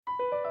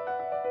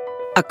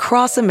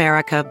Across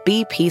America,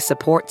 BP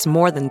supports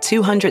more than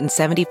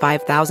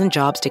 275,000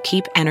 jobs to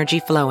keep energy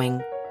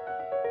flowing.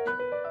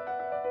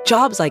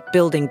 Jobs like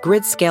building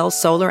grid-scale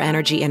solar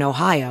energy in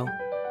Ohio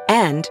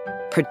and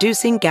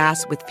producing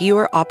gas with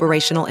fewer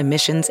operational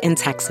emissions in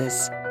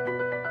Texas.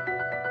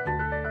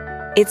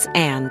 It's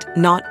and,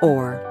 not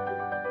or.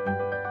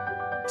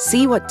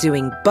 See what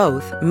doing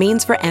both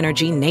means for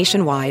energy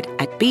nationwide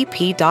at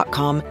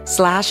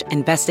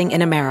bp.com/investing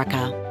in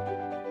America.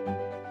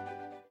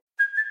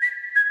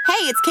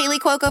 Hey, it's Kaylee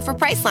Cuoco for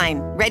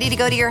Priceline. Ready to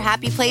go to your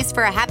happy place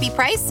for a happy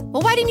price?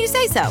 Well, why didn't you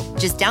say so?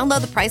 Just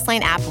download the Priceline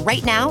app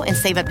right now and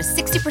save up to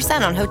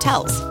 60% on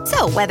hotels.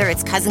 So whether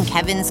it's Cousin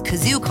Kevin's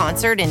Kazoo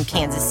Concert in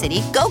Kansas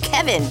City, go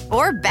Kevin,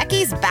 or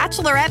Becky's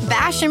Bachelorette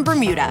Bash in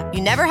Bermuda,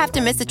 you never have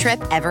to miss a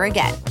trip ever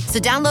again. So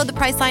download the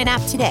Priceline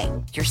app today.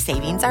 Your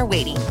savings are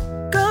waiting.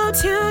 Go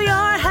to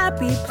your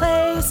happy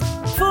place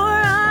for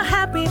a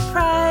happy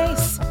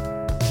price.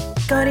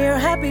 Go to your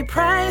happy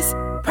price,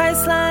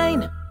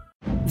 Priceline.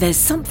 There's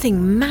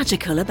something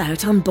magical about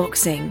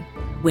unboxing.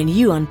 When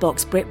you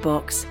unbox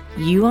BritBox,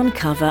 you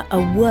uncover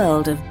a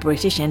world of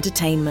British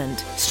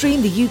entertainment.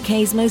 Stream the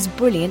UK's most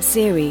brilliant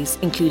series,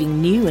 including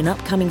new and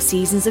upcoming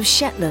seasons of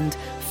Shetland,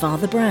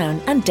 Father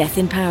Brown and Death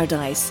in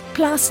Paradise.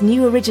 Plus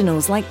new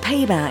originals like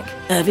Payback,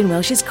 Irving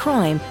Welsh's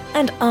Crime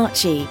and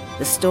Archie,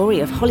 the story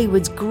of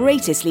Hollywood's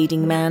greatest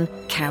leading man,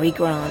 Cary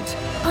Grant.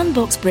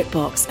 Unbox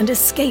BritBox and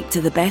escape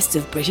to the best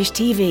of British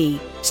TV.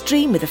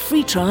 Stream with a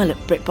free trial at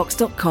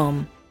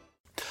BritBox.com.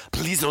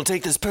 Please don't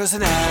take this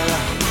person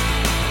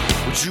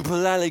out. Would you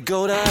politely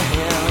go to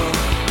hell?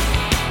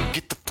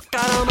 Get the fuck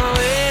out of my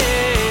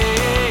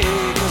way,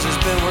 'cause it's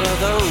been one of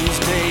those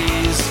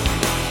days.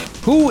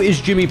 Who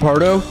is Jimmy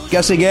Pardo?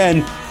 Guess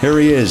again. Here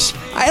he is.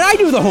 And I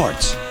do the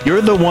horns.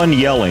 You're the one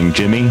yelling,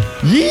 Jimmy.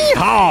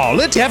 Yeehaw!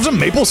 Let's have some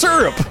maple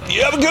syrup.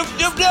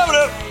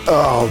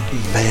 Oh,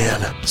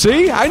 man.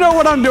 See? I know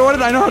what I'm doing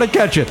and I know how to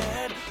catch it.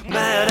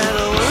 Mad at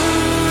the world.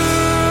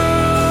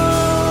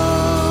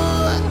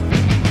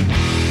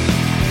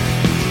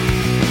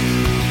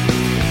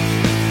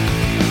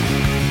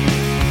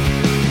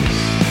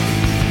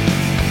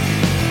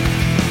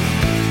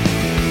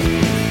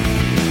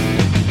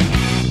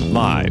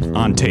 Live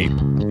on tape.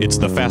 It's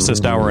the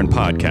fastest hour in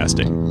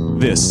podcasting.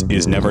 This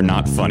is Never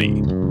Not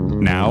Funny.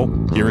 Now,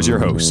 here's your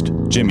host,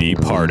 Jimmy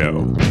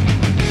Pardo.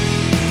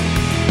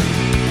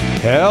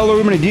 Hello,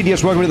 everybody.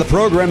 DDS. Welcome to the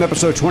program,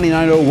 episode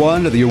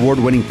 2901 of the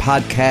award-winning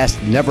podcast,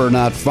 Never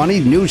Not Funny.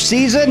 New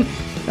season.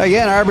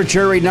 Again,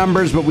 arbitrary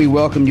numbers, but we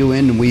welcome you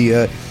in, and we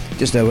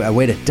just a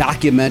way to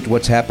document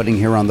what's happening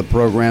here on the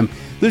program.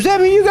 Does that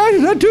mean you guys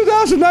have done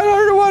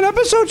 2,901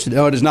 episodes?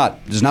 No, it does not.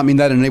 It does not mean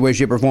that in any way,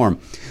 shape, or form.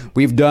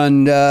 We've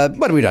done,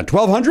 what have we done,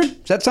 1,200? Does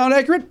that sound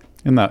accurate?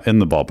 In the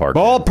ballpark.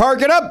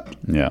 Ballpark it up.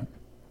 Yeah.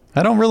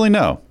 I don't really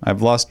know.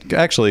 I've lost,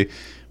 actually,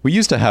 we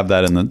used to have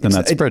that in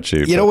that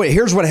spreadsheet. You know what?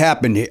 Here's what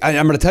happened.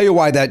 I'm going to tell you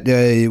why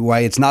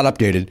it's not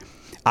updated.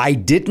 I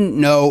didn't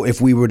know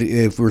if we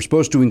were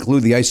supposed to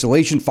include the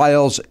isolation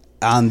files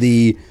on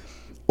the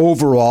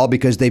overall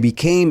because they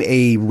became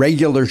a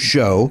regular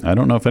show. I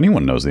don't know if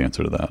anyone knows the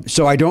answer to that.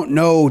 So I don't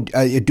know.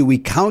 Do we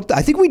count?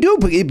 I think we do,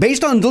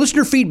 based on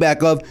listener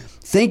feedback of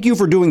thank you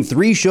for doing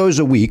 3 shows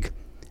a week.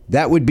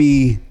 That would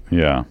be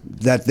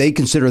that they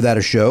consider that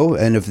a show,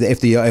 and if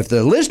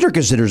the listener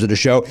considers it a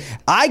show,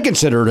 I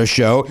consider it a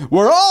show.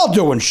 We're all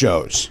doing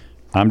shows.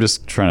 I'm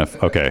just trying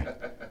to. Okay,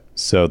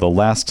 so the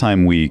last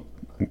time we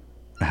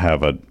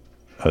have a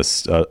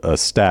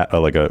stat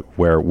like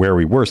where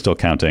we were still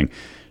counting.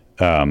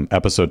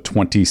 Episode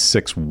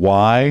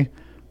 26Y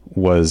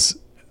was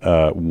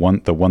the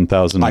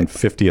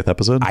 1,050th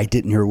episode. I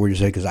didn't hear what you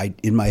say because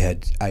in my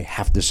head I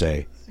have to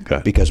say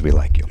because we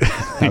like you.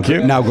 Thank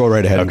you. Now go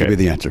right ahead and give me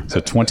the answer. So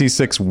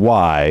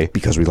 26Y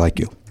because we like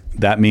you.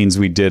 That means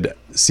we did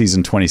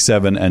season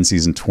 27 and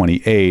season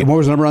 28. And what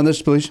was the number on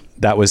this, please?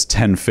 That was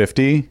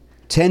 1050.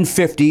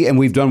 1050, and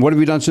we've done. What have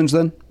we done since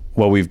then?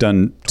 Well, we've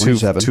done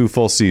two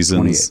full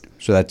seasons. 28.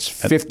 So that's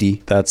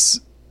 50.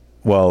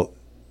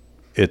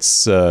 It's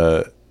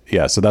so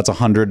that's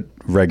 100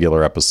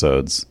 regular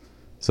episodes.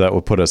 So that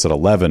would put us at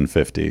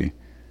 1150.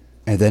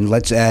 And then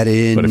let's add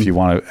in. But if you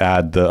want to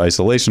add the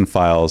isolation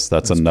files,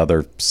 that's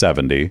another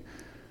 70.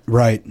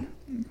 Right.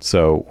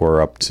 So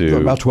we're up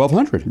to about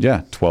 1,200.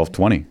 Yeah,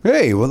 1,220.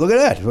 Hey, well, look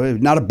at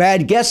that. Not a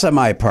bad guess on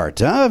my part,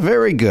 huh?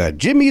 Very good.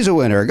 Jimmy's a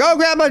winner. Go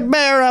grab a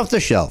bear off the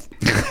shelf.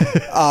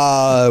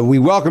 We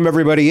welcome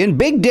everybody in.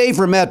 Big day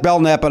for Matt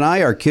Belknap and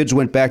I. Our kids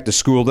went back to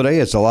school today.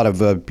 It's a lot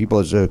of people,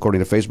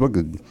 according to Facebook,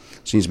 it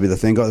seems to be the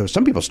thing.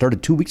 Some people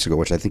started 2 weeks ago,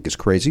 which I think is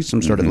crazy.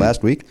 Some started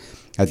last week.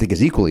 I think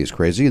is equally as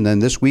crazy. And then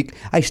this week,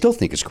 I still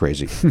think is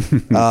crazy.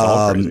 It's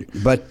all crazy.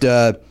 But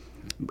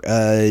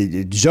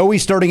Zoe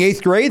starting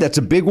 8th grade. That's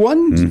a big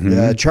one.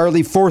 Mm-hmm.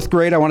 Charlie 4th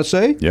grade, I want to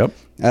say. Yep.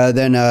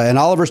 Then and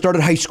Oliver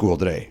started high school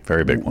today.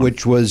 Very big one.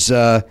 Which was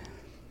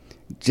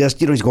just,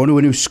 he's going to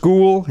a new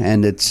school,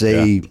 and it's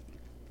where he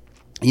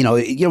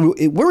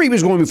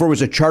was going before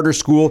was a charter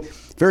school,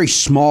 very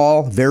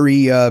small,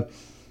 very, the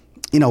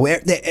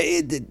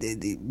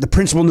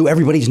principal knew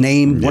everybody's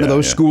name, one of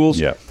those schools.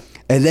 Yeah.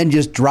 and then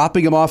just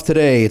dropping them off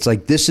today. It's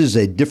like, this is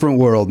a different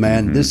world,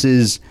 man. This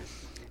is,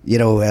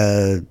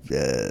 So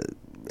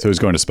he's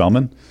going to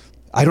Spelman?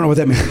 I don't know what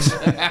that means.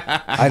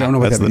 I don't know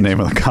what That's that the means. name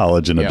of the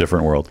college in a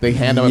different world. They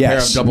hand him a pair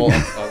of double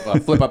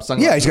flip-up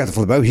sunglasses. Yeah, he's got the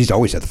flip up. He's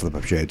always had the flip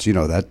up shades. You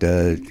know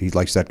that. He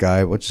likes that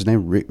guy. What's his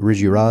name?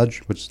 Rizzy Raj.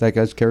 What's that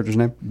guy's character's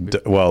name?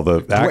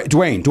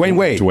 Dwayne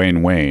Wade.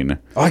 Dwayne Wayne.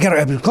 Oh, I got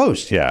it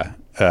close. Yeah.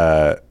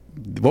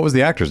 What was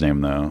the actor's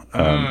name though?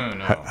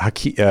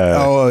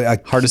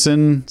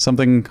 Hardison.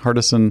 Something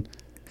Hardison.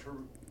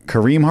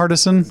 Kareem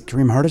Hardison.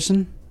 Kareem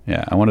Hardison.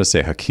 Yeah, I wanted to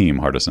say Hakeem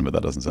Hardison, but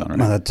that doesn't sound right.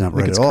 No, that's not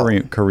right it's at all.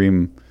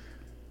 Kareem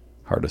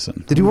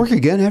Hardison. Did he work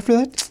again after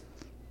that?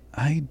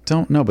 I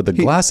don't know, but the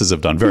glasses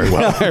have done very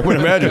well. I would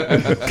imagine.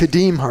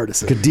 Kadeem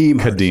Hardison.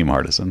 Kadeem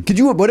Hardison. Could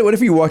you? What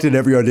if you walked in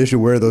every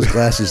audition wearing those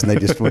glasses and they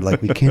just were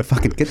like, we can't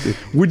fucking get this?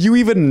 Would you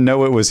even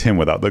know it was him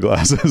without the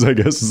glasses? I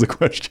guess is the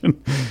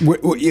question.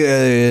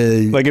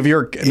 Like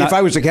if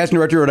I was a casting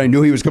director and I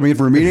knew he was coming in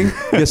for a meeting,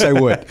 yes, I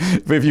would.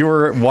 If you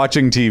were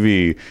watching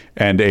TV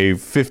and a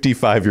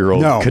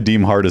 55-year-old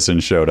Kadeem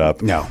Hardison showed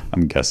up,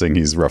 I'm guessing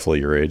he's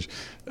roughly your age,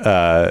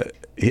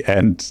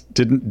 and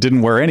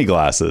didn't wear any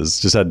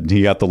glasses,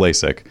 he got the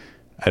LASIK.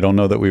 I don't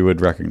know that we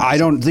would recognize. I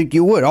don't think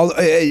you would.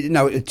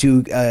 Now,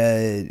 to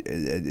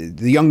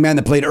the young man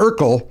that played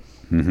Urkel,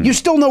 you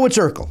still know it's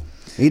Urkel.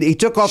 He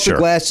took off the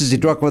glasses. He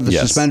took off the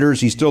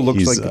suspenders. He still looks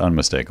He's like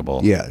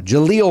unmistakable. Yeah,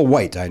 Jaleel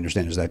White, I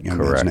understand, is that young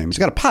man's name. He's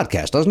got a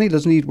podcast, doesn't he?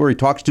 Doesn't he, where he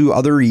talks to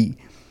other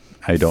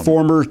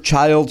former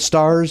child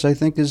stars? I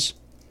think is.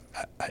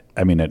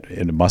 I mean,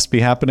 it must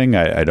be happening.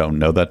 I don't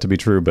know that to be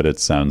true, but it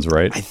sounds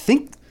right. I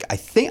think. I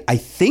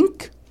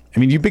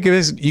mean, you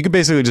could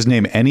basically just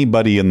name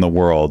anybody in the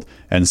world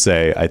and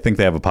say, I think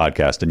they have a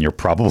podcast, and you're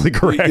probably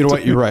correct. You know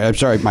what? You're right. I'm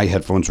sorry. My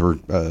headphones were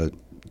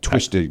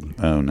twisted.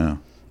 Oh, no.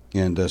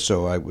 And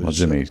so I was... Well,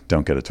 Jimmy,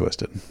 don't get it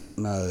twisted.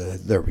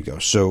 There we go.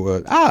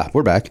 So,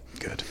 we're back.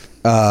 Good.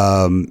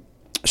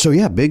 So,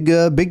 yeah, big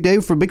day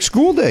for big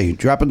school day.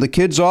 Dropping the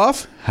kids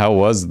off. How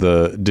was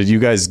did you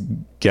guys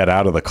get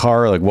out of the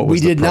car? Like, what was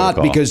we the did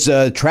protocol? not, because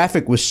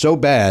traffic was so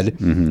bad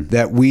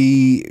that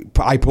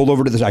I pulled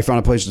over to this. I found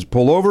a place to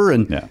pull over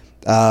and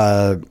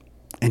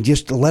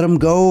just let them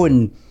go.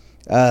 And,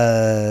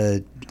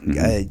 I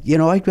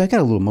got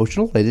a little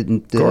emotional. I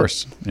didn't. Of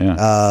course.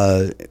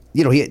 Yeah.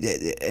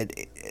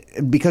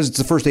 Because it's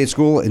the first day at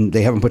school and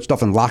they haven't put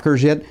stuff in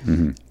lockers yet,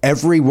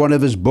 every one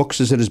of his books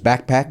is in his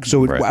backpack.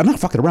 So I'm not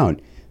fucking around.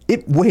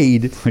 It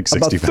weighed like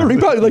about 30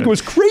 pounds. Like, it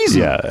was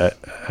crazy. Yeah,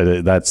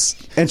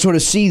 that's... And so to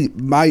see he's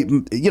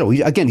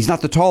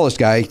not the tallest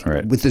guy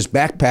with this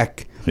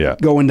backpack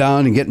going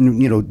down and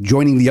getting,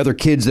 joining the other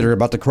kids that are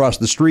about to cross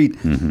the street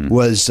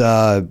was,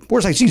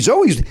 whereas I see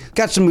Zoe's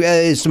got some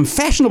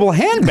fashionable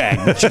handbag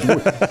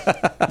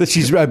that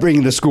she's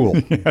bringing to school.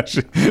 Yeah,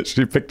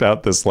 she picked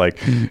out this,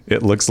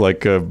 it looks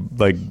like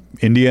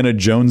Indiana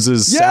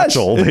Jones's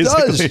satchel. It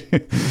basically.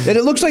 does. And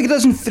it looks like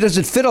does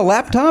it fit a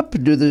laptop?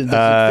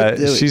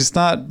 She's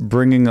not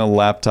bringing a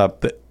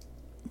laptop.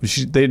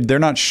 They're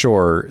not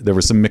sure. There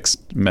were some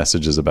mixed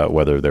messages about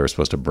whether they were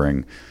supposed to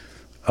bring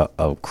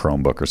a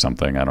Chromebook or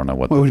something. I don't know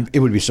what. Well, it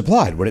would be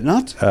supplied, would it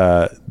not?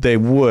 They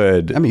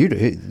would. I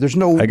mean, there's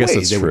no way I guess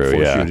that's they true.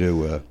 would force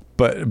you to.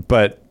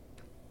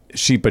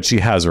 But she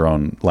has her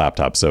own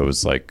laptop, so it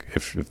was like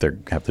if they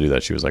have to do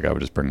that, she was like, I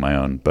would just bring my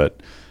own.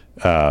 But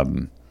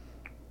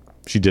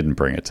she didn't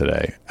bring it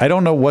today. I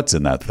don't know what's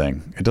in that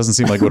thing. It doesn't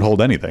seem like it would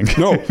hold anything.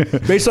 No,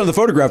 based on the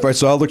photograph I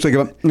saw, it looks like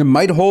it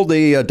might hold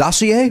a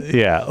dossier.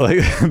 Yeah,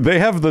 they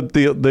have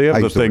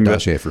the thing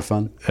dossier for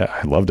fun.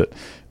 I loved it.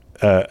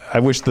 I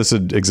wish this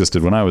had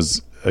existed when I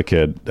was a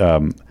kid.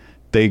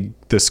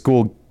 The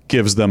school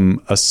gives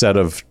them a set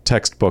of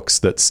textbooks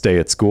that stay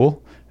at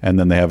school, and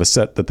then they have a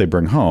set that they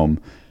bring home,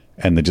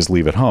 and they just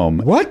leave at home.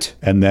 What?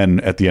 And then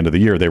at the end of the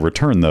year, they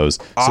return those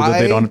so that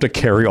they don't have to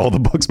carry all the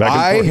books back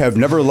and forth. I have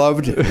never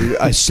loved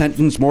a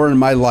sentence more in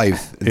my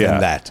life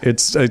than that.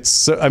 It's.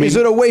 I mean, is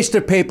it a waste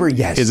of paper?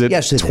 Yes. Is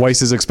it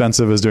twice as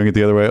expensive as doing it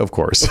the other way? Of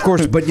course. Of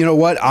course. But you know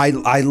what? I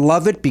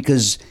love it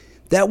because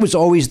that was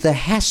always the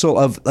hassle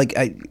of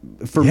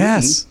for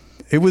me.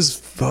 It was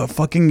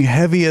fucking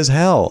heavy as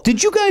hell.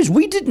 Did you guys?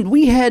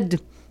 We had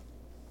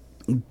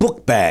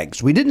book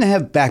bags. We didn't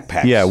have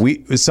backpacks. Yeah,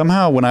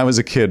 somehow when I was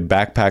a kid,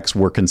 backpacks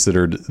were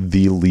considered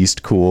the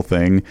least cool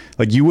thing.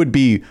 Like, you would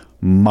be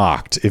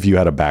mocked if you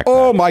had a backpack.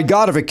 Oh my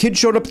God! If a kid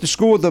showed up at the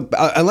school with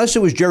unless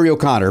it was Jerry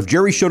O'Connor, if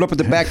Jerry showed up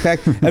with a backpack,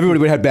 everybody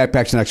would have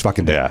backpacks the next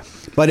fucking day. Yeah.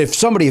 But if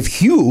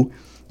Hugh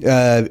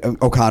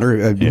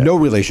O'Connor, no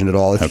relation at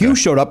all. If Hugh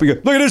showed up, you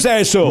go, look at this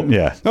asshole.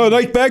 Yeah. Oh,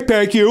 nice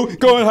backpack, Hugh.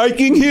 Going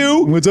hiking,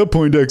 Hugh. What's up,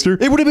 Poindexter?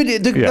 It would have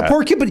been the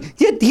poor kid, but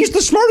he's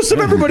the smartest of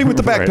everybody with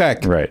the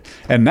backpack. Right.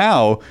 And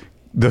now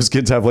those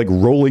kids have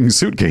rolling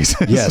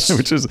suitcases. Yes.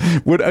 Which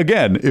would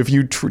again, if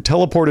you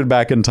teleported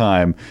back in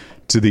time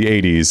to the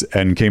 80s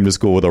and came to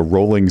school with a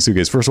rolling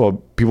suitcase, first of all,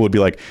 people would be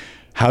like,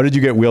 how did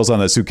you get wheels on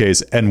that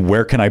suitcase, and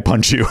where can I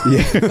punch you for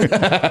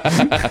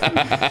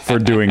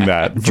doing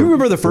that? Do you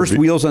remember the first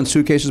wheels on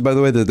suitcases? By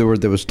the way,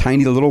 there was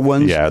tiny little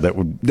ones. Yeah, that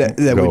would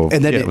go.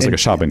 And then it was like a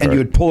shopping cart, and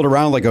you would pull it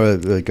around like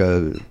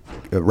a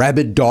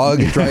rabid dog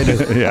and try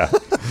to. Yeah,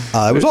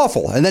 it was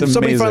awful. And then It's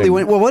somebody amazing. finally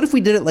went, well, what if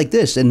we did it like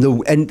this?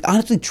 And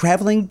honestly,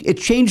 it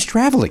changed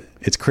traveling.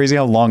 It's crazy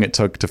how long it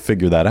took to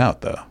figure that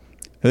out, though.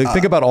 Like,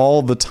 think about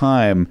all the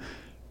time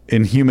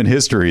in human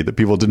history that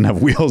people didn't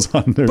have wheels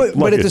on their luggage.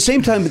 But at the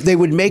same time, they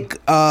would make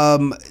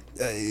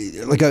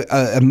like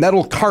a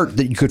metal cart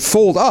that you could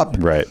fold up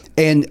Right.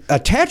 and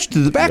attach to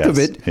the back of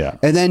Yes, it. yeah.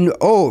 And then,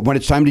 when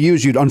it's time to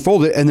use, you'd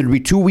unfold it, and there'd be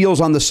two wheels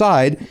on the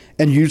side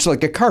and use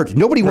like a cart.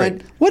 Nobody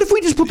went, what if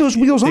we just put those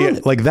wheels on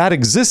it? Like that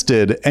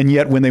existed, and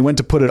yet when they went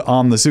to put it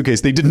on the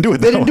suitcase, they didn't do it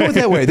that way. They didn't do it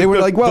that way. They were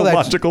like, well, the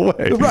that's logical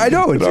way. Right, I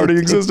know. It already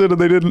existed,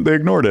 and they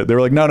ignored it. They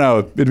were like,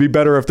 no, it'd be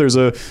better if there's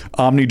four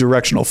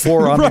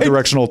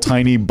omnidirectional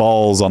tiny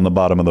balls on the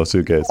bottom of the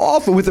suitcase.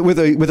 Awful with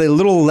a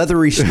little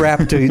leathery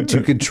strap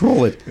to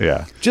control it. Yeah.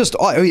 Just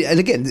and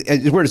again,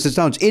 as weird as it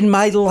sounds, in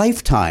my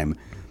lifetime,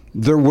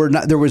 there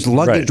was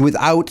luggage Right.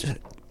 without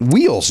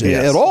wheels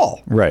at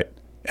all. Right.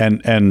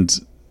 And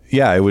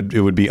yeah, it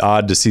would be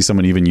odd to see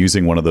someone even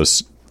using one of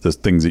those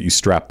things that you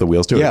strap the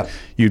wheels to. Yeah.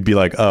 You'd be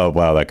like, oh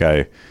wow, that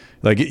guy.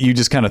 Like you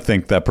just kind of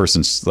think that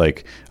person's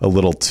like a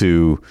little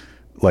too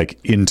like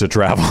into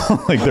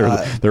travel. Like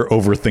they're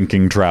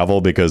overthinking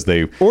travel because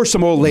they Or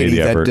some old lady made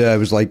the effort. that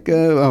was like,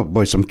 oh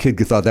boy, some kid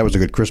thought that was a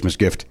good Christmas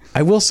gift.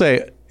 I will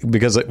say,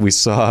 because we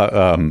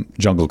saw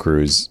Jungle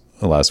Cruise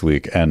last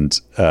week, and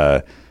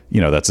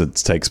it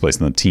takes place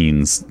in the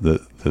teens,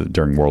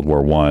 during World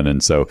War I,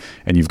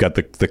 and you've got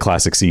the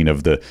classic scene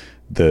of the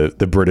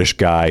British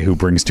guy who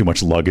brings too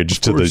much luggage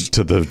to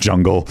the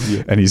jungle,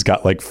 and he's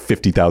got like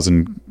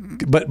 50,000.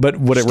 But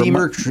what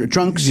Steamer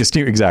trunks.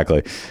 Yeah,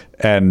 exactly.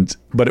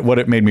 But what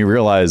it made me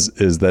realize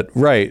is that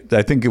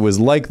I think it was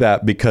like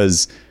that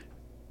because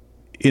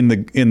in the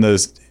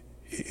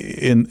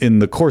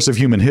course of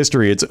human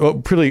history, it's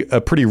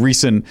a pretty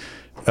recent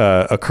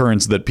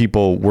occurrence that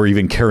people were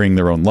even carrying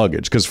their own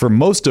luggage, because for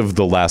most of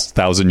the last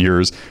 1,000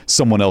 years,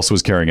 someone else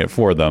was carrying it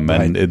for them,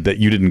 and that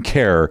you didn't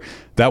care.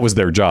 That was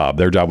their job.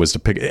 Their job was to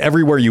pick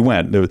everywhere you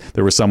went.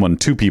 There was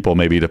two people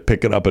maybe to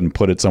pick it up and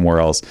put it somewhere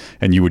else,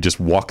 and you would just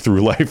walk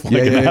through life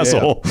like an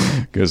asshole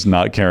because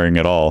not carrying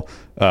it all.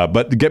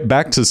 But to get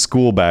back to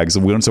school bags,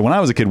 so when I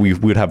was a kid, we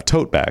would have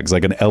tote bags,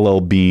 like an LL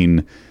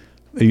Bean.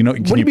 What do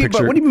you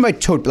mean by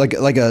tote?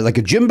 Like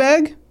a gym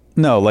bag?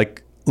 No,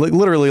 like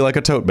literally like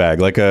a tote bag,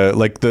 like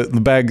the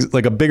bags,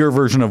 like a bigger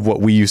version of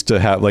what we used to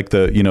have, like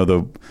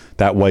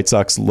that White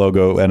Sox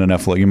logo,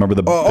 NNF logo. You remember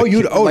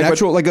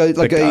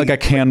like a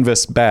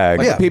canvas bag,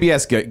 like a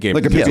PBS game,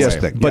 like a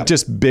PBS thing, but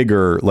just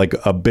bigger, like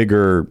a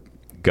bigger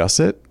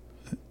gusset.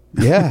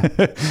 Yeah,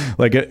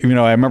 like I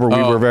remember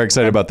we were very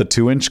excited about the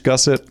 2-inch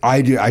gusset.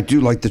 I do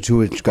like the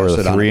 2-inch gusset.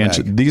 Or the 3-inch.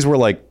 On a bag. These were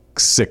like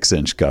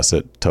 6-inch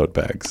gusset tote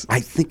bags. I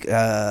think,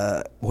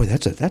 boy,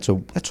 that's a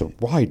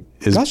wide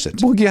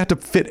gusset. Well, you had to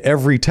fit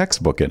every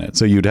textbook in it,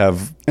 so you'd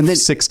have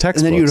 6 textbooks.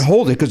 And then you'd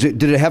hold it because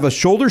did it have a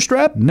shoulder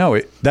strap?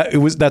 No,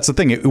 that's the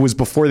thing. It was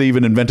before they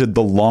even invented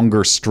the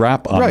longer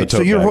strap on the tote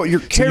so you're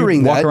bag.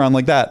 carrying so you'd walk that around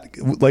like that,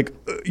 like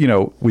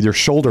with your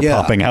shoulder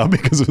popping out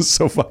because it was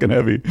so fucking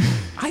heavy.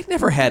 I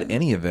never had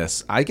any of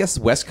this. I guess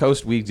West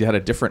Coast we had a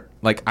different.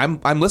 Like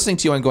I'm listening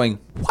to you and going,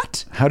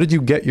 what? How did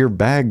you get your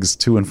bags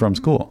to and from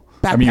school?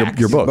 I mean,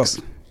 your books.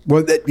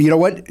 Well, you know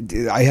what?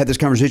 I had this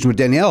conversation with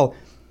Danielle.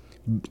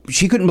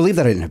 She couldn't believe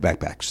that I didn't have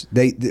backpacks.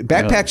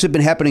 Backpacks have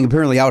been happening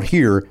apparently out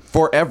here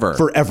forever.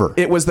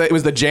 It was the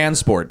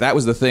JanSport. That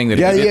was the thing. That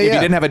if you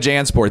didn't have a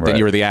JanSport, then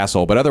you were the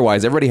asshole. But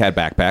otherwise, everybody had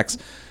backpacks.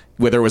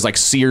 Whether it was like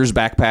Sears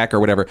backpack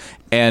or whatever.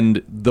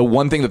 And the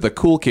one thing that the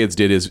cool kids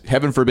did is,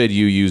 heaven forbid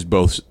you use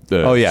both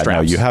the straps.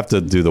 No, you have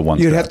to do the one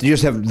strap. You'd have to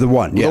just have the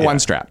one. The one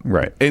strap.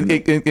 Right.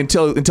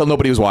 Until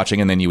nobody was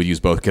watching, and then you would use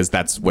both because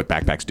that's what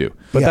backpacks do.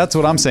 But that's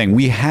what I'm saying.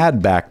 We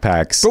had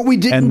backpacks. But we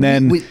didn't.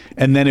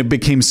 And then it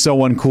became so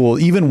uncool.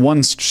 Even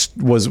one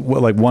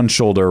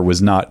shoulder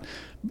was not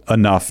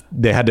enough.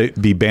 They had to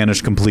be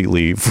banished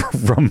completely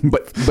from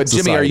But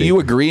society. Jimmy, are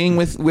you agreeing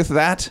with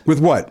that? With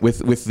what?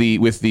 With the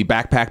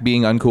backpack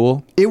being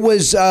uncool? It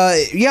was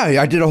I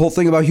did a whole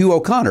thing about Hugh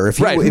O'Connor. If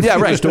he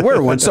used to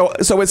wear one. So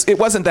it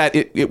wasn't that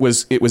it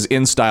was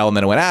in style and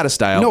then it went out of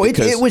style. No,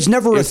 it was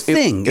never a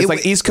thing. It's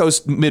like East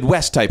Coast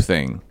Midwest type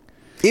thing.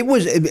 It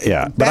was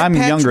but I'm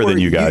younger than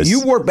you guys.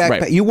 You wore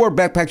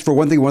backpacks for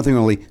one thing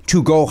only,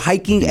 to go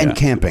hiking and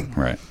camping.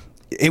 Right.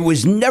 It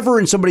was never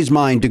in somebody's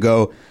mind to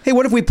go, hey,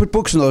 what if we put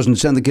books in those and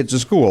send the kids to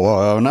school?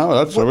 Oh,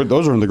 no,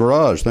 those are in the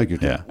garage. Thank you.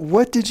 Yeah.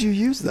 What did you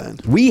use then?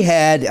 We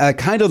had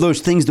kind of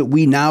those things that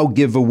we now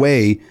give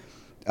away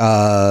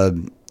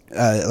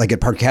like at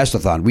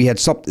Parkastathon, we had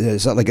something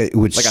like it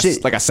would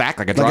sit like a sack,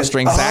 like a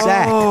drawstring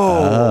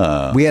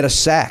sack. We had a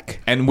sack.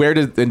 And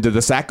did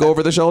the sack go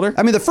over the shoulder?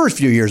 I mean, the first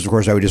few years, of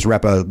course, I would just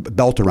wrap a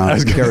belt around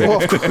it and carry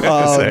it.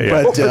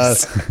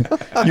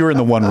 But you were in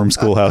the one-room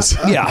schoolhouse.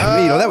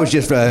 Yeah, that was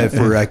just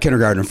for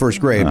kindergarten and first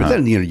grade. But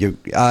then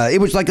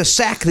it was like a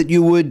sack that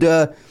you would.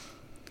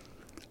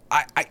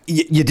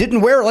 You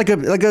didn't wear it like a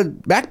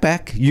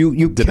backpack.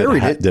 You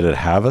carried it. Did it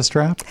have a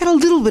strap? It had a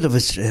little bit of a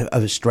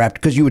strap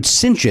because you would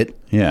cinch it.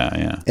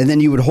 Yeah. And then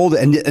you would hold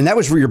it, and that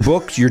was for your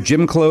books, your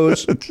gym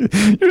clothes.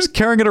 You're just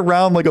carrying it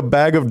around like a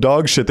bag of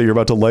dog shit that you're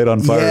about to light on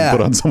fire and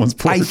put on someone's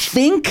porch. I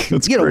think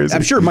That's crazy.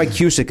 I'm sure Mike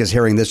Cusick is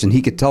hearing this, and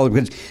he could tell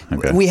because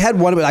we had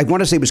one of it. I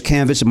want to say it was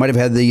canvas. It might have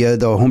had the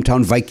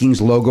hometown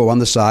Vikings logo on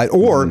the side,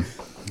 or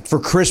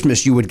for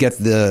Christmas you would get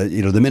the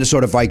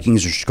Minnesota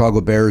Vikings or Chicago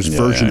Bears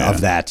version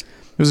of that.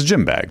 It was a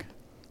gym bag.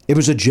 It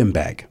was a gym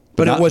bag,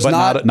 but it was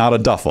not a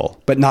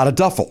duffel. But not a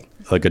duffel.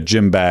 Like a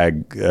gym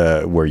bag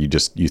where you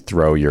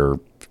throw your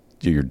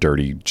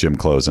dirty gym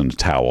clothes in a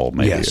towel,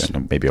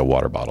 maybe a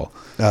water bottle,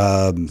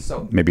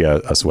 maybe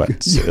a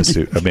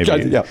suit,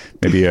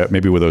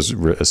 maybe with those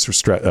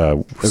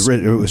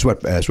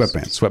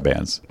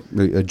sweatbands,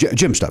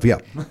 gym stuff. Yeah,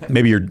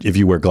 maybe if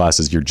you wear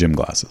glasses, your gym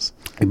glasses,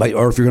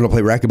 or if you're going to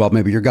play racquetball,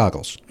 maybe your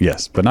goggles.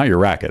 Yes, but not your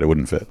racket. It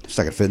wouldn't fit. It's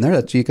not going to fit in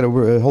there. You can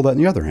hold that in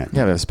the other hand.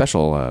 Yeah, a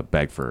special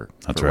bag for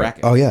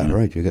racket. Oh yeah,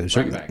 right. You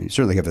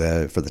certainly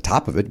have for the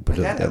top of it. Put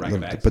that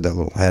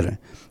little head in.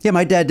 Yeah,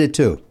 my dad did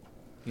too.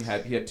 He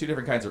had two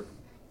different kinds of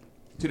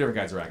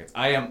rackets.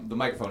 The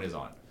microphone is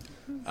on.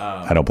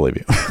 I don't believe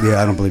you. Yeah,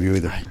 I don't believe you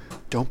either. I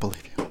don't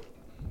believe you.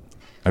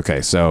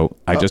 Okay, so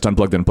I just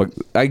unplugged and unplugged.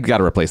 I got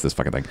to replace this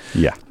fucking thing.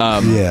 Yeah.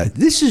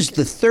 This is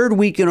the third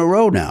week in a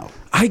row now.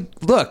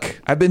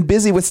 I've been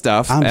busy with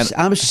stuff.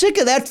 I'm sick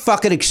of that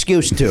fucking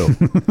excuse too.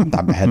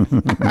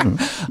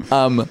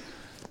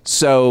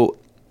 So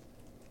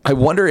I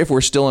wonder if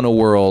we're still in a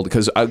world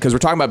because we're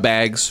talking about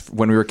bags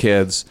when we were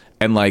kids.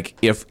 And like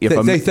if thank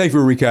you for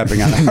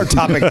recapping on our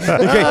topic.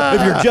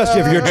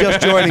 If you're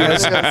just joining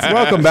us,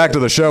 welcome back to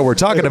the show. We're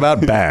talking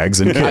about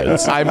bags and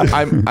kids.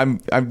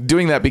 I'm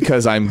doing that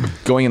because I'm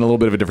going in a little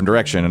bit of a different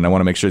direction, and I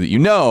want to make sure that you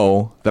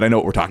know that I know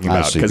what we're talking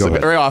about because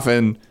very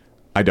often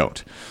I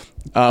don't.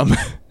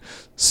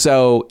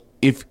 So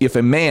if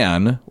a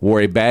man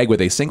wore a bag with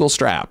a single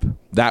strap,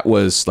 that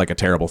was like a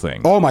terrible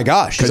thing. Oh my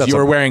gosh! Because you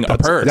were wearing a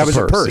purse. That was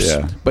a purse.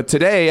 Yeah. But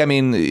today, I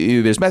mean,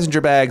 there's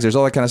messenger bags, there's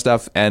all that kind of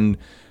stuff, and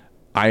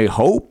I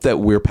hope that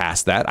we're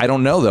past that. I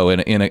don't know though in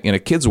a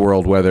kid's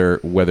world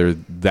whether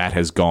that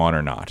has gone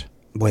or not.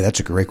 Boy, that's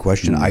a great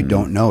question. I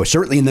don't know.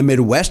 Certainly in the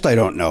Midwest, I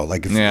don't know.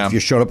 Like if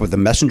you showed up with a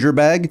messenger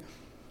bag,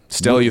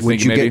 still you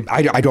think maybe?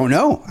 I don't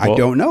know. I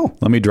don't know.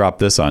 Let me drop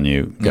this on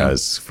you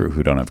guys for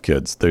who don't have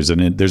kids. There's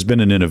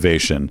been an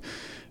innovation,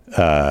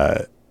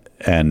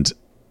 and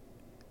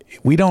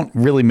we don't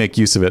really make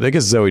use of it. I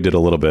guess Zoe did a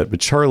little bit, but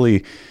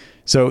Charlie.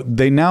 So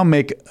they now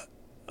make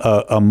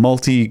a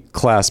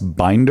multi-class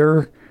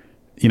binder.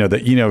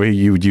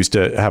 You used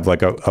to have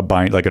like a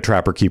bind, like a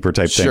trapper keeper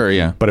type thing. Sure,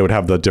 yeah. But it would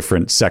have the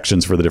different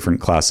sections for the different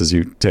classes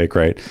you take,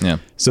 right? Yeah.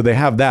 So they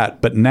have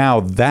that, but now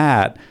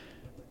the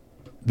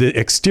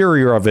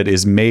exterior of it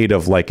is made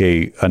of like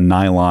a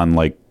nylon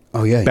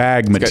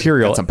bag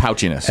material. Got some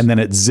pouchiness. And then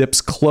it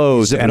zips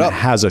closed and it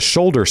has a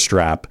shoulder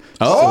strap.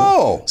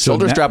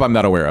 Shoulder strap I'm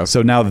not aware of.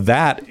 So now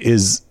that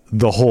is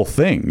the whole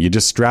thing. You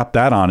just strap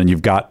that on and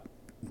you've got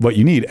what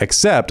you need,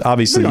 except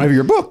obviously you don't have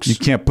your books. You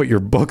can't put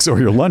your books or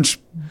your lunch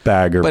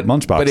bag or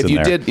lunchbox in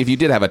there. But if you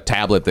did have a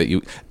tablet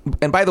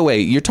and by the way,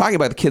 you're talking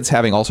about the kids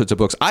having all sorts of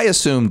books. I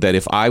assumed that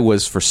if I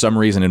was for some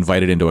reason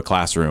invited into a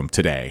classroom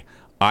today,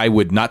 I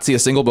would not see a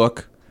single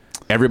book.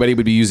 Everybody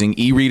would be using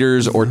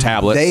e-readers or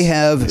tablets. They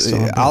have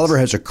Oliver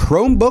has a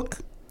Chromebook.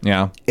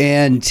 Yeah.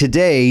 And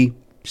today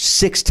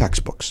 6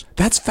 textbooks.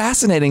 That's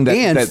fascinating.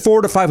 And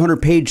 400 to 500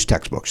 page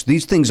textbooks.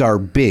 These things are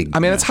big. I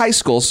mean, it's high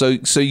school, so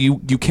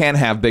you can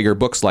have bigger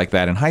books like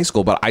that in high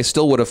school. But I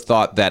still would have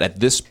thought that at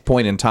this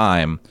point in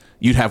time,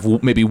 you'd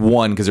have maybe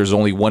one because there's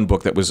only one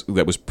book that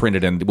was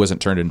printed and it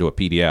wasn't turned into a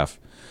PDF.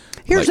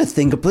 Here's the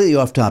thing, completely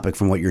off topic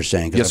from what you're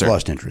saying, because I've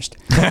lost interest.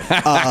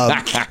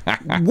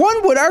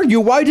 One would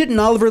argue, why didn't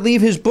Oliver leave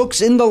his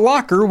books in the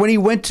locker when he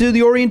went to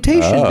the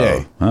orientation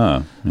day?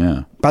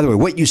 Yeah. By the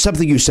way,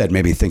 something you said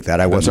made me think that.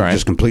 I wasn't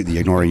just completely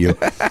ignoring you.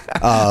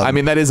 I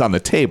mean, that is on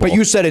the table. But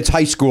you said it's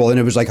high school, and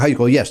it was like high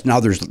school. Yes, now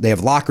they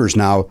have lockers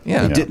now.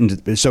 Yeah. They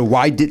didn't. So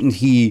why didn't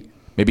he?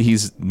 Maybe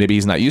he's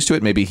not used to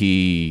it. Maybe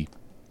he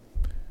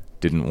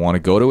didn't want to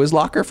go to his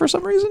locker for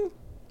some reason.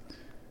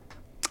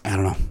 I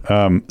don't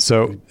know.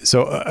 So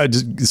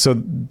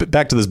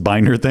back to this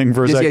binder thing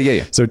for a second.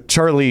 Yeah. So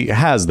Charlie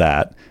has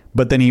that,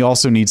 but then he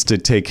also needs to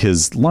take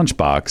his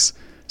lunchbox.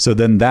 So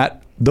then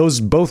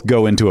those both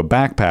go into a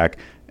backpack,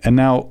 and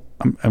now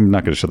I'm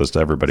not going to show this to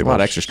everybody. A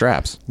lot of extra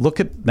straps. Look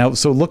at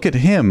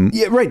him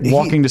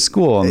walking to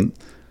school. And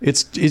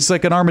It's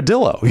like an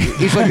armadillo.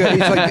 He's like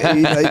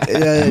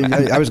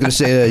I was going to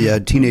say a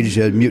teenage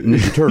mutant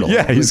ninja turtle.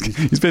 Yeah, he's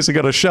basically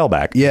got a shell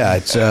back. Yeah,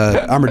 it's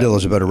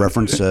armadillo's a better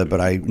reference, but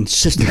I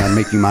insisted on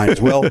making mine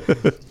as well.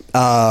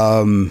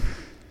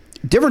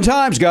 Different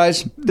times,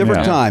 guys.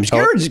 Different times.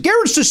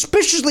 Garrett's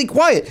suspiciously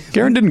quiet.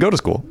 Garen didn't go to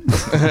school.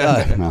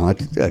 No,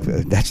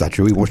 that's not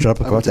true. He washed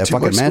up about that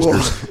fucking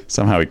master's.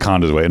 Somehow he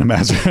conned his way into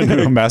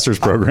a master's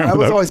program. I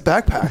was always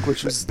backpack,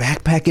 which was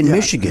backpack in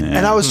Michigan.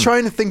 And I was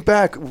trying to think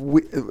back.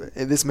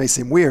 This may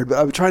seem weird, but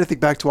I was trying to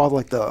think back to all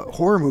like the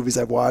horror movies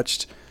I've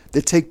watched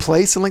that take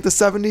place in like the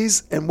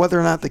 70s, and whether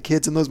or not the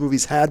kids in those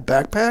movies had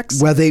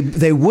backpacks. Well,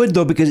 they would,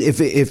 though, because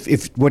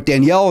if what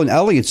Danielle and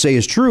Elliot say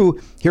is true,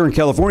 here in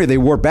California they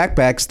wore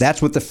backpacks.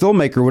 That's what the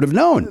filmmaker would have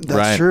known.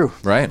 That's true.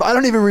 Right. But I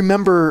don't even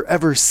remember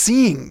ever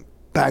seeing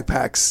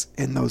backpacks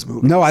in those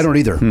movies. No, I don't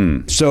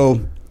either.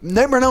 So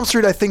Nightmare on Elm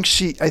Street, I think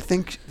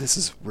this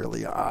is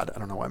really odd. I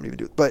don't know why I'm even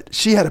doing it. But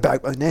she had a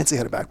backpack. Nancy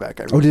had a backpack.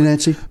 I remember. did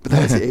Nancy? But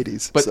that was the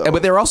 80s.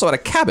 But they were also at a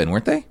cabin,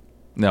 weren't they?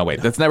 No,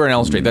 wait, that's never on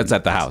Elm Street. That's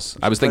at the house.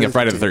 I was thinking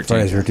Friday the 13th.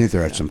 Friday the 13th,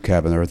 they're at some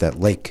cabin. They're at that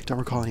lake. Don't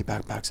recall any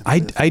backpacks.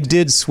 I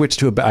did switch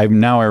to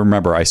now I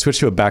remember. I switched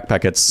to a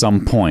backpack at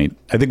some point.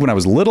 I think when I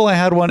was little I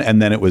had one, and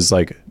then it was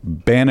like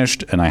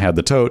banished and I had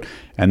the tote.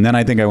 And then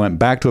I think I went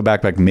back to a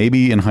backpack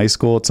maybe in high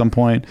school at some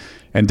point.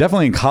 And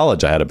definitely in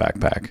college I had a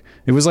backpack.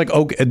 It was like,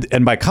 okay,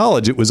 and by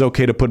college it was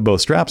okay to put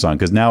both straps on,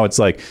 because now it's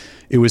like,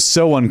 it was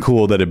so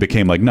uncool that it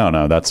became like,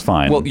 no, that's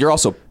fine. Well, you're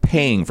also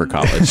paying for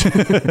college.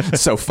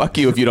 So fuck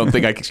you if you don't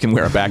think I can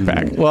wear a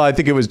backpack. Well, I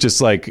think it was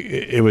just like,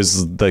 it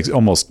was like it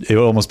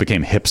almost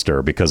became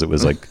hipster, because it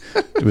was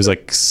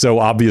like so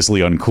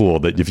obviously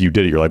uncool that if you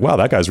did it, you're like, wow,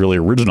 that guy's really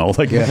original.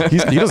 Like, he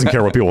doesn't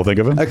care what people think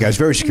of him. That guy's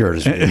very secure.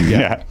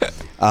 Yeah.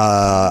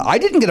 I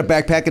didn't get a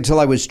backpack until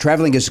I was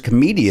traveling as a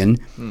comedian,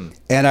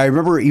 and I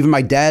remember even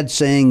my dad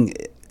saying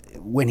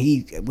when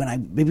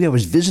I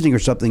was visiting or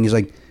something, he's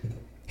like,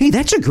 hey,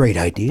 that's a great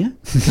idea.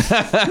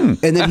 And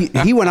then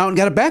he went out and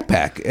got a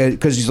backpack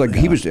because he's like,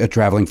 he was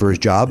traveling for his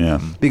job. Yeah.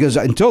 Because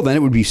until then it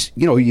would be,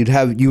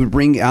 you would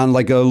bring on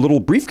like a little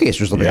briefcase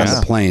or something on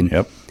the plane.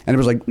 Yep. And it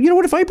was like, you know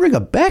what, if I bring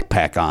a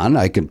backpack on,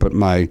 I can put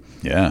my,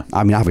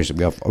 I mean,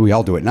 obviously we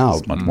all do it now.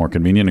 It's much more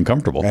convenient and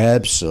comfortable.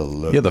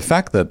 Absolutely. Yeah, the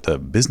fact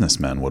that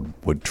businessmen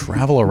would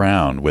travel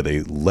around with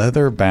a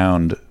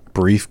leather-bound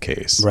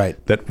briefcase.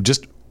 Right. That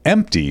just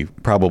empty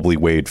probably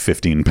weighed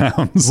 15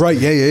 pounds. Right,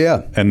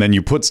 yeah. And then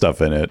you put stuff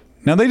in it.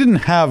 Now, they didn't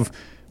have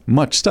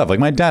much stuff.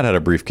 Like, my dad had a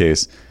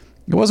briefcase.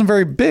 It wasn't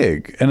very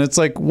big. And it's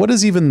like, what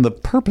is even the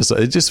purpose of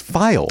it? It's just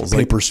files.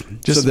 Papers.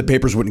 Like, so the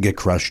papers wouldn't get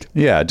crushed.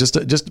 Yeah,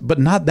 but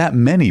not that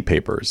many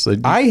papers.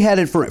 I had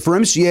it for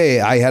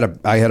MCA. I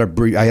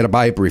had to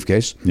buy a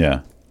briefcase.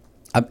 Yeah.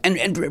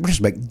 And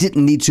respect,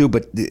 didn't need to,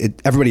 but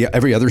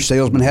every other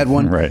salesman had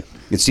one. Right.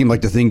 It seemed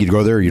like the thing. You'd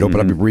go there, you'd open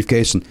up your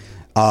briefcase, and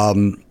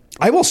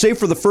I will say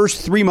for the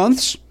first 3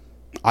 months,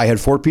 I had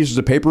 4 pieces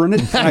of paper in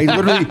it. And I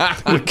literally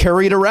would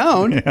carry it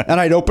around, and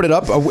I'd open it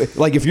up.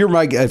 Like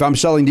if I'm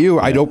selling to you,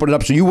 I'd open it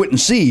up so you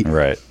wouldn't see.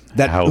 Right.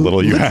 That how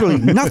little you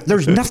have.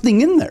 There's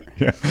nothing in there.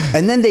 Yeah.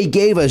 And then they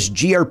gave us,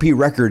 GRP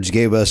Records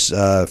gave us,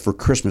 for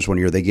Christmas one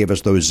year, they gave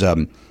us those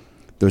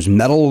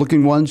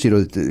metal-looking ones,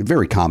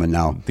 very common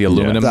now. The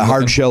aluminum? The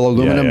hard shell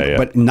aluminum. Yeah.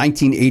 But in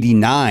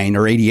 1989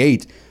 or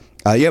 88,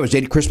 it was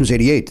Christmas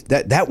 '88.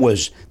 That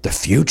was the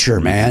future,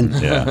 man.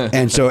 Yeah.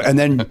 And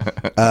then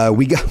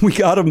we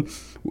got them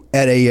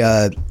at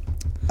it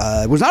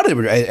was not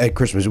at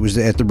Christmas. It was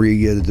at the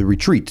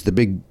retreat, the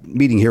big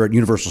meeting here at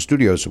Universal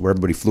Studios, where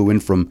everybody flew in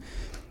from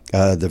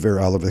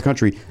all over the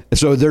country.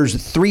 So there's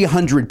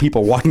 300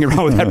 people walking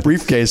around with that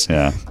briefcase.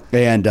 Yeah.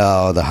 And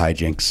the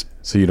hijinks.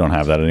 So you don't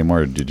have that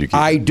anymore? Or did you keep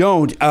I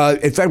don't.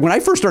 In fact, when I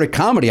first started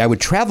comedy, I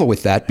would travel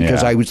with that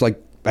because I was like,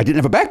 I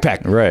didn't have a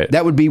backpack. Right.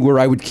 That would be where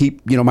I would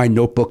keep, my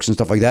notebooks and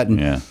stuff like that.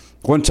 And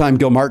one time,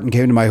 Gil Martin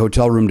came to my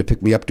hotel room to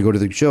pick me up to go to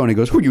the show, and he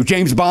goes, "Who are you,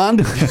 James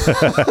Bond?" And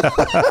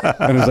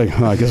I was like,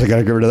 I guess I got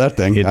to get rid of that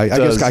thing.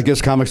 I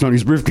guess comics don't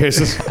use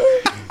briefcases.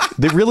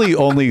 They really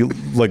only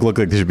look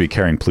like they should be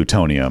carrying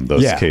plutonium.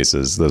 Those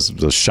cases,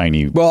 those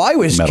shiny. Well, I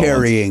was metal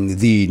carrying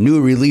ones. The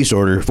new release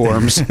order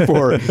forms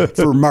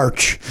for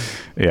March.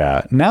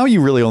 Yeah. Now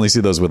you really only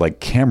see those with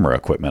like camera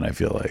equipment. I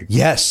feel like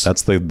yes,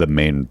 that's the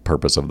main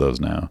purpose of those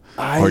now.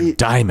 Or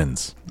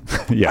diamonds.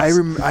 Yes.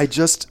 I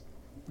just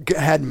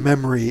had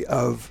memory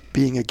of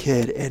being a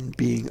kid and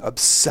being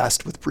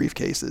obsessed with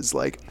briefcases.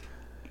 Like,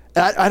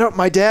 I don't.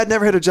 My dad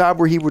never had a job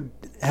where he would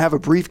have a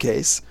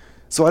briefcase.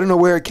 So I don't know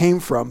where it came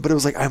from, but it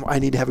was like, I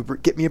need to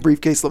have get me a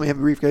briefcase. Let me have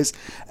a briefcase.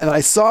 And I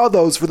saw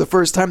those for the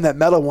first time, that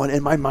metal one,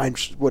 and my mind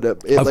blew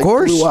up.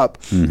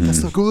 Mm-hmm.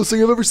 That's the coolest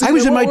thing I've ever seen. I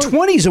was in my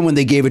 20s, and when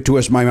they gave it to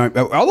us,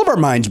 all of our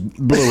minds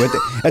blew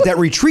at that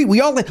retreat.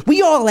 We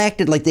all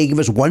acted like they gave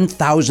us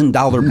 $1,000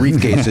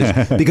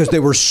 briefcases because they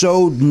were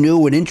so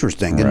new and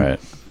interesting. And, right.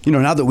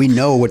 Now that we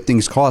know what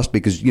things cost,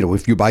 because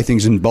if you buy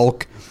things in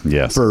bulk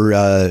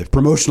for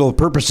promotional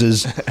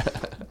purposes.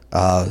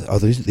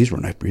 These were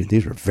nice.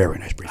 These were very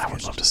nice briefcases. I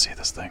would love to see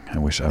this thing. I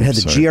wish I had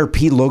the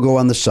GRP logo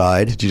on the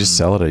side. Did you just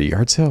sell it at a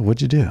yard sale?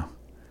 What'd you do?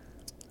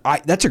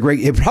 That's a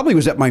great. It probably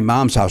was at my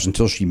mom's house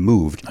until she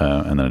moved,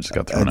 and then it just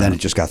got thrown out. Then it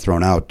just got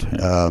thrown out.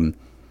 Yeah.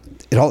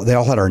 They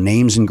all had our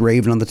names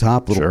engraved on the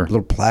top,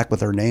 little plaque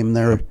with our name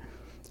there.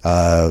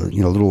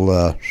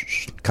 Little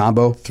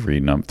combo,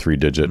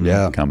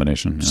 3-digit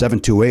combination. Yeah.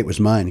 728 was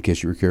mine, in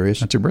case you were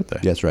curious. That's your birthday.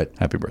 Yes, right.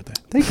 Happy birthday.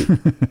 Thank you.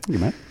 Thank you,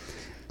 Matt.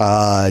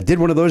 Did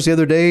one of those the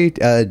other day.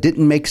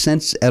 Didn't make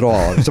sense at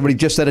all. Somebody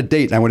just said a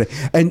date, and I went,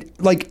 and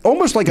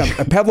almost like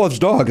a Pavlov's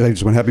dog. I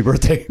just went, happy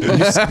birthday.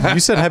 You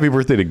said happy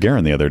birthday to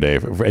Garen the other day,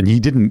 and he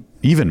didn't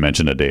even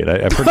mention a date.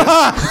 I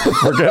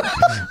forget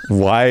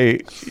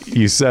why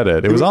you said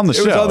it. It was on the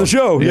show. It was on the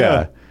show,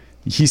 yeah.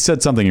 He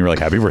said something. You were like,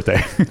 "Happy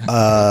birthday."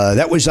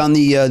 That was on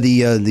the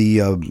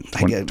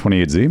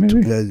 28Z,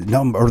 maybe.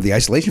 No, or the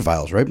Isolation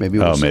Files, right? Maybe.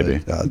 It was, maybe.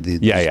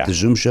 The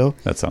Zoom show.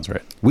 That sounds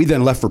right. We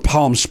then left for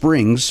Palm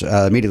Springs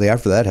immediately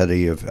after that. Had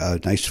a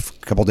nice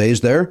couple days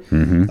there.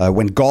 Mm-hmm.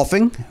 Went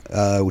golfing,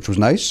 which was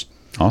nice.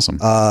 Awesome.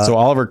 So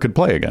Oliver could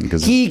play again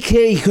because he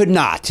could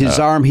not. His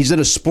arm. He's in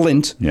a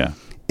splint. Yeah.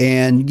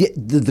 And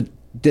did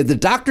the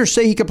doctor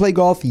say he could play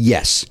golf?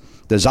 Yes.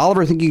 Does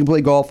Oliver think he can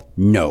play golf?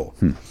 No.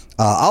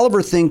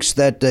 Oliver thinks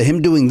that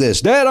him doing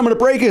this, Dad, I'm going to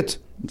break it.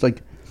 It's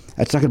like,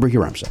 that's not going to break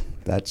your arm, son.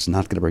 That's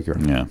not going to break your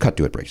arm. Yeah. Cut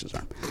to it, breaks his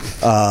arm.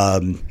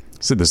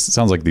 So this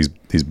sounds like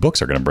these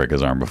books are going to break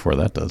his arm before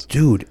that does.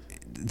 Dude,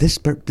 this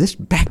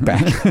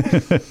backpack.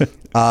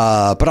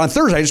 But on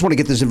Thursday, I just want to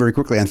get this in very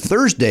quickly. On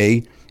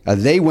Thursday,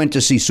 they went to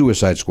see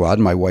Suicide Squad,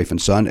 my wife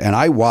and son, and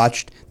I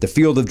watched the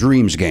Field of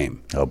Dreams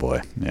game. Oh,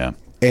 boy. Yeah.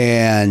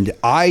 And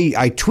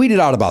I tweeted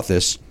out about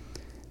this.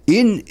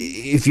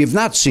 If you've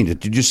not seen it,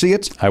 did you see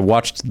it? I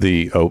watched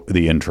the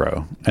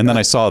intro, and then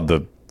I saw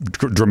the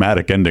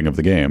dramatic ending of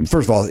the game.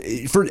 First of all,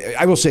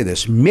 I will say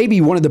this: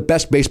 maybe one of the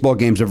best baseball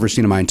games I've ever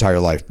seen in my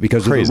entire life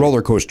because of the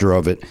roller coaster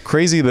of it.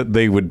 Crazy that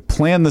they would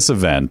plan this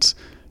event,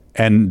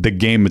 and the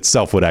game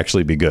itself would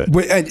actually be good.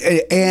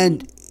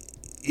 And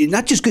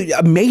not just good,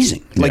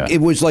 amazing.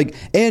 It was like,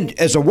 and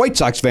as a White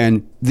Sox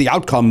fan, the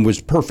outcome was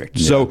perfect.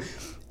 Yeah. So.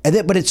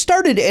 But it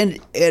started, and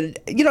I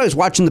was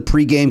watching the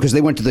pregame because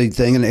they went to the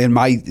thing, and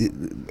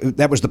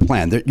that was the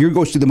plan. You're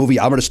going to see the movie.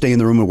 I'm going to stay in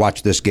the room and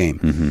watch this game.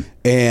 Mm-hmm.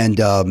 And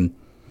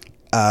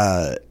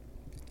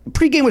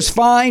pregame was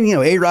fine.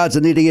 A-Rod's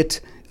an idiot.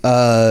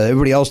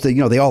 Everybody else,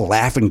 they all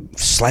laugh and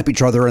slap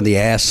each other in the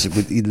ass.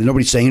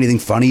 Nobody's saying anything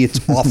funny. It's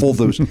awful.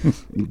 Those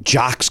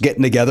jocks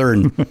getting together,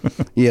 and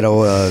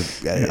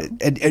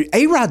and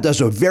A-Rod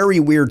does a very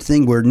weird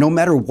thing where no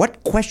matter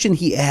what question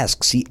he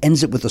asks, he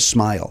ends it with a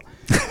smile.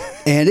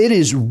 And it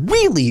is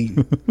really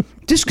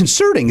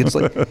disconcerting. It's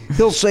like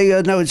he'll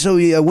say, "No,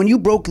 so when you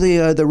broke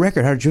the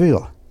record, how did you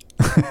feel?"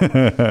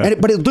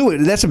 But he'll do it.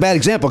 And that's a bad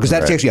example because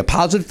that's actually a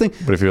positive thing.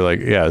 But if you're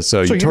like,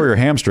 so you tore your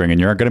hamstring and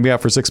you aren't going to be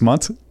out for 6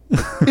 months.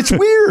 It's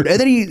weird. And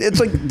then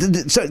it's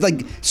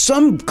like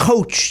some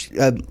coach,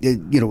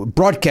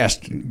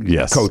 broadcast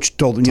coach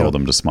told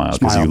him to smile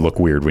because you look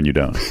weird when you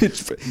don't.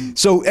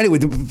 So anyway,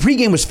 the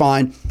pregame was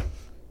fine.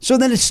 So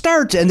then it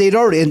starts, and they had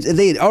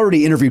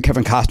already interviewed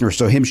Kevin Costner,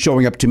 so him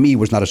showing up to me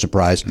was not a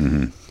surprise.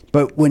 Mm-hmm.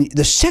 But when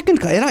the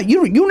second, and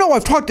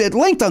I've talked at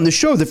length on the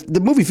show, the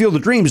movie Field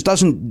of Dreams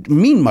doesn't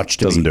mean much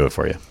to me. Doesn't do it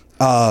for you.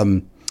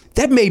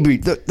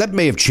 That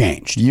may have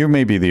changed. You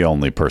may be the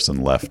only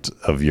person left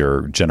of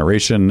your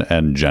generation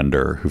and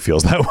gender who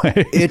feels that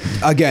way.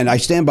 Again, I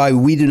stand by.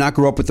 We did not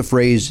grow up with the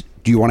phrase,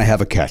 "Do you want to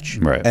have a catch?"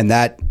 Right. And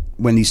that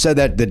when he said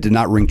that did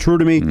not ring true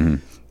to me.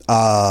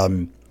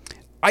 Mm-hmm.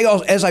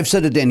 As I've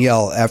said to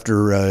Danielle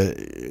after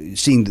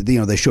seeing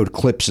they showed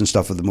clips and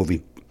stuff of the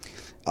movie,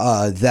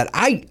 that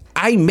I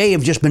may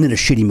have just been in a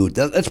shitty mood.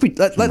 Let's put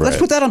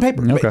that on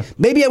paper. Okay.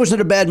 Maybe I was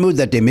in a bad mood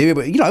that day.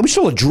 Maybe I was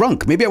still a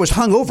drunk. Maybe I was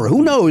hungover.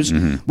 Who knows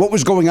what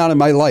was going on in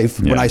my life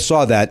when I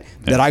saw that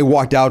I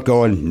walked out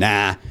going,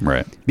 nah.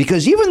 Right.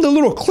 Because even the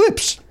little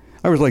clips,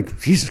 I was like,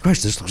 Jesus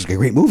Christ, this looks like a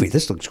great movie.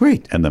 This looks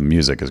great. And the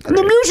music is great.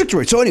 And the music's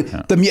great. So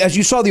anyway, as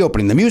you saw the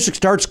opening, the music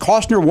starts,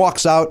 Costner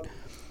walks out.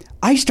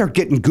 I start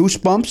getting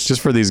goosebumps.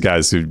 Just for these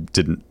guys who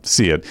didn't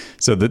see it.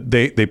 So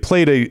they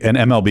played an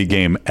MLB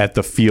game at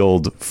the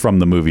field from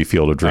the movie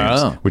Field of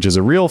Dreams, which is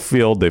a real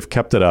field. They've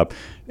kept it up.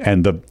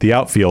 And the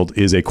outfield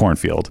is a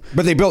cornfield.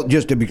 But they built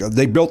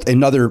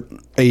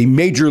a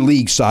major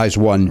league size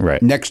one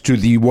next to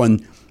the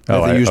one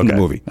that they used in the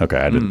movie. Okay,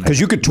 I didn't.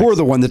 Because you could tour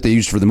the one that they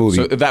used for the movie.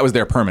 So that was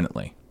there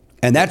permanently.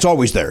 And that's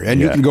always there.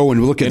 And you can go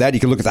and look at that. You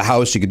can look at the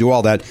house. You can do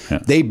all that. Yeah.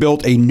 They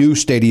built a new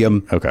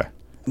stadium. Okay.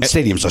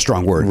 Stadium's a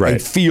strong word. Right. A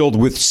field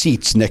with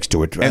seats next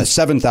to it.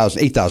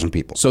 7,000, 8,000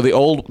 people. So the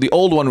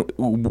old one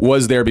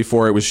was there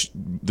before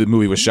the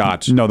movie was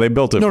shot. No, they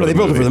built it. Built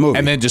it for the movie,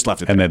 and then just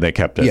left it there. And then they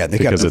kept it. Yeah, they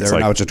kept it there.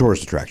 Now it's a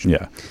tourist attraction.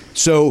 Yeah.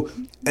 So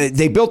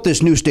they built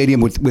this new stadium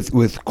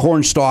with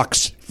corn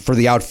stalks for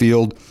the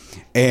outfield.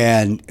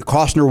 And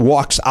Costner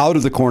walks out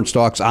of the corn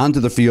stalks onto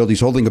the field. He's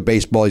holding a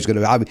baseball. I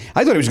thought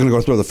he was going to go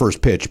throw the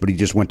first pitch, but he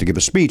just went to give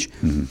a speech.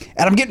 Mm-hmm.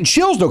 And I'm getting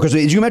chills, though, because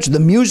as you mentioned, the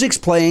music's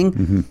playing.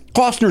 Mm-hmm.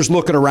 Costner's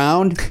looking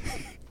around.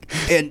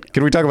 And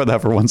can we talk about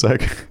that for 1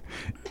 sec?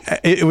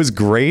 It was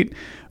great,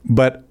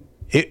 but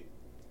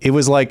it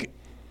was like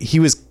he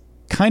was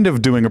kind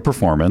of doing a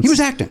performance. He was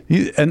acting.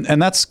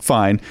 And that's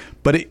fine.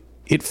 But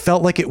it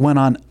felt like it went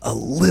on a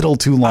little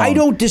too long. I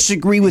don't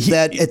disagree with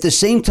that. At the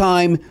same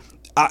time,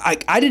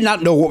 I did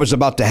not know what was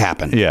about to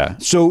happen. Yeah.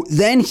 So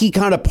then he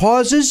kind of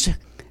pauses,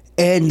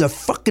 and the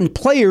fucking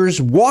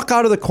players walk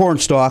out of the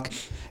cornstalk.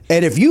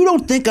 And if you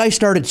don't think I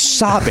started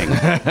sobbing,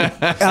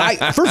 and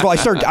first of all,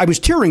 I was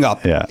tearing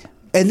up. Yeah.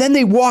 And then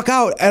they walk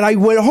out, and I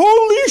went,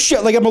 holy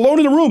shit, like I'm alone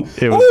in the room.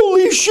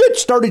 Holy shit,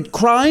 started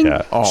crying,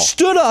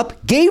 stood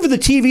up, gave the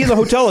TV in the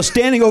hotel a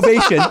standing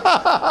ovation,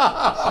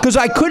 because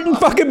I couldn't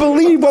fucking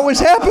believe what was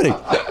happening.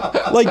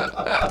 Like,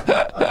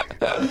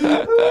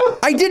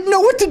 I didn't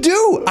know what to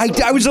do.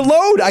 I was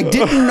alone. I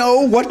didn't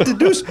know what to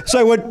do. So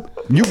I went,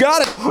 you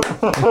got it.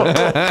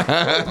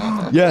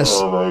 Yes.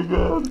 Oh, my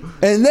God.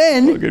 And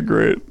then fucking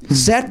great.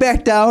 Sat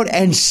back down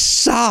and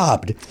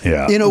sobbed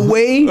in a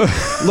way,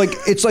 like,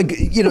 it's like,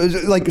 you know,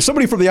 like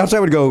somebody from the outside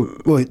would go,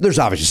 well, there's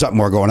obviously something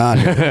more going on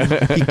here.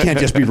 He can't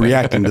just be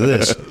reacting to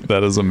this.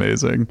 That is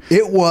amazing.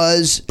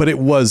 But it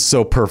was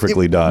so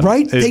perfectly done.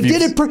 Right? They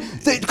did it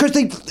because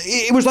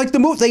it was like the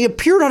move. They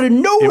appeared out of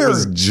nowhere. It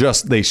was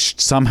just, they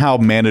somehow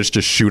managed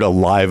to shoot a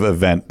live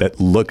event that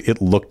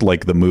looked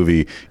like the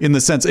movie, in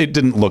the sense it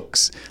didn't look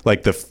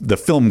like the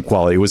film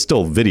quality. It was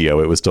still video.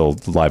 It was still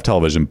live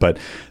television, but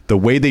the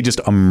way they just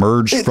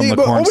emerged from the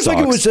corn almost stalks,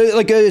 like it was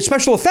like a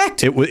special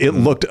effect. It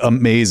looked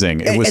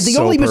amazing. It was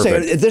so perfect.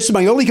 This is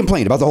my only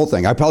complaint about the whole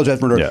thing. I apologize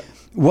for it.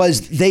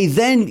 Was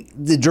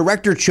the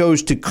director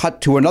chose to cut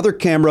to another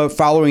camera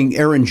following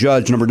Aaron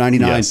Judge, number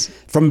 99,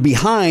 from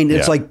behind.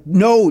 It's like,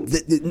 no,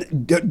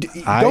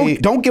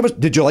 don't give us.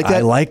 Did you like that?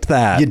 I liked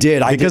that. You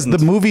did. Because the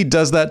movie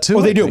does that too.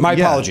 Oh, they do. My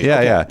apologies.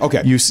 Yeah.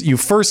 Okay. You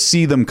first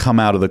see them come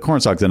out of the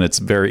corn stalks, and it's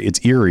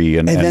eerie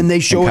and then they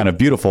show kind of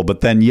beautiful.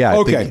 But then,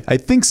 I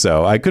think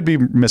so. I could be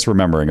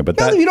misremembering it, but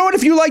you know what?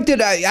 If you liked it,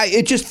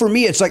 it just, for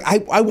me, it's like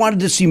I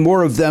wanted to see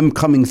more of them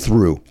coming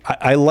through.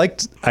 I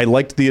liked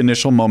the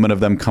initial moment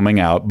of them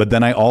coming out, but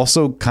then I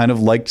also kind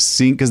of liked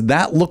seeing, because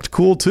that looked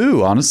cool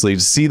too, honestly,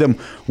 to see them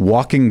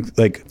walking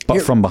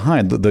from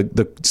behind,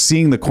 the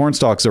seeing the corn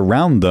stalks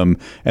around them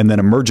and then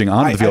emerging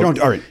onto the field.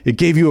 It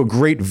gave you a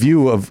great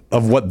view of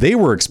what they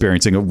were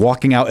experiencing, of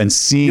walking out and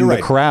seeing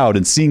the crowd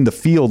and seeing the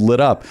field lit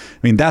up. I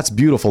mean, that's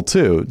beautiful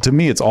too. To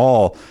me, it's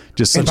all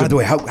just such. And by the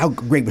way, how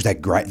great was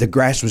that? The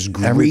grass was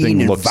green everything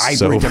and looked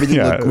vibrant.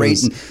 Everything looked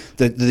great. And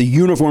the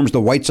uniforms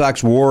the White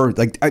Sox wore,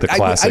 like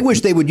I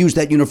wish they would use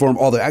that uniform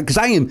all the, because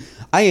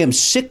I am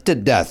sick to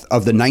death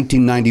of the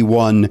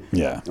 1991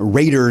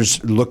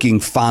 Raiders looking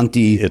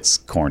fonty. It's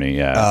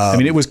corny, I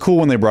mean, it was cool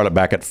when they brought it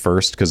back at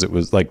first, because it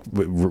was like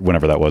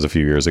whenever that was, a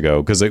few years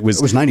ago, because it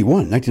was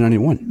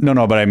 1991.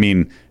 No, but I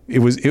mean,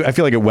 I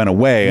feel like it went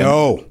away.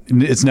 No,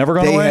 it's never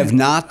gone away. They have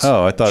not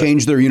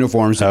changed their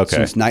uniforms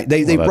since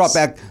they brought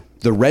back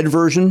the red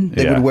version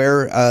they would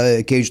wear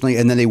occasionally,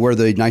 and then they wear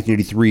the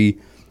 1983.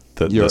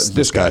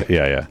 This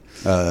guy.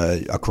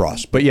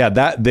 Across. But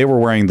that they were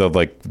wearing the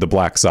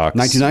black socks.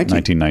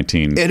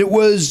 1919.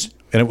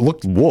 And it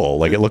looked wool.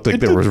 Like, it looked like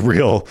there was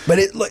real. But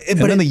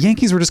then the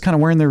Yankees were just kind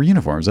of wearing their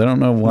uniforms. I don't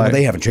know why. Well,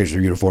 they haven't changed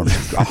their uniforms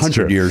in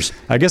 100 years.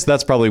 I guess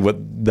that's probably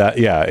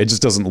it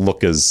just doesn't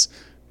look as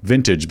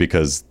vintage,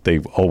 because they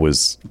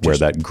always wear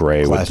that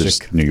gray classic with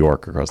just New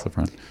York across the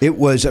front. It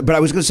was, but I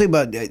was going to say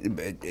about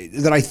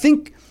that. I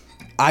think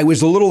I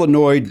was a little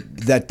annoyed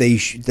that they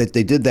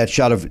did that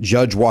shot of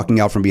Judge walking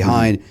out from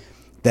behind. Mm-hmm.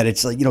 That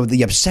it's like,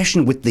 the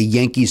obsession with the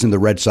Yankees and the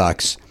Red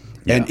Sox.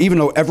 And even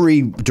though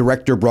every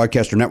director,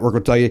 broadcaster, network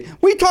will tell you,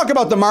 we talk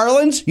about the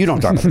Marlins. You don't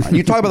talk about the Marlins.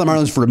 You talk about the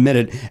Marlins for a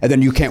minute, and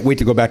then you can't wait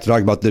to go back to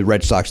talk about the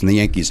Red Sox and the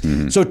Yankees.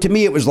 Mm-hmm. So to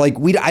me, it was like,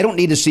 I don't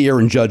need to see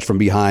Aaron Judge from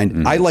behind.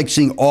 Mm-hmm. I like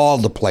seeing all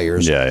the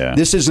players.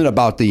 This isn't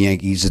about the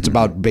Yankees. It's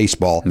about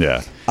baseball.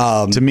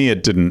 To me,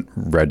 it didn't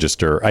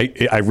register.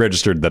 I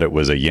registered that it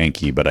was a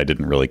Yankee, but I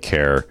didn't really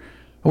care.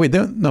 Oh, wait,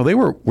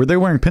 were they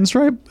wearing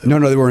pinstripe? No,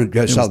 they weren't.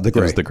 The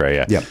gray. It was the gray,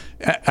 yeah.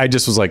 I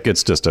just was like,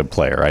 it's just a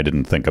player. I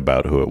didn't think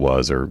about who it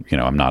was, or,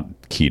 I'm not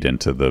keyed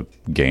into the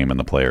game and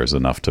the players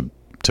enough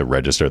to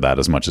register that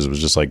as much as it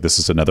was just like, this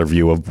is another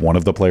view of one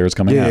of the players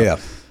coming out.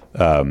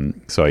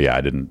 So,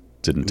 I didn't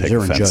take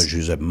Aaron offense. Judge,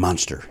 who's a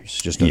monster.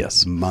 He's just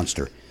a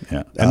monster.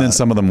 Yeah. And then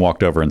some of them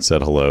walked over and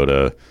said hello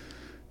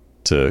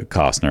to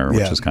Costner,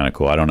 which was kind of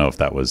cool. I don't know if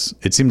that was,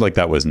 it seemed like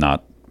that was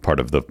not part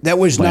of the that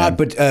was plan. Not,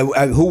 but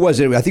who was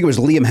it? I think it was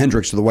Liam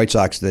Hendricks of the White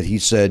Sox that he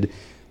said,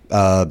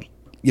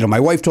 my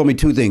wife told me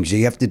two things.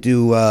 You have to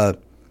do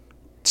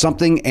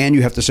something, and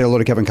you have to say hello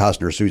to Kevin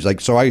Costner. So he's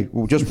like, so I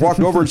just walked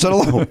over and said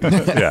hello.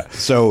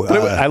 So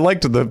I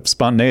liked the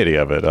spontaneity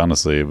of it.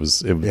 Honestly,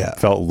 it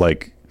felt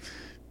like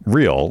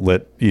real.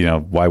 That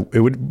why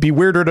it would be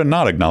weirder to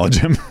not acknowledge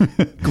him,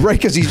 right?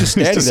 Because he's just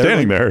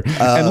standing there.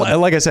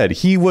 And like I said,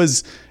 he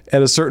was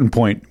at a certain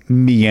point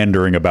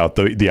meandering about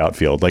the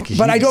outfield.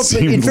 But I don't.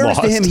 In fairness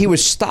to him, he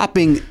was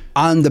stopping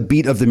on the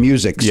beat of the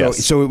music.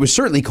 So it was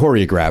certainly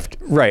choreographed,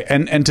 right?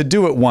 And to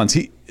do it once,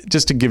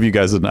 just to give you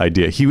guys an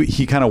idea,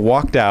 he kind of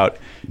walked out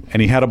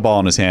and he had a ball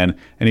in his hand,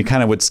 and he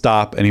kind of would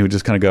stop and he would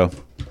just kind of go.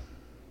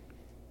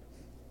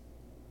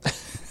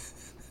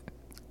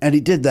 And he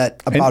did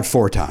that about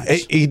 4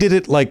 times. He did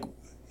it like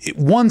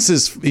once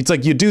it's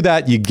like you do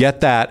that, you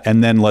get that,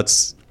 and then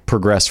let's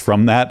progress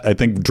from that. I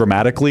think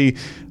dramatically,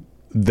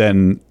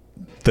 then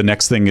the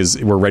next thing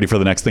is we're ready for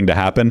the next thing to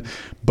happen.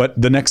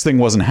 But the next thing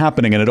wasn't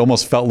happening, and it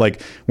almost felt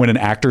like when an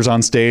actor's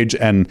on stage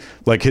and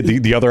like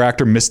the other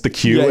actor missed the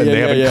cue and they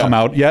haven't come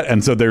out yet,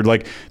 and so they're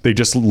like they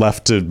just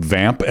left to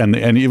vamp, and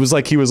it was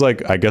like he was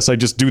like, I guess I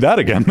just do that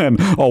again,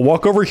 and I'll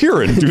walk over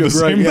here and do the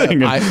same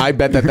thing. I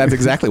bet that's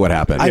exactly what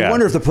happened. I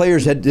wonder if the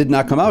players did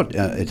not come out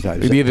at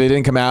times. Maybe they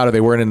didn't come out, or they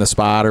weren't in the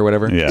spot, or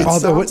whatever. Yeah.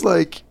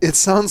 It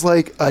sounds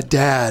like a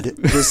dad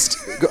just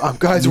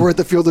guys, we're at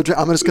the field of dreams.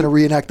 I'm just going to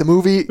reenact the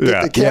movie.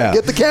 Get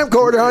the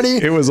camcorder,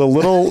 honey. It was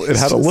it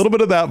had a little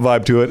bit of that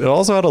vibe to it. It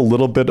also had a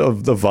little bit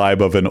of the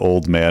vibe of an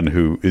old man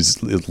who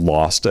is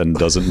lost and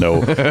doesn't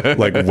know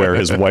like where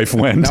his wife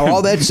went. Now,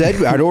 all that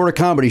said, I know we're a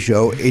comedy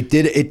show. It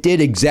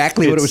did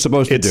exactly what it was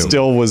supposed to do. It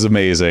still was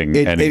amazing.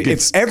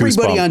 It's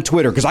everybody on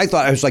Twitter, because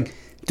I was like,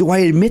 do I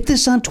admit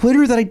this on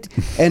Twitter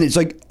and it's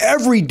like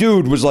every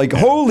dude was like,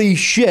 holy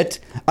shit,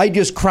 I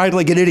just cried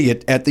like an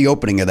idiot at the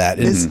opening of that.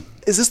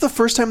 Is this the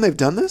first time they've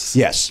done this?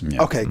 Yes.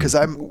 Yeah. Okay, because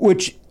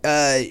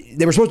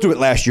they were supposed to do it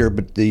last year,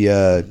 but the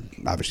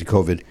obviously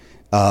COVID,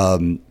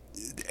 and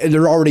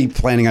they're already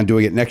planning on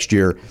doing it next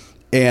year.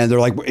 And they're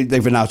like,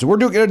 they've announced it. We're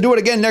going to do it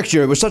again next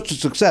year. It was such a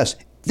success.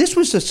 This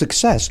was a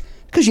success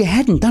because you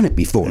hadn't done it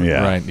before.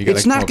 Yeah, right.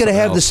 It's not going to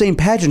have the same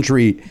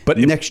pageantry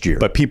next year.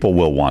 But people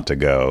will want to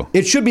go.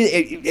 It should be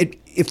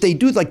if they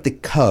do like the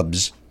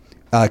Cubs,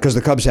 because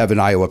the Cubs have an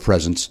Iowa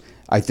presence.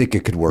 I think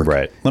it could work.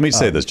 Right. Let me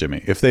say this,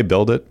 Jimmy. If they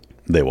build it,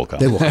 they will come.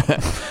 They will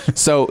come.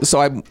 So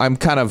I'm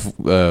kind of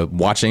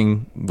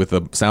watching with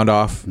the sound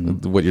off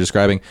what you're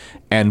describing,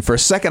 and for a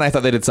second I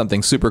thought they did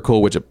something super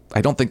cool, which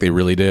I don't think they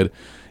really did.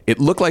 It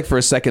looked like for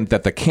a second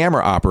that the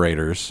camera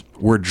operators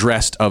were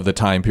dressed of the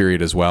time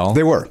period as well.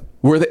 They were.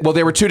 Well,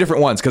 they were two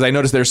different ones, because I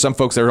noticed there's some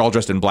folks that are all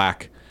dressed in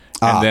black.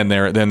 And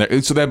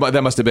then so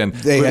that must have been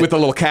with the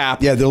little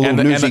cap. Yeah, the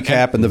little newsy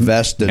cap and the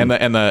vest and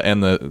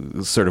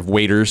the sort of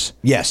waiters.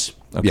 Yes.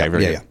 Okay.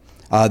 Very good.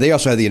 Yeah. They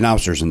also had the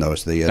announcers in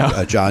those,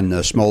 John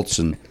Smoltz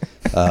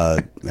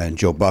and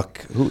Joe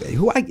Buck,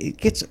 who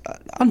gets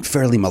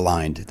unfairly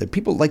maligned. That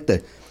people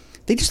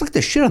they just like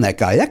to shit on that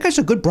guy. That guy's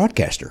a good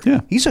broadcaster.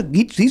 Yeah, he's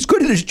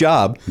good at his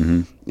job,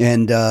 and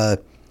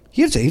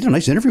he had a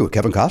nice interview with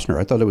Kevin Costner.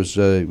 I thought it was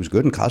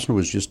good, and Costner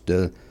was just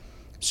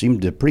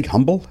seemed pretty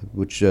humble,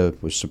 which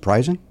was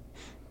surprising.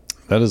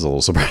 That is a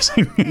little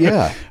surprising.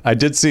 Yeah. I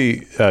did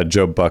see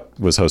Joe Buck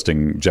was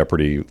hosting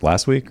Jeopardy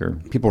last week. Or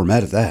people were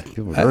mad at that.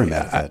 People were very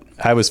mad at that.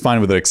 I was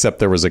fine with it, except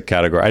there was a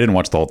category. I didn't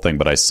watch the whole thing,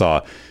 but I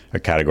saw a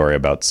category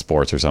about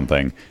sports or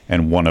something.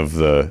 And one of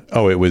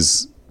it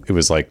was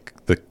like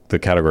the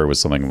category was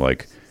something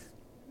like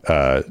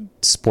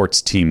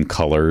sports team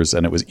colors.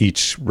 And it was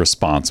each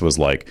response was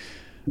like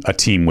a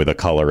team with a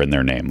color in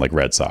their name, like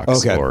Red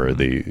Sox or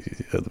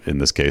in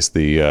this case,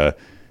 the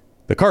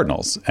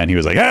Cardinals. And he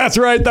was like, that's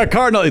right, the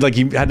Cardinals. Like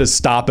he had to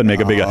stop and make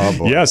a big,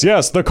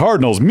 yes, the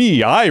Cardinals.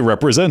 I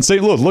represent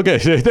St. Louis. Look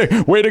at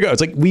it. Way to go.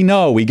 It's like, we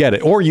know, we get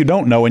it. Or you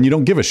don't know and you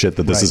don't give a shit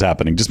that this is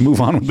happening. Just move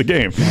on with the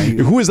game.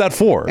 Who is that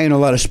for? Ain't a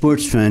lot of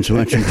sports fans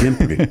watching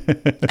Jeopardy.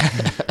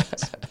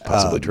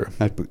 Possibly true.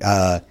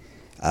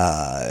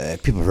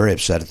 People are very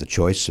upset at the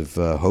choice of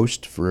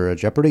host for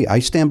Jeopardy. I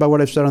stand by what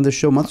I've said on this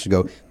show months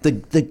ago.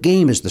 The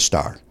game is the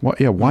star.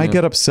 Why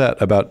get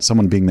upset about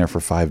someone being there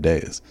for 5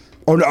 days?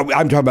 Oh, no,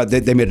 I'm talking about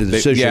they made a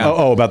decision.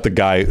 About the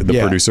guy,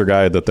 producer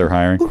guy that they're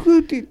hiring.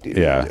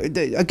 Yeah.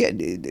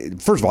 Again,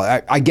 first of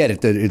all, I get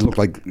it that it looked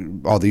like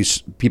all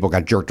these people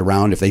got jerked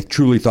around if they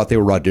truly thought they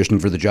were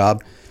auditioning for the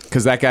job.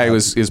 Because that guy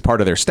is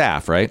part of their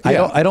staff, right?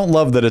 I don't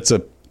love that it's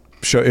a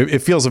show.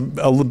 It feels a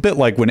bit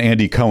like when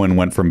Andy Cohen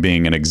went from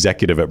being an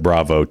executive at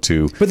Bravo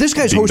to. But this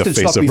guy's hosted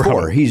stuff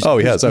before. He's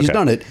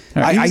done it.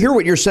 I hear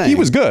what you're saying. He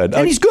was good,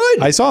 and he's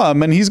good. I saw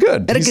him, and he's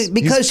good. And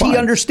because he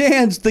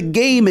understands the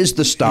game is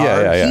the star.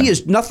 Yeah. He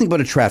is nothing but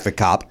a traffic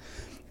cop.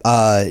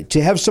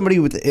 To have somebody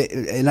with,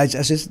 and I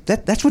said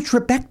that's what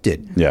Trebek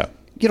did. Yeah.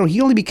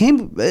 He only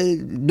became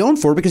known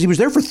for it because he was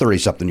there for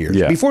 30-something years.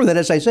 Yeah. Before that,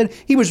 as I said,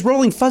 he was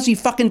rolling fuzzy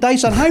fucking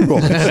dice on high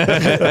rollers.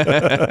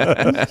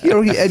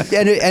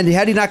 And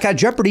had he not got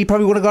Jeopardy, he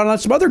probably would have gone on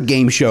some other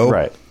game show.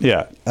 Right.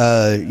 Yeah.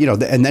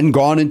 And then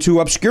gone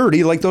into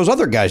obscurity like those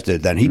other guys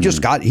did. Then he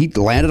he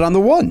landed on the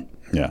one.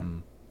 Yeah.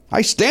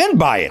 I stand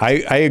by it.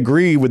 I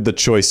agree with the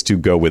choice to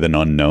go with an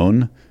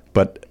unknown,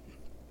 but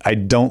I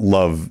don't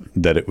love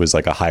that it was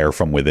like a hire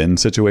from within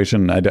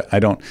situation. I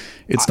don't.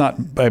 It's not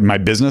my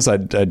business. I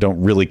don't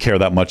really care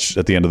that much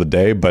at the end of the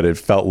day. But it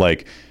felt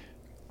like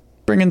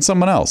bring in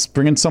someone else.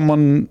 Bring in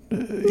someone from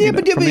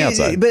the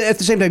outside. But at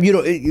the same time,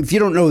 if you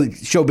don't know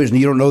show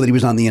business, you don't know that he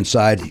was on the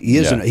inside. He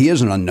is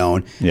an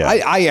unknown. Yeah.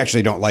 I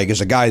actually don't like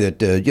as a guy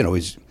that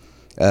is.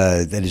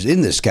 That is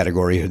in this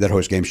category, that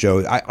host game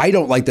show. I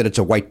don't like that it's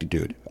a white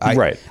dude.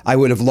 Right. I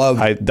would have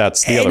loved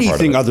that's the anything other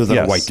part of it. other than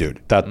a white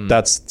dude.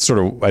 That's sort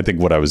of I think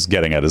what I was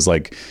getting at is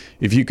like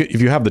if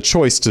you have the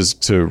choice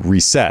to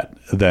reset,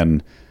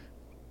 then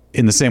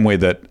in the same way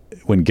that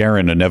when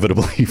Garen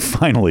inevitably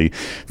finally,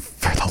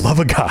 for the love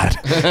of God,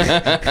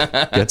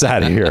 gets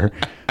out of here,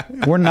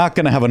 we're not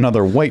going to have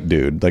another white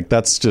dude. Like,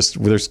 that's just,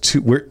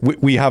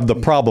 we have the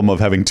problem of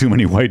having too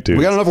many white dudes.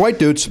 We got enough white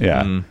dudes.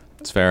 Yeah.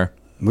 It's fair.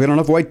 We got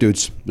enough white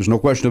dudes. There's no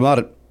question about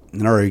it.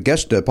 And our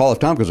guest, Paul F.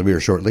 Tompkins, will be here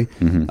shortly.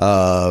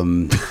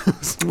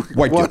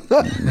 White dude.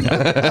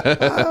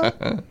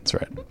 That's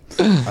right.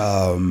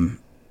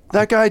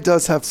 That guy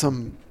does have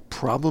some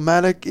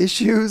problematic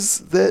issues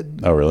that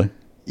Oh, really?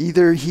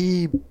 either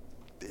he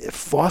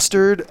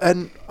fostered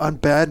an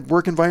bad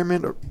work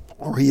environment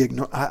or he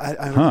ignored.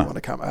 I don't want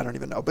to comment. I don't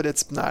even know, but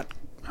it's not.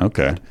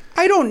 Okay.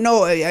 I don't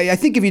know. I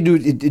think if you do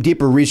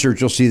deeper research,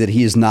 you'll see that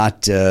he is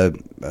not. I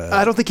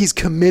don't think he's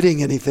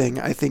committing anything.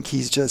 I think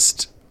he's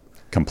just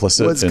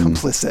Complicit. was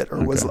complicit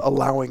or was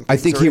allowing. I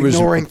think or he was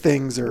ignoring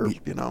things, or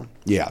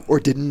Yeah. or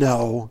didn't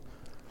know.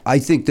 I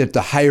think that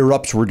the higher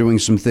ups were doing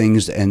some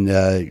things, and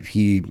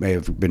he may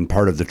have been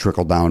part of the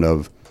trickle down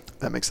of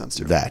That makes sense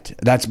too.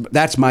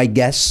 That's my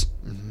guess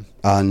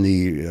on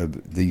the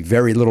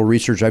very little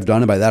research I've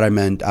done. And by that I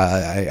meant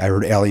I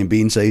heard Allie and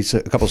Bean say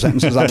a couple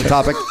sentences on the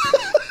topic.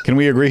 Can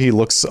we agree he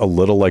looks a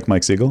little like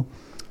Mike Siegel?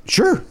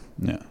 Sure.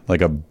 Yeah.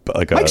 Like a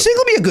Mike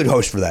Siegel be a good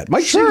host for that.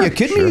 Mike Siegel, you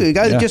kidding me? The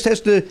guy that just has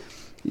to,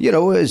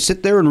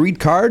 sit there and read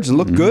cards and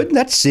look good.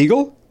 That's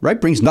Siegel, right?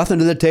 Brings nothing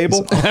to the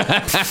table.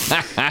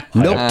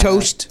 Milk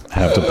toast. I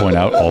have to point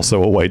out,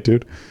 also a white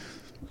dude.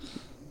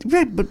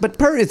 Right, but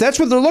if that's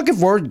what they're looking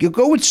for, you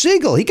go with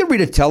Siegel. He can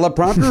read a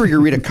teleprompter, or you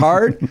can read a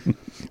card,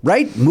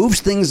 right?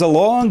 Moves things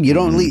along. You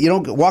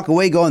don't walk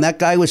away going, that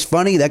guy was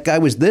funny, that guy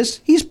was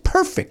this. He's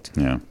perfect.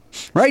 Yeah.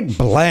 Right?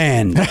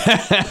 Bland.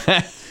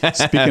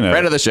 Speaking of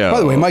Friend of the show. By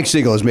the way, Mike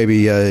Siegel is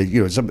maybe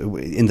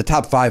in the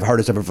top 5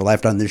 hardest I've ever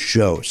laughed on this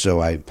show.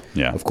 So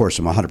of course,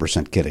 I'm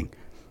 100% kidding.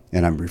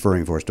 And I'm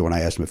referring, of course, to when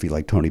I asked him if he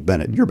liked Tony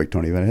Bennett. You're a big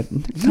Tony Bennett.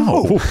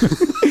 No.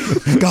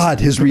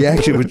 God, his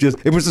reaction was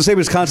it was the same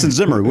as Constance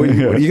Zimmer. Are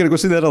you going to go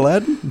see that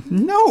Aladdin?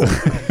 No.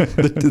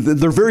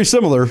 They're very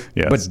similar,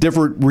 but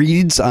different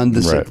reads on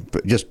this. Right.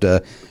 Just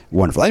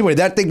wonderful. Anyway,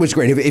 that thing was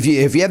great.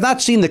 If you have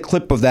not seen the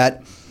clip of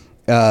that,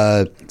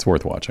 it's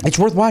worth watching. It's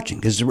worth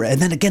watching. And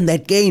then again,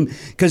 that game,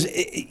 because,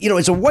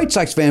 as a White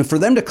Sox fan, for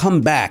them to come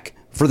back,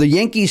 for the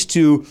Yankees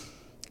to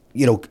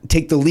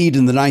take the lead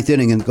in the 9th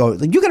inning and go,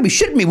 you got to be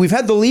shitting me. We've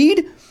had the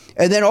lead.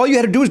 And then all you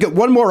had to do is get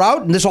one more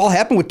out. And this all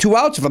happened with 2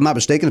 outs, if I'm not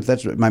mistaken, if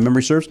that's what my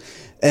memory serves.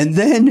 And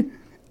then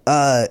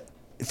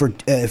for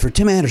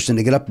Tim Anderson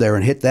to get up there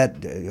and hit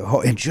that,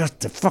 and just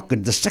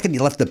the second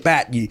you left the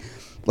bat,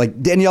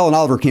 like Danielle and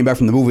Oliver came back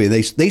from the movie, and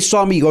they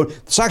saw me go,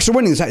 the Sox are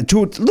winning,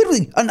 to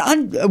literally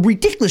a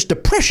ridiculous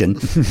depression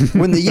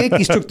when the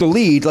Yankees took the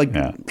lead.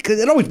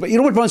 Because it always,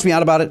 what bums me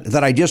out about it?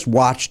 That I just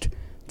watched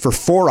for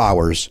 4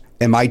 hours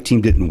and my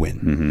team didn't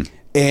win.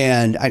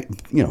 And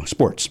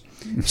sports.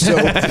 So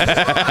I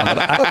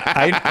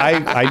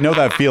know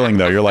that feeling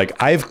though. You're like,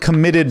 I've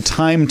committed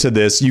time to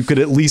this. You could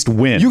at least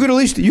win. You could at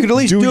least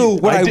do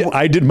what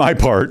I did my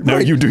part. Now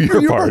you do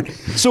your part.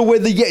 So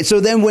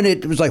when when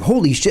it was like,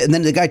 holy shit, and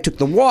then the guy took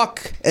the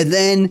walk, and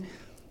then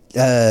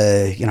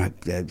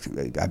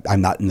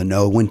I'm not in the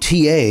know when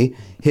TA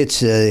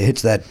hits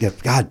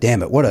that. God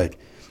damn it!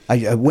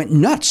 I went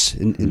nuts.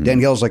 And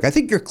Danielle's like, I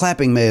think your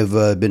clapping may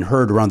have been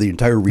heard around the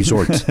entire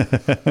resort.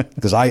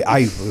 Because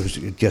I was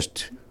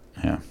just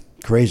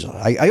crazy.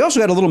 I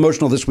also got a little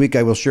emotional this week.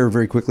 I will share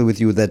very quickly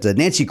with you that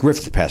Nancy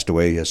Griffith passed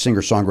away, a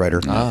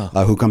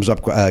singer-songwriter who comes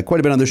up quite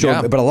a bit on the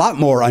show, but a lot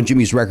more on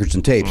Jimmy's Records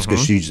and Tapes,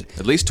 because she's...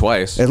 At least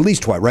twice,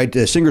 right?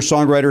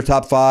 Singer-songwriter,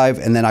 top 5.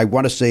 And then I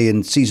want to say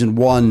in season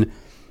 1...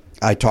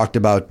 I talked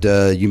about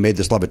You Made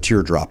This Love a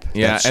Teardrop.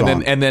 Yeah,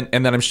 and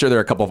then I'm sure there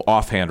are a couple of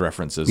offhand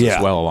references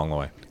as well along the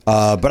way.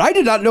 But I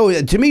did not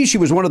know. To me, she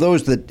was one of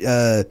those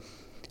that,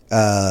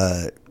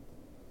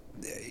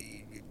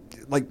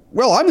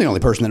 I'm the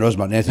only person that knows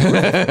about Nancy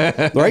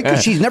Griffith, right?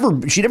 Because she never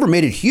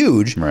made it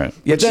huge, right?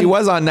 Yet she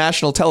was on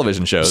national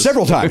television shows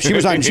several times. She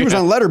was on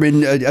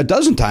Letterman a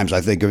dozen times,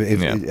 I think.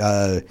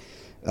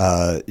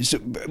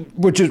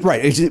 Which is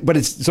right, but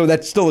it's so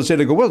that's still a say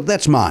to go. Well,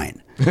 that's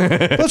mine.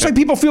 That's like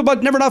people feel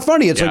about Never Not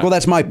Funny. It's like, well,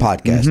 that's my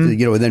podcast, and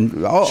then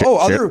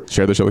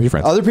share the show with your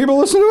friends. Other people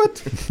listen to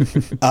it.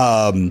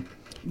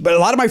 But a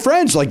lot of my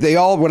friends, like they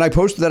all, when I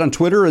posted that on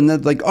Twitter, and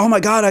then like, oh my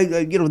God,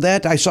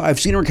 I've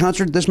seen her in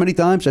concert this many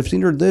times. I've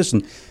seen her at this,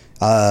 and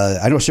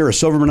I know Sarah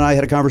Silverman and I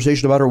had a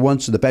conversation about her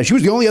once in the past. She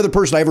was the only other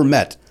person I ever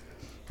met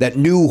that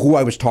knew who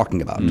I was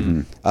talking about.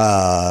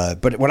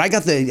 But when I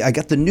got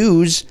the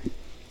news.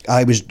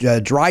 I was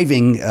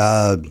driving,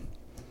 and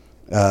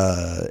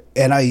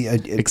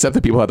except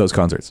the people at those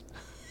concerts.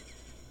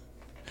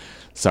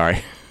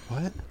 Sorry.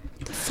 What?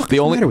 What's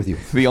the matter with you?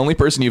 The only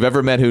person you've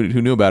ever met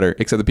who knew about her,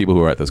 except the people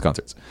who were at those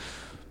concerts.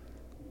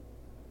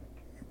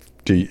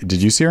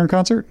 Did you see her in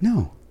concert?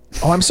 No.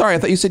 Oh, I'm sorry. I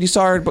thought you said you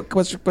saw her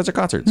at Buzzer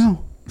Concerts.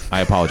 No.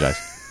 I apologize.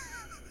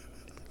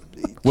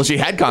 Well, she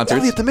had concerts.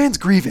 Elliot, the man's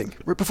grieving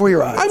right before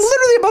your eyes. I'm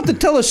literally about to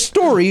tell a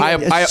story,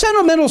 a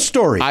sentimental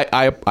story.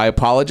 I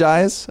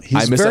apologize.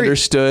 I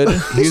misunderstood.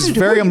 He's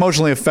very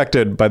emotionally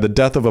affected by the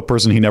death of a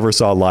person he never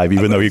saw live,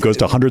 even though he goes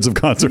to hundreds of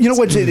concerts. You know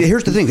what?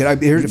 Here's the thing.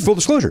 Here's full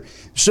disclosure.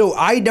 So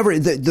I never.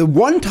 The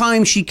one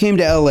time she came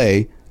to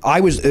L.A., I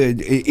was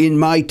in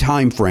my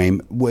time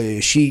frame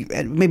where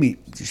maybe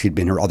she'd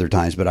been here other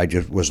times, but I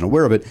just wasn't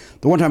aware of it.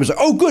 The one time I was like,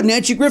 oh, good,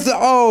 Nancy Griffith.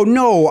 Oh,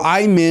 no,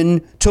 I'm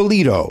in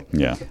Toledo.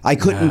 Yeah. I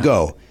couldn't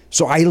go.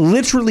 So I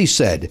literally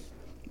said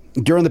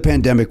during the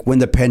pandemic, when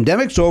the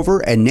pandemic's over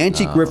and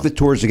Nancy Griffith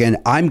tours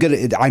again, I'm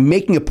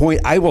making a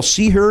point. I will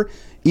see her,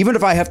 even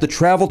if I have to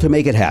travel to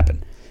make it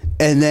happen.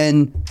 And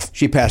then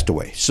she passed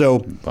away. So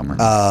bummer.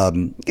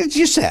 It's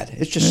just sad.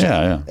 It's just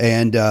sad. Yeah.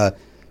 And,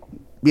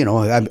 you know,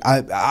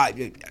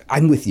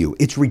 I'm with you.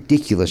 It's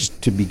ridiculous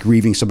to be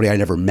grieving somebody I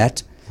never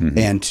met,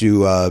 and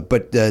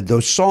but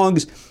those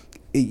songs,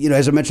 you know,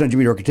 as I mentioned on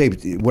Jimmy York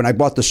Tape, when I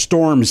bought the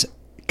Storms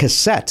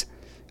cassette,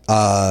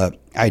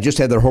 I just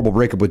had that horrible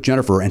breakup with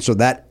Jennifer, and so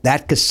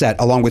that cassette,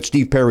 along with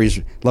Steve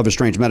Perry's "Love is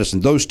Strange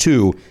Medicine," those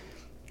two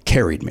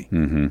carried me,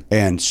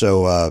 and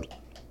so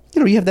you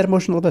know, you have that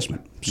emotional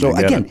investment. So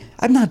again,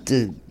 I'm not,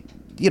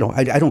 you know,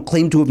 I don't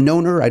claim to have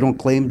known her. I don't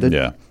claim to.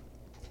 Yeah.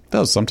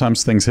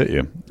 Sometimes things hit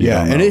you.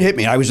 And it hit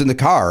me. I was in the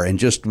car and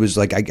just was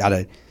like, I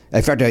gotta.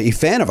 In fact, a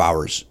fan of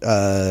ours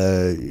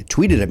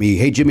tweeted at me,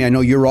 "Hey Jimmy, I know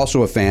you're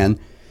also a fan,"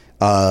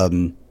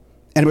 and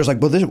it was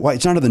like, "Well,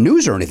 it's not on the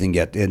news or anything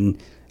yet."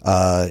 And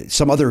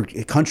some other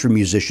country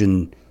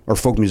musician or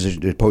folk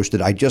musician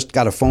posted, "I just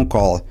got a phone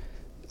call.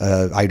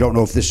 I don't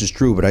know if this is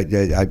true, but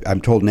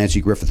I'm told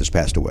Nancy Griffith has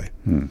passed away."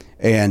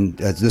 And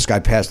this guy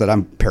passed that.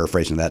 I'm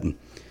paraphrasing that. And,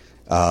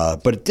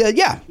 but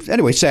yeah.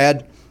 Anyway,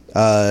 sad.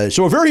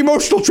 So a very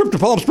emotional trip to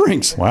Palm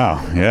Springs. Wow,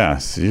 yeah.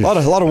 A lot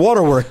of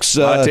waterworks.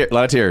 A lot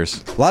of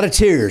tears. A lot of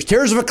tears.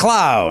 Tears of a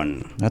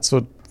clown. That's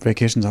what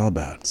vacation's all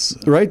about. It's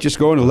right? Just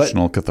going to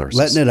emotional catharsis.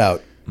 Letting it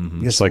out.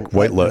 It's like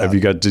White Lotus.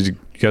 Did you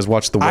guys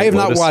watch the White Lotus? I have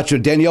not watched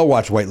it. Danielle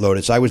watched White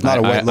Lotus. I was not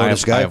a White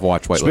Lotus guy. I have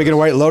watched White Lotus. Speaking of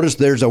White Lotus,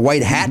 there's a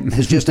white hat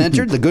has just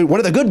entered. One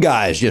of the good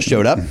guys just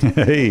showed up.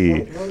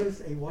 Hey. White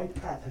Lotus, a white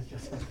hat has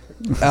just entered.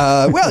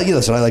 Well,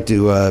 listen, I like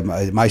to,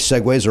 my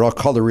segues are all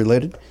color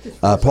related.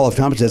 Paul F.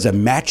 Tompkins has a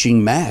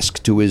matching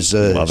mask to his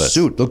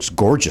suit. Looks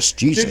gorgeous.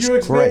 Jesus Did you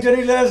expect Christ.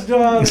 any less,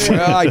 John?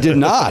 I did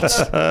not.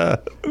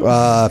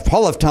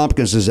 Paul F.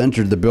 Tompkins has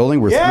entered the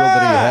building. We're thrilled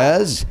that he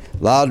has.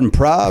 Loud and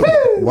proud,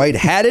 white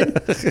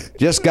hatted.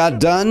 Just got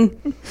done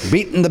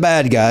beating the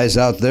bad guys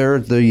out there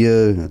at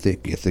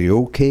the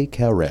OK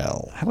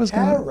Corral. That's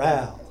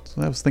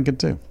what I was thinking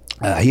too.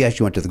 He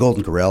actually went to the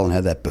Golden Corral and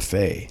had that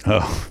buffet.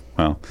 Oh,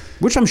 well.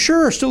 Which I'm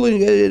sure still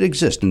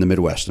exists in the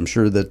Midwest. I'm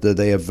sure that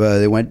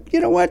they went, you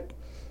know what?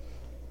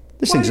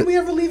 Why did we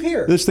ever leave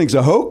here? This thing's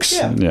a hoax.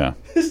 Yeah.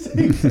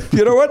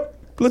 You know what?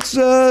 Let's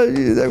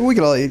we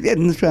can all.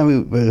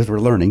 As we're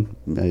learning,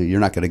 you're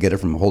not going to get it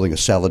from holding a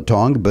salad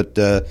tong, but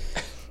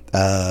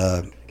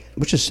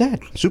which is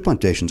sad. Soup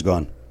Plantation's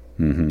gone.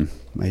 Mm-hmm.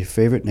 My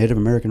favorite Native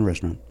American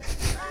restaurant,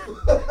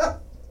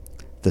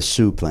 the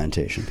Soup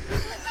Plantation.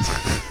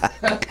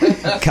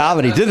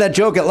 Comedy. Did that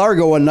joke at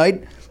Largo one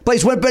night.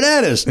 Place went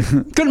bananas.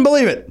 Couldn't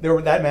believe it. They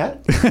were that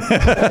mad?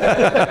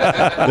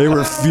 They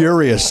were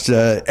furious.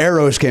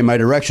 Arrows came my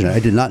direction. I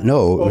did not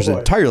know it was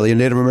entirely a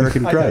Native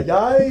American crowd.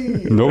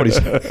 Nobody's.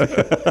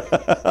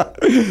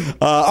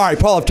 All right,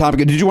 Paul F.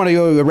 Tompkins, did you want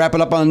to wrap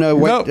it up on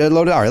White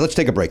Lotus? All right, let's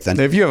take a break then.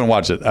 If you haven't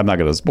watched it, I'm not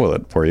going to spoil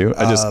it for you.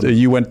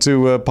 You went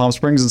to Palm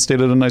Springs and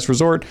stayed at a nice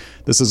resort.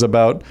 This is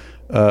about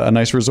a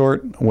nice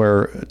resort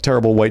where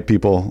terrible white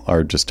people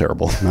are just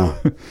terrible.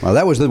 Well,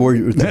 that was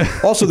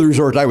also the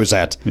resort I was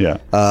at. Yeah.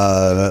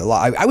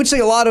 I would say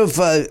a lot of.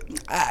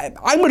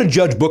 I'm going to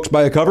judge books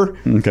by a cover.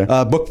 Okay.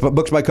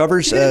 Books by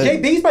covers. You're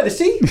going to JB's by the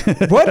sea?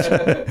 What?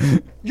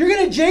 You're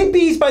going to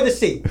JB's by the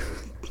sea.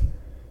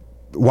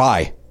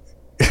 Why?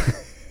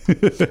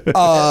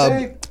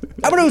 I'm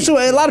going to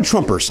say a lot of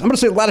Trumpers. I'm going to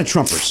say a lot of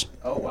Trumpers.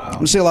 Oh, wow. I'm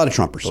going to say a lot of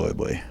Trumpers.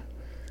 Boy.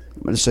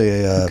 I'm going to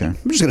say. I'm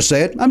just going to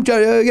say it. I'm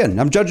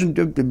judging.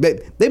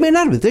 They may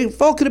not have been. They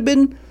all could have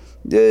been.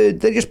 They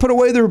just put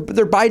away their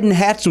Biden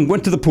hats and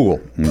went to the pool.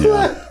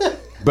 Yeah.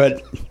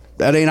 But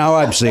that ain't how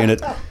I'm seeing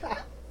it.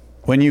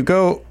 When you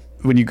go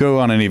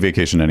on any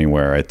vacation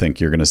anywhere, I think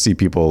you're going to see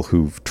people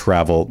who've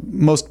traveled.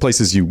 Most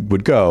places you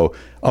would go,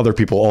 other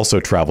people also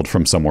traveled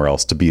from somewhere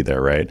else to be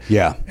there, right?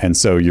 Yeah. And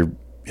so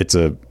it's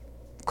a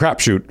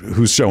crapshoot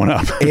who's showing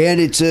up. And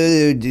it's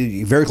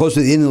very close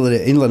to the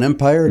Inland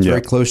Empire. It's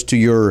very close to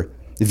your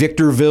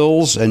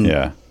Victorvilles. And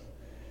yeah.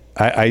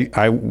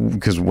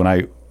 Because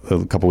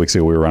a couple weeks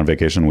ago we were on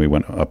vacation, we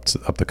went up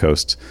the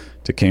coast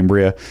to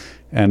Cambria.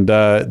 And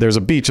there's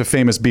a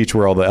famous beach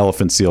where all the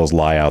elephant seals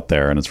lie out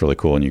there, and it's really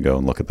cool. And you go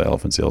and look at the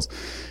elephant seals.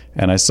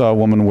 And I saw a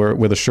woman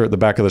with a shirt. The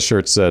back of the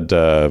shirt said,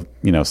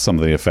 some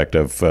of the effect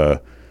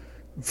of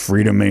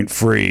 "Freedom ain't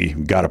free.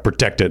 Got to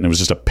protect it." And it was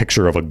just a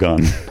picture of a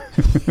gun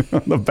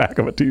on the back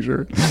of a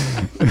T-shirt.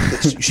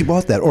 She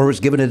bought that, or was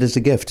given it as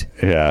a gift.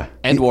 Yeah,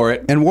 and wore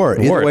it.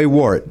 Either way,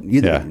 wore it.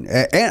 Yeah.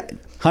 And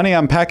Honey,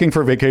 I'm packing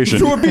for vacation.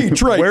 To a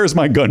beach, right. Where's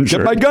my gun shirt?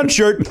 Get my gun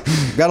shirt.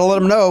 Gotta let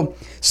them know.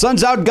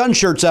 Sun's out, gun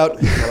shirt's out.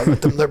 Gotta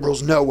let them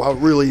liberals know how it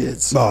really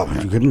is. Oh,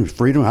 my goodness,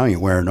 freedom. I ain't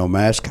wearing no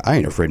mask. I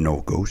ain't afraid of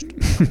no ghost.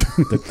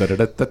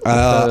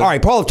 All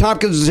right, Paul of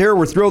Tompkins is here.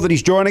 We're thrilled that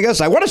he's joining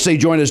us. I want to say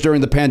join us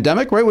during the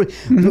pandemic, right?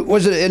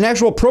 Was it an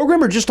actual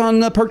program or just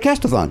on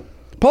Podcastathon?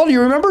 Paul, do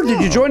you remember? Did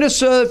you join us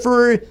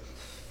for...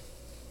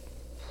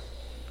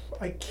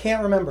 I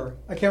can't remember.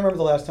 I can't remember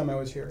the last time I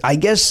was here. I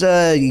guess,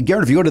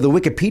 Garrett, if you go to the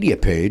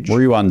Wikipedia page... Were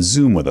you on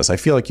Zoom with us? I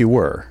feel like you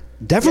were.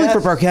 Definitely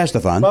for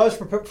Podcastathon. I was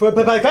for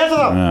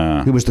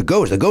Podcastathon. He was the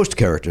ghost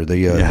character.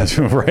 Yeah,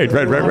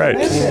 right.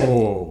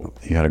 Oh.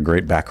 You had a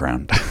great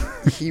background.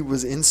 He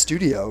was in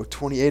studio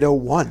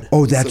 2801.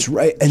 Oh, that's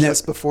right. And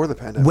just before the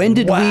pandemic. When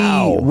did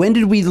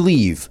we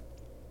leave?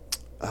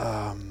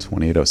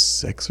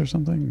 2806 or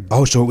something.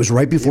 Oh, so it was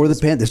right before the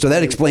pandemic. So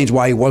that explains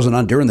why he wasn't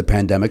on during the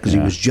pandemic, because he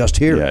was just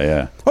here.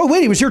 Yeah. Oh,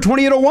 wait, he was here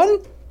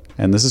 2801?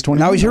 And this is 2901.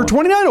 Now he's here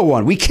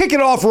 2901. We kick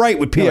it off right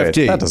with PFT.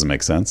 Wait, that doesn't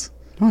make sense.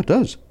 Oh, it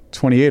does.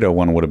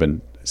 2801 would have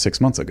been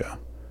 6 months ago.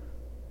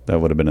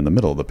 That would have been in the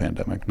middle of the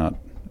pandemic, not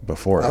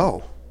before.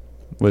 Oh.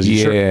 Was you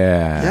sure?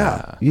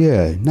 Yeah.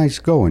 Yeah, nice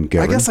going,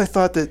 Gavin. I guess I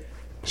thought that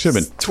should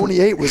have been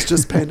 28 was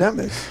just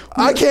pandemic.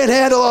 I can't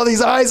handle all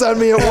these eyes on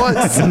me at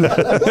once.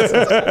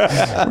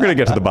 We're going to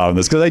get to the bottom of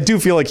this, because I do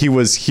feel like he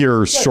was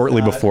here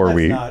shortly before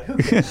we...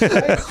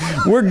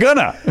 We're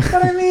gonna.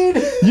 But I mean...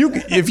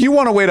 If you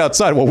want to wait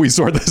outside while we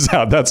sort this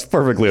out, that's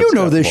perfectly You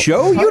know this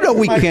show. You know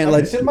we can't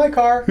let... I'm sit in my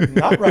car,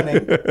 not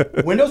running,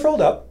 windows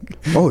rolled up.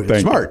 Oh,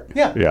 smart.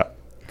 Yeah.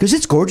 Because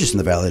it's gorgeous in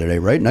the valley today,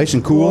 right? Nice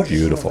and cool.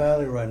 Beautiful. In the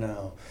valley right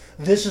now.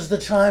 This is the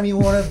time you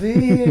want to be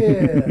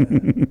here.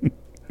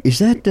 Is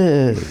that...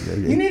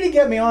 you need to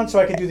get me on so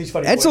I can do these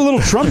funny That's voices. a little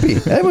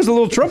Trumpy. That was a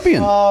little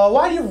Trumpian.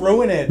 Why do you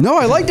ruin it? No,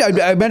 I liked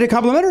it. I meant it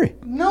complimentary.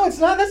 No, it's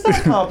not. That's not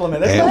a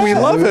compliment. That's Yeah, bad. we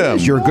love him.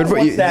 You're No good one for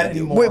wants that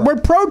anymore. We're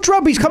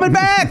pro-Trump. He's coming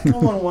back. No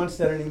one wants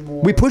that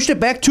anymore. We pushed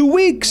it back 2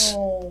 weeks.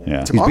 No.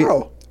 Yeah.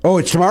 Tomorrow. Oh,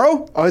 it's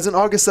tomorrow? Oh, it's on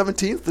August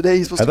 17th, the day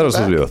he's supposed to I thought it was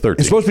come supposed to be back. the 13th.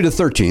 It's supposed to be the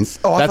 13th.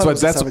 Oh, I That's thought it what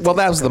was the that's 17th. well.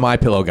 That was the My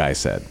Pillow guy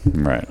said.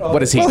 Right.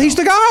 What is he? Well, he's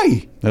the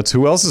guy. That's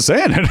who else is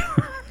saying it.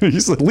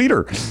 He's the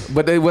leader.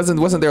 But it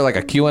wasn't there like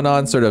a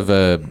QAnon sort of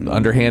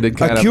underhanded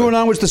kind of?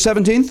 QAnon was the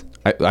 17th?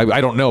 I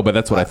don't know, but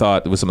that's what I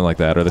thought. It was something like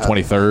that, or the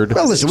 23rd.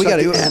 Well, listen, we got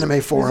Check the to... anime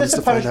Is forums this a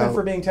to find punishment out.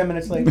 for being 10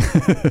 minutes late?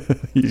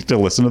 You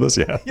still listen to this?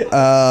 Yeah.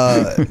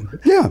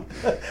 Yeah.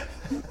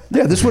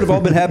 Yeah, this would have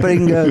all been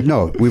happening.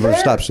 No, we would have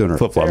stopped sooner.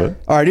 Flip-flop it.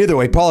 All right, either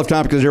way, Paul of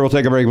Tompkins here. We'll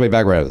take a break. We'll be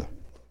back right after.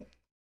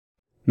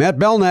 Matt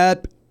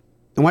Belknap,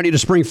 I want you to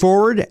spring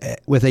forward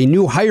with a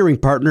new hiring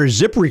partner,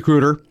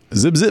 ZipRecruiter,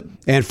 Zip.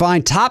 and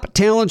find top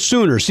talent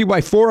sooner. See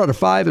why 4 out of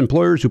 5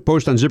 employers who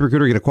post on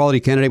ZipRecruiter get a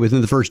quality candidate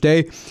within the first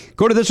day.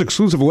 Go to this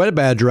exclusive web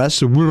address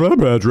to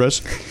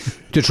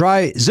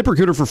try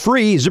ZipRecruiter for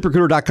free.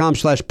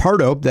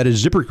 ZipRecruiter.com/Pardo. That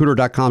is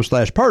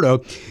ZipRecruiter.com/Pardo.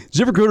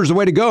 ZipRecruiter is the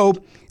way to go.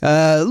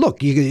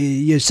 Look,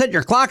 you set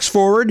your clocks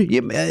forward.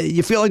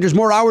 You feel like there's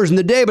more hours in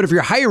the day, but if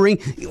you're hiring,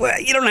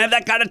 you don't have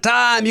that kind of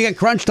time. You got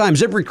crunch time.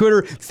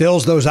 ZipRecruiter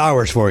fills those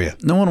hours for you.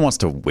 No one wants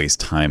to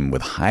waste time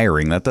with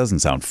hiring. That doesn't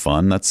sound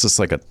fun. That's just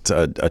like a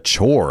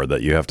chore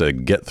that you have to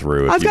get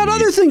through. I've got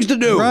other things to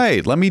do.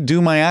 Right. Let me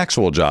do my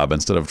actual job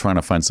instead of trying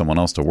to find someone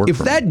else to work If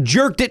for that me.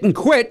 jerk didn't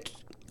quit,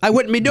 I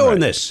wouldn't be doing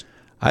this.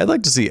 I'd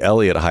like to see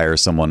Elliot hire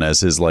someone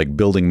as his like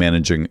building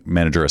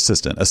manager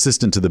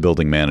assistant to the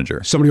building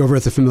manager. Somebody over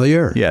at the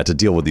Familiar. Yeah, to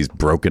deal with these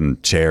broken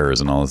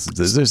chairs and all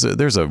this.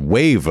 There's a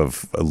wave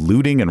of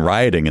looting and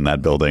rioting in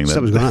that building.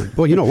 Something's going on.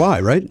 Well, you know why,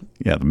 right?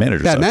 Yeah, the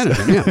manager. Bad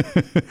sucks. manager, yeah.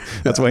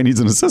 That's why he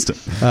needs an assistant.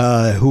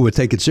 Who would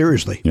take it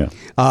seriously. Yeah.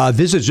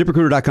 Visit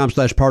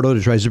ZipRecruiter.com/Pardo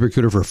to try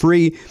ZipRecruiter for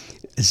free.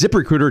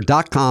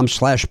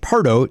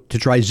 ZipRecruiter.com/Pardo to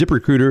try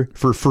ZipRecruiter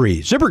for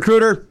free.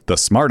 ZipRecruiter. The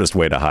smartest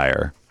way to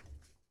hire.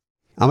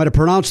 I'm going to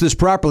pronounce this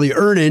properly.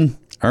 Earnin.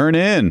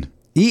 Earnin.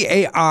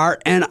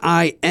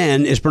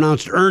 EARNIN is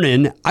pronounced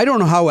Earnin. I don't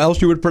know how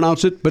else you would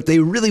pronounce it, but they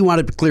really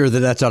want it clear that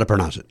that's how to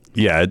pronounce it.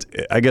 Yeah,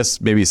 I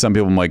guess maybe some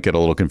people might get a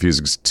little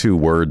confused because 2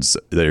 words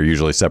that are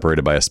usually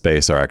separated by a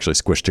space are actually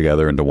squished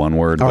together into one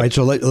word. All right,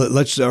 so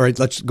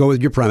let's go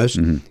with your premise.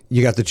 Mm-hmm.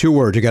 You got the 2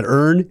 words. You got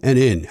earn and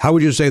in. How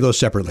would you say those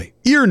separately?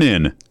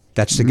 Earnin.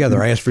 That's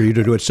together. I asked for you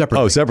to do it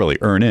separately. Oh, separately.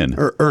 Earnin.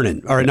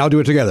 Earnin. All right, now do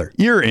it together.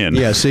 You're in.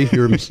 Yeah, see?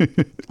 You're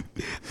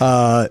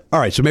all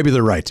right, so maybe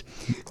they're right.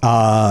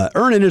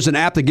 Earnin is an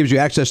app that gives you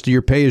access to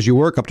your pay as you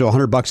work, up to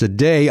 $100 a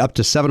day, up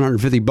to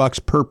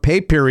 $750 per pay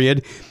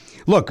period.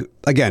 Look,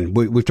 again,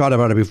 we've talked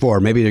about it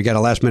before. Maybe you got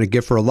a last-minute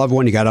gift for a loved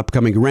one. You got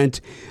upcoming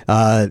rent.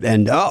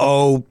 And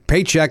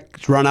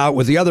paychecks run out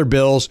with the other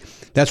bills,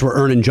 that's where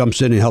Earnin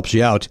jumps in and helps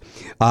you out.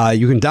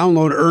 You can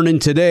download Earnin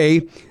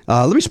today.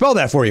 Let me spell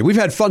that for you. We've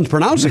had fun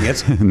pronouncing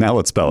it. Now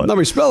let's spell it. Let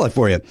me spell it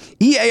for you.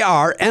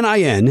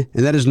 EARNIN,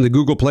 and that is in the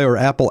Google Play or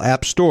Apple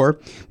App Store.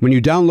 When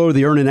you download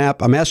the Earnin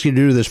app, I'm asking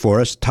you to do this for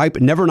us. Type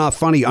Never Not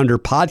Funny under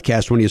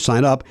podcast when you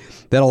sign up.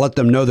 That'll let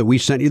them know that we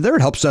sent you there.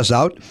 It helps us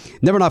out.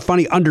 Never Not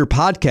Funny under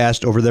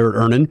podcast over there at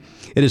Earnin.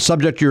 It is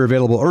subject to your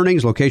available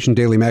earnings, location,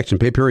 daily max, and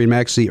pay period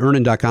max. See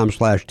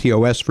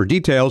earnin.com/TOS for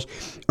details.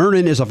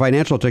 Earnin is a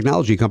financial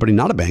technology company,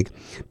 not a bank.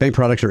 Bank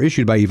products are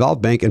issued by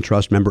Evolve Bank and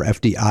Trust, member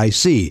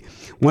FDIC.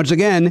 Once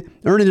again,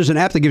 Earnin is an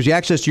app that gives you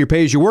access to your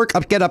pay as you work.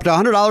 Get up to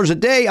 $100 a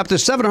day, up to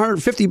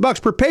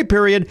 $750 per pay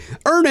period.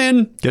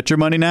 Earnin. Get your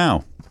money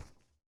now.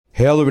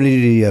 Hey,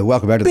 everybody.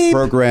 Welcome back to the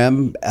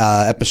program.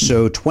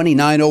 Episode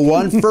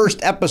 2901,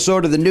 first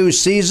episode of the new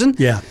season.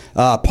 Yeah.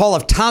 Paul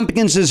of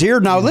Tompkins is here.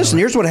 Now, listen,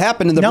 here's what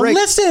happened in the break.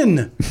 Now,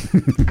 listen.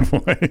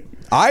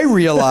 I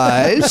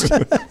realized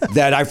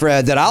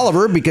that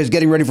Oliver, because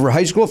getting ready for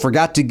high school,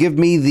 forgot to give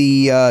me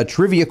the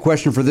trivia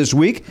question for this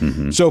week.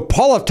 Mm-hmm. So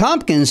Paul of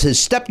Tompkins has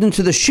stepped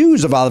into the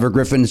shoes of Oliver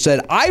Griffin and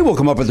said, I will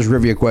come up with the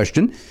trivia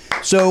question.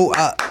 So...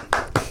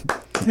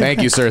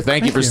 Thank you, sir.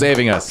 Thank you for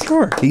saving us.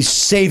 Sure. He's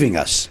saving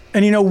us.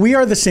 And we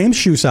are the same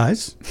shoe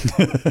size.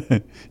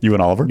 You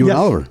and Oliver? You and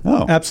Oliver.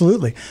 Oh.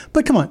 Absolutely.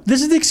 But come on,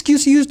 this is the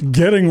excuse he used,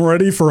 getting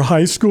ready for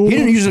high school. He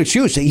didn't use an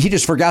excuse. He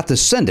just forgot to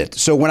send it.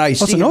 So when I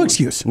see no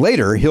excuse.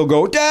 Later, he'll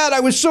go, Dad,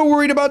 I was so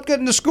worried about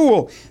getting to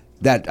school.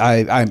 That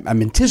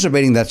I'm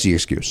anticipating that's the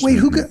excuse.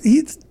 Wait,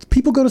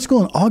 people go to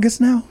school in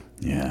August now?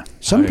 Yeah.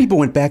 Some people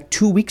went back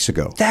 2 weeks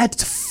ago.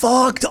 That's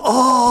fucked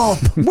up.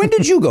 When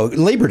did you go?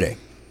 Labor Day.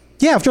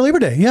 Yeah, after Labor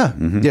Day, yeah.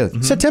 Mm-hmm. Yeah.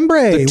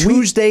 September. The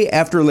Tuesday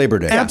after Labor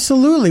Day.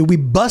 Absolutely. We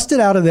busted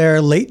out of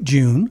there late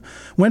June,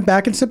 went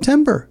back in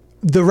September.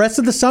 The rest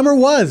of the summer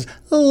was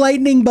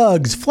lightning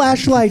bugs,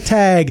 flashlight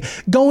tag,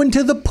 going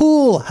to the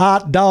pool,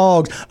 hot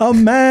dogs, a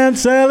man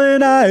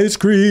selling ice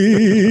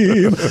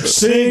cream,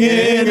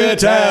 singing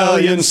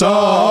Italian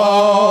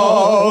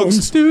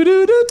songs.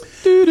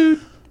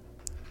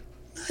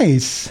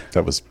 Nice.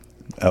 That was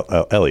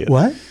Elliot.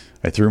 What?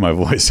 I threw my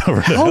voice over.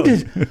 How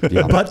did?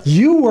 Yeah. But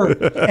you were,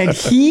 and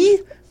he.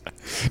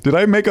 Did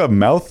I make a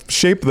mouth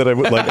shape that I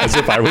would like as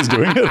if I was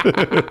doing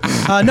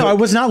it? No, I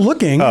was not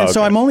looking, and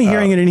so I'm only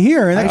hearing it in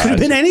here, and that could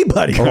have been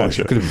anybody. Oh, it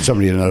could have been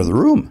somebody in another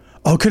room.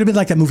 Oh, it could have been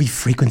like that movie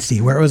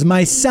Frequency, where it was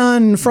my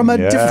son from a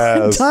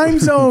different time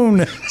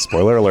zone.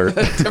 Spoiler alert.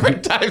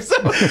 Different time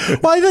zone.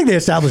 Well, I think they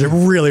established it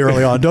really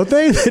early on, don't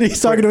they? That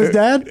he's talking to his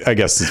dad? I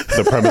guess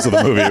the premise of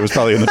the movie, it was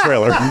probably in the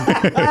trailer.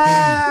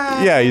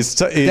 Yeah, he's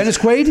Dennis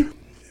Quaid?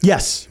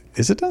 Yes.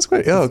 Is it Dennis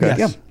Quaid? Oh, okay. Yes.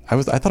 Yeah. I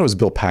thought it was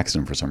Bill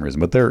Paxton for some reason,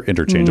 but they're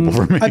interchangeable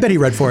for me. I bet he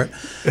read for it.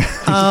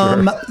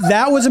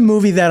 That was a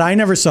movie that I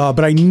never saw,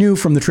 but I knew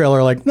from the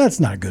trailer, like, that's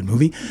not a good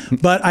movie.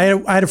 But I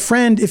had a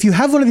friend, if you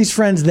have one of these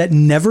friends that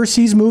never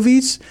sees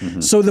movies,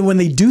 so that when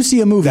they do see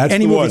a movie,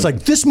 any movie, it's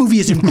like, this movie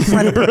is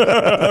incredible.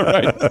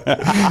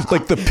 Right.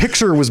 Like the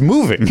picture was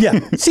moving. Yeah.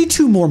 See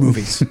 2 more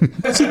movies.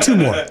 See 2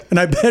 more. And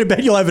I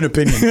bet you'll have an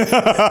opinion.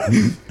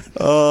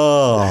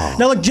 Oh.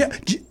 Now, look,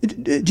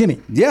 Jimmy.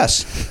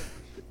 Yes.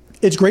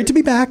 It's great to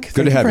be back.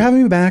 Good to have you. Thank you for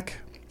having me back.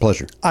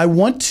 Pleasure. I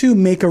want to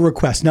make a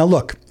request. Now,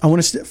 look, I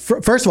want to,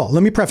 first of all,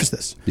 let me preface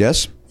this.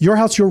 Yes. Your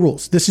house, your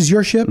rules. This is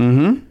your ship.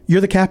 Mm-hmm.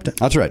 You're the captain.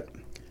 That's right.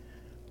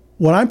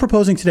 What I'm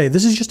proposing today,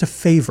 this is just a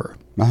favor.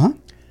 Uh-huh.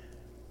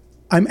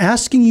 I'm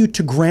asking you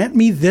to grant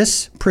me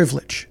this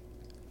privilege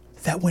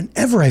that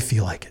whenever I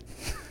feel like it,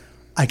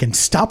 I can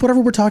stop whatever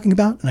we're talking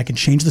about and I can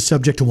change the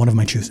subject to one of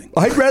my choosing.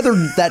 I'd rather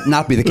that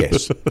not be the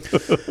case.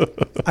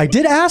 I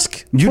did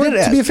ask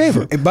to be a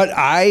favor. But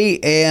I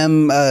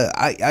am,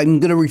 I'm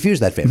going to refuse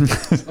that favor.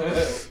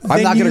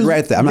 I'm not going to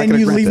grant that. I'm not going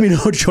to grant that. Then you leave me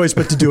no choice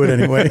but to do it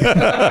anyway.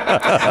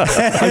 I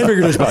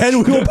figured as much.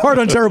 And we will part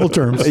on terrible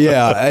terms.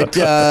 Yeah.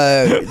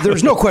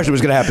 There's no question it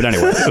was going to happen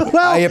anyway.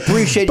 Well, I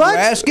appreciate you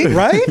asking.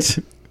 Right?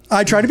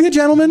 I try to be a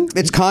gentleman.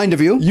 It's kind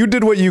of you. You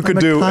did what you could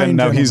do, and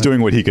now he's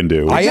doing what he can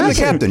do. I am the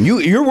captain.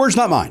 Your words,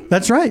 not mine.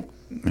 That's right.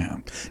 Yeah.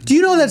 Do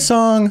you know that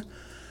song?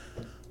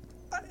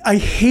 I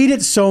hate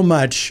it so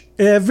much.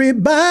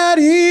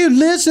 Everybody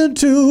listen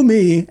to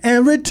me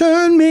and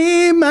return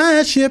me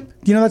my ship.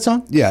 Do you know that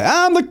song? Yeah.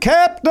 I'm the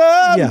captain.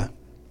 Yeah.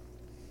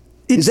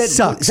 It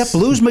sucks. Is that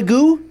Blues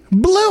Magoo?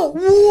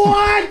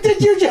 What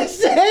did you just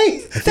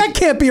say? That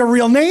can't be a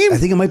real name. I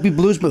think it might be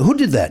Blues Magoo. Who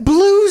did that?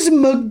 Blues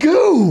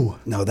Magoo.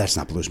 No, that's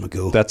not Blues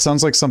Magoo. That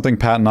sounds like something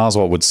Patton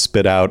Oswalt would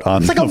spit out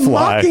on like the a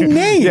fly. mocking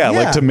name. Yeah,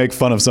 like to make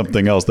fun of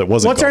something else that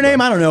wasn't. What's her name?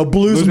 I don't know.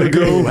 Blues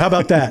Magoo. How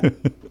about that?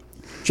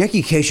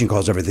 Jackie Cation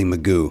calls everything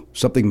Magoo.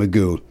 Something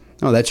Magoo.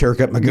 Oh, that's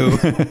Haircut Magoo.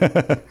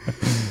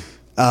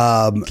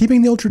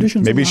 Keeping the old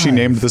traditions Maybe alive. she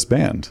named this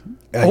band.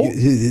 You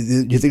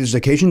think this is a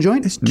Cation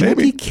joint? Is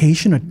Jackie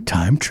Cation a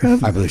time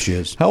traveler? I believe she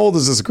is. How old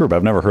is this group?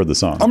 I've never heard the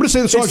song. I'm going to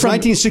say the song's from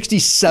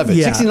 1967.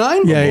 Yeah.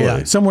 69?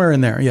 Yeah. Somewhere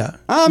in there, yeah.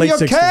 I'm Late your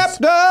 60s.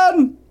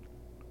 captain.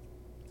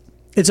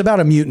 It's about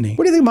a mutiny.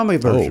 What do you think about my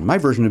version? My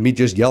version of me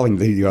just yelling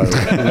the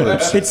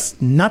words. It's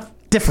not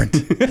different.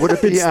 Would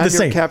it be It's on the your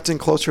same. Captain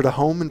Closer to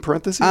Home in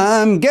parentheses?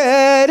 I'm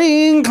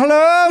getting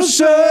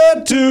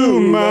closer to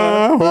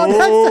my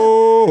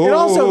home. It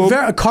also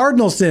a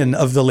cardinal sin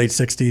of the late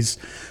 '60s.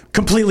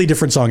 Completely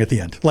different song at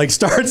the end. Like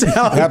starts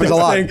out Happens this a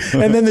lot.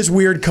 thing, and then this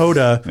weird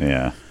coda.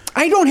 Yeah.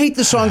 I don't hate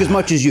the song as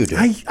much as you do.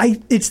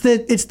 It's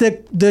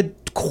the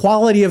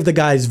quality of the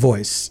guy's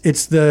voice. And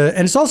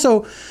it's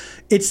also,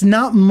 it's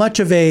not much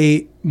of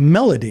a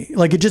melody.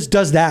 Like it just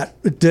does that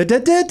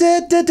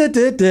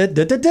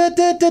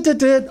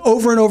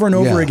over and over and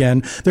over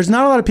again. There's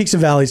not a lot of peaks and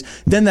valleys.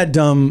 Then that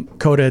dumb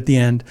coda at the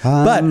end.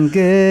 I'm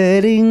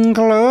getting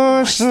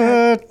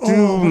closer to that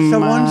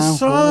one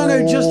song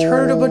I just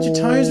heard a bunch of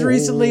times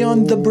recently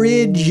on the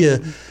bridge,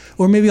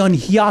 or maybe on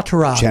Yacht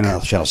Rock.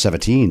 Channel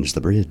 17 is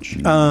the bridge.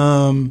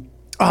 It'll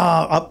come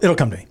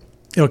to me.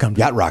 It'll come to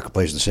me. Yacht Rock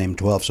plays the same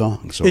 12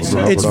 songs. So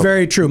It's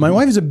very true. My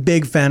wife is a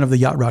big fan of the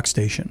Yacht Rock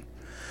station.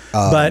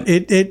 But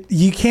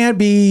you can't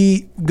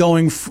be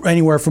going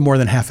anywhere for more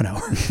than half an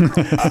hour.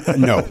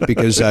 No,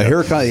 because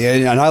here comes,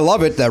 and I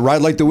love it, that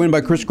Ride Like the Wind by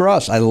Criss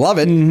Cross. I love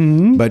it,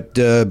 but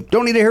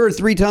don't need to hear it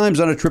 3 times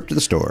on a trip to the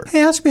store.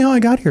 Hey, ask me how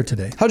I got here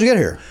today. How'd you get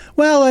here?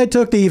 Well, I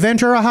took the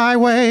Ventura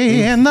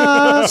Highway in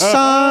the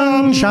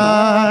sunshine.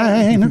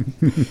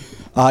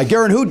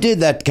 Garen, who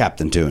did that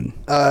Captain tune?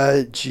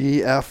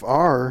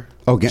 GFR.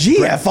 Oh,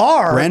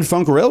 GFR? Grand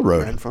Funk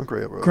Railroad. Grand Funk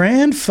Railroad.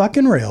 Grand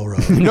fucking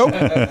Railroad. Nope.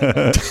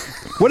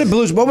 What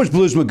was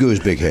Blues Magoo's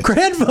big hit?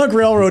 Grand Funk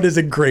Railroad is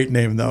a great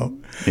name, though.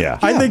 Yeah.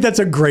 I think that's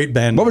a great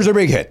band. What was their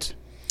big hit?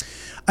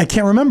 I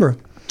can't remember.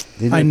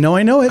 I know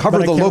it. Cover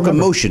but the I can't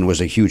Locomotion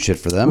was a huge hit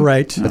for them.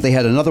 Right. But they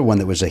had another one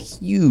that was a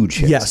huge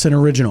hit. Yes, an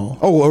original.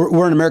 Oh,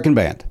 we're an American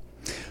band.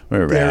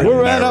 We're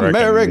an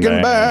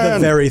American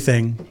band.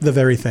 The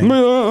very thing.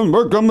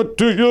 We're coming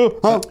to you.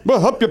 We'll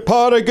help you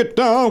party, get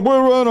down.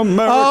 We're an American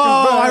band.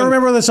 I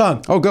remember the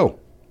song. Oh, go.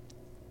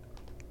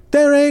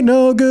 There ain't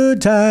no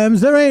good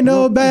times. There ain't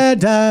no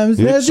bad times.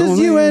 There's just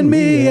you and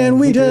me, and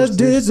we just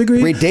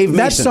disagree. Wait, Dave That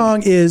Mason.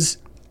 song is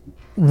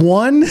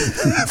one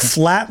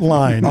flat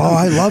line. Oh,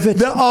 I love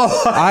it.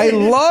 I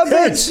love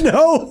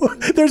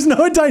it. There's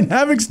no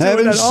dynamics to it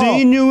Haven't at all.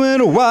 seen you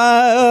in a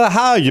while.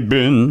 How you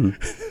been?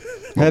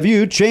 Have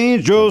you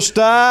changed your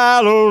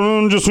style?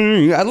 Or just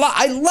I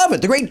love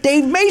it. The great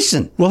Dave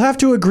Mason. We'll have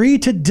to agree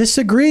to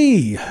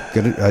disagree.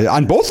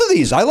 On both of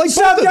these. I like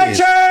both of these.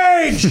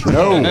 change!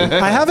 No.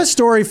 I have a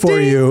story for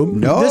you.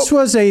 No. This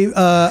was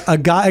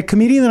a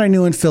comedian that I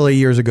knew in Philly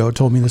years ago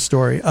told me the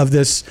story of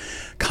this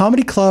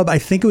comedy club. I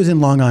think it was in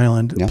Long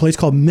Island, a place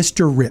called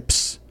Mr.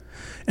 Rips.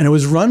 And it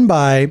was run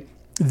by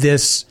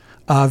this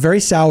very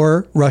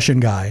sour Russian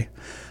guy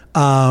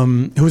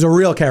who was a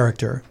real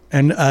character.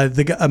 And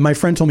my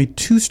friend told me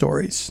 2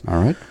 stories.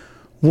 All right.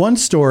 One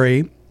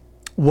story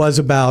was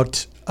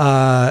about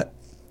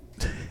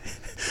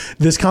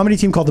this comedy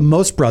team called the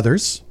Most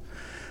Brothers.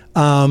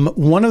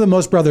 One of the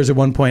Most Brothers at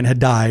one point had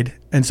died,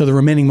 and so the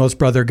remaining Most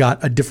Brother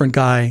got a different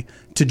guy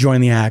to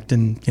join the act,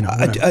 and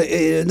not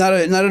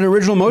an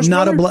original Most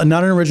Brother?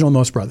 not an original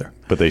Most Brother.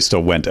 But they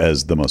still went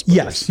as the Most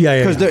Brothers. Yes, yeah,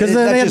 because that's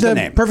they have just the the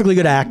name. perfectly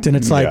good act, and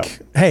it's like,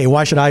 hey,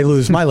 why should I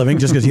lose my living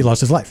just because he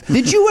lost his life?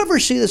 Did you ever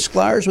see the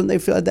Sklars when they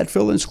had that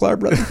fill-in Sklar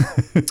brother?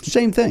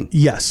 Same thing.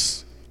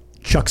 Yes.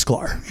 Chuck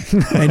Sklar.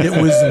 And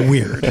it was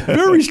weird.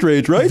 Very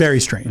strange, right? Very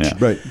strange. Yeah.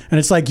 Right. And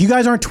it's like, you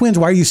guys aren't twins.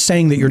 Why are you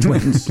saying that you're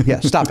twins?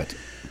 Yeah, stop it.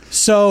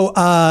 So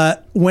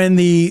when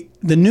the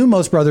new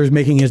Most Brother is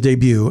making his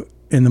debut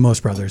in the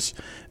Most Brothers,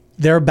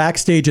 they're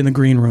backstage in the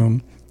green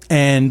room,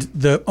 and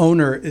the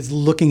owner is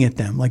looking at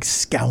them, like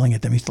scowling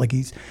at them.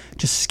 He's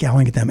just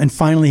scowling at them. And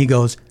finally he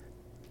goes,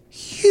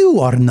 "You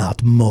are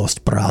not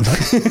Most Brother.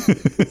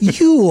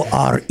 You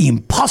are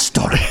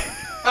impostor."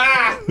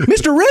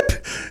 Mr.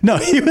 Rip? No,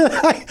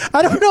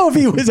 I don't know if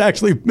he was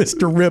actually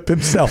Mr. Rip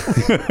himself.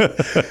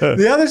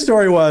 The other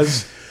story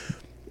was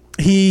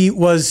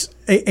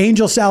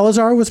Angel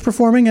Salazar was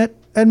performing at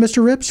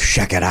Mr. Rip's.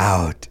 Check it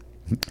out.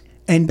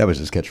 And that was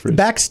his catchphrase.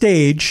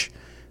 Backstage,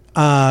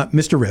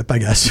 Mr. Rip, I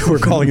guess we're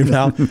calling him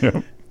now,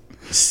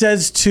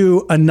 says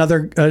to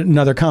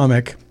another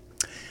comic,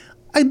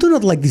 "I do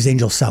not like this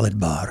Angel Salad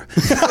bar.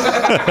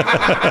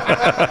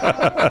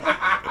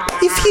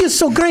 If he is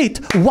so great,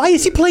 why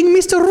is he playing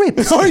Mr.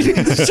 Rips?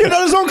 Shit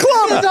on his own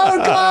club. His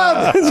own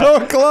club. His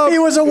own club. He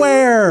was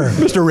aware.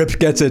 Mr. Rips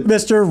gets it.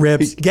 Mr.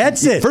 Rips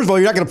gets it. First of all,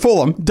 you're not going to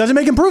fool him. Doesn't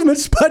make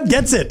improvements, but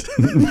gets it.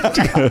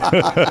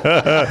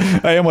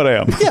 I am what I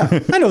am. Yeah,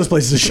 I know this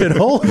place is a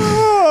shithole.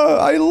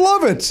 I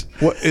love it.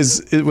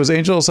 Was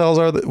Angel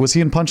Salazar? Was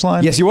he in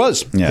Punchline? Yes, he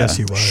was. Yeah. Yes,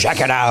 he was.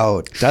 Check it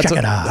out.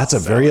 That's a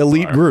very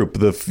elite group.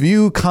 The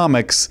few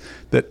comics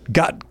that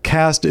got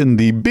cast in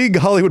the big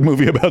Hollywood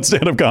movie about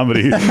stand-up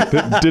comedy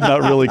that did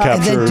not really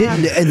capture.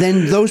 And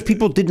then those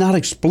people did not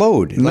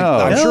explode. No.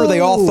 I'm sure they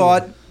all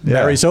thought.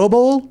 Barry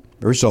Sobel.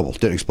 Barry Sobel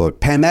didn't explode.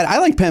 I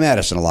like Pam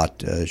Addison a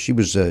lot. She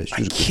was a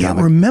good Can't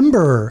comic.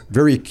 remember.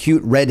 Very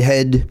cute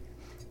redhead.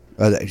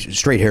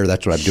 Straight hair,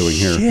 that's what I'm doing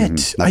here.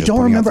 Shit. Not I just don't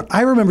pointing out remember.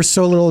 I remember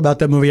so little about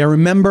that movie. I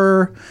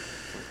remember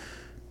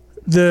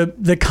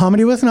The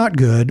comedy was not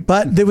good,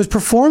 but it was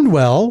performed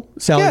well.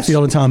 Sally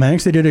Field and Tom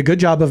Hanks, they did a good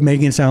job of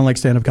making it sound like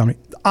stand-up comedy.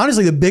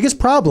 Honestly, the biggest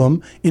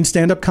problem in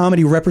stand-up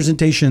comedy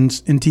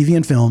representations in TV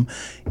and film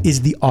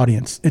is the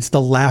audience. It's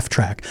the laugh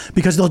track,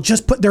 because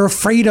they're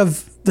afraid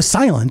of the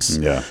silence.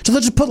 Yeah. So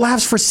they'll just put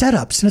laughs for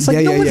setups. And it's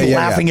like, no one's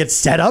laughing at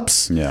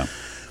setups. Yeah.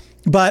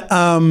 But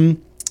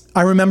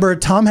I remember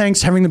Tom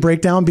Hanks having the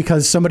breakdown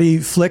because somebody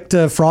flicked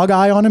a frog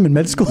eye on him in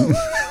med school.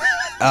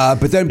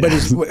 But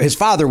his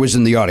father was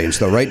in the audience,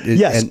 though, right?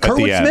 Yes, And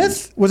Kurtwood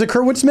Smith. Was it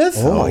Kurtwood Smith?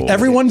 Oh,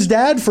 everyone's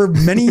dad for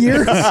many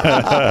years.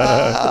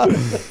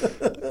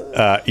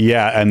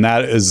 And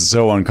that is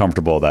so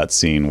uncomfortable, that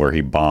scene where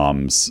he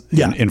bombs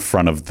in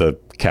front of the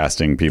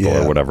casting people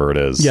or whatever it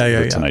is.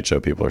 The Tonight Show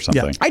people or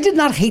something. I did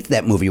not hate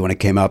that movie when it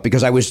came out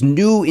because I was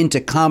new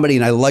into comedy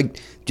and I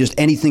liked just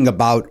anything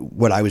about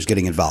what I was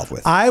getting involved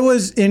with. I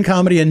was in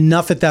comedy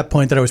enough at that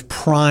point that I was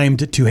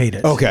primed to hate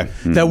it. Okay.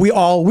 That we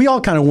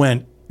all kind of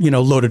went,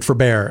 loaded for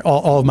bear.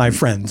 All of my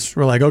friends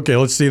were like, okay,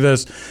 let's see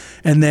this.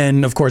 And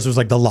then, of course, it was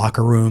like the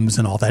locker rooms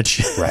and all that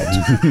shit. Right.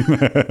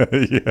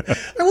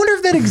 I wonder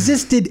if that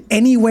existed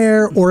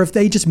anywhere or if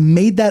they just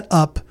made that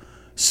up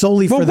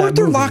solely for that weren't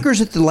there movie. lockers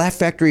at the Laugh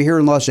Factory here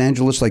in Los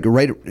Angeles? Like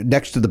right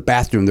next to the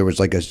bathroom, there was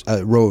like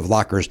a row of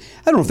lockers.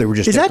 I don't know if they were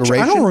just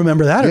decoration. I don't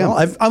remember that at all.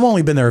 I've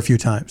only been there a few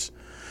times.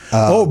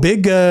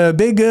 Big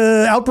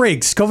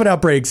outbreaks, COVID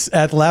outbreaks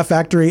at the Laugh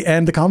Factory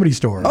and the Comedy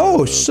Store.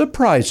 Oh,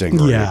 surprising.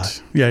 Yeah.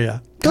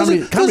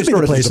 Comedy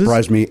Store doesn't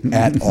surprise me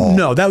at all.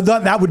 No,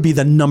 that would be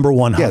the number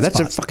one hotspot. Yeah, that's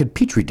a fucking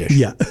petri dish.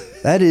 Yeah.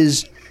 That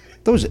is,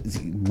 those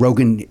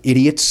Rogan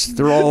idiots,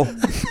 they're all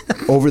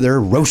over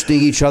there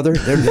roasting each other.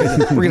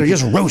 We're going to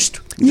just roast.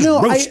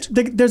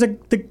 There's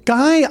the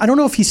guy, I don't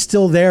know if he's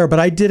still there,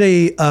 but I did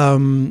a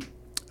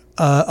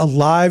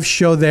live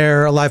show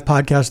there, a live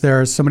podcast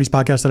there, somebody's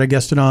podcast that I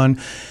guested on.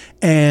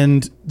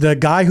 And the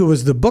guy who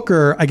was the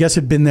booker, I guess,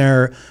 had been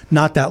there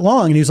not that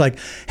long. And he was like,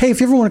 hey, if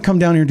you ever want to come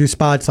down here and do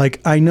spots, like,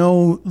 I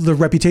know the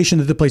reputation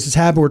that the place has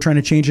had, but we're trying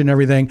to change it and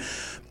everything.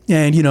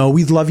 And,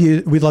 we'd love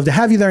to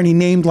have you there. And he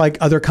named like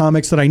other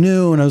comics that I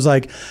knew. And I was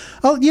like,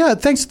 oh yeah,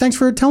 thanks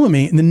for telling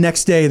me. And the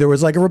next day there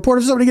was like a report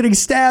of somebody getting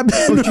stabbed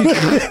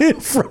in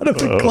front of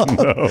the club.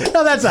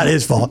 No, that's not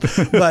his fault.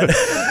 But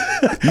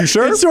you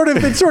sure? It sort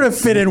of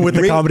fit in with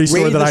the Comedy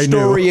Store that I knew.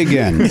 Story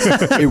again.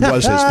 It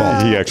was his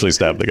fault. He actually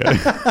stabbed the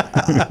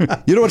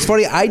guy. You know what's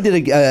funny? I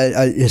did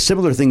a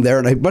similar thing there,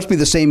 and it must be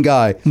the same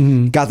guy.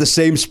 Mm-hmm. Got the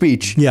same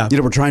speech. Yeah.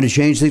 We're trying to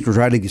change things. We're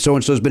trying to. So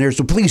and so's been here,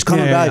 so please come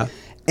by. Yeah.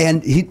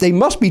 And they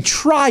must be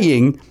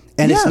trying,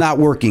 and it's not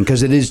working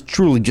because it is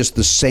truly just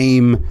the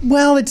same.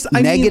 Well, it's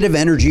negative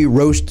energy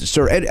roast.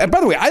 Sir, and by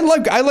the way, I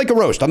like a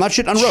roast. I'm not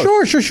shitting on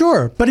roast.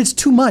 Sure, but it's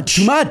too much.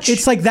 Too much.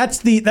 It's like that's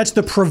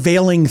the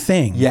prevailing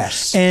thing.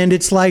 Yes, and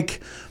it's like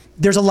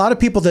there's a lot of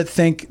people that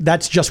think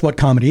that's just what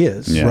comedy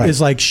is. Yeah. Right.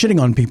 Is like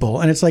shitting on people,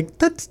 and it's like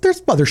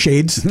there's other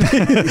shades.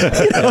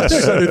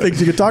 There's other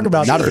things you could talk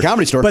about. Not at the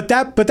Comedy Store, but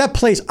that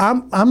place.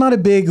 I'm not a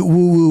big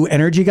woo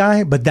energy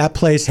guy, but that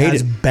place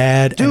has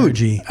bad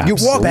energy. You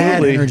walk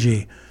bad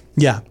energy.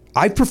 Yeah.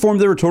 I've performed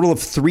there a total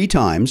of 3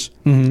 times,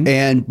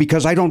 and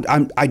because I'm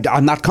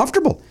not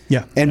comfortable.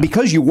 Yeah. And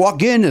because you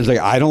walk in and it's like,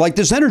 I don't like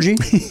this energy,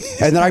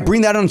 and then I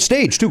bring that on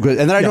stage too,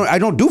 and then I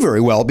don't do very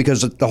well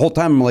because the whole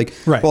time I'm like,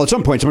 well, at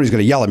some point somebody's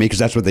going to yell at me because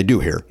that's what they do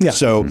here. Yeah.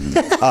 So.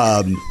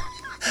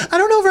 I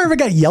don't know if I ever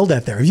got yelled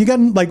at there. Have you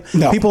gotten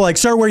people like,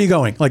 sir, where are you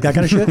going? Like that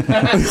kind of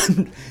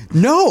shit?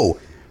 No.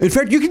 In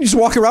fact, you can just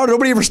walk around and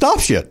nobody ever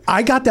stops you.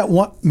 I got that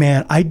one.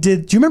 Man, I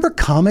did. Do you remember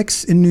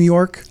Comics in New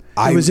York?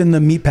 I was in the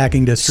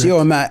meatpacking district.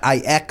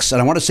 COMIX,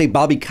 and I want to say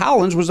Bobby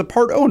Collins was a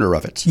part owner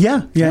of it.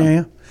 Yeah.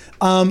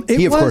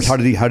 He, of course, how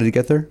did he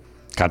get there?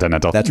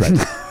 Continental. That's right.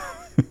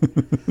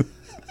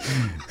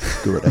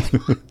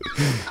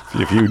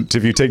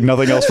 If you take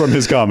nothing else from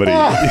his comedy,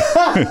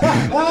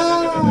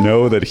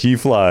 know that he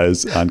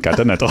flies on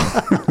Continental.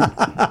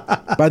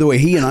 By the way,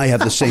 he and I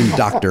have the same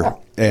doctor,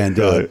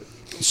 and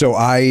so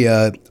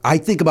I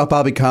think about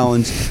Bobby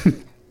Collins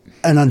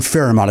an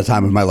unfair amount of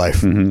time of my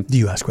life. Mm-hmm. Do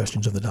you ask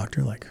questions of the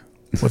doctor, like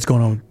what's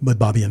going on with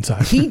Bobby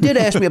inside? He did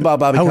ask me about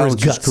Bobby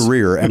Collins'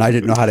 career, and I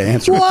didn't know how to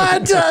answer.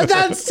 What?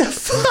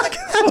 That's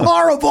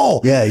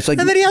horrible. Yeah, he's like,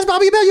 and then he asked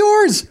Bobby about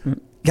yours.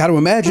 Got to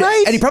imagine,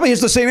 right? And he probably has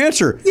the same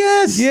answer.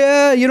 Yes.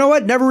 Yeah. You know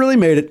what? Never really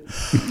made it.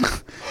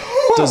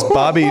 Does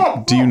Bobby?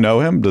 Do you know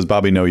him? Does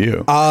Bobby know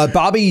you?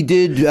 Bobby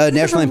did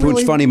National Lampoon's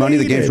really Funny Money,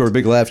 the game show where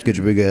big laughs get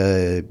you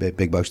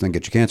big bucks, then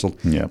get you canceled.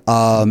 Yeah.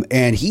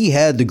 And he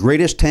had the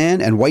greatest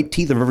tan and white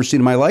teeth I've ever seen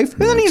in my life.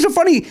 And then he's a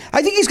funny.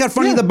 I think he's got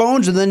funny in the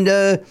bones, and then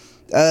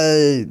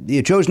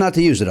you chose not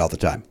to use it all the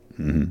time.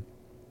 Mm-hmm.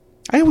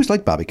 I always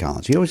liked Bobby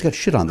Collins. He always got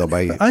shit on though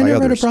by I never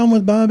others. had a problem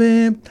with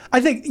Bobby.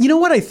 I think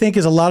what I think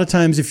is a lot of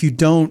times if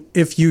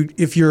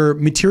your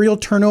material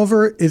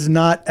turnover is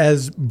not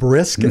as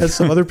brisk as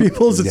some other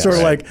people's, it's sort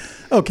of like,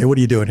 okay, what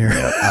are you doing here?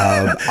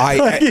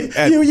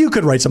 You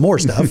could write some more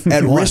stuff.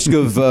 At risk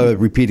of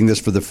repeating this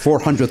for the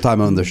 400th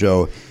time on the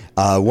show,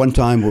 one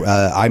time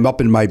I'm up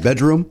in my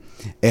bedroom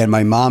and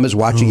my mom is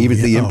watching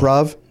the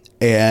Improv.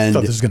 And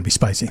thought this was going to be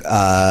spicy.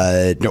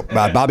 no,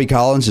 Bobby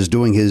Collins is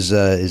doing his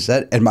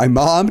and my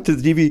mom to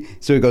the TV.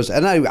 So he goes,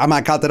 and I'm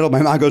on Continental.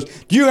 My mom goes,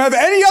 "Do you have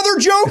any other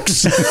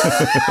jokes,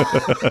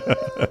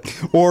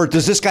 or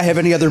does this guy have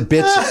any other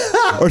bits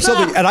or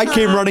something?" And I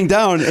came running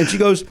down, and she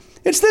goes,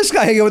 "It's this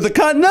guy hanging with the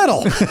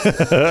Continental."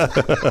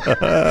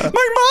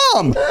 My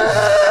mom.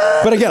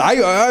 But again,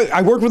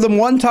 I worked with him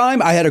one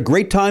time. I had a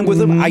great time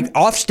with him.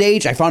 Off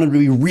stage, I found him to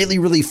be really,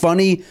 really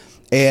funny.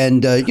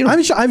 And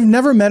I've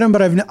never met him,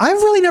 but I've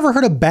really never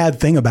heard a bad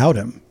thing about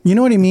him. You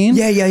know what I mean?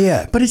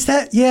 Yeah. But it's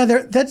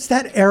that's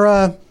that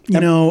era,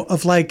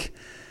 of like,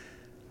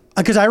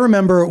 because I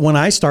remember when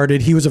I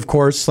started, he was of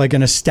course like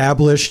an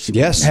established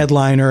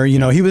headliner.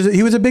 He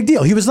was a big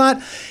deal. He was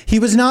not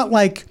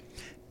like.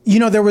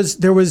 There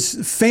was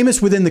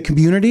famous within the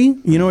community,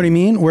 you know what I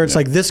mean? Where it's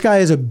like, this guy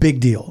is a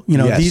big deal.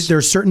 There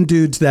are certain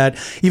dudes that,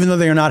 even though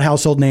they are not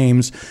household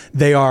names,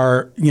 they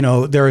are,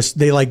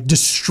 they like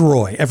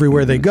destroy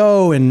everywhere they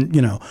go and,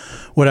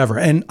 whatever.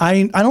 And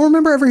I don't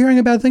remember ever hearing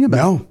a bad thing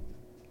about him.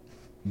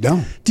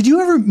 No. Did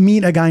you ever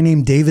meet a guy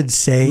named David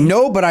Say?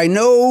 No, but I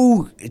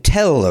know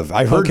tell of.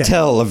 I've heard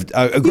tell of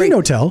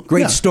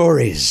great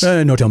stories.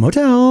 No Tell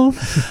Motel.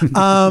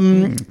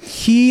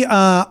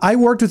 I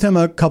worked with him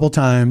a couple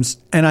times,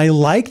 and I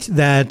liked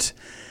that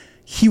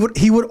he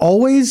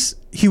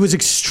was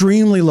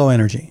extremely low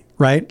energy.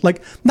 Right?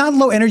 Like not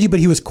low energy, but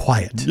he was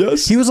quiet.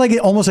 Yes. He was like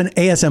almost an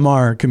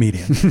ASMR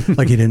comedian.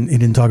 Like he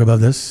didn't talk about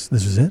this.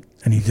 This was it.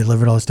 And he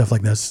delivered all this stuff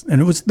like this.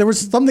 And there was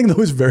something that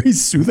was very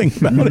soothing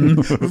about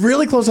it.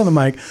 Really close on the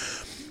mic.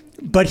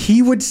 But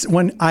he would,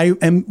 when I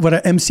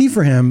MC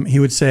for him, he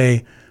would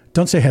say,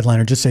 "Don't say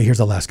headliner, just say here's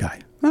the last guy."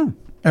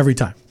 Every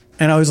time.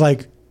 And I was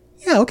like,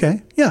 yeah,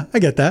 okay. Yeah, I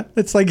get that.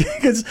 It's like,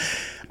 because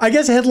I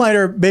guess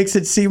headliner makes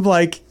it seem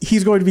like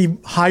he's going to be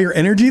higher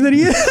energy than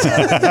he is.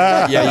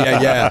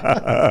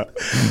 Yeah.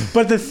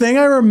 But the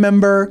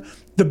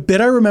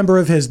bit I remember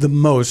of his the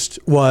most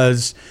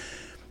was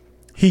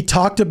he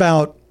talked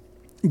about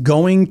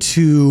going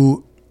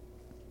to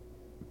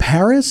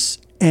Paris,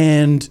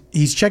 and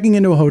he's checking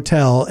into a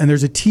hotel, and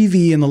there's a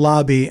TV in the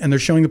lobby, and they're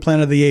showing the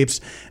Planet of the Apes,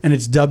 and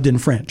it's dubbed in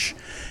French.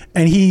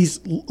 And he's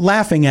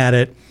laughing at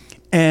it.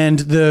 And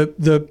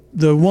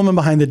the woman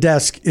behind the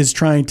desk is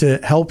trying to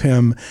help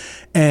him,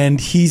 and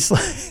he's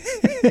like,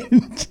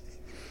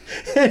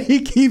 and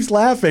he keeps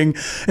laughing,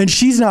 and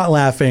she's not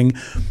laughing.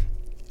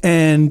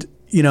 And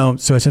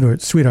so I said to her,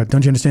 "Sweetheart,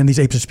 don't you understand? These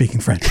apes are speaking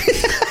French."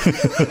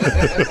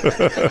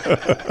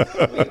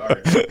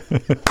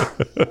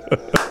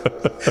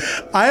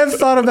 I have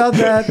thought about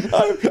that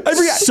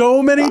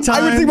so many times.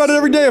 I would think about it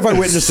every day if I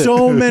witnessed it.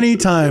 So many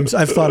times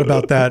I've thought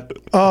about that.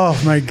 Oh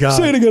my God!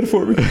 Say it again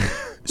for me.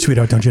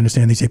 "Sweetheart, don't you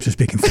understand? These apes are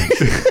speaking French."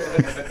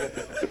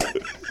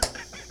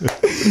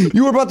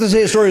 You were about to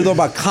say a story though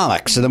about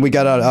comics, and then we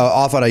got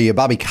off on a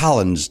Bobby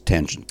Collins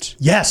tangent.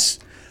 Yes,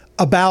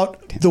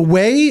 about the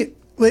way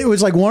it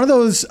was like one of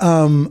those.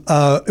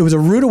 It was a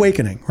rude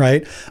awakening,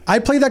 right? I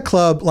played that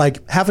club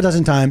like half a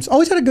dozen times.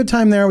 Always had a good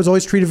time there. Was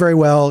always treated very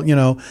well,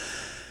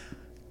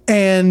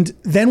 And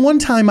then one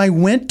time I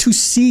went to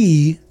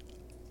see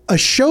a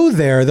show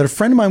there that a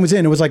friend of mine was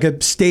in. It was like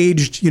a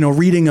staged,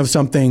 reading of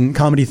something,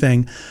 comedy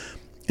thing.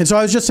 And so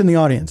I was just in the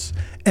audience.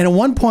 And at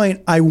one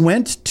point I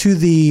went to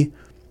the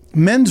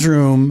men's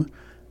room,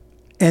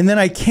 and then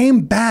I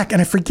came back,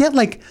 and I forget,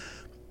 like,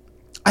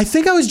 I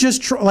think I was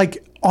just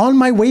on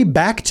my way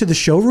back to the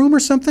showroom or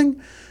something.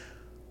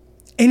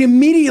 And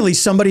immediately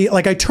somebody,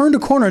 like, I turned a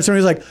corner and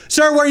somebody was like,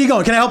 "Sir, where are you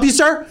going? Can I help you,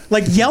 sir?"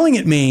 Like yelling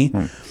at me.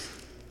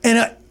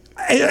 And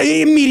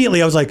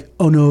immediately I was like,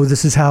 "Oh no,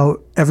 this is how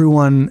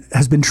everyone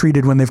has been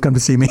treated when they've come to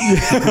see me."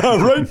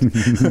 Right.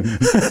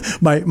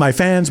 my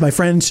fans, my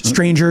friends,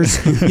 strangers,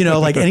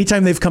 like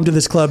anytime they've come to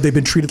this club, they've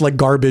been treated like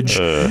garbage.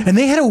 And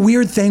they had a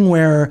weird thing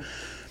where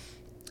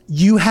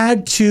you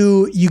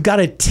got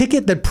a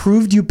ticket that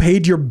proved you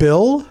paid your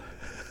bill.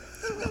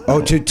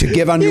 Oh, to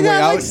give on your way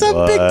out? Like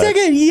some big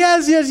ticket.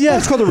 Yes.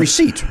 That's called a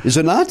receipt, is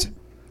it not?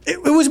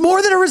 It was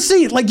more than a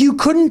receipt. Like you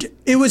couldn't.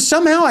 It was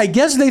somehow. I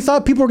guess they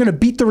thought people were going to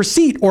beat the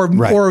receipt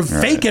or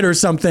fake it or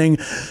something.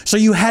 So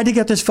you had to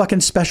get this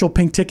fucking special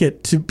pink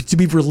ticket to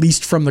be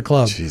released from the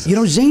club. Jesus.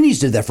 Zanies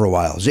did that for a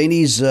while.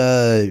 Zanies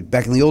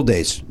back in the old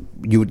days,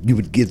 you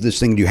would give this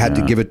thing and you had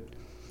to give it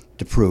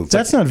to prove.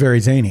 That's not very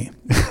zany.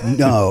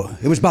 No,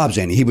 it was Bob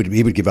Zany. He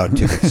would give out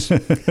tickets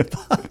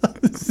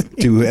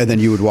and then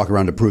you would walk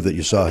around to prove that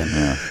you saw him.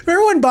 Yeah.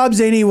 Remember when Bob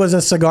Zany was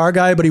a cigar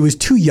guy, but he was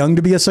too young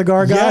to be a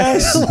cigar guy?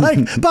 Yes.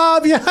 Like,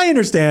 Bob, yeah, I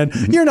understand.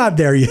 You're not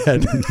there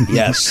yet.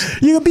 Yes.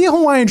 You could be a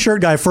Hawaiian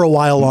shirt guy for a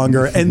while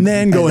longer and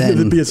then go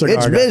into be a cigar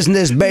guy. It's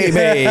business,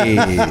 baby.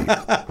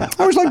 I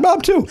always liked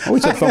Bob too. I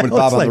always had fun with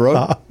Bob on the road.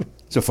 Bob.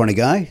 He's a funny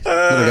guy.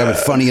 Another guy with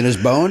funny in his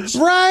bones.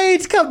 Right.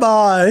 Come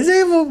on.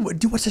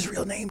 What's his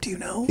real name? Do you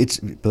know? It's,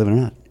 believe it or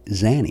not,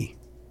 Zanny.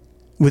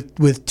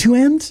 With two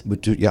ends?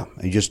 With two, yeah.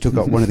 He just took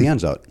out one of the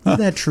ends out. Is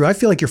that true? I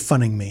feel like you're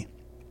funning me.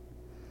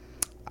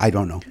 I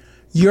don't know.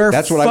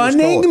 That's what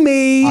funning I was told.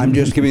 Me. I'm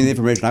just giving you the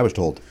information I was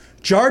told.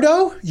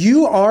 Jardo,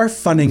 you are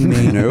funning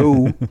me.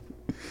 No.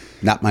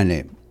 Not my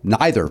name.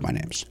 Neither of my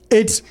names.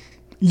 It's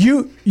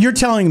you. You're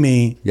telling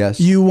me Yes.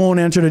 you won't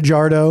answer to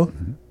Jardo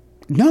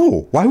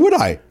No. Why would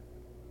I?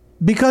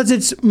 because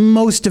it's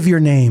most of your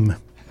name.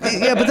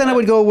 Yeah, but then I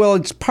would go, well,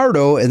 it's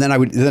Pardo, and then I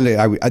would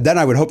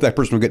hope that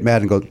person would get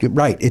mad and go,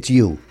 right, it's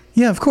you.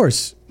 Yeah, of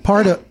course.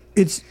 Pardo.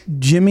 It's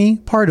Jimmy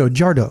Pardo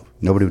Jardo.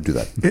 Nobody would do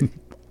that.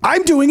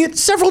 I'm doing it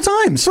several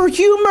times. For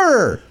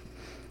humor.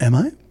 Am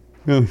I?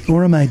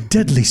 Or am I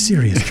deadly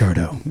serious,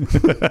 Jardo?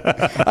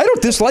 I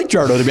don't dislike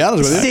Jardo, to be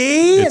honest with you.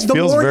 See? It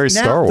feels very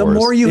Star The Wars.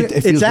 more you...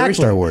 It feels very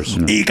Star Wars.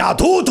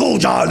 Ikatutu,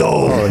 Jardo!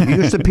 Oh,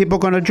 used to people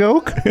going to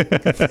joke?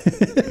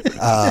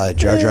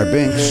 Jar Jar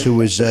Binks, who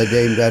was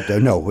named after...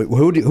 No,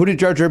 who did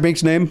Jar Jar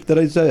Binks name? Did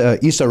I say?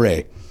 Issa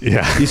Rae.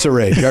 Yeah. Issa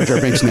Rae. Jar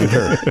Jar Binks named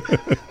her.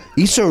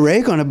 Issa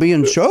Rae going to be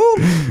in show?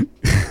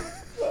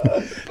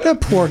 That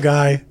poor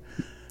guy.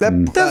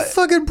 That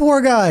fucking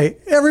poor guy.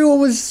 Everyone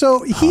was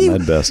so...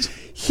 Ahmed Best.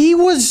 He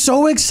was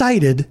so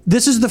excited.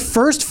 This is the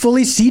first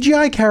fully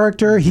CGI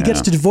character. He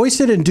gets to voice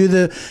it and do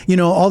the,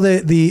 all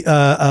the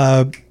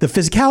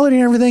physicality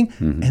and everything.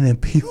 Mm-hmm. And then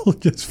people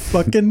just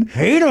fucking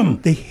Hate him.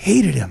 They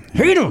hated him.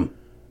 Hate him.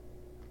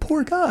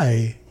 Poor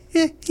guy.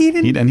 He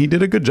didn't. And he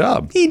did a good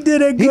job. He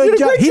did a good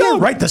job. He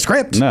didn't write the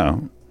script.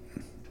 No.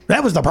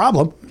 That was the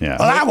problem. Yeah.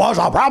 That was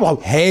a problem.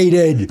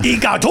 Hated. He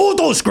got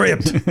total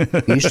script.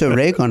 Issa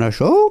Rae on a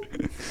show?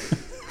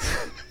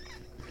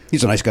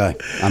 He's a nice guy.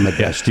 I'm a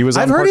guest. He was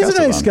on I've heard he's a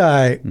Parcassathon. nice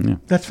guy. Yeah.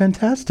 That's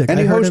fantastic. And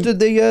he I heard him-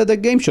 hosted the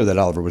game show that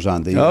Oliver was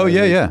on. Oh,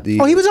 yeah.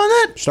 The, Oh, he was on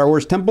that? Star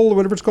Wars Temple or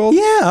whatever it's called.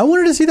 Yeah, I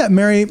wanted to see that.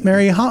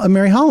 Mary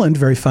Holland,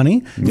 very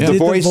funny. Yeah. Did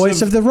The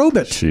voice of the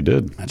robot. She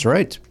did. That's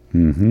right.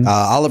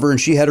 Oliver and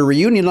she had a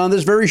reunion on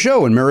this very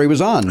show, and Mary was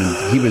on.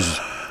 And he was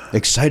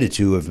excited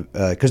to have,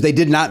 because they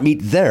did not meet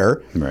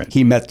there. Right.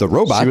 He met the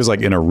robot. She was like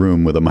in a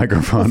room with a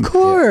microphone. Of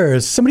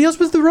course. Somebody else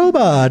was the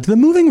robot, the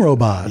moving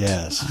robot.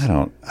 Yes.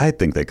 I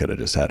think they could have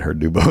just had her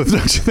do both,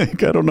 don't you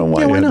think? I don't know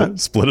why Yeah, why you had not? to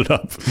split it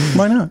up.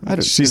 Why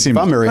not? She If seemed...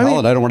 I'm Mary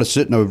Holland, I don't want to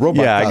sit in a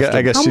robot Yeah, costume.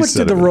 I guess How she much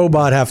said did the it.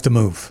 robot have to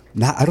move?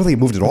 Nah, I don't think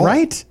he moved at all.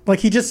 Right? Like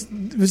he just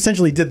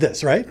essentially did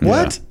this, right?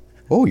 What?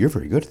 Oh, you're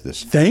very good at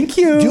this. Thank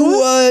you.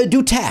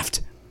 Do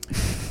Taft.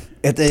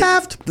 At the,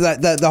 Taft.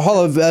 The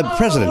Hall of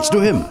Presidents. Do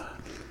him.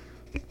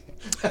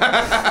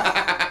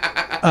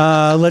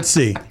 Let's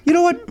see. You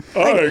know what?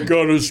 I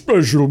got a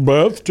special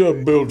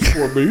bathtub built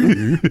for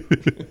me.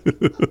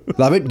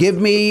 Love it.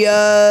 Give me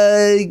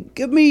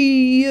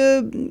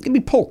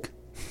Polk.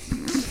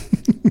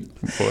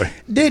 Boy.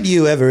 Did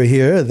you ever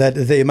hear that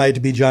They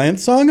Might Be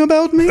Giants song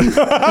about me?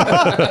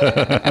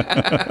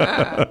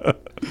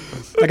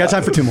 I got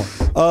time for two more.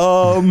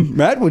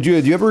 Matt, do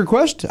you have a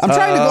request? I'm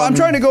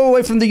trying to go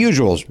away from the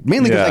usuals,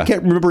 mainly because Yeah. I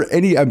can't remember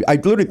any. I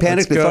literally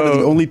panicked. I Let's thought of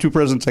the go. only two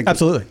presidents I could.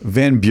 Absolutely.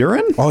 Van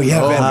Buren? Oh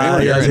yeah,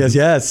 Van Buren.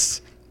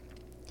 Yes.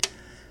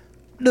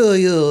 Do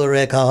you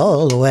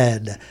recall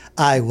when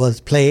I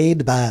was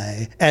played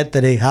by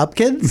Anthony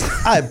Hopkins?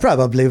 I'm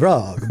probably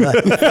wrong, but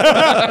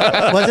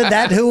wasn't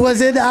that who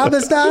was in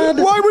Amistad?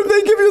 Why would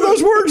they give you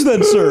those words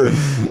then, sir?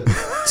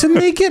 To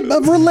make it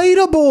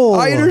relatable.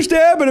 I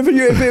understand, but if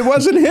it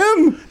wasn't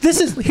him,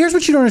 Here's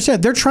what you don't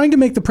understand. They're trying to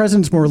make the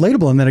presidents more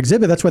relatable in that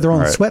exhibit. That's why they're all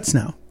in Right. sweats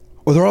now.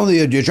 oh, they're all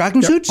in the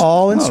jogging suits.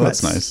 All in Oh,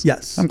 sweats. that's nice.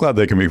 Yes. I'm glad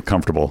they can be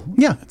comfortable.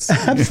 Yeah, They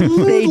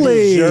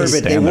absolutely. deserve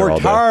it. They Stand there all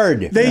worked day. hard.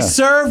 They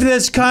served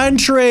this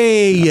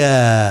country.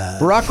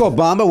 Barack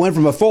Obama went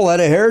from a full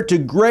head of hair to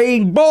gray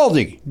and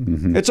balding.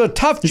 It's a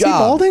tough Is job. he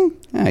balding?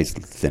 Yeah, he's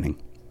thinning.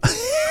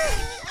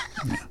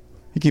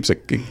 He keeps a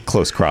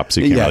close crop,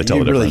 so you can't really tell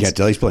you the really difference. can't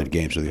tell. He's playing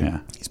games with you. Yeah.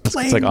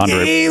 playing It's like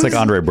Andre. games. It's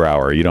like Andre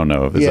Brower. You don't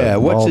know if it's Yeah,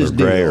 what's bald his or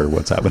gray deal? or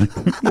what's happening.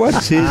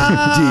 What's his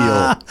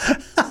deal?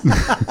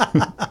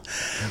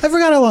 I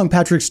forgot how long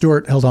Patrick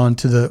Stewart held on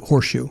to the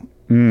horseshoe.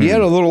 He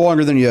had a little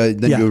longer than you.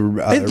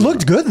 It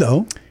looked good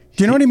though.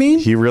 Do you know what I mean?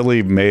 He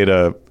really made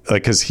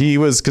because he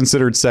was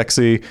considered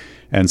sexy,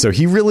 and so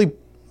he really,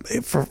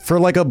 for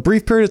like a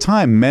brief period of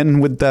time, men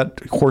with that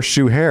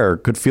horseshoe hair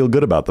could feel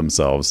good about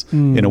themselves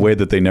in a way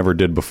that they never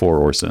did before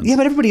or since. Yeah,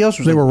 but everybody else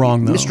was. They were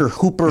wrong, though. Mr.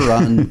 Hooper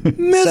on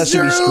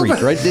Sesame Street,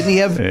 right? Didn't he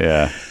have?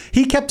 Yeah.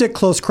 He kept it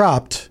close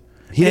cropped.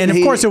 He- And of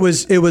he- course, it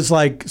was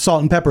like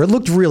salt and pepper. It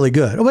looked really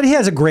good. But he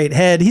has a great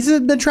head. He's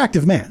an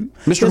attractive man.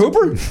 Mr.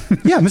 Hooper?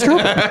 Yeah, Mr.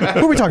 Hooper.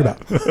 What are we talking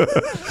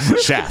about?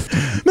 Shaft.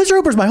 Mr.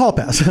 Hooper's my hall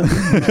pass.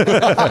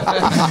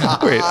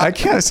 Wait, I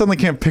suddenly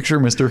can't picture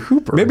Mr.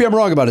 Hooper. Maybe I'm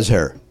wrong about his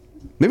hair.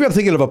 Maybe I'm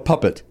thinking of a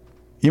puppet.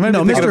 You might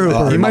No, be thinking Mr. of-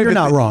 Hooper, you might you're be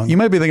not wrong. You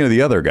might be thinking of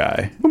the other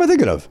guy. What am I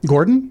thinking of?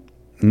 Gordon?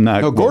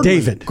 No, Gordon.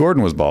 David.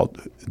 Gordon was bald.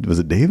 Was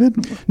it David?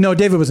 There No,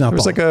 David was not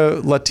was bald. like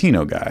a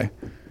Latino guy.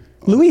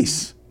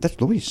 Luis. That's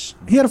Luis.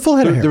 He had a full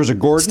head of hair. There was a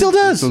Gordon. Still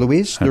does. So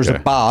Luis. There was a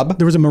Okay. Bob.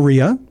 There was a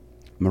Maria.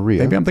 Maria.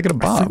 Maybe I'm thinking of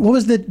Bob. What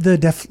was the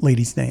deaf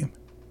lady's name?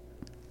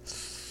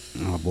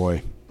 Oh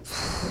boy.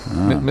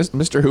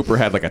 Mr. Hooper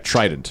had like a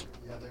trident.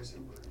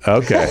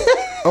 Okay.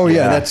 Oh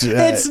yeah, that's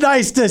It's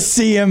nice to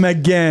see him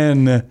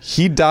again.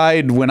 He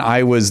died when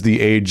I was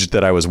the age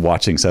that I was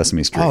watching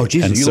Sesame Street. Oh,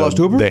 Jesus, and you so lost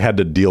Hooper? They had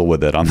to deal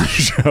with it on the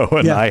show,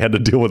 and Yeah. I had to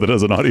deal with it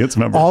as an audience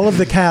member. All of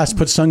the cast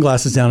put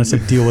sunglasses down and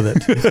said, "Deal with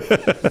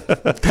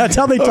it." That's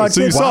how they taught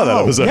so you kids. saw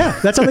that episode. Yeah,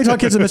 that's how they taught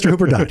kids that Mr.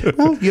 Hooper died.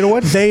 Well, you know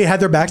what? They had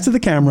their backs to the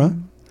camera,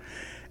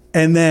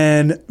 and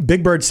then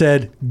Big Bird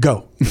said,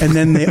 "Go." And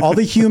then all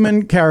the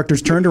human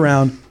characters turned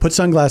around, put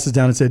sunglasses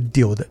down, and said,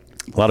 "Deal with it."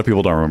 A lot of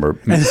people don't remember.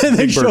 And then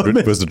they Big showed Bird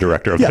him- was the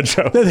director of Yeah, that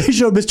show. then they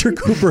showed Mr.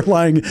 Hooper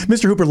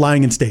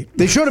lying in state.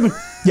 They showed him.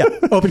 Yeah,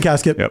 open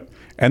casket. Yep.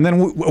 And then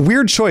a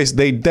weird choice.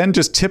 They then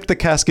just tipped the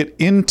casket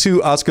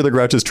into Oscar the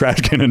Grouch's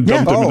trash can and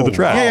dumped him into the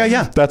trash.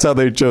 Yeah. That's how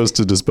they chose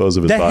to dispose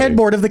of his The body.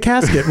 headboard of the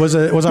casket was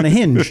on a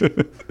hinge.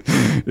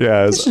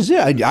 Yeah. This is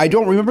it. I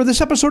don't remember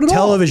this episode at all.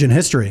 Television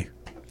history.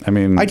 I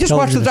mean, I just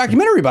watched the Television.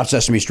 documentary about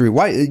Sesame Street.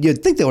 Why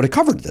you'd think they would have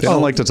covered this? they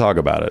don't like to talk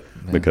about it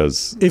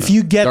because If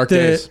you get Dark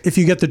days. if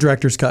you get the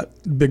director's cut,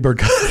 Big Bird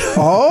cut,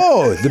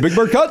 Oh, the Big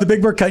Bird cut. the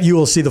Big Bird cut, you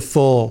will see the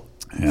full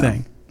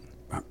thing.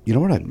 You know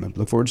what? I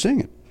look forward to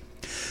seeing it.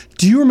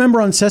 Do you remember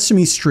on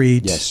Sesame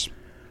Street? Yes.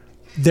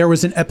 There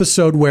was an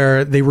episode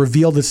where they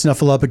revealed that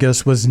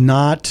Snuffleupagus was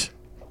not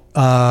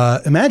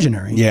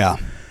imaginary. Yeah.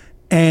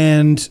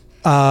 And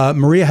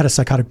Maria had a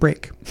psychotic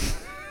break.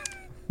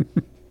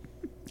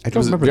 I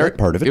don't remember that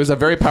part of it. It was a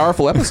very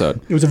powerful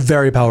episode. It was a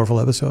very powerful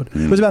episode.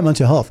 It was about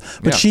mental health.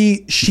 But Yeah.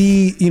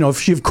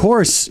 she of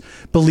course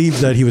believed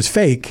that he was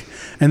fake.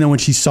 And then when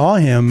she saw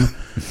him,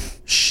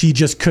 she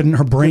just couldn't,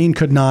 her brain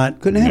couldn't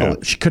handle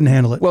it. She couldn't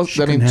handle it. Well,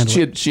 She I mean, couldn't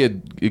handle it. she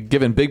had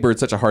given Big Bird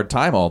such a hard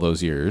time all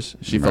those years.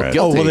 She felt Right.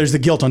 guilty. Oh, well, there's the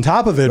guilt on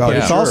top of it, but yeah.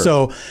 it's Sure.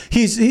 also,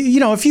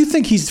 if you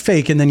think he's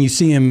fake and then you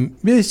see him,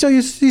 so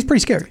he's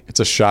pretty scary.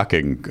 it's a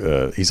shocking.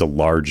 He's a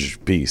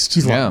large beast.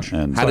 He's yeah. large.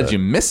 And How did you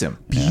miss him?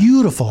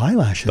 Beautiful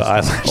eyelashes. The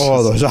eyelashes.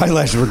 Oh, those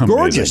eyelashes were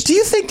gorgeous. Do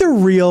you think they're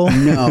real?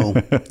 No.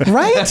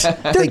 Right?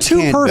 They're They too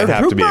can't- perfect. They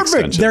have to be Perfect.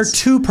 extensions. They're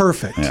too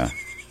perfect. Yeah.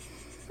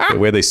 The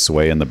way they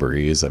sway in the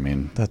breeze. I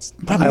mean,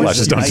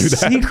 eyelashes don't do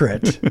that.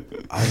 Secret.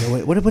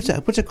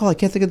 What's it called? I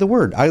can't think of the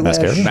word. Eyelash,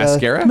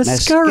 Mascara?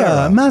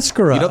 Mascara?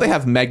 Mascara. You know they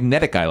have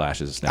magnetic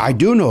eyelashes now. I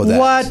do know that.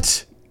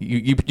 What?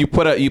 You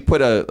put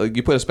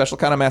a special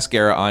kind of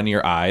mascara on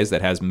your eyes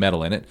that has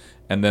metal in it,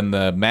 and then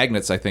the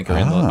magnets I think are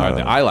in are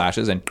the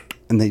eyelashes, and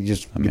And they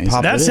just you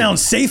pop That it in.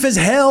 sounds safe as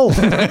hell. I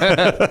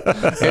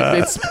think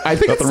it's Nothing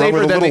wrong safer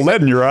with a than little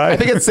lead in your eye. I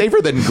think it's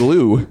safer than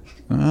glue.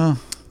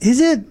 Is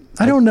it?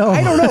 I don't know.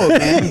 I don't know,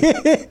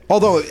 man.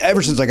 Although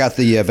ever since I got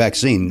the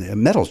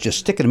vaccine, metal's just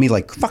sticking to me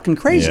like fucking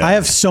crazy. Yeah. I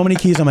have so many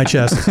keys on my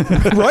chest.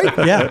 Right?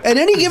 Yeah. At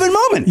any given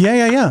moment.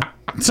 Yeah.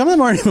 Some of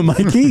them aren't even my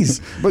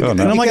keys. But and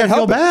you I'm like, I can't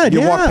feel help it. bad.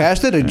 You yeah. walk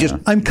past it and just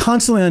I'm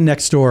constantly on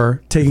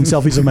Nextdoor taking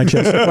selfies of my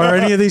chest. Are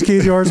any of these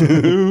keys yours?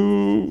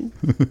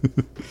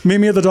 Meet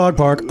me at the dog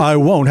park. I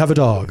won't have a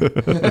dog.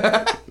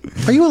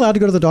 Are you allowed to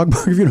go to the dog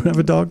park if you don't have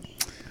a dog?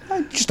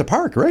 just a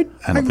park, right?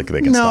 I don't think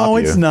they can stop No,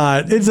 you. it's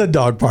not. It's a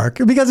dog park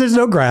because there's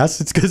no grass.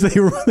 It's because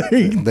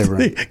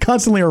they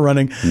constantly are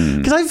running.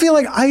 Because I feel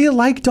like I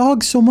like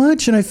dogs so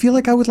much, and I feel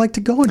like I would like to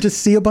go and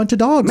just see a bunch of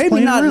dogs. Maybe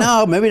playing not around.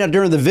 now. Maybe not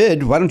during the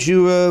vid. Why don't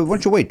you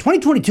wait?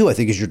 2022, I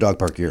think, is your dog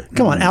park year.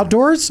 Come on,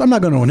 outdoors. I'm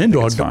not going to an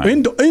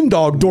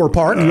in-dog door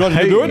park. You want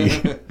to do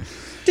it?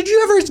 Did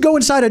you ever go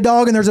inside a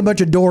dog and there's a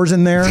bunch of doors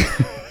in there?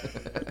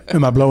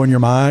 Am I blowing your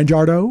mind,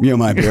 Jardo? You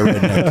might be a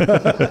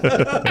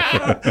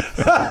redneck.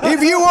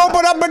 If you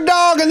open up a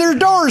dog and there's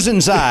doors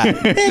inside,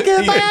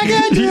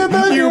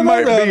 You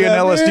might be an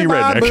LSD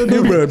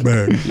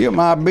redneck. you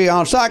might be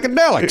on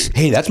psychedelics.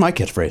 Hey, that's my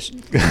catchphrase.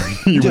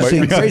 You Just might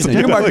seems be on crazy.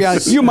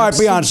 You might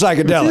be on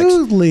psychedelics.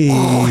 Absolutely.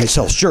 Oh, I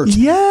sell shirts,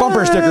 Yes.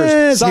 bumper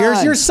stickers, signs.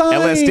 Here's your sign.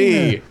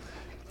 LSD.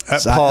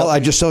 Paul, I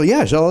just sell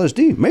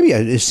LSD. Maybe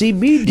a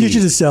CBD. You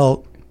should just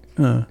sell.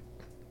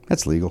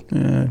 That's legal. I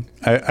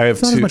have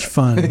It's not as two. much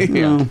fun.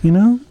 You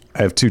know?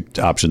 I have two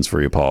options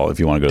for you, Paul. If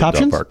you want to go to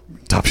the Toptions? dog park,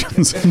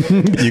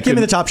 Toptions. Give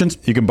me the Toptions.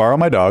 You can borrow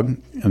my dog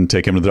and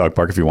take him to the dog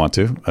park if you want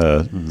to.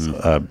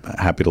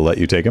 Happy to let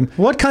you take him.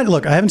 What kind?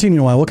 Look, I haven't seen you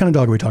in a while. What kind of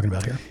dog are we talking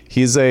about here?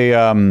 He's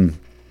a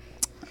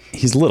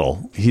he's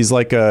little. He's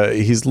like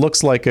he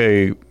looks like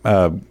a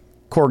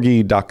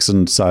corgi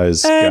dachshund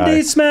size And guy.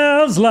 he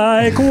smells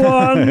like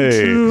one,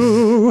 Hey.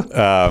 two.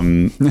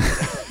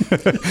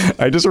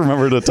 I just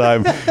remembered a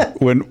time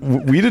when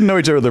we didn't know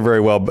each other very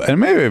well, and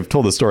maybe I've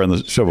told this story on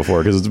the show before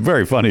because it's a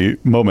very funny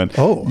moment.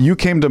 Oh. You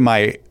came to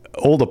my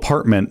old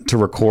apartment to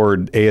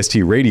record AST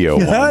radio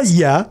once.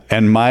 Yeah.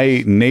 And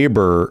my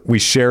neighbor, we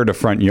shared a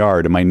front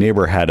yard, and my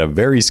neighbor had a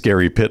very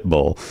scary pit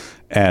bull.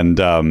 And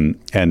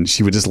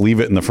she would just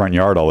leave it in the front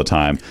yard all the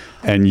time.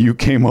 And you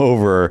came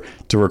over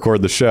to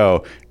record the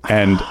show,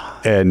 and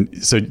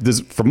so this,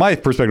 from my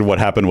perspective, what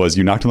happened was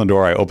you knocked on the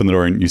door. I opened the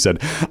door, and you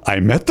said, "I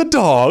met the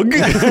dog,"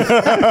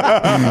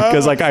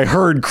 because like I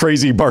heard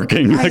crazy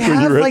barking like when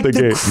you were at the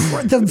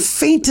gate. The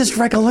faintest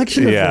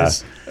recollection of Yeah,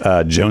 this.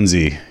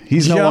 Jonesy.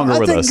 He's no longer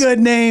with That's us. a good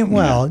name.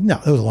 Well, no,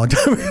 it was a long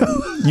time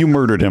ago. You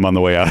murdered him on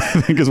the way out,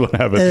 I think is what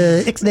happened.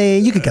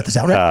 Ixnay, you could cut this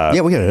out, right?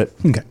 Yeah, we got it.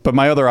 Okay. But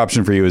my other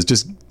option for you is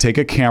just take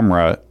a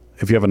camera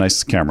if you have a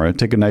nice camera,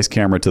 take a nice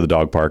camera to the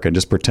dog park and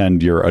just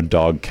pretend you're a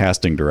dog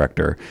casting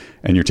director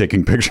and you're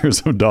taking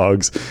pictures of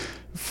dogs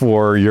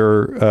for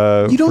your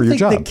You don't for your think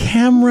job. the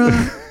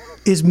camera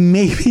is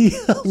maybe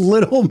a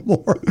little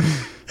more?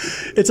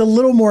 It's a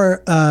little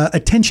more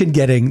attention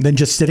getting than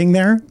just sitting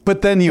there.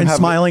 But then you and have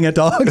smiling at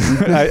dogs.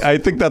 I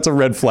think that's a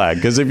red flag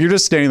because if you're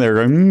just standing there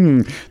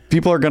going,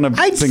 people are going to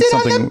I'd think sit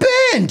something. on the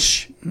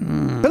bench.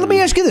 But let me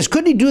ask you this: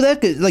 couldn't he do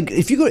that? Like,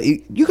 if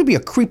you could be a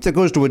creep that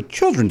goes to a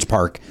children's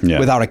park Yeah.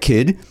 without a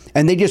kid,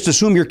 and they just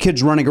assume your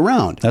kid's running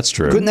around. That's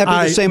true. Couldn't that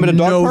be the same at a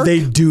dog no, park? they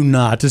do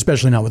not,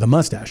 especially not with a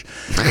mustache.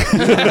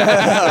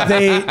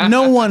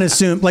 No one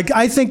assumes. Like,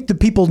 I think the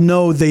people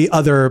know the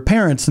other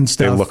parents and They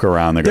stuff. look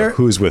around. They go, They're-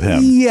 "Who's with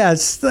him?"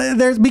 Yes,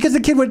 there's because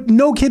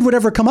no kid would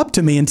ever come up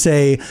to me and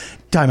say,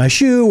 "Tie my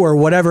shoe" or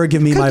whatever.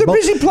 Give me 'Cause my they're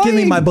busy give me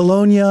playing. my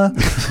bologna.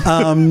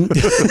 But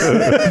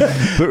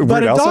But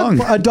Weird Al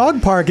song. a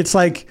dog park, it's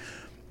like.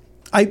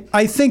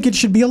 I think it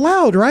should be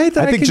allowed, right?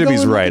 That I think can go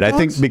Jimmy's and look right. at I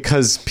think dogs?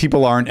 because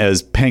people aren't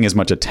as paying as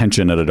much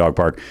attention at a dog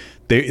park,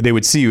 they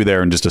would see you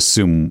there and just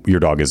assume your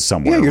dog is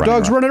somewhere. Yeah, your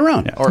dog's around. running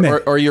around. Yeah.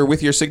 Or you're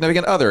with your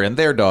significant other and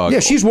their dog. Yeah,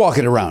 she's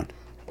walking around.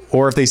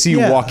 Or if they see you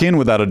Yeah. walk in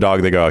without a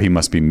dog, they go, oh, "He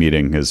must be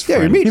meeting his Yeah,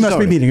 friend." you're meeting he must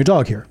be somebody. meeting a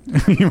dog here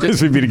He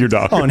must be meeting your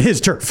dog on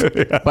his turf.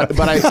 But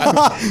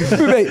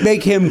I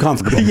Make him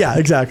comfortable. Yeah,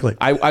 exactly.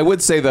 I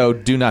would say though,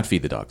 do not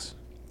feed the dogs.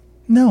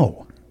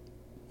 No.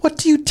 What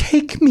do you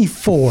take me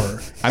for,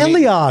 I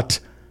mean-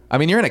 Elliot? I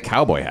mean, you're in a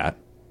cowboy hat.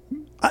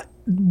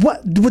 What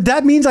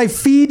that means? I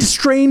feed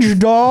strange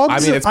dogs. I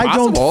mean, it's I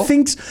possible. don't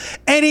think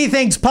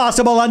anything's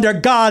possible under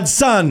God's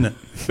son.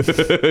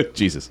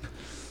 Jesus.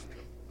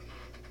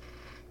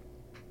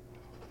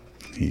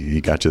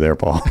 He got you there,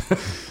 Paul.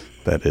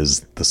 That is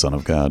the Son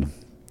of God,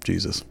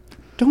 Jesus.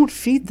 Don't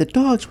feed the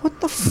dogs.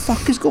 What the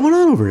fuck is going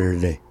on over there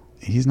today?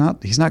 He's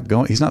not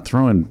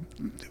throwing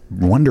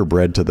Wonder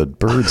Bread to the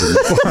birds in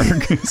the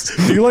park.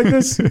 Do you like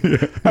this?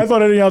 I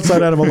thought any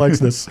outside animal likes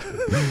this.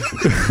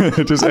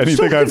 Just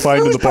anything I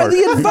find in the Confused by park.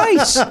 the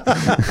advice.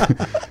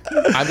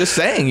 I'm just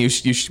saying,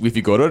 if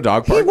you go to a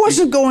dog park, He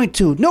wasn't going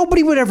to.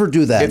 Nobody would ever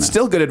do that. it's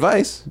still good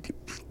advice.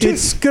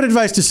 It's good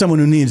advice to someone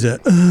who needs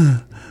it,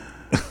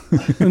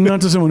 and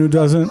not to someone who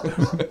doesn't.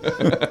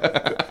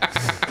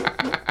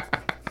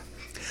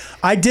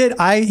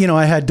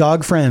 I had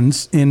dog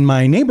friends in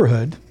my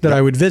neighborhood that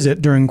I would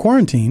visit during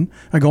quarantine.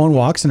 I go on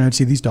walks and I'd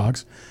see these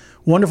dogs,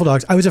 wonderful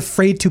dogs. I was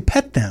afraid to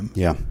pet them.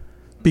 Yeah.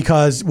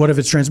 Because what if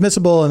it's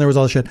transmissible? And there was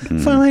all this shit.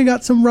 Finally, I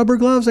got some rubber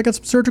gloves. I got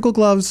some surgical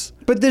gloves.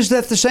 But is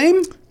that the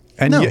same?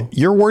 And No.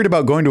 you're worried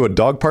about going to a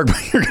dog park,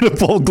 but you're going to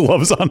pull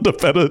gloves on to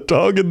pet a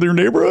dog in their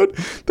neighborhood?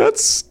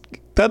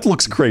 That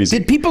looks crazy.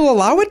 Did people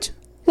allow it?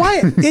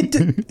 Why?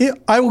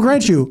 I will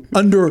grant you,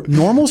 under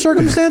normal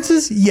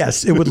circumstances,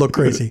 yes, it would look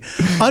crazy.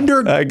 I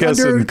guess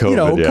in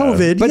COVID, yeah.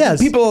 COVID, But yes,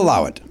 did people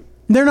allow it?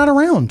 they're not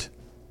around.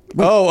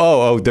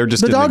 Oh, they're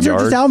just The in dogs the are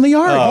yard. just out in the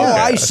yard. Oh, yeah.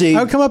 okay. I see.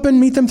 I would come up and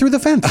meet them through the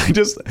fence.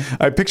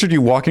 I pictured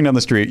you walking down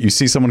the street. You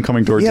see someone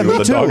coming towards Yeah, you me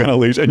with a dog too. on a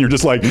leash, and you're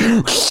just like,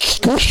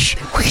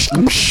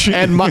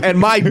 And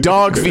my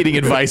dog feeding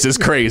advice is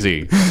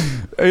crazy.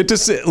 it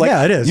just like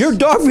Yeah, it is. Your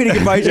dog feeding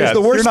advice Yeah, is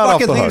the you're worst not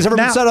off fucking the thing that's hook.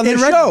 ever been said on this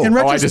show. In I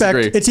retrospect,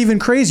 disagree. it's even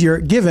crazier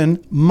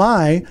given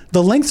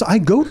the lengths I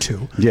go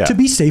to Yeah. to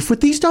be safe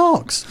with these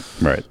dogs.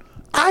 right.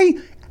 I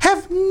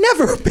have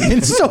never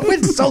been so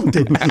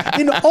insulted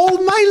in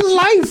all my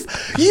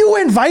life. You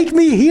invite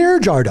me here,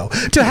 Jardo,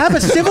 to have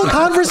a civil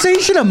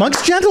conversation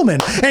amongst gentlemen,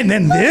 and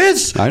then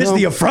this I is know.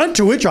 the affront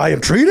to which I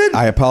am treated?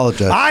 I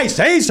apologize. I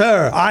say,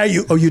 sir,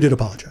 you did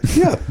apologize.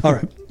 Yeah. All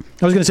right.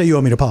 I was going to say you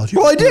owe me an apology.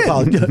 Well, I did.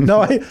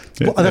 No, that's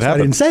why I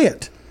happened. didn't say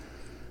it.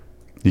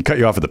 He cut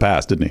you off at the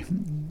pass, didn't he?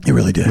 He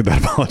really did. With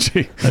that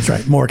apology. That's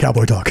right. More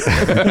cowboy talk.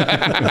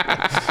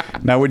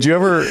 Now, would you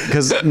ever?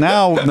 Because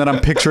now that I'm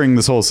picturing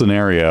this whole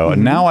scenario,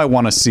 and now I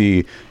want to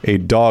see a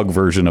dog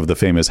version of the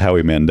famous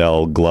Howie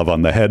Mandel glove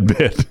on the head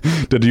bit.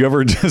 Did you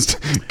ever just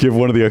give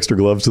one of the extra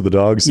gloves to the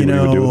dog? See You what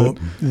he would do know, with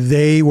it?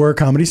 they were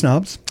comedy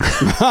snobs.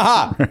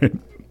 And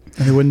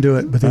they wouldn't do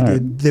it, but they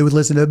did. They would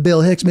listen to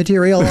Bill Hicks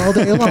material all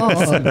day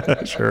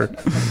long. Sure.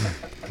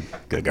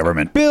 Good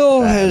government.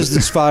 Bill has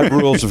these 5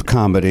 rules of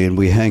comedy, and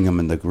we hang them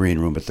in the green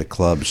room at the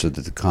club so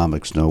that the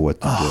comics know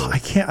what to do. I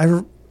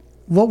can't.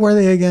 What were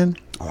they again?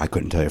 Oh, I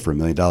couldn't tell you for $1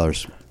 million.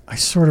 I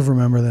sort of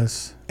remember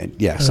this. And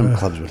yeah, some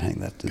clubs would hang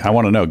that. I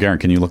want to know, Garen.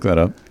 Can you look that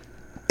up?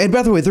 And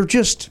by the way, they're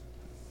just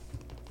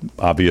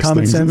Obvious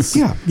Common things. sense.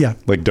 Yeah. Yeah.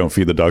 Like don't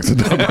feed the dogs at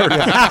the dog park.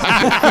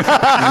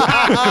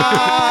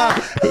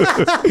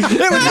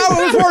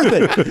 it was worth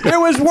it. It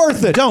was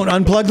worth it. Don't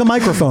unplug the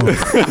microphone.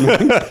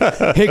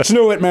 Hicks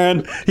knew it,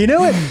 man. He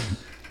knew it.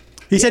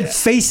 He said,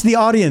 face the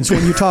audience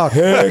when you talk.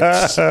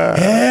 Hicks.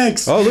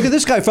 Hicks. Oh, look at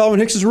this guy following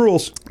Hicks's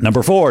rules.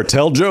 Number 4,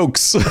 tell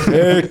jokes.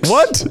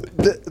 What?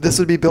 This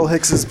would be Bill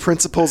Hicks's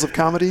principles of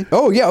comedy.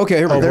 Oh, yeah, okay.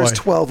 Here we go. There's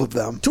boy. 12 of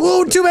them.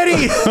 Too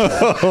many.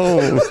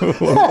 Too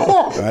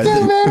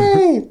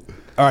many.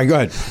 All right, go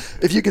ahead.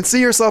 If you can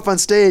see yourself on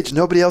stage,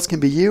 nobody else can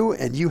be you,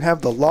 and you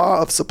have the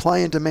law of supply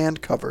and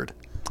demand covered.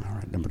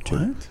 number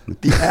 2.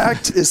 The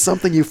act is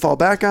something you fall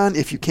back on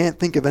if you can't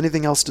think of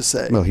anything else to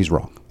say. Well, he's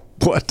wrong.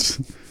 What?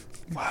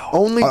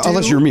 Only do,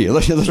 Unless you're me.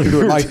 Unless you're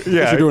doing my, unless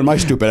you're doing my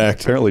stupid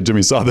act. Apparently,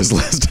 Jimmy saw this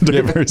list and took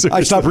it very seriously.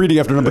 I stopped reading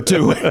after number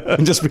 2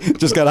 and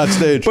just got on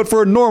stage. But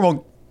for a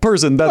normal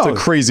person, that's a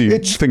crazy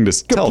thing to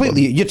tell them.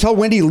 Completely. You tell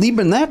Wendy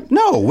Liebman that?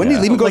 No. Wendy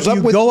Liebman goes Like up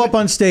you with... go up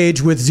on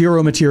stage with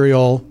zero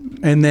material,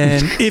 and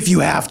then if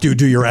you have to,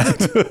 do your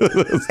act.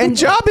 And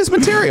job is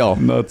material.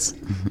 Nuts.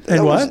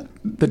 And what?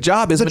 The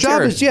job is The material.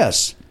 job is,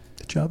 yes.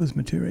 The job is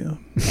material.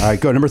 All right,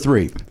 go. Number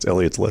 3. It's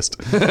Elliot's list.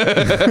 By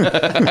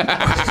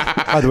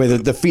the way,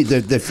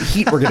 the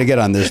heat we're going to get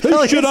on this.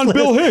 They shit on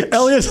Bill Hicks.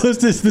 Elliot's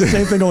list is the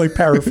same thing, only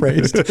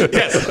paraphrased.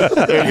 Yes.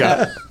 There you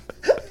go.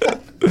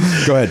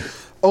 Go ahead.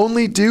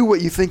 Only do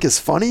what you think is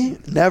funny,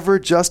 never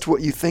just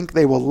what you think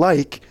they will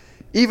like,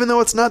 even though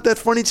it's not that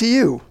funny to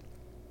you.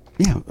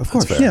 Yeah, of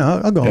course.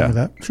 Yeah, I'll go along with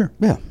that. Sure.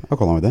 Yeah, I'll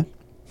go along with that.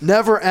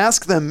 Never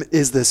ask them,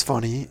 is this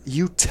funny?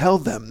 You tell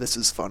them this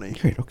is funny.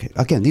 Great, okay.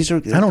 Again, these are...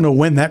 I don't know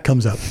when that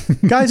comes up.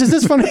 Guys, is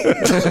this funny?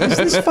 Is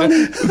this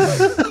funny?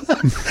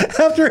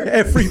 After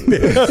every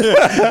bit.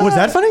 Was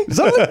that funny?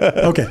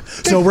 Okay.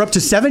 So we're up to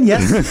 7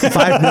 yes,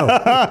 5 no.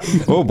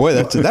 Oh, boy,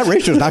 that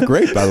ratio's not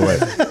great, by the way.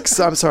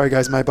 So I'm sorry,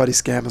 guys. My buddy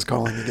Scam is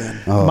calling again.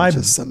 Oh,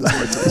 Just send this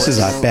word to this is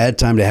a bad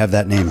time to have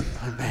that name.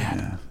 Oh,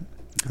 man.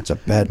 That's a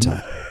bad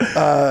time.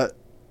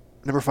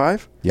 Number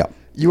 5? Yeah.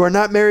 You are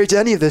not married to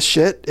any of this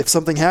shit. If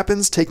something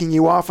happens, taking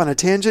you off on a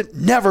tangent,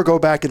 never go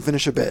back and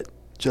finish a bit.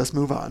 Just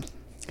move on.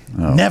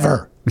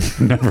 Never.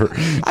 Never give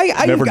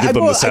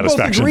them the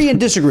satisfaction. I both agree and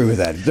disagree with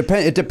that.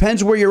 It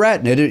depends where you're at.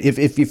 And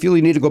if you feel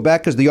you need to go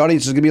back because the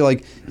audience is going to be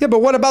like, yeah,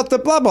 but what about the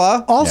blah,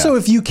 blah? Also,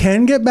 if you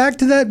can get back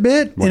to that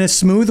bit in a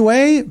smooth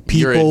way,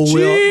 people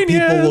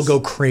will go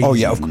crazy. Oh,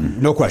 yeah,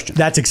 no question.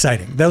 That's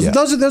exciting.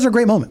 Those are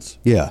great moments.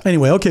 Yeah.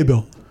 Anyway, okay,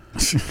 Bill.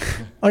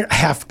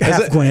 half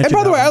glance. And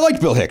by the way, I liked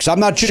Bill Hicks.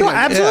 I'm not shitting Sure, on-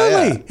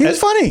 absolutely. He was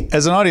funny.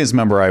 As an audience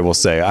member, I will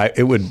say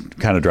it would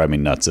kind of drive me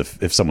nuts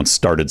if someone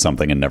started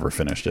something and never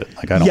finished it.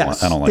 Like I don't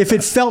like if that.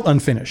 it felt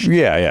unfinished.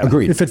 Yeah.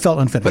 Agreed. If it felt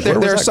unfinished.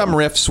 But there are some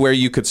riffs where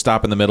you could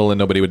stop in the middle and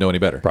nobody would know any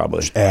better.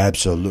 Probably.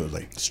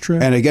 Absolutely. It's true.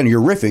 And again, you're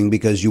riffing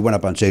because you went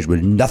up on stage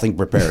with nothing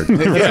prepared.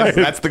 Yes,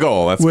 that's the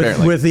goal. That's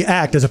apparently. with the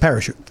act as a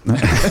parachute. Go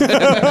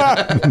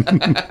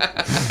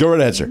right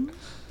ahead, sir.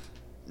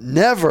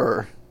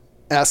 Never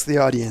ask the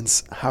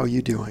audience, how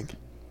you doing?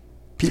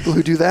 People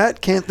who do that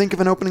can't think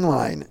of an opening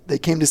line. They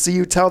came to see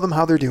you, tell them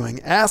how they're doing.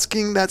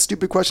 Asking that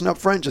stupid question up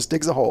front just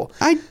digs a hole.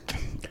 I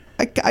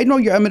know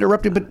I'm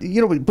interrupting, but you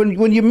know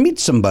when you meet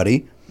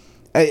somebody,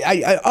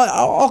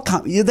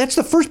 that's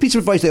the first piece of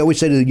advice they always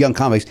say to the young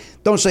comics: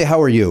 don't say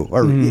how are you,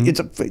 or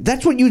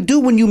that's what you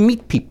do when you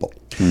meet people.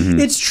 Mm-hmm.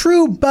 It's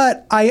true,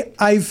 but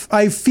I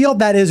feel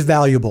that is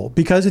valuable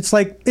because it's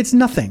like it's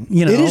nothing.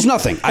 You know, it is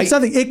nothing. It's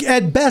nothing.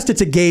 At best, it's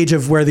a gauge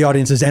of where the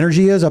audience's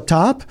energy is up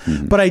top.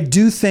 Mm-hmm. But I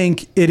do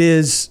think it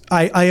is.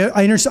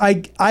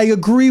 I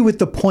agree with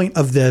the point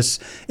of this.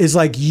 Is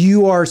like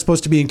you are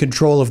supposed to be in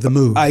control of the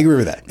mood. I agree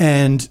with that,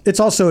 and it's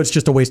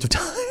just a waste of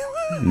time.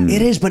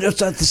 It is, but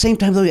it's at the same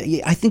time, though,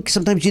 I think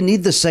sometimes you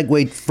need the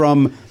segue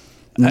from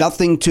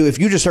nothing to, if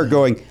you just start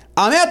going,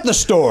 I'm at the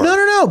store.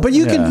 No. But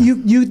you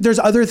can, there's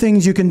other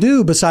things you can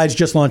do besides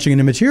just launching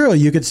into material.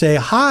 You could say,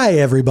 hi,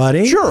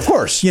 everybody. Sure, of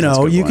course. You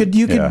know, you could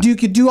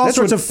do all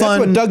sorts of fun.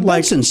 That's what Doug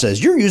Benson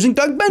says. You're using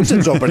Doug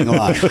Benson's opening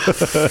line.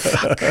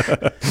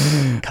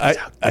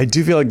 I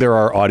do feel like there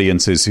are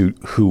audiences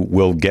who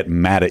will get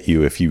mad at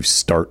you if you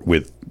start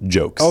with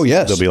jokes. Oh,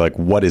 yes. They'll be like,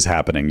 what is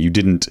happening? You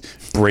didn't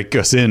break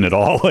us in at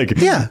all. Like,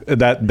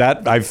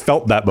 that I've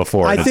felt that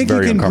before. I think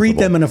you can greet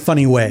them in a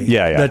funny way.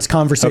 Yeah. That's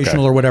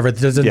conversational or whatever. It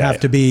doesn't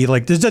have to be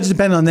like, this doesn't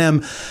depend on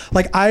them.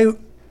 Like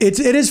it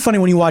is funny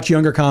when you watch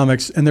younger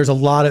comics and there's a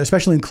lot of,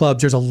 especially in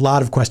clubs, there's a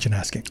lot of question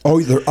asking.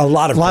 Oh, there are a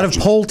lot of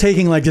poll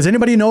taking. Like, does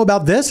anybody know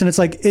about this? And it's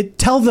like,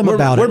 tell them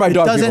about it. Where are my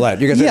dog people at?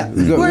 You guys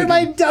where are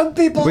my dog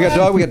people? We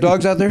got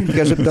dogs out there. You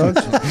guys have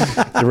dogs?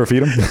 You ever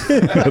feed them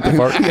at the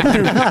park? You ever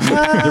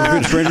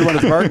feed a stranger one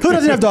at the park? Who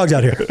doesn't have dogs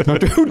out here?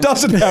 Who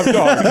doesn't have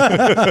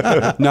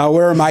dogs? Now,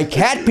 where are my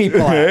cat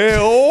people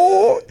at?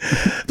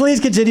 Please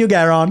continue,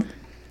 Garon.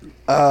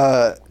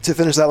 To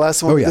finish that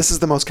last one, this is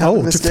the most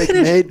common mistake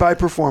made by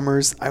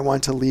performers. I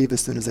want to leave as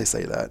soon as they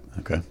say that.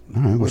 Okay.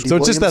 All right. So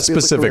it's just that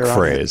specific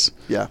phrase.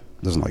 Yeah.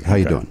 Doesn't like, how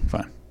you doing?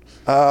 Fine.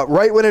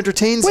 Right when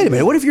entertains. Wait a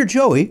minute. What if you're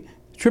Joey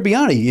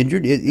Tribbiani?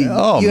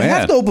 You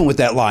have to open with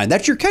that line.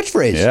 That's your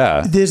catchphrase.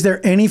 Yeah. Is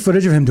there any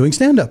footage of him doing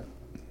stand-up?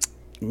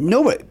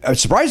 No, but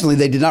surprisingly,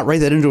 they did not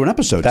write that into an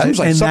episode. Seems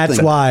like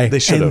that's why they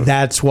should have. And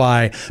that's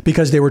why,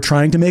 because they were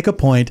trying to make a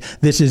point.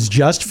 This is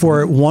just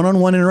for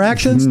one-on-one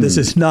interactions. This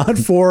is not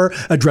for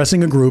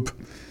addressing a group.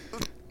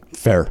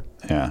 Fair.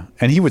 Yeah,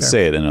 and he would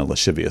say it in a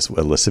lascivious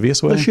way.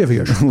 Lascivious way. He would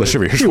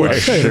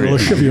say it in a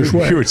lascivious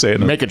way. He would say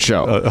it. Make it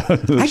show.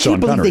 I can't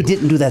believe they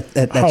didn't do that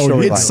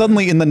storyline. It's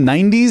suddenly in the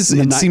 90s.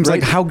 It seems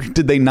like, how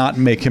did they not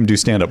make him do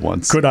stand up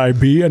once? Could I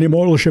be any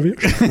more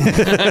lascivious?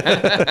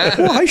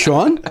 Well, hi,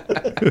 Sean.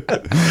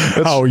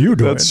 How are you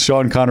doing? That's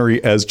Sean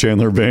Connery as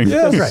Chandler Bing.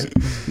 Yeah, that's right.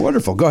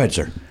 Wonderful. Go ahead,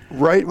 sir.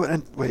 Right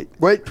when right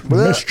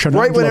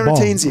when it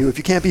entertains you. If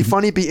you can't be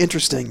funny, be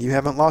interesting. You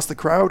haven't lost the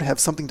crowd. Have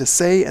something to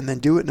say, and then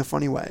do it in a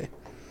funny way.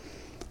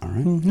 All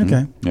right.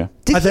 Okay. Yeah.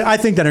 I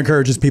think that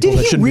encourages people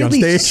that shouldn't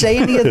really be on stage. say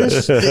any of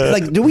this?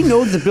 Like, do we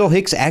know that Bill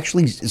Hicks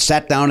actually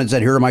sat down and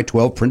said, "Here are my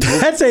 12 principles"?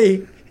 That's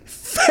a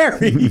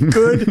very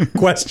good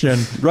question.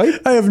 Right?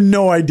 I have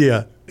no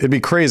idea. It'd be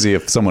crazy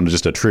if someone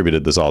just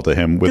attributed this all to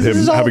him with him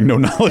This is all- having no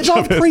knowledge It's all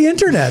of it.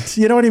 pre-internet.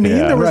 You know what I mean?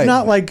 Yeah. There was Right.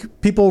 not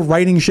like people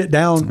writing shit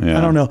down. Yeah.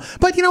 I don't know.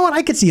 But you know what?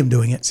 I could see him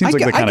doing it. Seems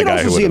like the kind I of can guy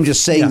also who see him would.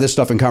 just saying this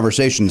stuff in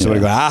conversation.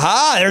 Somebody go,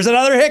 "Aha! There's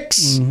another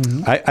Hicks."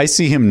 I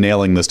see him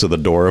nailing this to the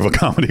door of a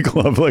comedy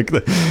club, like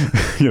the,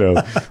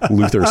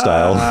 Luther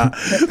style.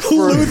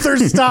 Luther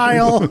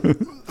style.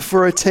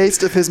 For a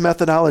taste of his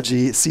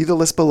methodology, see the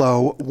list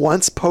below.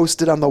 Once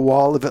posted on the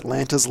wall of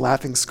Atlanta's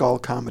Laughing Skull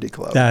Comedy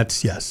Club.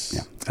 That's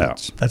yes. Oh.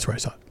 That's where I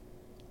saw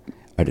it.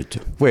 I did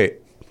too. Wait,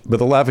 but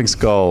the Laughing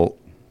Skull,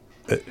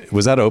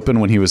 was that open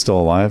when he was still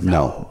alive?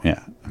 No.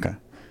 Yeah. Okay.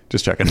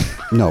 Just checking.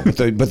 No,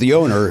 but the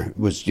owner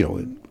was,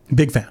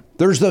 Big fan.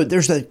 there's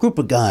that group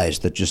of guys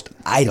that just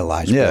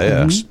idolize Bill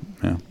Yeah. Hicks.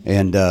 Yeah.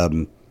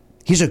 And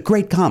he's a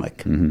great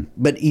comic,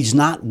 but he's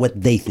not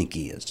what they think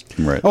he is.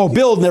 Right. Oh,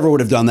 Bill never would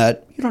have done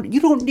that. You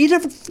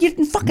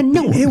didn't fucking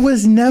know him. It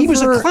was never. He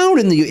was a clown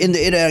in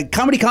a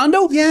comedy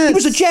condo. Yes. He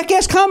was a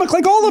jackass comic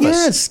like all of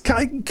us.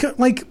 Yes.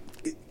 Like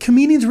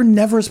comedians were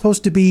never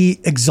supposed to be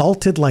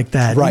exalted like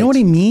that. Right. You know what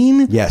I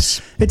mean?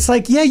 Yes. It's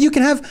like, yeah, you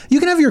can have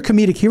your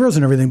comedic heroes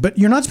and everything, but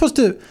you're not supposed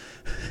to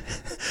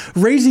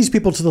raise these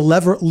people to the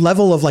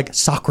level of like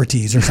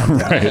Socrates or something.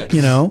 Right.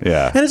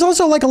 Yeah. And it's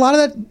also like a lot of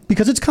that,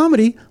 because it's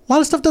comedy, a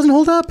lot of stuff doesn't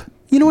hold up.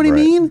 You know what I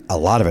mean? A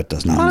lot of it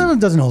does not. A lot of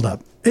it doesn't hold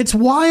up. It's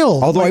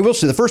wild. Although I will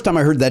say, the first time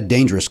I heard That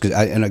Dangerous,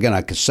 and again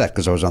on cassette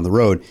because I was on the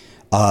road,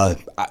 I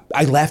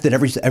laughed at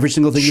every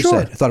single thing you Sure.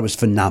 said. I thought it was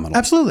phenomenal.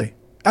 Absolutely.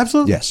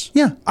 Yes.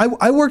 Yeah.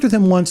 I worked with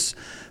him once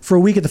for a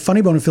week at the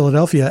Funny Bone in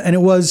Philadelphia, and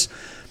it was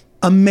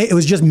it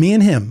was just me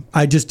and him.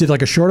 I just did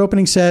like a short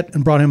opening set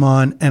and brought him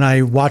on, and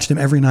I watched him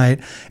every night,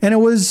 and it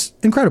was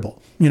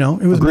incredible. It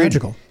was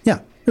magical. Yeah,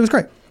 it was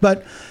great.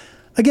 But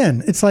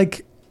again, it's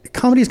like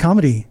comedy is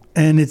comedy,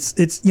 and it's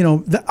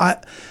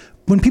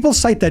when people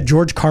cite that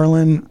George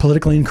Carlin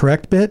politically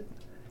incorrect bit,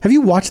 have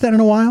you watched that in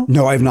a while?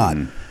 No, I've not.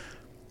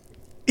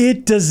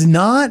 It does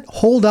not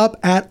hold up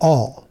at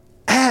all.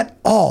 At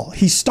all.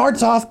 He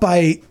starts off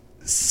by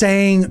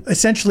saying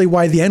essentially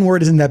why the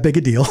N-word isn't that big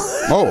a deal.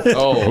 Oh,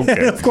 okay.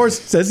 And of course,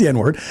 says the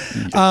N-word.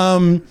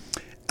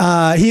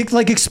 He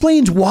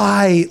explains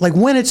why, like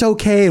when it's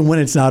okay and when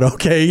it's not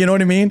okay. You know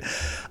what I mean?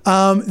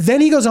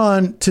 Then he goes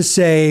on to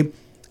say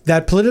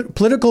that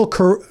political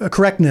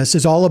correctness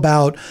is all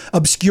about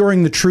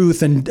obscuring the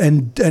truth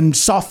and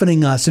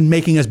softening us and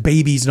making us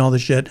babies and all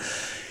this shit.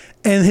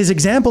 And his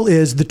example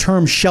is the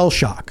term shell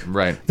shock.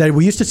 Right. That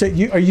we used to say,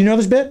 you know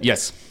this bit?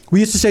 Yes. We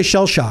used to say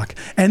shell shock.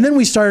 And then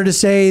we started to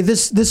say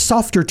this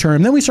softer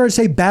term. Then we started to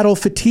say battle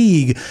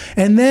fatigue.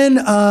 And then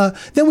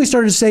we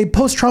started to say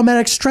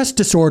post-traumatic stress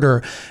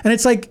disorder. And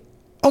it's like,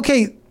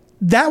 okay,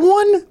 that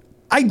one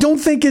I don't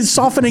think is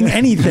softening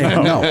anything.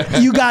 No.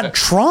 You got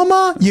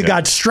trauma, you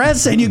got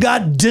stress, and you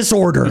got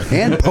disorder.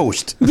 And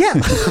Post. Yeah.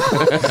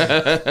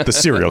 The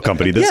cereal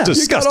company. That's Yeah.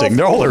 disgusting.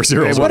 They're all their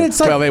cereals. But it's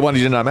like, Well, they wanted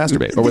you to not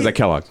masturbate. Or was that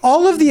Kellogg?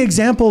 all of the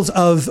examples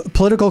of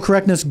political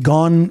correctness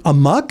gone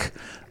amok,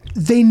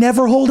 they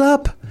never hold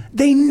up.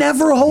 They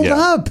never hold Yeah.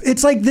 up.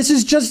 It's like, this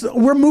is just,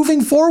 we're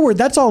moving forward.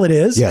 That's all it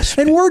is. Yes.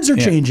 And words are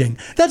changing.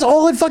 That's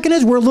all it fucking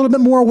is. We're a little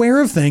bit more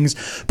aware of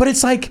things. But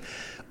it's like,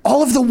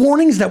 all of the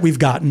warnings that we've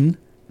gotten,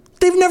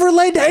 they've never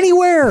led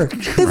anywhere.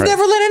 They've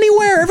never led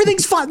anywhere.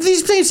 Everything's fine.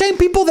 These same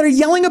people that are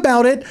yelling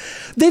about it,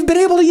 they've been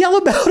able to yell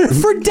about it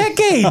for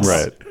decades.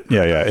 Right.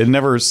 Yeah. It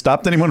never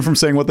stopped anyone from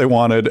saying what they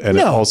wanted, and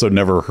it No. also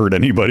never hurt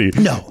anybody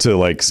to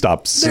like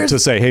stop to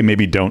say, hey,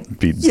 maybe don't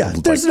be. Yeah,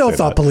 there's no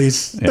thought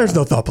police. Yeah. There's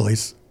no thought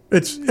police.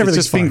 Everything's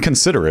just being fine.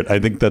 considerate. I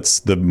think that's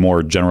the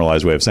more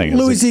generalized way of saying it.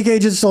 Louis It's like- C.K.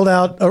 just sold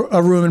out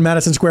a room in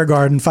Madison Square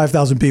Garden,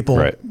 5,000 people.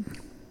 right.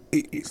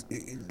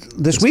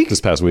 This week?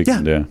 This past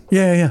weekend, yeah.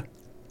 Yeah.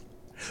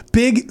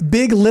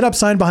 Big lit up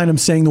sign behind him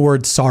saying the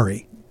word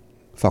sorry.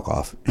 Fuck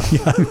off.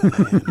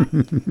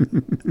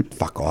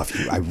 Fuck off.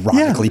 You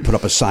ironically put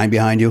up a sign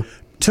behind you.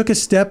 Took a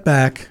step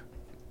back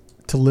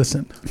to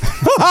listen.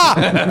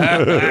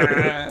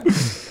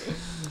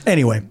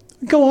 Anyway,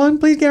 go on,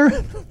 please,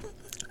 Garrett.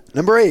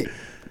 Number 8.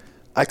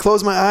 I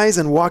close my eyes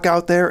and walk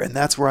out there, and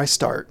that's where I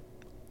start.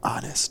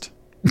 Honest.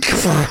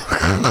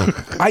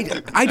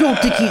 I don't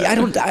think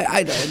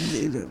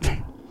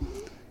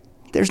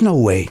there's no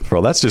way.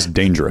 Bro, that's just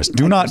dangerous.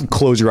 Do not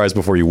close your eyes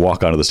before you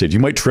walk onto the stage. You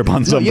might trip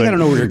on something. you gotta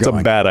know where you're It's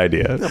going. a bad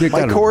idea.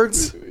 My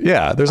chords.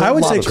 Yeah, there's. I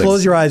would say of close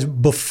things. your eyes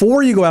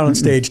before you go out on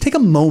stage. Take a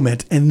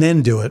moment and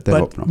then do it,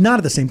 but open them. not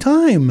at the same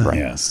time. Right.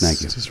 Yes,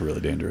 Thank you. This is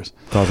really dangerous.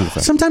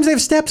 Sometimes they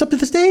have steps up to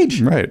the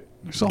stage. Right.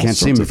 There's all Can't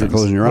see sorts them of if you're things.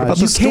 closing your What eyes. about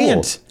the You stool?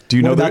 can't. Do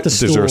you know about that?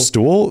 Is there a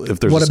stool? If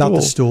there's What a about stool,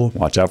 the stool?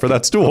 watch out for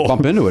that stool.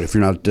 Bump into it if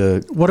you're not.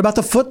 What about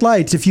the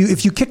footlights? If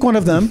you kick one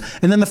of them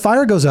and then the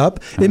fire goes up,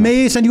 it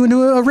may send you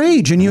into a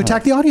rage and you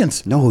attack the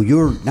audience. No,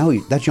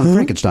 that's Young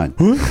Frankenstein.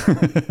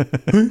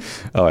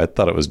 Oh, I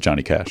thought it was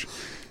Johnny Cash.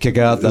 Kick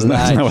out the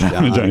lights, what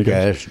happened to Johnny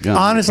Cash?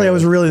 Honestly, I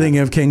was really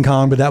thinking of King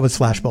Kong, but that was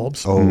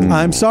flashbulbs. Oh.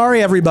 I'm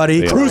sorry,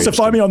 everybody.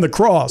 Crucify me on the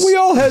cross. We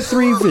all had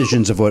 3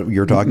 visions of what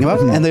you're talking about,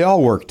 and they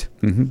all worked.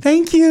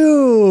 Thank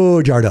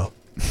you, Jardo.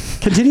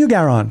 Continue,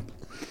 Garon.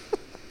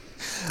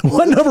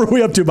 What number are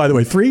we up to, by the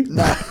way? 3?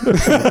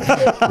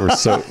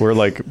 We're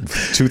like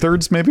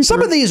 2/3, maybe.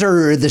 Some of these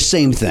are the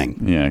same thing.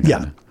 Yeah.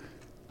 Yeah.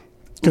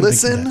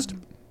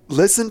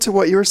 Listen to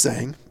what you're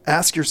saying.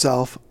 Ask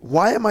yourself,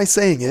 why am I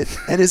saying it,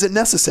 and is it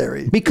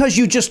necessary? Because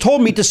you just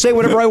told me to say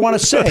whatever I want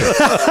to say.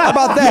 How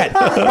about that?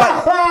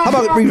 How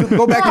about we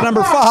go back to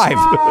number 5?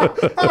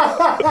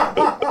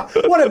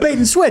 What a bait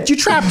and switch. You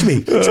trapped me.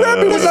 This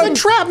is a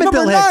entrapment,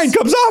 Number Bill 9 Hicks.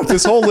 comes out.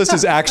 This whole list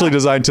is actually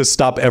designed to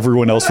stop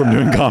everyone else from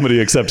doing comedy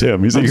except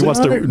him. He wants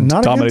to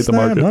dominate the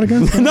market. Not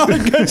against that. Not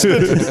against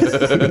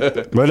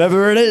it.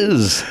 Whatever it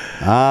is,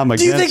 I'm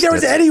against Do you think there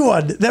was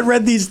anyone that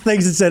read these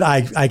things and said,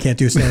 I can't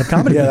do stand-up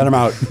comedy? Yeah, then I'm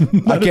out.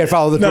 I can't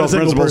follow the 12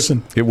 principles.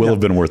 Person. It will have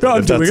been worth it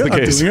if that's the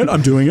case.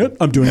 I'm doing it.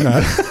 I'm doing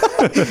that.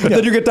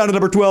 Then you get down to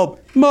number 12.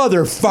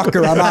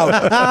 Motherfucker, I'm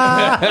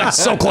out.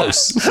 So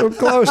close. So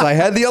close. I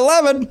had the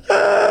 11.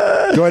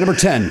 Go ahead, number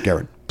 10,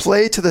 Karen.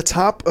 Play to the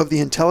top of the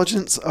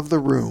intelligence of the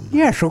room.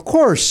 Yes, of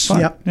course.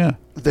 Yep. Yeah.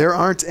 There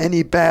aren't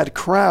any bad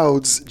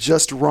crowds,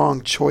 just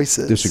wrong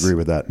choices. Disagree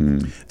with that.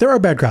 There are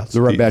bad crowds.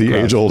 There are bad The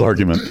crowds. age-old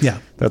argument. Yeah.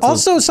 That's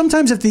also,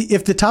 sometimes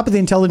if the top of the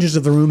intelligence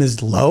of the room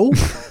is low,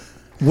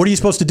 what are you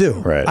supposed to do?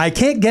 Right. I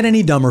can't get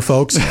any dumber,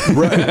 folks.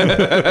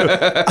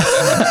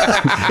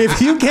 If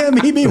you can't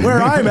meet me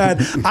where I'm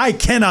at, I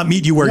cannot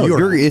meet you where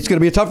you're at. It's going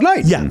to be a tough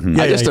night. Yeah.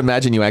 I just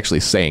imagine you actually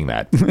saying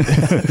that.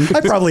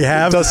 I probably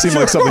have. It does seem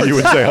like something you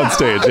would say on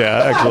stage.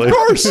 Yeah, actually. Of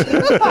course.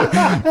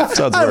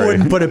 Sounds I very.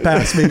 wouldn't put it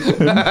past me.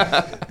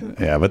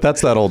 Yeah, but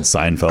that's that old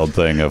Seinfeld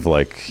thing of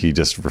like he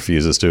just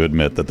refuses to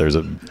admit that there's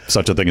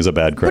such a thing as a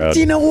bad crowd. But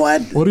you know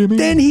what? What do you mean?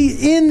 Then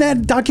in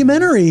that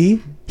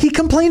documentary, he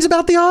complains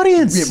about the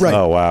audience. Yeah, right.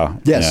 Oh wow.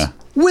 Yes. Yeah.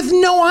 With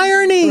no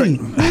irony.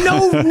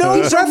 No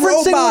He's a referencing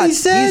what he robot.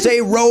 said. He's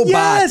a robot.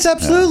 Yes,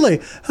 absolutely.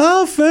 Yeah.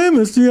 How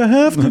famous do you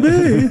have to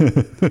be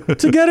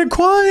to get it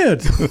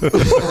quiet?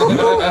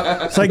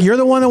 It's like, you're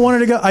the one that wanted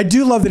to go. I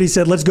do love that he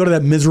said, let's go to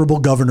that miserable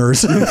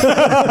governor's.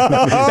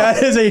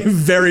 That is a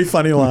very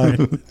funny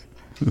line.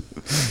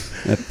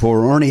 That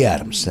poor Orny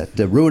Adams.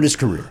 That ruined his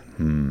career.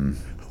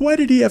 Why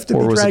did he have to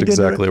Or be was it dragged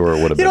exactly into it? where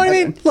it would have You know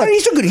been? what I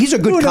mean? Look, he's a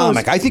good who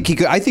comic. knows? I think he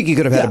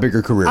could have had a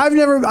bigger career. I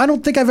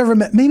don't think I've ever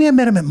met, maybe I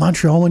met him at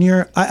Montreal one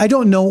year. I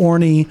don't know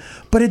Orny,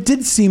 but it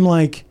did seem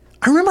like,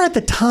 I remember at the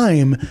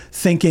time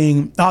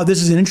thinking, oh,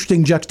 this is an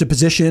interesting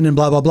juxtaposition and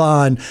blah, blah,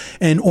 blah.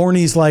 And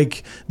Orny's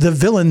like the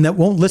villain that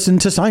won't listen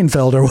to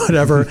Seinfeld or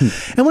whatever.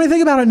 And when I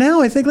think about it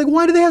now, I think, like,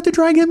 why do they have to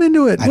drag him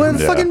into it?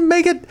 Fucking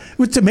make it,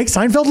 to make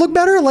Seinfeld look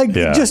better? Like,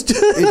 I thought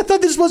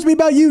this was supposed to be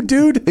about you,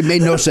 dude. It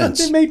made no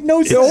sense. It made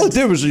no sense. All it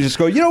did was just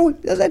go,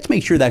 let's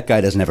make sure that guy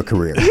doesn't have a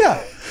career.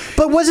 Yeah.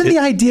 But was the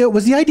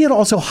idea to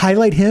also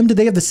highlight him? Did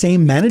they have the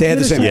same manager? They had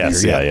the same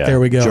Yes, manager. yeah. There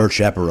we go. George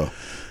Chaparro.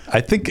 I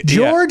think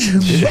George,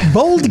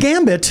 bold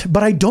gambit,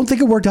 but I don't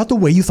think it worked out the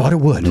way you thought it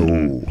would.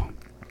 No.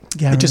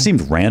 Yeah, it just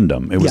seemed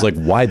random. It was like,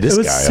 why this It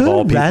was guy so of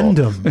all people?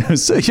 random. It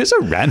was just a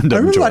random. I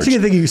remember George. watching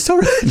it thinking,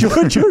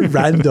 George, you're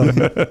random.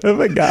 Oh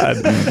my god,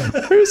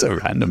 who's a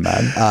random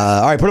man?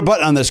 All right, put a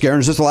button on this, Karen.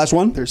 Is this the last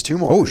one? There's 2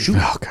 more. Oh, shoot.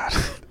 Oh god.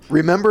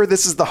 Remember,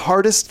 this is the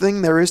hardest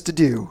thing there is to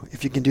do.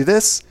 If you can do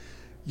this,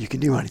 you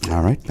can do anything.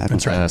 All right.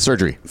 That's right.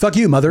 Surgery. Fuck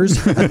you, mothers.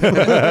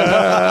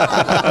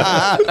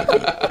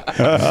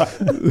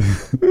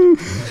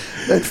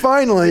 And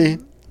finally,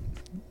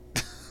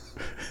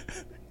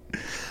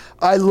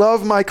 I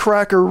love my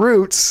cracker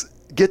roots.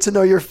 Get to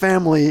know your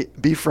family.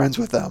 Be friends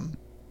with them.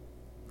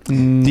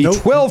 The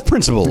 12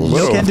 principles.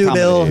 No can do,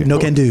 Bill. No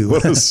can do.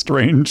 What a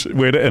strange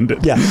way to end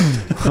it. Yeah.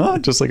 Huh?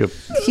 Just like a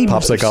He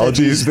pop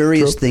psychology. said these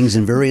various trope. things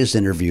in various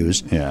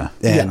interviews. Yeah.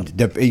 And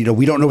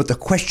we don't know what the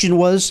question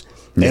was.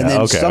 Yeah, And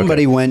then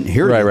somebody went,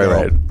 here you go.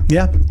 Right.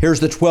 Yeah. Here's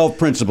the 12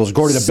 principles,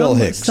 according to Bill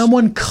Hicks.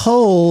 Someone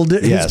culled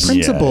Yes. his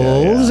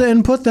principles Yeah.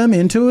 and put them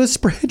into a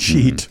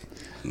spreadsheet.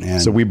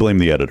 And So we blame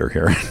the editor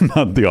here,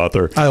 not the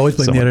author. I always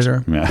blame the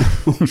editor. Yeah,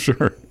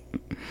 sure.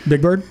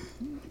 Big Bird,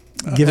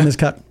 give him his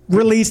cut.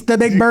 Release the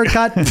Big Bird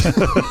cut.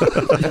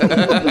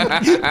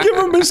 Give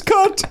him his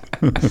cut.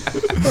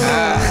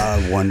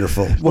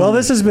 wonderful. Well,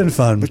 this has been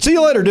fun. See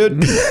you later,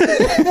 dude.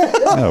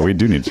 No, we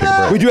do need to take a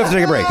break. We do have to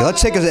take a break.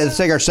 Let's take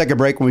our second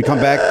break. When we come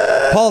back,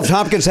 Paul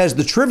Tompkins has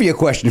the trivia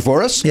question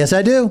for us. Yes,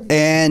 I do.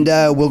 And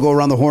we'll go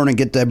around the horn and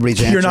get everybody's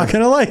answer. You're not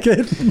going to like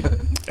it.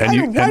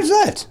 Why is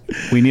that?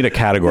 We need a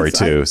category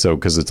too, so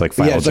because it's like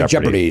Final Yeah, it's like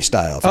Jeopardy. Jeopardy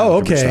style. Oh,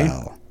 Final Jeopardy okay.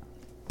 style.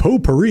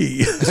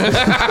 Potpourri.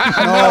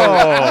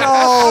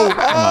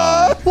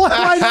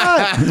 Why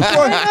not?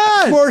 Why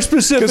not? More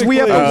specific. Because we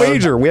have a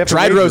wager. We have to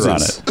Dried wager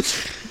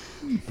roses.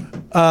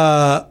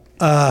 on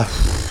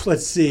it.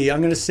 let's see. I'm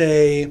going to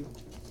say.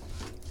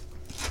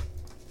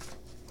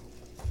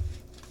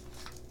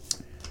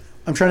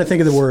 I'm trying to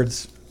think of the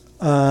words.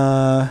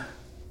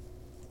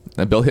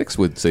 Bill Hicks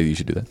would say you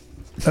should do that.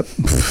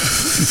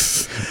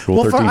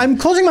 Rule 13. I'm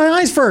closing my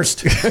eyes first.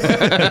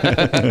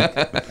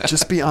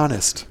 Just be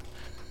honest.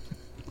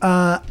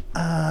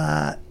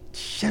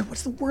 Shit,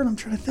 what's the word I'm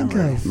trying to think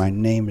of? My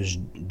name is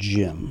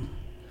Jim.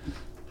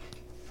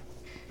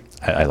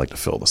 I like to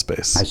fill the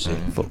space. I see.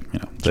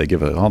 They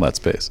give it all that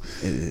space.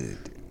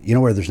 You know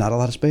where there's not a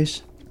lot of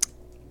space?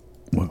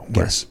 Well,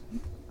 Guess.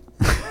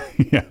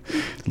 Yeah,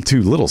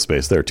 too little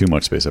space there. Too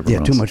much space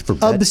everywhere. Yeah, too much for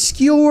bed.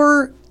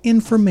 Obscure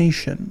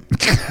information.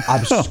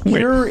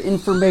 Obscure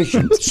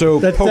information. So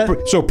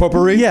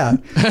potpourri? Yeah.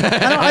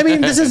 I mean,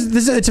 this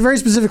is it's a very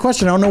specific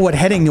question. I don't know what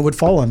heading it would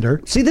fall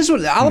under. See, this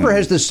one, Oliver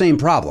has the same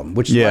problem,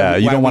 which is Yeah, why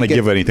you don't we want to get-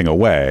 give anything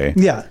away.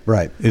 Yeah.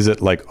 Right. Is it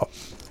like?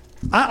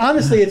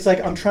 Honestly, it's like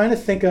I'm trying to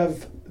think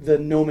of the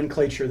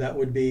nomenclature that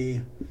would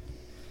be.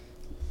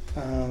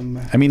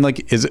 I mean,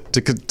 like, does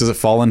it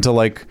fall into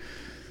like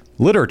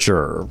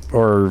literature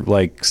or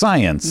like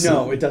science?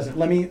 No, it doesn't.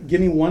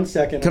 Give me 1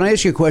 second. Can I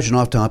ask you a question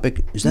off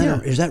topic? Is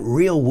that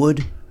real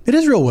wood? It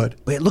is real wood.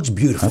 It looks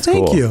beautiful.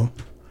 Thank cool. you.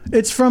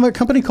 It's from a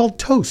company called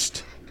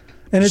Toast.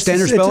 And it's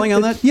Standard spelling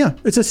on that? Yeah,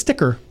 it's a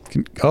sticker.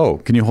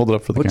 Can you hold it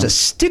up for the It's camera? a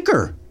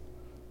sticker.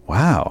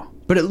 Wow.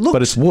 But it looks.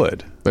 But it's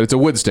wood. But it's a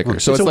wood sticker,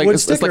 so It's it's a like wood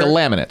it's like a sticker.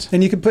 laminate.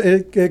 And you can put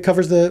it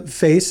covers the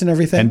face and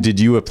everything. And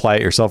did you apply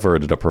it yourself, or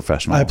did a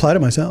professional? I applied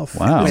it myself.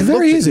 Wow. It was It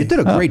very looks- easy. You did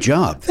a great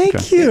job.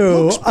 Thank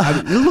you.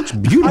 It looks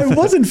beautiful. I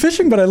wasn't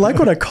fishing, but I like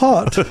what I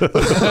caught.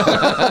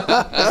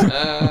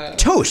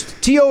 Toast.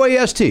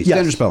 T-O-A-S-T.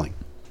 Standard Yes. spelling.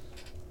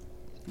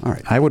 All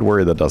right. I would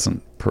worry that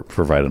doesn't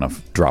provide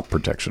enough drop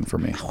protection for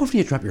me. How often do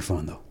you drop your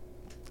phone, though?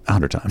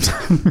 100 times.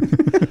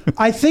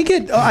 I think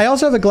I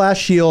also have a glass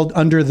shield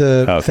under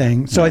the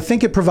thing, so I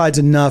think it provides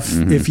enough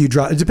if you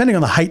drop, depending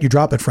on the height you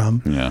drop it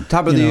from. Yeah.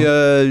 Top of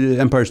the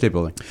Empire State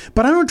Building.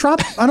 But I don't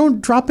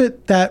drop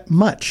it that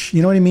much.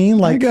 You know what I mean?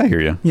 Like I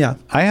hear you. Yeah.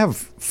 I have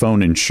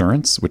phone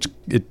insurance, which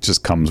it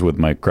just comes with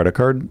my credit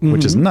card,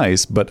 which is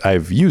nice, but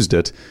I've used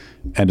it,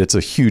 and it's a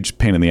huge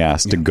pain in the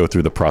ass to go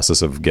through the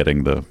process of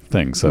getting the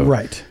thing. So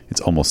Right. it's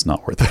almost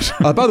not worth it.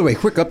 By the way,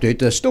 quick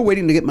update. Still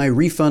waiting to get my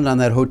refund on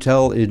that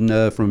hotel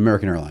from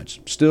American Airlines.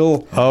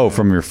 Still.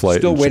 From your flight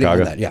Still in waiting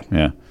Chicago? on that. Yeah.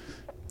 Yeah.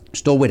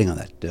 Still waiting on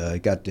that.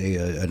 Got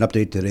an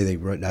update today.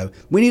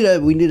 We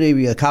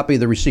need a copy of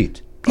the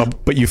receipt.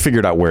 But you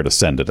figured out where to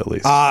send it at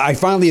least. I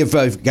finally have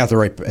got the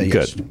right.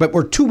 Yes. Good. But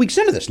we're 2 weeks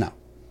into this now.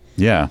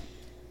 Yeah.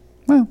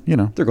 Well,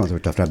 They're going through a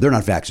tough time. They're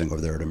not vaccinating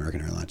over there at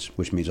American Airlines,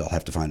 which means I'll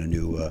have to find a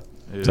new.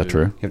 is that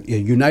true?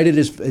 United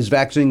is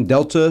vaccinating.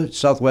 Delta,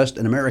 Southwest,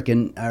 and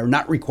American are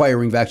not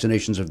requiring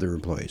vaccinations of their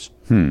employees.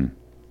 I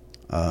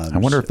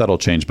wonder if that'll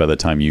change by the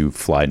time you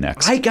fly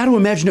next. I got to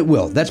imagine it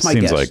will. That's my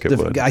Seems guess. like it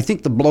would. I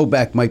think the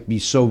blowback might be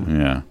so.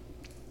 Yeah.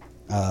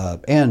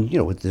 And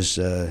with this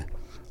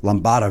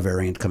Lambada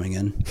variant coming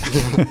in.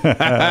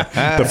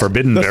 The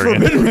forbidden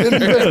variant.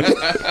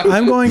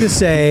 I'm going to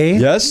say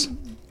Yes.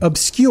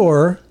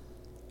 obscure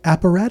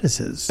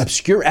apparatuses.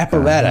 Obscure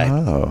apparati.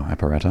 Oh,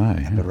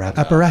 apparati.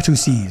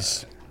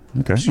 Apparatuses.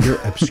 Okay.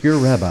 Obscure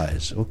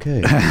rabbis.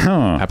 Okay.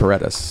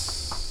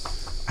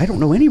 Apparatus. I don't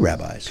know any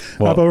rabbis.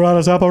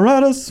 Apparatus.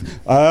 Apparatus,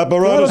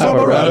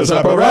 apparatus, apparatus,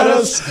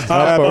 apparatus,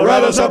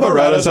 apparatus,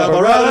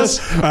 apparatus,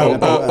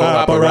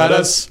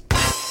 apparatus.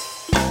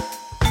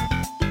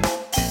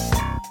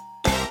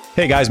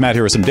 Hey guys, Matt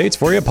here with some dates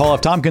for you. Paul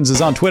F. Tompkins is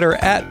on Twitter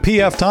at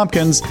PF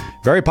Tompkins.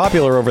 Very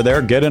popular over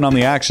there. Get in on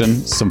the action.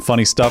 Some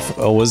funny stuff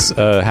always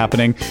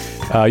happening.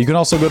 You can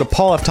also go to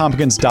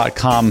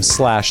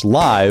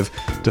paulftompkins.com/live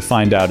to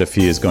find out if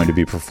he is going to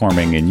be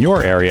performing in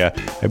your area.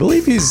 I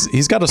believe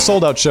he's got a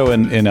sold out show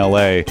in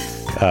LA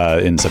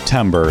in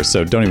September,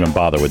 so don't even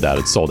bother with that.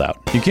 It's sold out.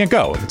 You can't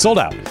go. It's sold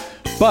out.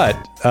 But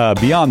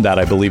beyond that,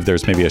 I believe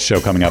there's maybe a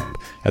show coming up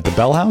at the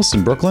Bell House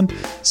in Brooklyn.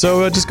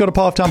 So just go to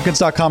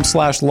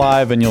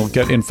paulftompkins.com/live and you'll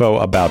get info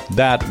about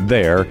that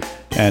there.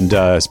 And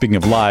speaking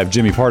of live,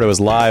 Jimmy Pardo is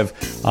live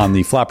on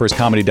the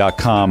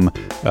flapperscomedy.com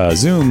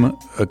Zoom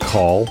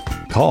call.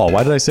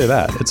 Why did I say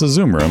that? It's a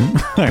Zoom room.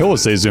 I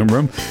always say Zoom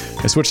room.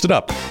 I switched it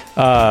up.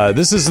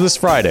 This is this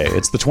Friday.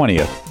 It's the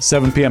 20th,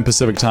 7 p.m.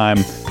 Pacific time,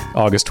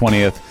 August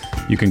 20th.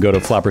 You can go to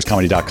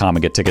flapperscomedy.com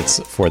and get tickets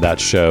for that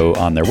show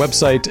on their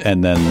website,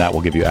 and then that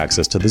will give you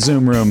access to the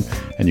Zoom room,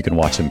 and you can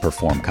watch him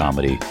perform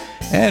comedy.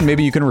 And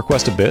maybe you can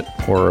request a bit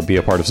or be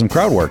a part of some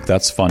crowd work.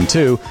 That's fun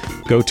too.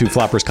 Go to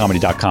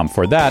flapperscomedy.com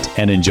for that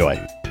and enjoy.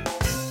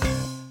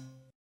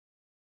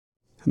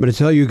 I'm going to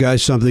tell you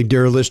guys something,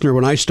 dear listener.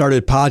 When I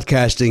started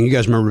podcasting, you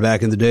guys remember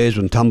back in the days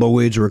when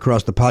tumbleweeds were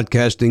across the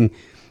podcasting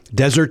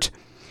desert?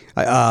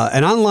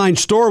 An online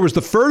store was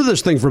the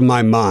furthest thing from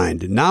my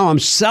mind. Now I'm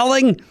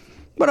selling.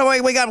 We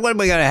got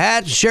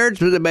hats, shirts,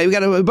 we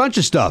got a bunch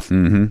of stuff.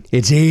 Mm-hmm.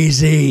 It's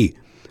easy.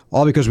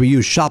 All because we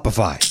use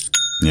Shopify.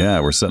 Yeah,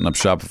 we're setting up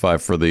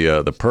Shopify for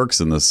the perks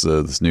in this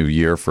new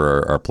year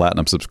for our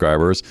platinum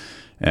subscribers.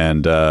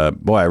 And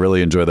boy, I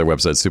really enjoy their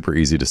website. Super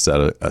easy to set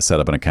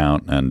up an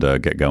account and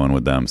get going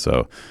with them.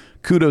 So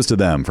kudos to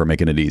them for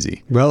making it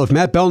easy. Well, if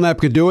Matt Belknap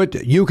could do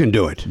it, you can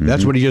do it.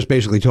 That's what he just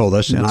basically told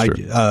us. And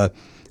I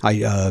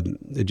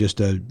just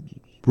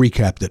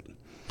recapped it.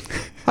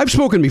 I've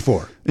spoken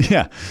before.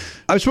 Yeah.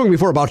 I've spoken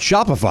before about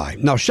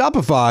Shopify. Now,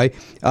 Shopify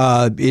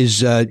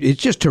is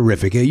it's just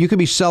terrific. You could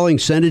be selling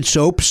scented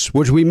soaps,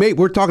 which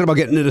we're talking about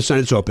getting into the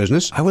scented soap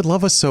business. I would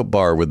love a soap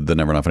bar with the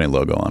Never Enough Any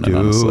logo on it,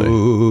 honestly.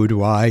 Dude,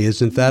 why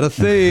isn't that a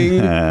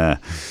thing?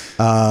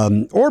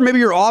 Or maybe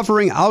you're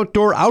offering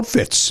outdoor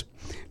outfits.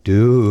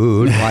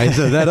 Dude, why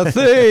isn't that a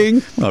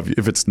thing? Well,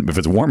 if it's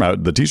warm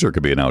out, the T-shirt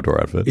could be an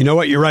outdoor outfit. You know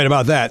what? You're right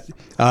about that.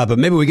 But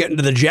maybe we get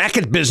into the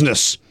jacket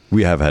business.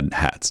 We have had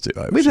hats, too.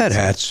 We've had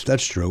hats.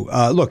 That's true.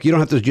 Look, you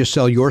don't have to just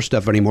sell your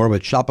stuff anymore.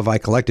 With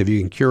Shopify Collective, you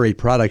can curate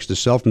products to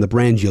sell from the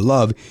brands you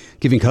love,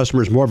 giving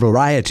customers more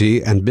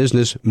variety and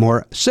business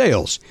more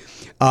sales.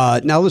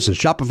 Now, listen,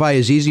 Shopify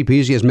is easy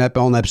peasy, as Matt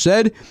Belknap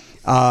said.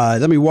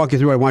 Let me walk you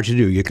through what I want you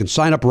to do. You can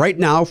sign up right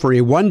now for a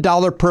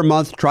 $1 per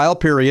month trial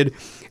period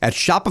at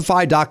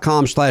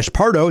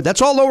shopify.com/Pardo.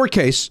 That's all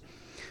lowercase.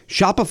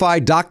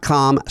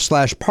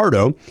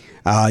 Shopify.com/Pardo.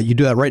 You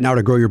do that right now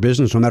to grow your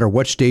business no matter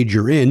what stage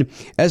you're in.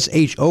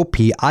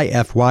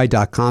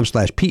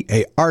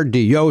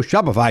 SHOPIFY.com/PARDO.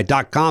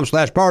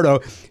 Shopify.com/Pardo.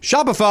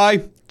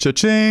 Shopify.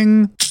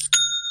 Cha-ching.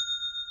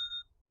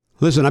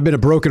 Listen, I've been a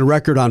broken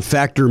record on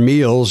Factor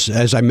meals.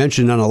 As I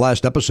mentioned on the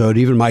last episode,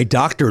 even my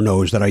doctor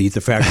knows that I eat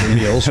the Factor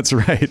meals. That's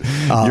right.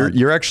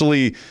 You're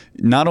actually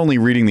not only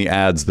reading the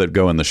ads that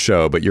go in the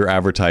show, but you're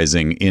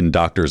advertising in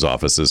doctors'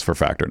 offices for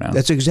Factor now.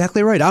 That's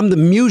exactly right. I'm the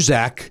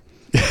Muzak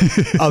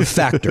of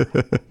Factor.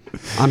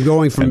 I'm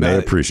going from... And they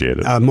appreciate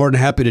it. I'm more than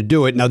happy to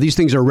do it. Now, these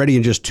things are ready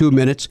in just 2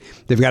 minutes.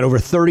 They've got over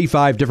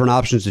 35 different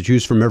options to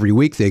choose from every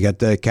week. They got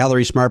the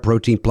Calorie Smart,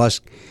 Protein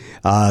Plus,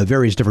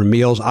 various different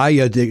meals.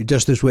 I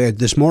just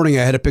this morning,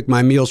 I had to pick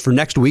my meals for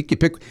next week. You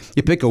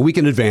pick a week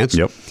in advance.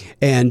 Yep.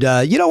 And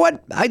you know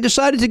what? I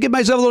decided to give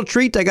myself a little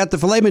treat. I got the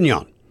filet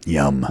mignon.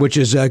 Yum. Which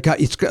is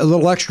it's a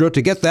little extra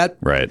to get that.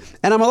 Right.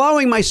 And I'm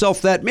allowing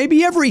myself that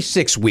maybe every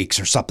 6 weeks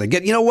or something.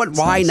 You know what?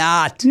 Why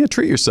not? Yeah,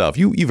 treat yourself.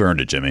 You've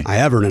earned it, Jimmy. I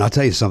have earned it. I'll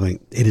tell you something.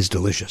 It is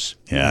delicious.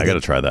 Yeah, I got to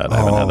try that. I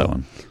haven't had that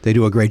one. They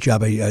do a great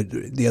job.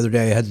 The other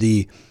day I had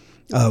the,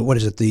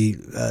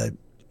 the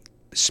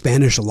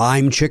Spanish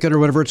lime chicken or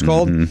whatever it's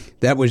called. Mm-hmm.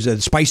 That was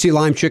a spicy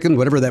lime chicken,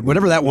 whatever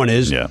that one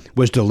is,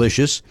 was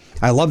delicious.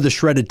 I love the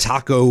shredded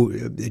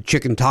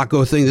chicken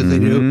taco thing that they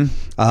do.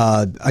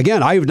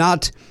 Again, I've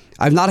not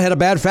had a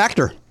bad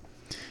Factor.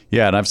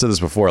 Yeah, and I've said this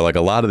before, like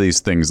a lot of these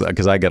things,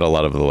 because I get a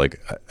lot of the low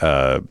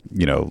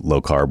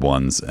carb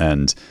ones,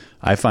 and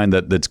I find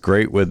that it's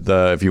great with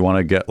if you want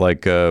to get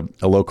like a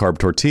low carb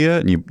tortilla,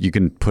 and you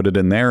can put it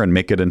in there and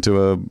make it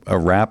into a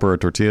wrap or a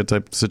tortilla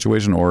type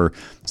situation, or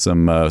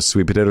some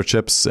sweet potato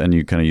chips, and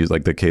you kind of use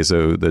like the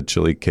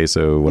chili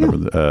queso,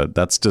 whatever.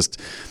 That's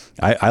just...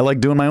 I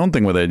like doing my own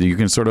thing with it. You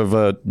can sort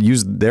of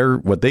use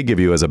what they give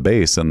you as a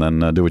base and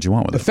then do what you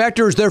want with it. The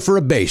Factor is there for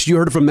a base. You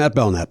heard it from Matt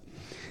Belknap.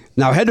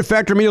 Now head to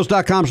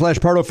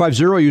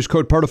factormeals.com/Pardo50. Use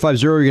code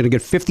Pardo50. You're going to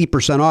get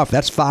 50% off.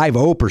 That's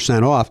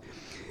 50% off.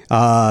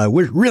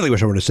 Really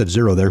wish I would have said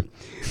zero there.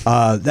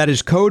 That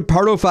is code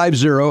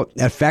Pardo50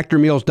 at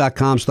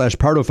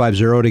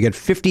factormeals.com/Pardo50 to get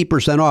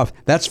 50% off.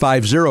 That's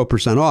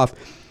 50% off.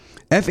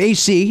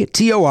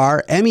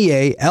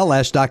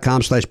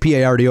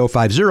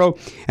 factormeals.com/PARDO50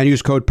 and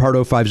use code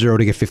Pardo50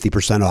 to get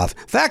 50% off.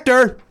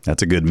 Factor!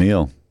 That's a good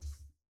meal.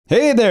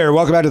 Hey there.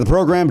 Welcome back to the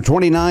program.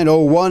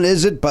 2901.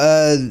 Is it?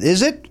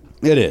 Is it?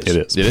 It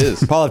is. It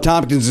is. Paul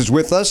Tompkins is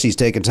with us. He's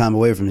taken time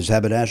away from his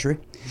haberdashery.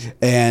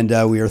 And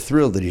we are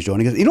thrilled that he's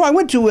joining us. You know, I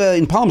went to,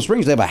 in Palm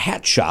Springs, they have a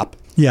hat shop.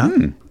 Yeah.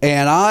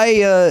 And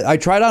I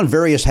tried on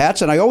various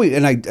hats, and I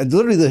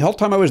literally the whole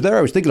time I was there,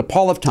 I was thinking of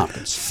Paul F.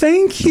 Tompkins.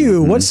 Thank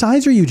you. What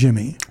size are you,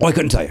 Jimmy? Oh, I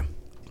couldn't tell you.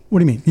 What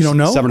do you mean? You don't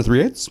know? 7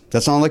 3/8.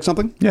 That sound like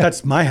something? Yeah.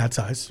 That's my hat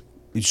size.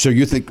 So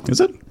you think... Is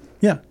it?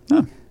 Yeah.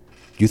 Oh. Do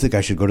you think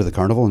I should go to the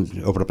carnival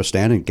and open up a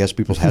stand and guess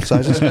people's hat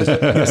sizes?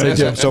 Yes, I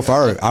do. So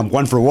far, I'm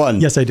 1 for 1.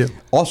 Yes, I do.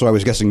 Also, I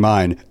was guessing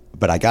mine,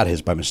 but I got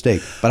his by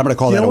mistake. But I'm going to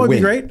call that a win. You know what would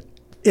be great?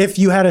 If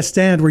you had a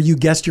stand where you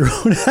guessed your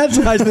own hat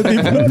size, that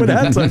people would put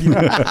hats on you.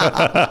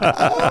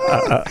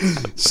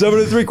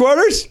 7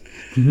 3/4?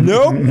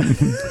 Nope.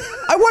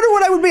 I wonder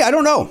what I would be. I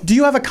don't know. Do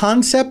you have a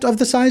concept of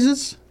the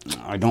sizes?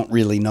 I don't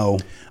really know.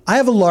 I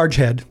have a large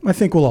head. I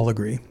think we'll all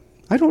agree.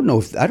 I don't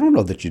know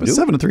that you do.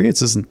 7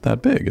 3/8 isn't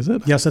that big, is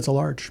it? Yes, that's a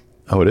large.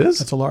 Oh, it is?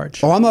 That's a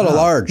large. Oh, I'm not a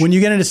large. When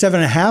you get into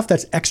 7 1/2,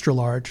 that's extra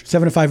large.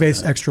 7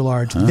 5/8, extra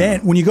large.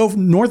 Then when you go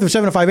north of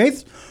 7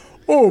 5/8,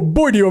 oh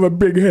boy, do you have a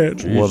big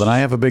head. Well, then I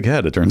have a big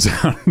head, it turns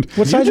out.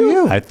 What size are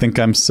you? I think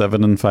I'm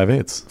 7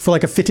 5/8. For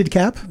like a fitted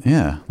cap?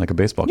 Yeah, like a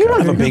baseball You cap.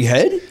 don't have a big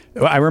head?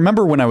 I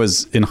remember when I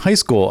was in high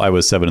school, I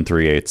was 7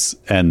 3/8,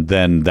 and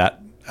then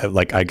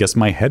I guess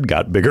my head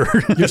got bigger.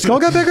 Your skull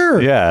got bigger?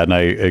 Yeah, and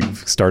I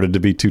started to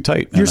be too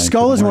tight. Your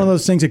skull is one of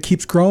those things that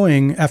keeps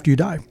growing after you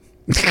die.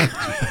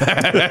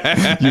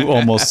 You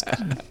almost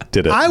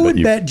did it. I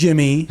would bet,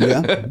 Jimmy.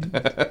 Yeah.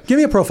 Give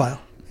me a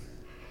profile.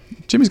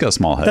 Jimmy's got a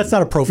small head. That's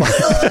not a profile.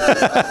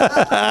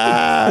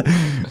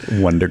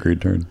 1 degree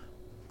turn.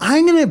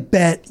 I'm going to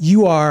bet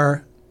you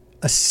are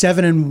a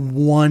 7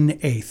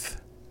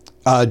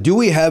 1/8. Do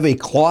we have a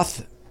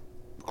cloth?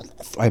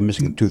 I'm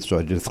missing a tooth, so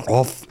I did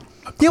cloth.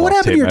 Yeah, what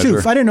happened to your tape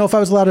tooth? I didn't know if I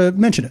was allowed to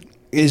mention it.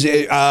 Is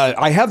it?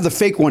 I have the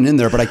fake one in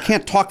there, but I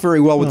can't talk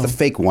very well with the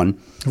fake one.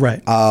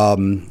 Right.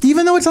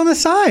 Even though it's on the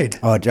side.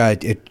 Oh,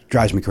 it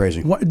drives me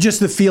crazy. What, just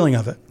the feeling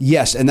of it.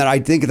 Yes, and then I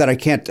think that I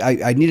can't.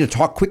 I need to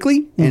talk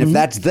quickly, and if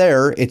that's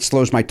there, it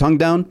slows my tongue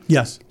down.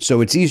 Yes. So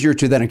it's easier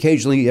to then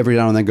occasionally, every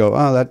now and then, go,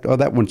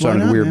 that one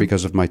sounded not, weird man?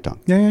 because of my tongue.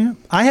 Yeah.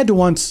 I had to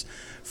once,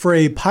 for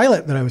a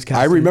pilot that I was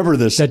casting. I remember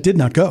this. That did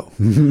not go.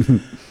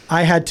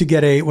 I had to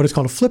get what is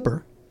called a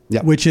flipper.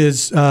 Yeah. Which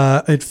is,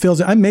 it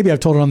fills, maybe I've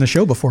told it on the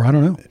show before. I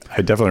don't know.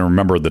 I definitely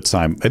remember the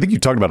time. I think you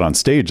talked about it on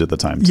stage at the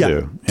time,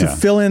 too. To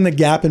fill in the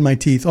gap in my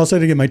teeth. Also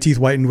to get my teeth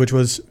whitened, which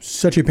was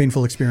such a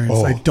painful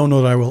experience. I don't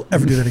know that I will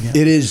ever do that again.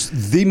 It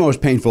is the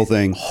most painful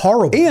thing.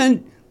 Horrible.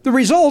 And the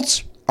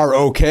results are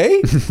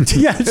okay.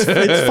 Yeah,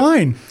 it's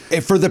fine.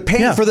 For the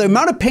pain, for the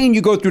amount of pain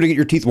you go through to get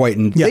your teeth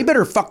whitened, they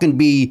better fucking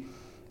be,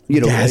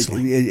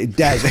 dazzling.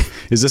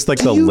 Is this like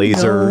the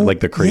laser,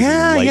 like the crazy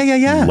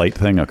light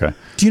thing? Okay.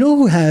 Do you know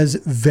who has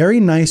very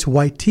nice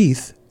white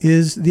teeth?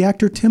 Is the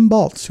actor Tim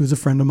Baltz, who's a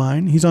friend of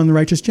mine. He's on The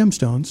Righteous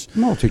Gemstones.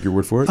 I'll take your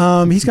word for it.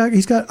 He's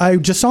got. I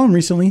just saw him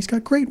recently. He's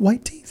got great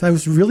white teeth. I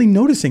was really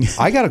noticing it.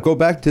 I got to go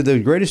back to the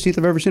greatest teeth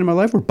I've ever seen in my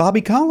life. Were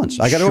Bobby Collins.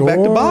 I got to go back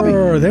to Bobby.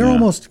 They're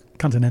almost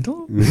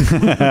continental.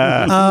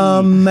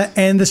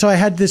 And so I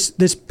had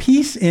this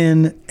piece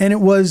in, and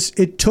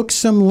it took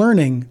some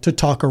learning to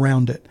talk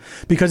around it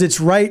because it's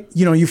right.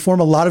 You form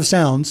a lot of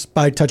sounds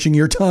by touching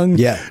your tongue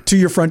to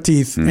your front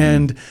teeth,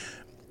 and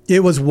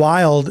it was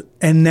wild.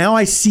 And now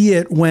I see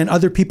it when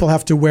other people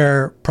have to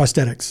wear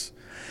prosthetics.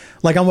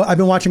 Like I've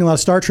been watching a lot of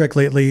Star Trek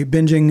lately,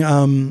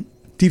 binging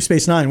Deep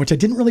Space Nine, which I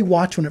didn't really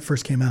watch when it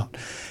first came out.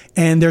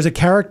 And there's a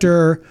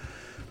character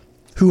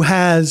who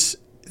has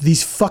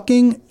these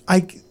fucking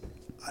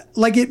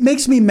like it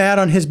makes me mad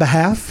on his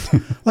behalf.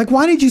 Like,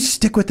 why did you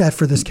stick with that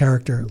for this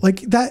character?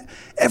 Like that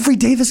every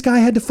day this guy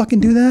had to fucking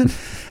do that.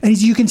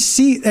 And you can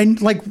see, and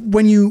like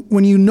when you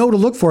know to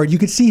look for it, you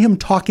could see him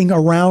talking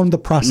around the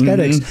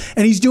prosthetics,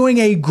 and he's doing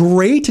a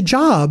great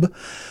job.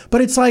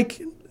 But it's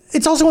like,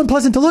 it's also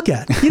unpleasant to look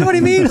at. You know what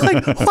I mean?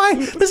 Like, why?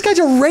 This guy's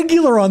a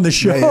regular on the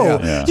show.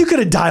 Yeah. You could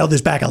have dialed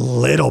this back a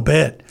little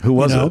bit. Who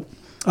was it?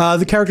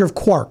 The character of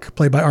Quark,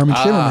 played by Armin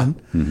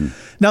Shimerman.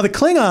 Now the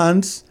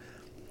Klingons,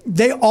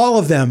 all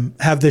of them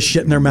have this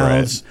shit in their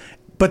mouths. Right.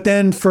 But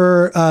then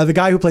for the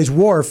guy who plays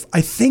Worf,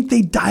 I think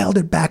they dialed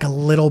it back a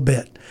little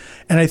bit.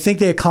 And I think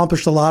they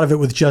accomplished a lot of it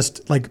with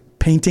just like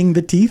painting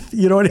the teeth.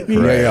 You know what I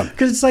mean? Right.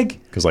 Because it's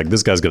like... Because like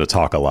this guy's going to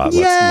talk a lot.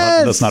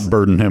 Yes! Let's not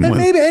burden him with...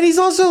 And he's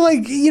also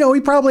like, he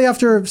probably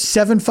after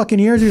 7 fucking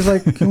years, he was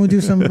like, can we do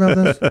something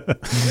about this?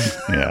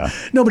 Yeah.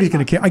 Nobody's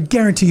going to care. I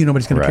guarantee you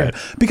nobody's going to care.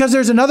 Because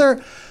there's a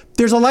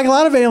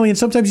lot of aliens.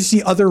 Sometimes you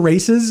see other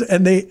races,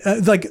 and they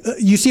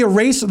you see a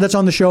race that's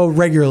on the show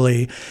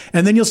regularly,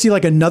 and then you'll see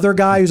like another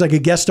guy who's like a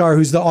guest star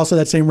who's also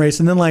that same race,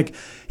 and then like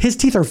his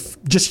teeth are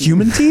just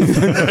human teeth.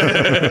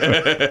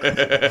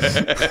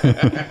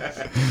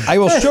 I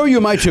will show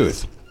you my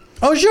tooth.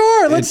 Oh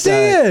sure, let's see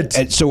it.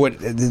 And so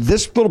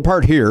this little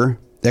part here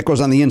that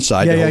goes on the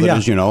inside, yeah. And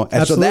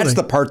Absolutely. so that's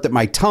the part that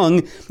my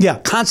tongue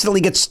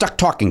constantly gets stuck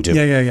talking to.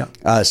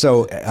 Yeah.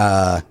 So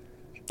I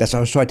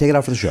take it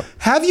out for the show.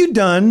 Have you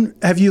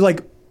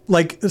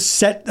like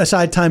set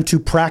aside time to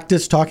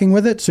practice talking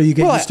with it so you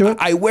get used to it?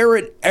 I wear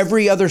it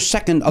every other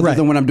second other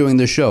than when I'm doing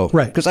this show.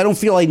 Right. Because I don't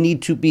feel I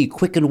need to be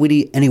quick and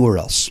witty anywhere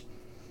else.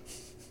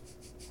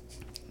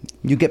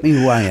 You get me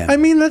who I am. I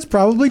mean, that's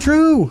probably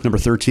true. Number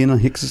 13 on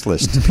Hicks's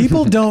list.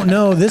 People don't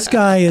know this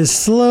guy is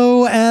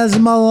slow as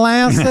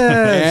molasses.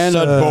 And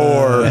a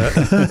bore.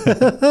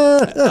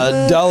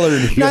 A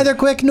dullard. Neither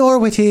quick nor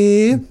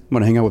witty.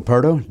 Want to hang out with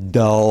Pardo?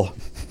 Dull.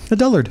 A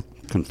dullard.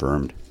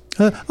 Confirmed.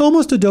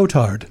 Almost a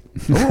dotard.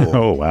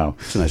 Oh, wow.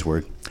 It's a nice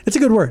word. It's a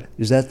good word.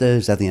 Is that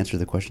the answer to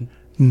the question?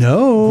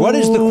 No. What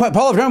is the question?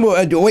 Paul,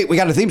 wait, we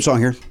got a theme song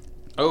here.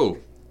 Oh,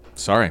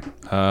 sorry.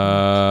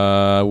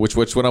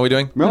 Which one are we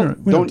doing? Well,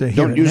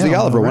 don't use the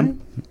Oliver one.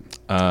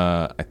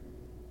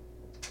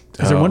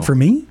 Is there one for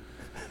me?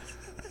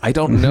 I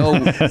don't know.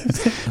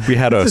 We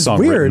had a song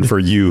written for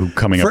you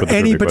coming up with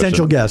any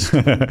potential guest.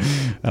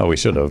 Oh, we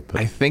should have.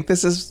 I think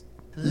this is...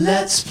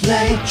 Let's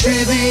play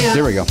trivia.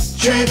 There we go.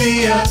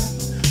 Trivia.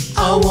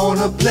 I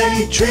wanna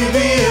play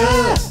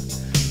trivia.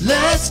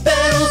 Let's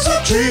battle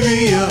some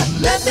trivia.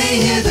 Let me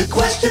hear the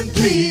question,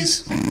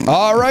 please.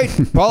 All right,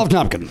 Paul of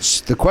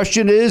Tompkins. The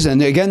question is,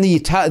 and again,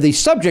 the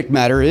subject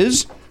matter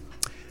is...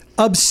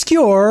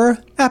 Obscure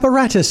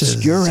apparatuses.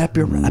 Obscure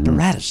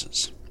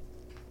apparatuses.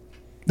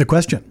 The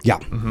question. Yeah.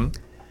 Mm-hmm.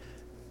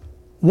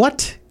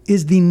 What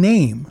is the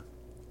name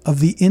of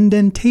the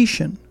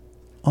indentation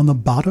on the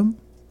bottom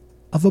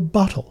of a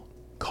bottle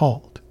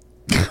called?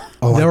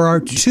 There are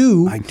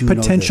two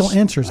potential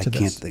answers to this.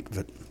 I can't think of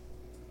it.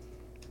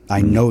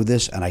 I know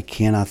this, and I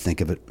cannot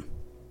think of it.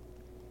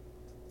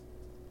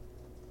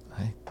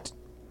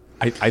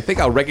 I think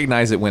I'll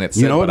recognize it when it's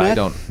said, You know what, but I Matt?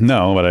 don't.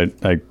 No, but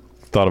I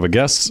thought of a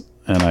guess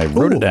and I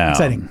wrote Ooh, it down.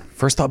 exciting.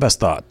 First thought, best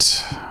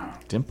thought.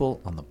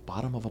 Dimple on the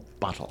bottom of a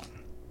bottle.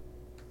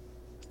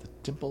 The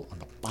dimple on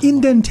the bottom.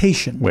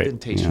 Indentation. Wait.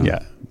 Indentation. Yeah.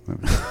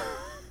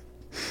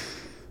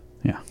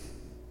 Yeah.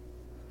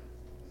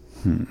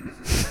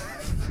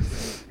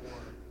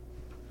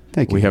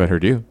 Thank you. We haven't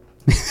heard you.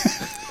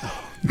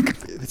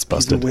 It's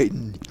Busted. been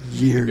waiting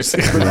years.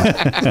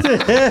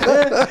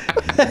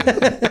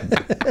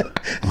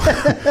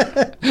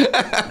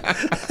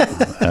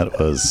 That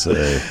was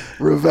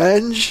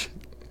Revenge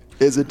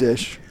is a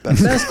dish.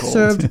 Best cold.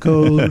 Served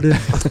cold.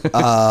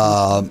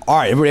 All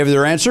right, everybody have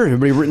their answer?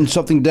 Everybody written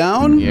something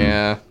down?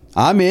 Yeah.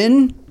 I'm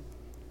in.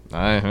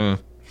 I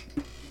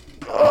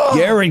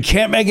Garen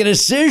can't make a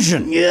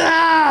decision.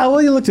 Yeah.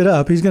 Well, you looked it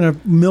up. He's going to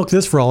milk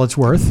this for all it's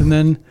worth, and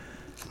then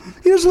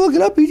He doesn't look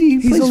it up. He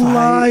he's plays a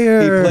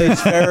liar. He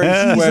plays fair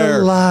and He's a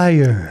square.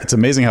 liar. it's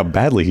amazing how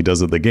badly he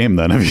does at the game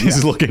then if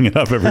he's looking it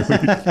up every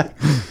week.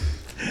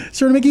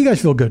 Sort of make you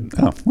guys feel good.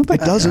 Oh, well,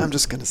 It doesn't. I'm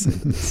just going to say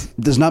this.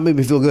 Does not make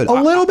me feel good. A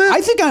little bit?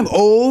 I think I'm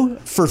 0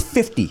 for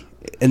 50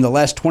 in the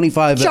last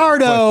 25 Jardo,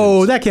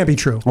 questions. that can't be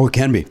true. Oh, it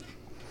can be.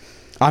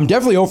 I'm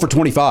definitely 0 for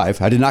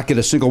 25. I did not get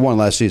a single one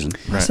last season.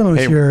 Some of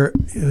it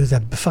was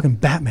that fucking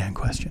Batman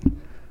question.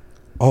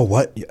 Oh,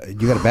 what? You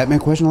got a Batman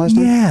question last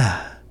time?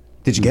 Yeah.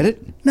 Did you get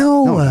it?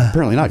 No. No,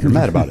 apparently not. You're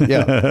mad about it.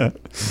 Yeah.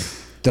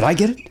 Did I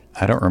get it?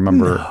 I don't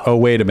remember. No. Oh,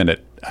 wait a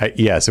minute.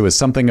 Yes, it was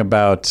something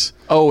about.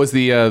 Oh, it was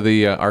the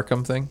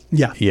Arkham thing?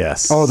 Yeah.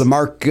 Yes. Oh, the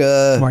Mark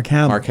Hamill. Mark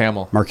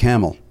Hamill. Mark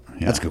Hamill.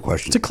 Yeah. That's a good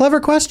question. It's a clever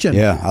question.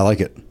 Yeah, I like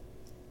it.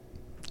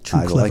 Too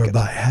I clever like it.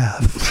 by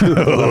half.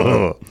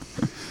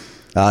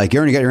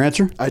 Garen, you got your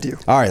answer? I do.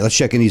 All right, let's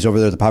check in these over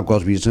there at the Pop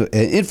Culture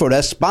Info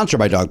Desk, sponsored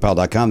by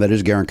DogPile.com. That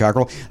is Garen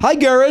Cockrell. Hi,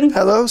 Garen.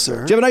 Hello,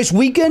 sir. Did you have a nice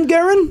weekend,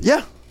 Garen?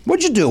 Yeah.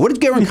 What'd you do? What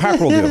did Garen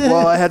Cockrell do?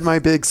 Well, I had my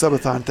big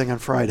subathon thing on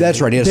Friday. That's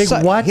right. He had, Big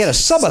what? He had a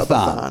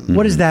subathon.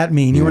 What does that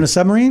mean? You were in a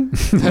submarine?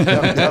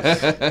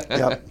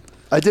 Yep.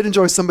 I did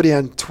enjoy somebody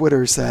on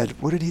Twitter said,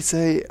 what did he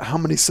say? How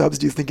many subs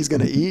do you think he's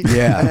going to eat?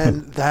 Yeah.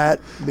 And that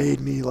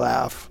made me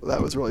laugh. That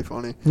was really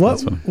funny.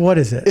 What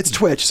is it? It's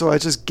Twitch, so I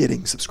was just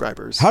getting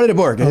subscribers. How did it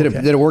work?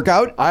 Did it work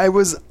out? I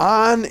was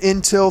on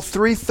until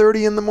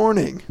 3:30 in the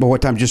morning. Well,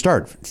 what time did you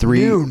start?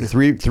 Noon.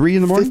 3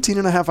 in the morning? 15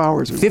 and a half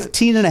hours.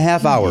 15 and a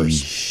half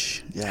hours.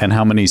 Yeah. And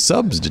how many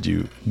subs did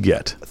you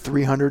get?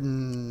 300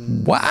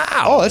 and...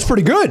 Wow. Oh, that's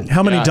pretty good.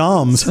 How many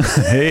DOMs?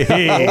 Hey.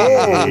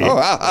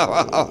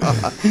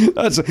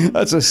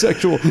 That's a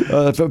sexual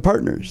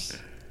partners.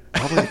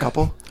 Probably a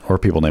couple. Or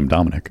people named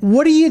Dominic.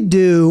 What do you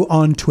do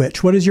on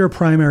Twitch? What is your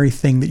primary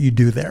thing that you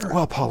do there?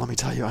 Well, Paul, let me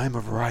tell you, I'm a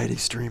variety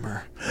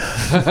streamer.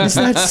 Is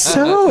that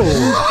so?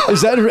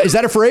 Is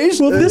that a phrase?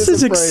 Well, this is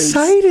is a phrase.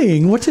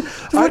 exciting. What I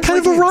kind of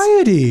play games.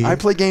 variety? I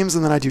play games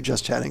and then I do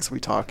just chatting, so we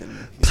talk. And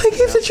play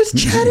games and just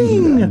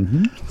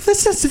chatting. That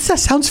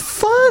sounds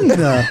fun.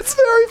 it's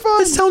very fun.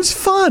 That sounds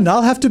fun.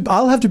 I'll have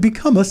to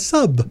become a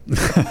sub.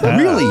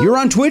 Really? You're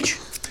on Twitch?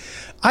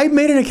 I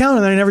made an account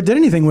and then I never did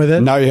anything with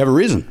it. Now you have a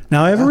reason.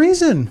 Now I have a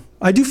reason.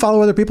 I do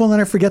follow other people and then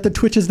I forget that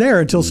Twitch is there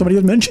until somebody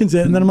mentions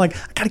it, and then I'm like,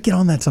 I got to get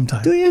on that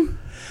sometime. Do you?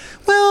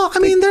 Well, I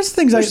mean, there's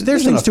things there's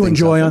things enough to things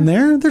enjoy out on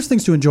there. There's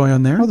things to enjoy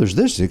on there. Oh, there's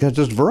this. He does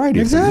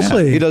variety. of things.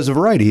 Exactly. He does a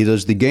variety. He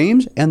does the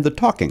games and the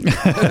talking.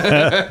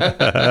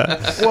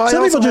 Well,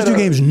 Some people just do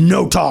games,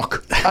 no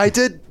talk. I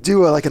did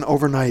do an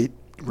overnight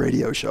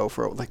radio show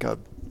for like a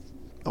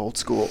old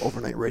school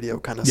overnight radio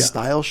kind of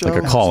style show.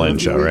 Like a call-in For a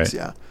few show, weeks, right?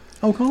 Yeah.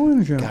 Oh, call in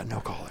a show. Got no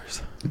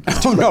callers.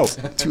 Oh, no.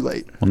 Too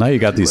late. Well, now you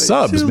got these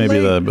subs. Too Maybe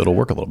late. it'll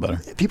work a little better.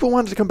 People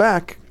wanted to come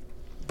back,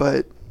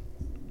 but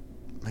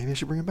maybe I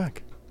should bring them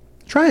back.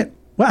 Try it.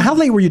 Well, how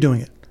late were you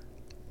doing it?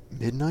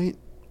 Midnight,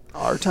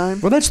 our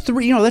time. Well, that's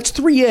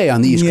 3A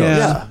on the East Coast.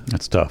 Yeah.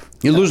 That's tough.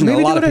 You're losing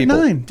Maybe a lot do of it people.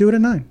 at 9. Do it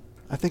at 9.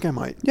 I think I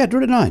might. Yeah, do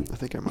it at 9. I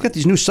think I You might. got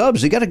these new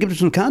subs. You got to give them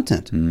some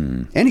content.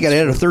 And you got to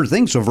add a third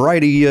thing, so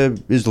variety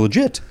is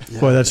legit.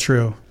 Boy, that's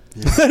true.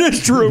 That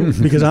is true.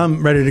 Because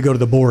I'm ready to go to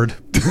the board.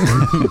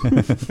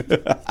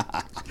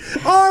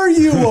 Are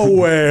you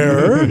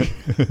aware?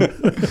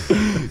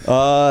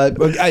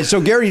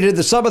 So, Gary, you did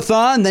the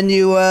subathon. Then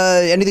you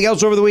anything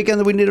else over the weekend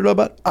that we need to know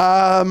about?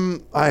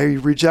 I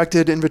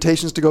rejected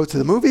invitations to go to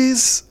the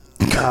movies.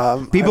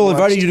 People I invited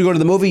watched- you to go to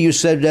the movie. You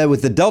said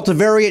with the Delta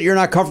variant, you're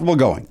not comfortable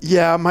going.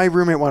 Yeah, my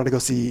roommate wanted to go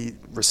see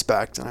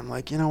Respect, and I'm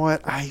like, you know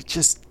what? I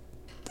just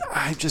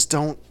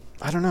don't.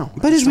 I don't know.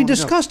 But as we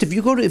discussed, if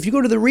you go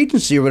to the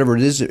Regency or whatever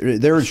it is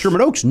there in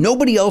Sherman Oaks,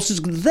 nobody else is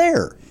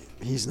there.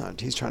 He's not.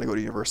 He's trying to go to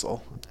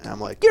Universal, and I'm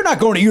like, You're not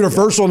going to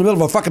Universal in the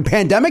middle of a fucking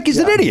pandemic. He's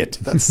an idiot.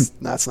 That's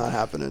not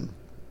happening.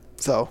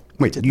 So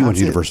Wait, did you not went to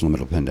see it. Universal in the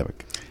middle of a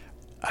pandemic.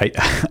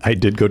 I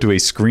did go to a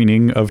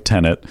screening of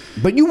Tenet.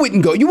 But you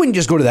wouldn't go. You wouldn't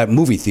just go to that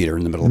movie theater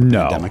in the middle of a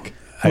No. pandemic.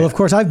 Well, of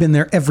course, I've been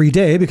there every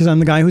day because I'm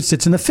the guy who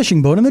sits in the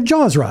fishing boat in the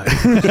Jaws ride.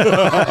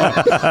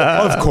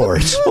 Of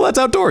course. Well, that's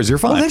outdoors. You're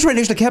fine. Well, that's right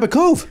next to Cabot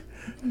Cove.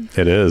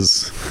 It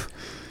is.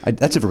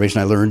 That's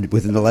information I learned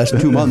within the last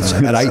 2 months,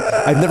 and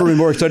I've never been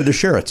more excited to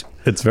share it.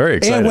 It's very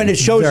exciting. And when it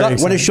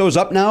shows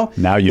up now,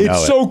 you know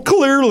it's it. so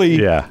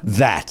clearly Yeah.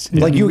 that.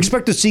 Like you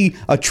expect to see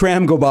a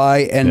tram go by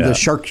and the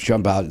shark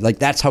jump out. Like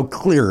that's how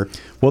clear.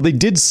 Well, they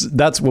did.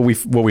 That's what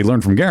we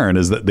learned from Garen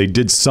is that they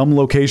did some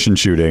location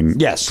shooting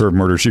for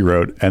Murder, She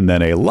Wrote, and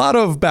then a lot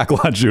of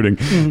backlot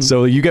shooting.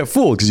 So you get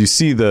fooled because you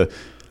see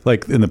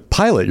like in the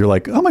pilot, you're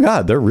like, oh my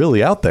God, they're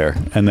really out there.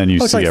 And then you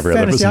see like every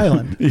Fantasy other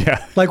Island.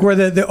 Yeah. Like where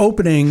the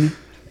opening,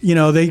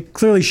 they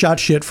clearly shot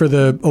shit for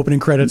the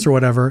opening credits or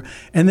whatever.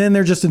 And then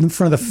they're just in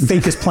front of the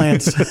fakest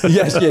plants.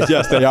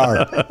 Yes, they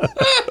are.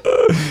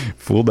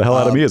 Fooled the hell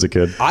out of me as a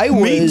kid. I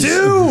was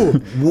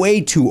way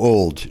too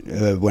old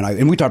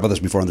and we talked about this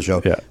before on the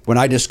show. Yeah. When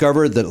I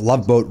discovered that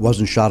Love Boat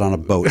wasn't shot on a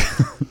boat.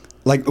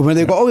 Like when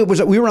they go,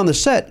 we were on the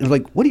set. It was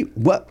like,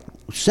 what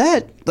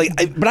set? Like,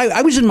 but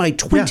I was in my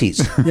 20s.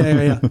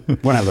 Yeah.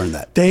 When I learned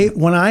that.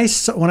 When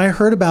I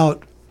heard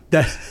about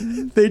that,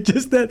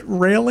 that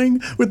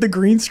railing with the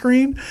green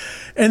screen,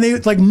 and they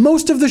like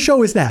most of the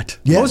show is that.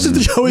 Yeah. Most of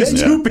the show is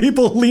two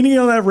people leaning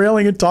on that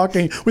railing and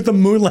talking with the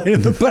moonlight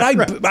in the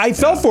background. But I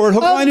fell for it.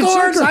 Hook, line, and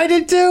sinker. Of course, I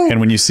did too. And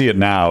when you see it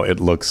now, it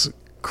looks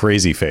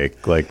crazy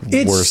fake, like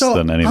worse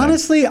than anything.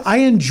 Honestly, I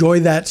enjoy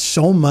that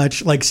so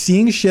much. Like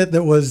seeing shit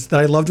that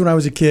I loved when I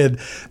was a kid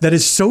that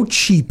is so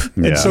cheap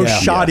and so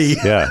shoddy.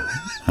 Yeah.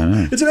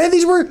 And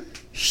these were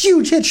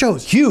huge hit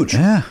shows. Huge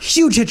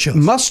hit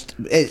shows.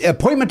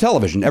 Appointment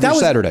television every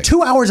Saturday.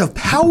 2 hours of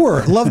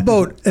power. Love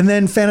Boat and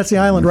then Fantasy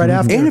Island right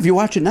after. And if you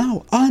watch it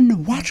now,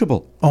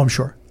 unwatchable. Oh, I'm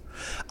sure.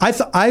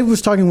 I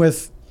was talking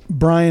with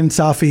Brian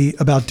Safi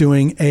about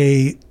doing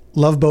a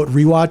Love Boat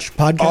rewatch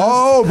podcast.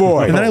 Oh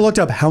boy! And then I looked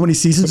up how many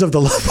seasons of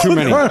the Love Boat. Too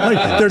many.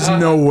 Like, there's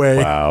no way.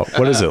 Wow.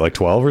 What is it? Like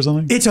 12 or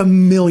something? It's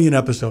 1 million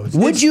episodes.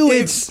 Would you?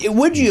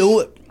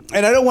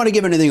 And I don't want to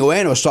give anything away.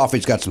 I know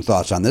Sophie's got some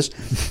thoughts on this,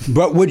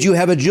 but would you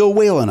have a Jill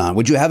Whalen on?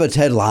 Would you have a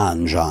Ted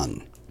Lange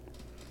on?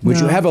 Would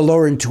you have a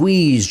Lauren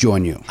Tweez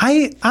join you?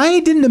 I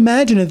didn't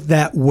imagine it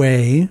that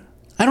way.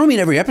 I don't mean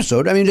every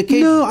episode. I mean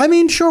occasionally. No, I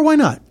mean sure. Why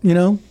not?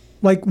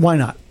 Like why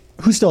not?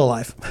 Who's still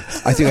alive?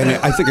 I think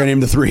I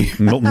named the three.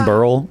 Milton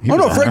Berle.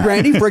 Fred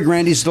Grandy. Fred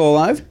Grandy's still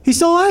alive. He's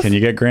still alive. Can you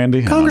get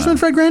Grandy? Congressman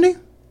Fred Grandy.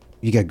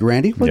 You got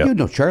Grandy. Well, you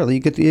know Charlie.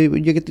 You get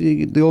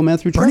the old man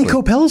through Charlie. Bernie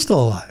Coppell's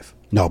still alive.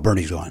 No,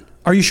 Bernie's gone.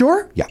 Are you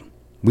sure? Yeah,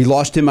 we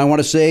lost him. I want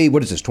to say,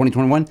 what is this?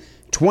 2021,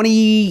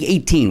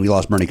 2018. We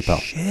lost Bernie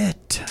Coppell.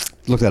 Shit.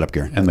 Look that up,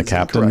 Garen. And the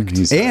captain.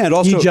 And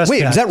also,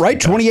 wait, is that right?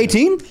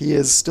 2018? He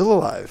is still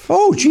alive.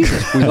 Oh,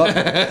 Jesus.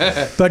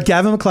 But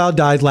Gavin McLeod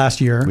died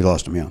last year. We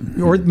lost him,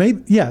 yeah. Or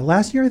maybe,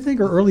 last year, I think,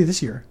 or early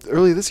this year.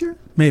 Early this year?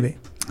 Maybe.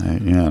 I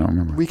don't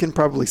remember. We can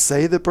probably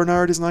say that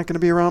Bernard is not going to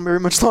be around very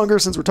much longer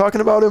since we're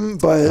talking about him,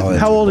 but...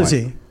 How old is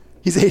he?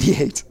 He's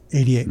 88.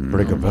 88.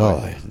 Pretty good.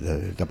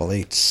 The double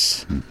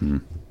eights. Mm-hmm.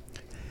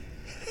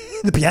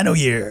 The piano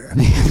year.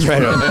 That's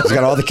right. He's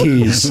got all the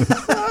keys.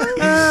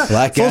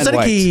 Black Full and set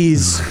white. of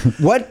keys.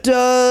 What? All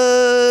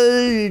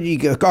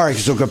right.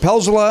 So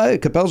Coppell's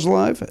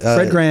alive.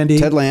 Fred Grandy.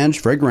 Ted Lange.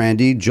 Fred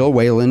Grandy. Jill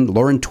Whalen.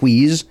 Lauren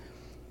Tweez.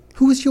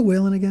 Who was Jill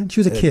Whalen again? She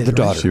was a kid. The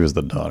daughter. She was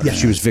the daughter. Yeah,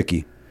 she was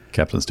Vicky.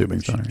 Captain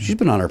Stubing's daughter. She's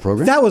been on our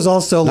program. That was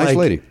also nice like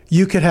lady.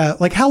 You could have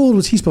how old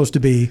was he supposed to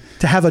be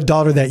to have a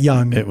daughter that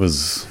young? It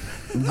was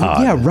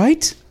odd. Yeah,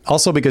 right.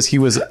 Also because he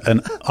was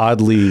an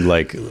oddly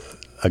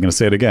I'm going to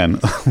say it again,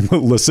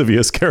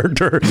 lascivious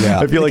character. Yeah.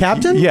 I feel the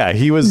captain?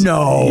 He was.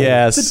 No.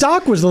 Yes. The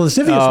Doc was the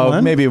lascivious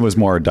one. Maybe it was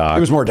more Doc.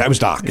 It was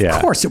Doc. Yeah.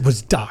 Of course it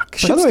was Doc.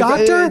 By the way,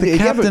 Doctor? the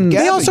captain.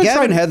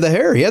 Gavin had the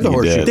hair. He had the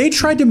horseshoe. They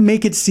tried to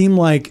make it seem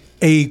like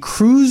a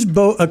cruise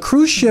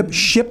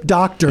ship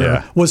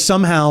doctor was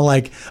somehow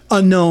like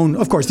unknown.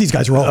 Of course, these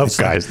guys were always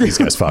these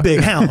guys fuck.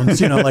 Big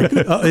hounds.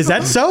 Is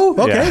that so?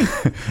 Okay.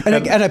 Yeah.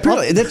 And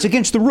apparently that's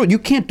against the rule. You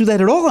can't do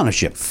that at all on a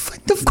ship.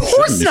 Of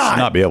course You not. should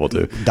not be able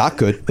to. Doc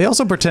could. They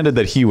also pretended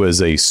that he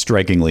was a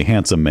strikingly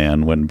handsome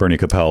man when Bernie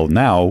Coppell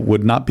now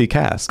would not be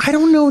cast. I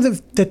don't know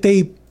that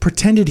they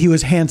pretended he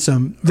was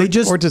handsome. They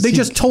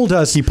just told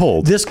us he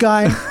pulled. This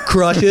guy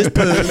crushes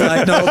poo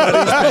like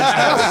nobody's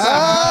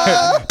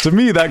business. To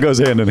me, that goes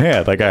hand in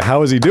hand. Like,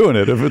 how is he doing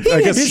it?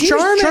 I guess He's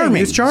charming.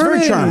 He's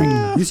very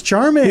charming. He's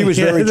charming. He was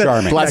very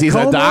charming. Plus, he's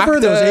a comb doctor.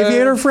 over, those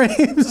aviator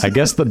frames. I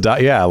guess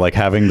like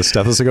having the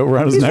stethoscope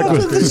around his neck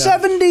was the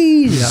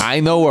 70s.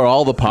 I know where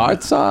all the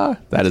parts are.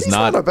 That is He's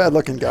not a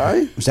bad-looking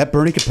guy. Was that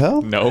Bernie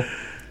Coppell? No.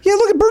 Yeah,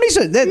 look at Bernie. He's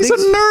a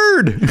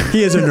nerd.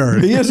 He is a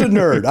nerd. He is a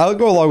nerd. I'll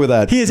go along with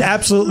that. He is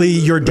absolutely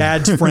your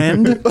dad's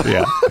friend.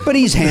 Yeah. But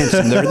he's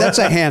handsome. That's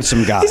a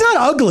handsome guy. He's not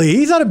ugly.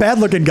 He's not a bad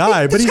looking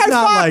guy, but he's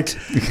not fucked.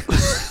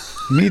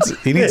 He needs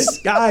this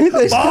guy.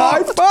 This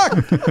guy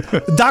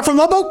fucked. Doc from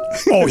Love Boat?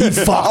 Oh, he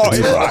fucked.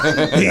 He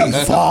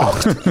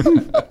fucked.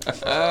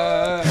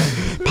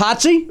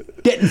 Potsy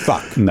didn't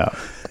fuck. No.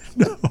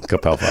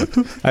 Coppell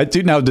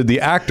fucked. Now, did the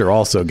actor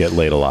also get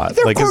laid a lot?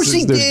 Of course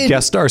he there's did.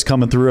 guest stars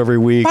coming through every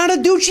week.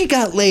 Bonaducci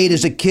got laid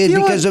as a kid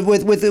because of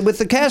with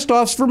the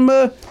cast-offs from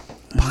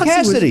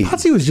Cassidy.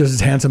 Potsy was just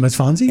as handsome as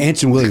Fonzie.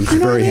 Anson Williams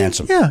was very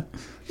handsome. Yeah.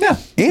 Yeah.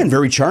 And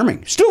very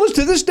charming. Still is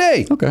to this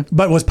day. Okay.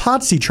 But was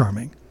Potsy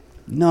charming?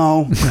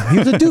 No. He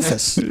was a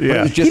doofus.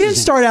 Yeah. He didn't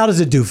start out as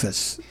a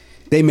doofus.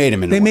 They made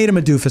him in They made him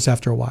a doofus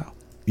after a while.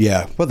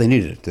 Yeah. Well, they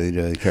needed it.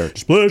 The character.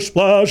 Splish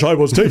splash, I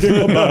was taking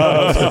a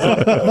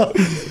bath.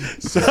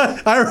 So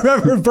I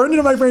remember, burned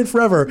into my brain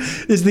forever,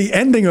 is the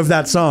ending of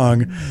that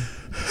song.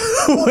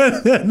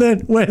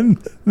 when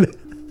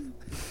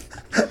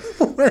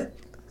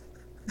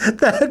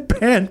that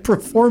band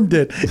performed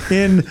it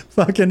in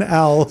fucking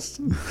Owls.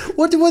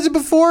 What was it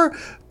before?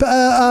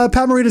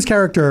 Pat Morita's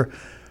character.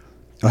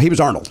 Oh, he was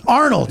Arnold.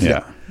 Arnold.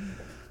 Yeah.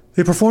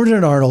 They performed it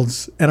at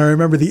Arnold's, and I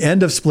remember the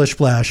end of Splish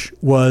Splash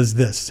was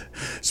this.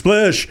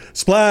 Splish,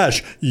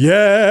 splash,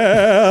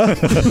 yeah.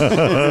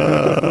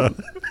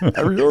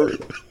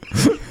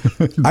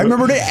 I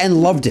remembered it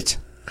and loved it.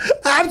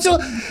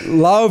 Absolutely.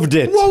 Loved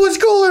it. What was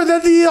cooler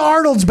than the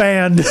Arnold's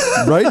band?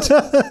 Right?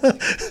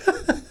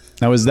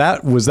 Now, was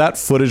that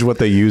footage what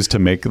they used to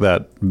make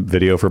that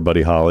video for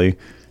Buddy Holly?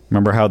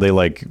 Remember how they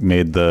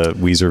made the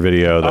Weezer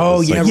video? That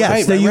was,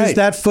 Yes, they used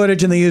that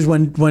footage, and they used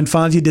when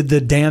Fonzie did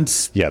the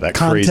dance that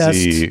contest,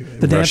 crazy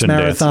the dance Russian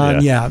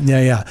marathon. dance,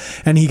 Yeah.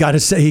 And he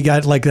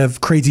got like a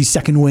crazy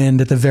second wind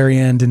at the very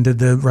end and did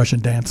the Russian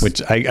dance.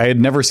 Which I had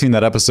never seen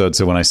that episode,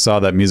 so when I saw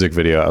that music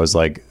video, I was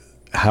like,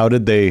 how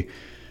did they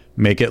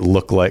make it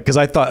look like? Because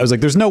I was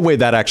like, there's no way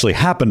that actually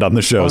happened on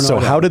the show.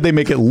 How did they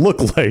make it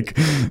look like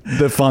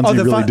that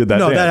Fonzie really did that?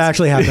 No, dance? that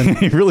actually happened.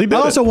 He really did.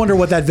 I also wonder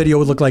what that video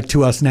would look like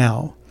to us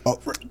now.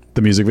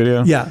 The music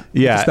video? Yeah.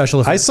 Yeah. The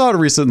special effects. I saw it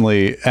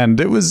recently, and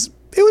it was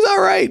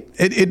all right.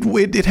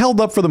 It held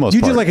up for the most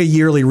part. You did like a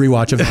yearly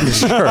rewatch of it.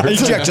 Sure. He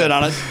checks in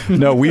on it.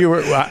 No, we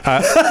were.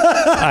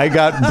 I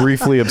got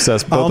briefly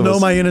obsessed. I'll know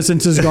my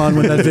innocence is gone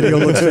when that video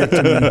looks fake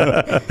to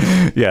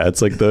me. Yeah,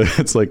 it's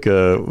like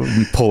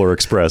Polar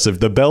Express. If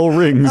the bell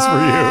rings for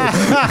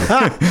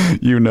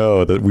you, you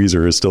know that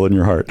Weezer is still in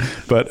your heart.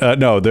 But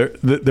no,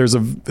 there's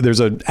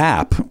an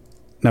app.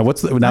 Now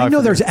what's the? Now I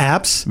know there's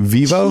apps.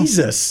 Vivo.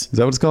 Jesus, is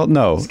that what it's called?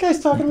 No. This guy's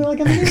talking to me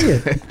like I'm an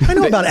idiot. I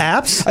know about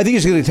apps. I think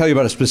he's going to tell you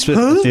about a specific.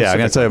 Yeah, I'm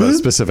going to tell you about a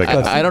specific.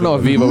 I don't know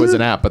if Vivo is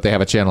an app, but they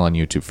have a channel on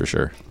YouTube for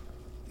sure.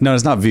 No,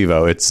 it's not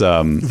Vivo. It's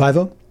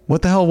Vivo.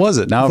 What the hell was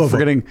it? Now I'm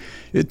forgetting.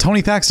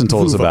 Tony Thaxton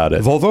told us about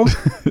it. Volvo?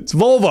 It's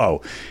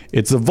Volvo.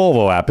 It's the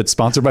Volvo app. It's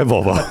sponsored by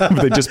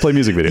Volvo. They just play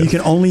music videos. You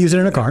can only use it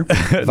in a car.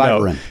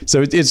 No.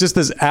 So it's just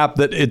this app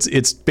that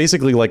it's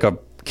basically like a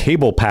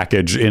cable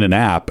package in an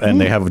app, and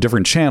they have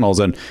different channels,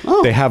 and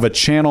they have a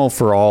channel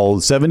for all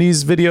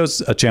 70s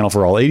videos, a channel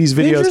for all 80s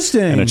videos,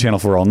 and a channel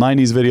for all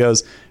 90s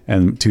videos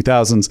and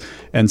 2000s.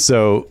 And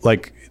so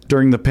like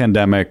during the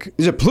pandemic,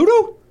 is it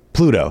Pluto?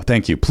 Pluto,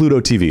 thank you.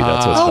 Pluto TV.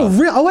 That's what it's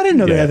called. Oh, I didn't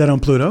know they had that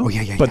on Pluto. Oh,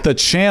 yeah. But the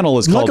channel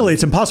is called... Luckily,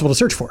 it's impossible to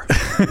search for.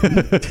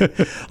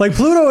 Like,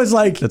 Pluto is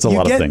like... It's a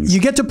lot of things.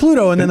 You get to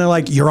Pluto, and then they're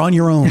like, you're on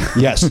your own.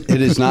 Yes,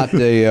 it is not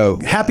a...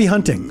 Happy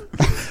hunting.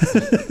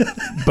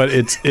 But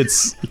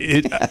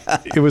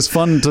it was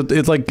fun to...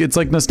 It's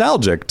like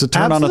nostalgic to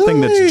turn on a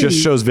thing that just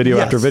shows video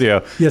after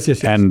video. Yes.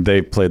 And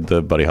they played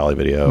the Buddy Holly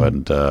video,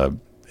 and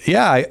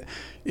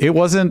it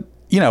wasn't...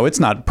 it's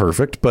not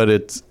perfect, but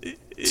it's...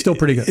 Still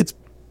pretty good. It's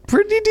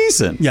pretty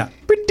decent. Yeah.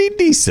 Pretty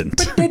decent.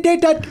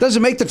 Does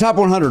it make the top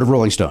 100 of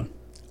Rolling Stone?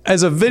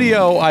 As a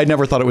video, I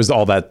never thought it was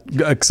all that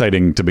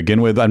exciting to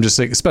begin with. I'm just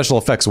saying, special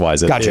effects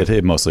wise,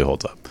 it mostly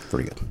holds up.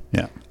 Pretty good.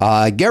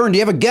 Yeah. Garen, do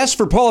you have a guess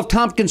for Paul of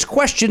Tompkins'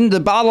 question? The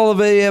bottom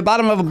of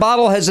a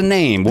bottle has a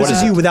name. This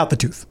is you without the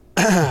tooth.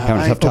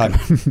 Having a tough time.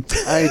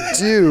 I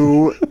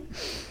do.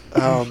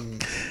 I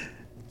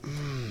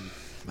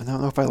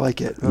don't know if I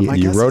like it.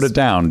 You wrote it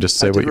down. Just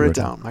say what you wrote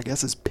down. My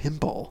guess is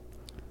pimple.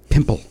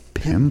 Pimple.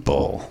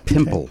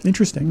 Okay.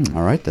 Interesting.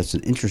 All right, that's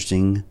an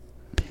interesting.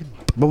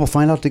 But we'll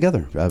find out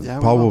together.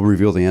 Paul will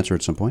reveal the answer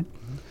at some point.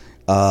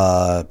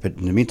 But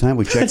in the meantime,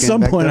 we check in. At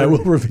some point, I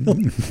will reveal.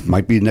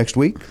 Might be next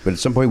week, but at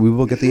some point, we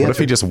will get the answer. What if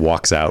he just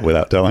walks out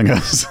without telling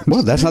us?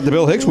 Well, that's not the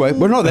Bill Hicks way.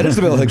 Well, no, that is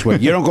the Bill Hicks way.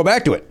 You don't go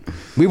back to it.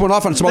 We went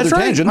off on some other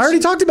tangents. I already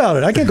talked about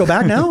it. I can't go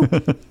back now.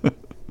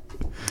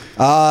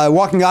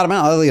 Walking out of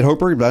Mount Elliot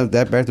Hooper,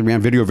 that back to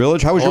Video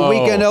Village. How was your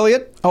weekend,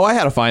 Elliot? Oh, I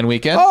had a fine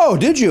weekend. Oh,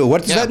 did you?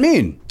 What does that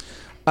mean?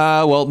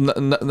 It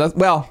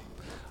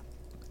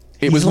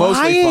was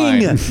mostly fine.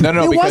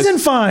 No, it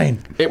wasn't fine.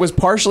 It was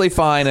partially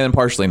fine and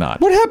partially not.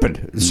 What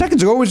happened?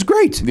 Seconds ago it was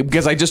great.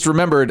 Because I just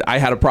remembered I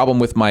had a problem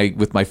with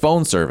my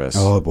phone service.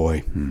 Oh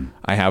boy.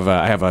 I have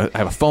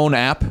a phone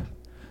app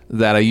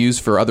that I use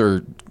for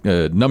other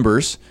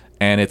numbers,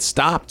 and it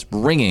stopped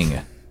ringing.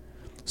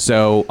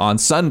 So on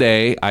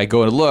Sunday I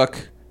go to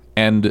look,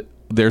 and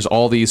there's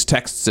all these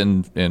texts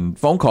and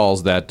phone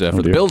calls that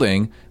for the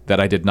building that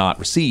I did not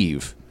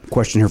receive.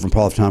 Question here from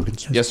Paul of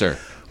Tompkins. Yes, sir.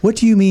 What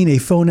do you mean a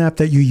phone app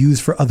that you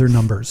use for other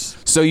numbers?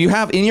 So you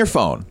have in your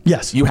phone.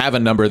 Yes. You have a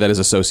number that is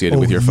associated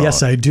with your phone.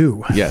 Yes, I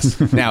do.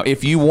 Yes. Now,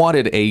 if you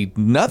wanted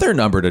another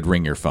number to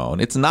ring your phone,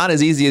 it's not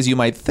as easy as you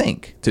might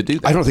think to do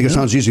that. I don't think it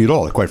sounds easy at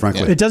all, quite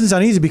frankly. It doesn't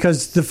sound easy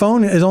because the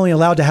phone is only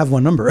allowed to have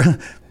one number.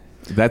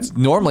 That's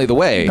normally the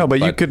way. No, but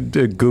you could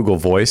Google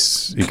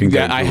Voice. You can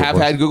get I Google have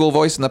Voice. had Google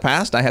Voice in the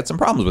past. I had some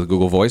problems with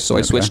Google Voice, so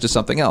I switched to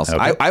something else.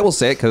 Okay. I will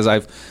say it because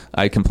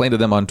I complained to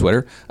them on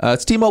Twitter.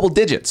 It's T-Mobile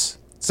Digits.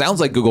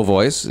 Sounds like Google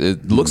Voice.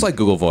 It looks like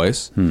Google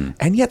Voice,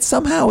 and yet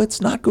somehow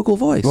it's not Google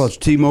Voice. Well, it's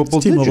T-Mobile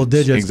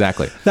Digits.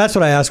 Exactly. That's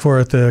what I ask for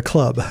at the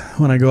club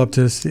when I go up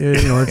to,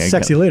 it's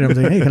sexy lady. I'm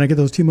like, hey, can I get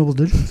those T-Mobile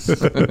Digits?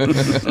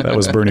 That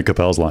was Bernie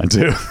Capel's line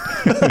too.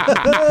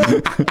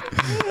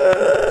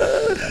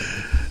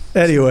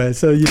 Anyway,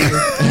 so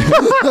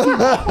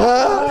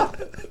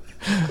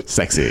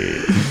Sexy.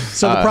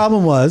 So the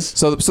problem was.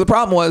 So the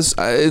problem was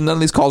none of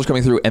these calls were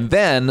coming through, and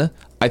then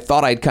I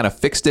thought I'd kind of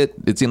fixed it.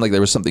 It seemed like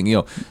there was something,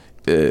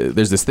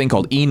 there's this thing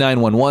called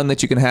E911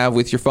 that you can have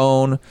with your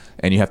phone,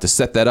 and you have to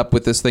set that up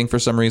with this thing for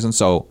some reason.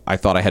 So I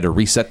thought I had to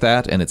reset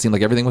that, and it seemed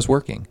like everything was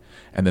working.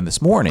 And then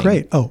this morning,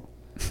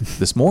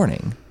 this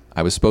morning,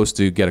 I was supposed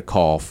to get a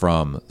call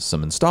from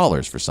some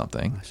installers for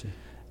something,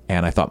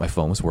 and I thought my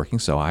phone was working.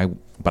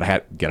 But I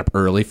had to get up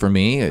early for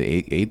me at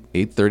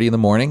 8:30 in the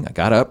morning. I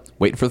got up,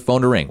 waiting for the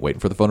phone to ring.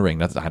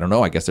 Nothing, I don't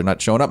know. I guess they're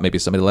not showing up. Maybe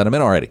somebody let them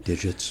in already.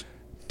 Digits.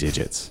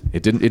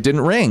 It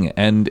didn't ring,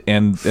 and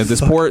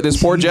this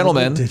poor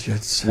gentleman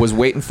was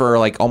waiting for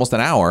like almost an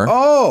hour.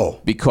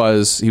 Oh,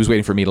 because he was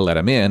waiting for me to let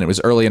him in. It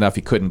was early enough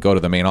he couldn't go to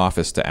the main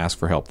office to ask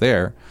for help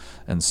there,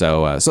 and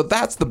so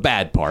that's the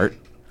bad part.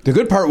 The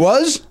good part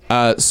was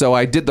so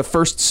I did the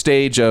first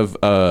stage of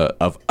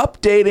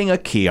updating a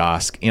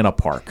kiosk in a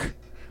park.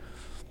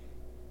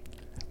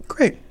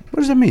 Great. What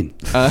does that mean?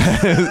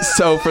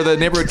 So for the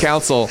neighborhood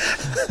council,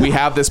 we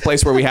have this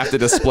place where we have to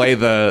display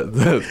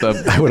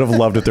the I would have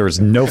loved it. There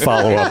was no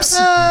follow-ups.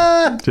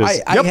 I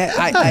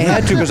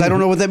had to because I don't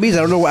know what that means.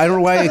 I don't know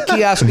why a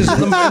kiosk is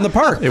in the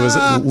park. It was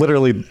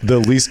literally the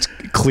least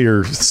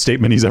clear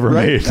statement he's ever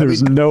made.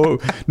 There's no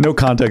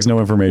context, no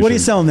information. What are you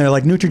selling there?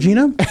 Like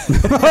Neutrogena?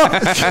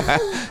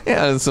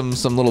 Yeah, and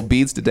some little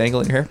beads to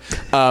dangle in your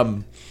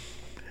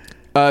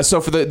hair. So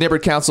for the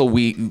neighborhood council,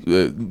 we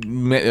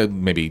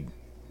maybe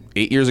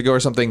 8 years ago or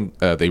something,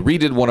 they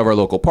redid one of our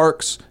local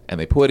parks, and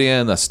they put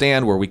in a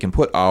stand where we can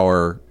put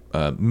our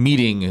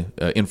meeting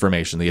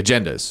information, the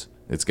agendas.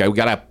 We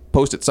got to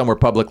post it somewhere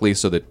publicly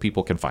so that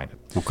people can find it.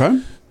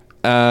 Okay.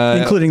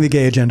 Including the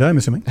gay agenda, I'm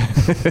assuming.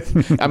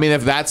 I mean,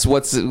 if that's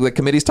what the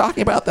committee's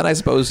talking about, then I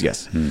suppose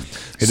yes.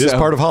 It is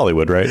part of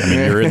Hollywood, right? I mean,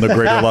 you're in the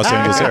greater Los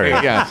Angeles area.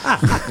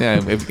 Yeah.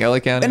 LA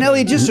County. And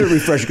Elliot, just to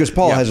refresh, because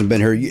Paul hasn't been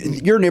here,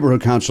 your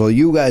neighborhood council,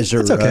 you guys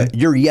are,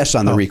 you're yes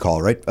on the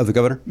recall, right, of the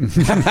governor? You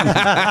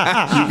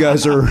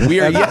guys are.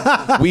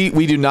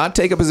 We do not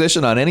take a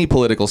position on any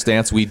political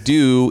stance. We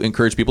do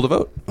encourage people to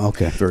vote.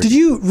 Okay. Did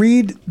you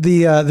read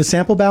the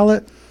sample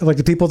ballot? Like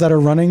the people that are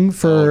running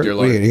for.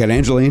 You got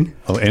Angeline.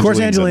 Of course,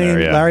 Angeline,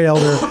 Larry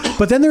Elder.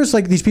 But then there's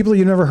like these people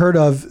you've never heard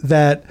of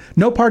that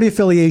no party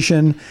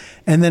affiliation,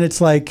 and then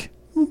it's like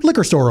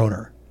liquor store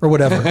owner or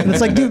whatever. And it's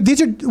like, dude, these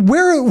are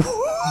where.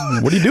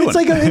 What are you doing?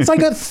 It's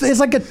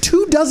like a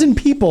 24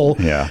 people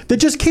that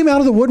just came out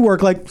of the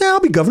woodwork. Like, yeah,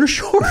 I'll be governor.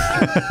 Sure.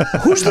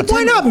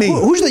 Why not me?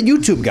 Who's the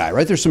YouTube guy?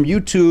 Right? There's some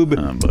YouTube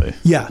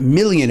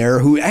millionaire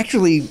who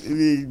actually.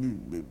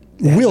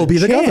 Will be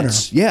the governor.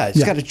 Yeah,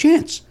 it's got a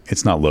chance.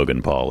 It's not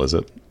Logan Paul, is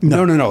it?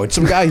 No. It's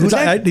some guy who's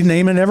a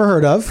name I never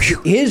heard of.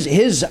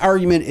 His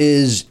argument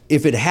is,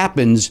 if it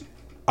happens,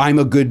 I'm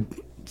a good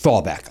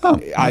fallback. Oh,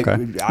 okay.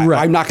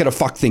 I'm not going to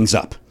fuck things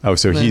up. Oh,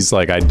 so he's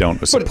like, I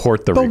don't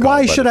support the recall. But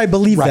why should I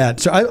believe that?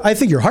 So I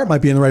think your heart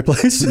might be in the right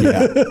place.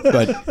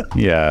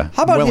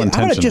 How about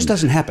it just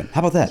doesn't happen? How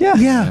about that?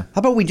 Yeah. How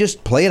about we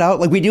just play it out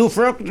like we do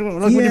for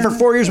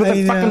 4 years with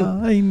the fucking.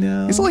 I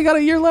know. He's only got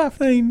a year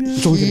left. I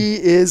know. He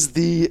is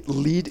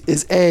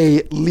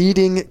a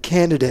leading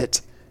candidate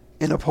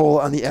in a poll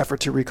on the effort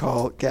to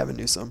recall Gavin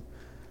Newsom.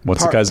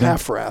 What's the guy's name?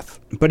 Paffrath.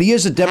 But he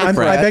is a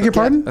Democrat. I beg your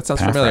pardon? That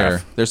sounds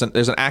familiar. There's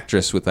an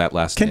actress with that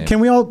last name. Can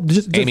we all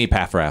just Amy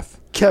Paffrath.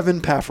 Kevin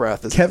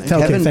Paffrath is Kevin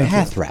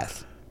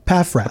Paffrath.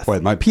 Paffrath.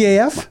 Boy, my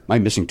PAF? My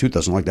missing tooth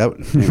doesn't like that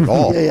name at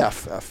all.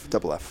 PAF.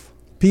 Double F.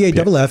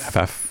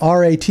 PAFF.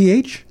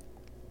 RATH?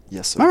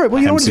 Yes, sir. All right.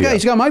 Well, you know what?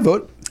 He's got my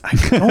vote. I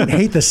don't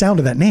hate the sound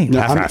of that name. No,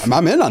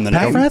 I'm in on the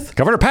name. Paffrath?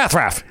 Governor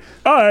Paffrath.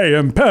 I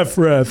am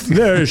Paffrath.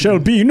 There shall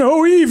be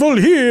no evil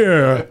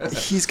here.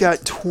 He's got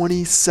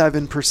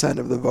 27%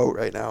 of the vote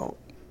right now.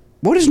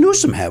 What does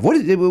Newsom have? I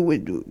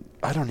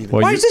don't even.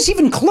 Why is this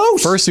even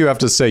close? First, you have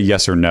to say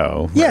yes or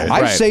no. Yeah,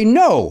 right? I say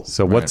no.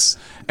 So what's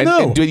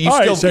and do you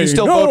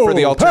still vote for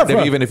the alternative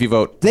Paffrath. even if you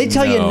vote? They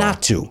tell you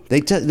not to.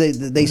 They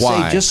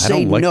say just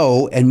say like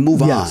no and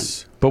move on.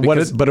 But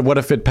what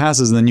if it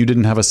passes and then you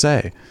didn't have a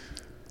say?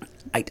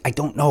 I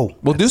don't know.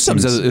 Well,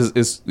 Newsom's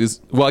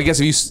is well. I guess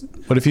if you.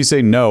 What if you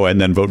say no and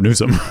then vote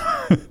Newsom,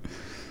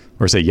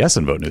 or say yes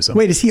and vote Newsom?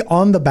 Wait, is he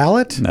on the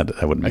ballot? That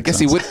wouldn't make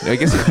sense. I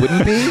guess he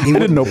wouldn't be. He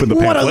didn't open the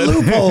pamphlet. What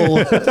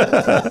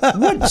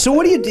a loophole! So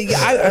what do you?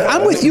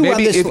 I'm with you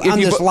on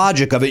this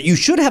logic of it. You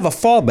should have a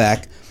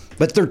fallback.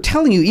 But they're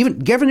telling you, even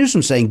Gavin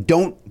Newsom saying,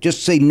 don't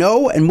just say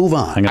no and move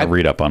on. I'm going to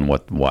read up on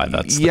why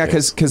that's the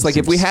case. because like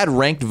if we had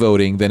ranked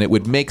voting, then it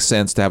would make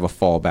sense to have a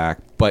fallback.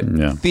 But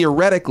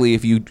theoretically,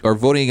 if you are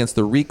voting against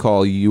the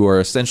recall, you are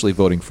essentially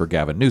voting for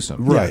Gavin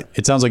Newsom. Right.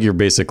 It sounds like you're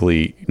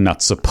basically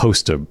not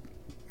supposed to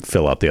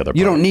fill out the other part.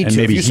 You don't need and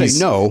to. Maybe If you say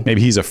no.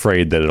 Maybe he's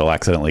afraid that it'll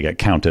accidentally get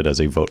counted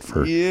as a vote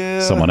for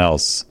someone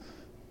else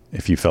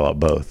if you fill out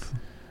both.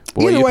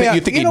 Well,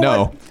 you think he'd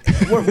know.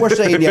 We're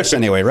saying yes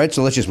anyway, right?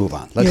 So let's just move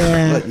on.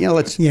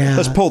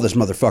 Let's pull this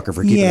motherfucker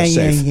for keeping us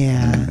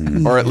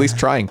safe. Or at least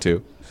trying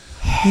to.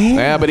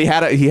 Yeah, but he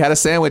had a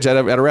sandwich at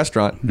a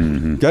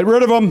restaurant. Get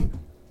rid of him.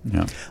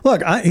 Yeah.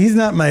 Look, he's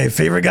not my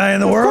favorite guy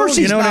in the world. course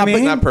he's you know what I not, but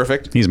mean? Not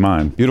perfect. He's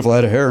mine. Beautiful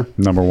head of hair.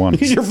 Number one.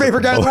 He's your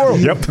favorite guy in the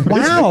world. Yep.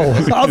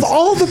 Wow. Of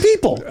all the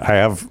people. I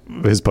have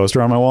his poster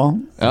on my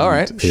wall. All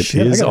right. It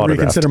Shit, I is got to autographed.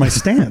 reconsider my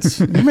stance.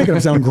 You're making him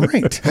sound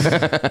great.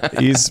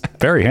 He's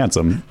very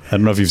handsome. I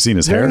don't know if you've seen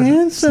his hair. Very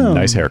handsome. It's a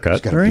nice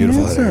haircut. Got a Very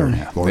beautiful head of handsome.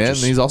 hair. And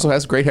Gorgeous. he also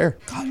has great hair.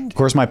 Of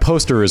course, my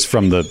poster is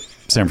from the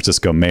San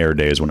Francisco mayor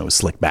days when it was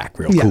slick back,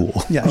 real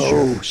cool. Yeah, sure.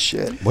 Oh,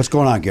 shit. What's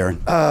going on, Garen?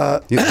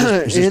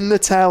 In the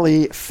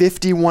tally,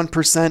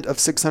 51% of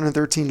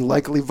 613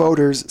 likely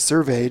voters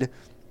surveyed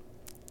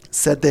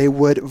said they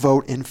would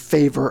vote in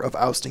favor of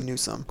ousting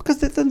Newsom. Because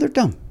then they're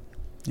dumb.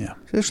 Yeah.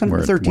 There's We're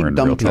 113 in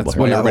dumb real people. trouble. That's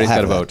why everybody's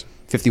got to vote.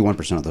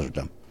 51% of those are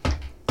dumb.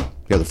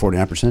 The other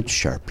 49%,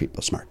 sharp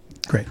people, smart.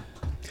 Great.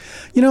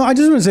 You know, I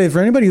just want to say for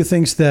anybody who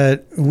thinks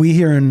that we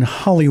here in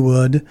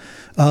Hollywood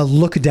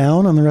look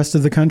down on the rest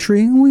of the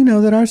country, we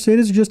know that our state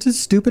is just as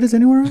stupid as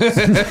anywhere else.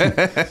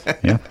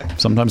 Yeah.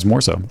 Sometimes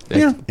more so.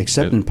 Yeah.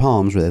 Except in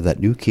Palms where they have that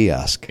new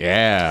kiosk.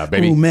 Yeah,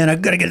 baby. Oh, man, I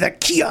got to get that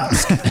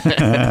kiosk.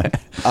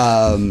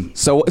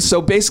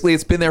 So basically,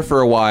 it's been there for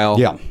a while.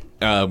 Yeah.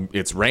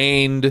 It's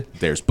rained.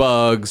 There's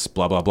bugs.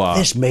 Blah blah blah.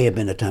 This may have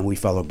been the time we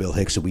followed Bill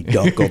Hicks so we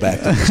don't go back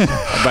to this.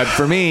 But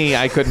for me,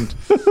 I couldn't.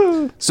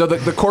 So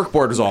the cork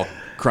board was all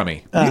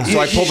crummy. So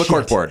I pulled the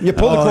cork board. You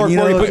pull the cork board, you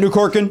put new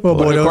cork in. Oh,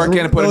 boy, Put a cork in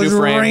and put a new those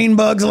frame. rain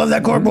bugs. I love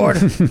that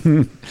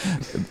corkboard.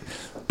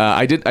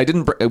 I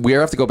didn't. We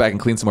have to go back and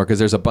clean some more because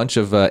there's a bunch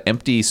of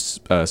empty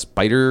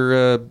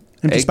spider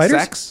Empty egg spiders?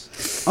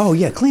 sacs. Oh,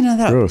 yeah, clean that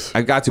up. Gross.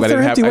 I got to. If I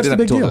they're didn't empty, have. I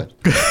what's didn't the have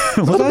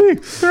big to deal? tool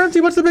it. They're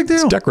empty. What's the big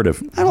deal?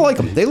 Decorative. I don't like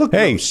them. They look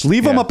Hey, gross.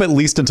 leave them up at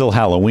least until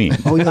Halloween.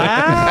 Oh,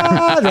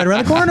 yeah. Right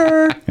around the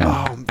corner.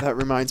 Oh, that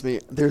reminds me.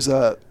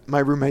 My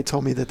roommate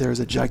told me that there's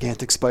a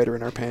gigantic spider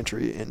in our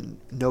pantry and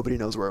nobody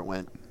knows where it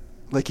went.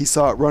 Like he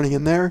saw it running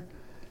in there.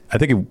 I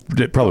think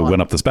it probably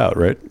went up the spout,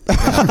 right?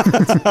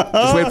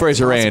 Just wait for it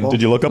to rain. Possible.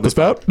 Did you look up the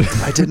spout?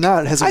 I did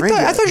not. It hasn't I rained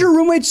yet. thought your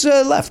roommates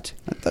left.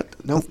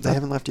 Nope, they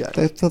haven't left yet.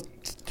 I thought-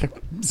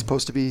 It's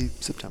supposed to be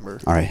September.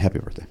 All right, happy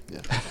birthday.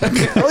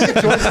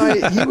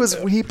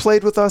 He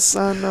played with us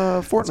on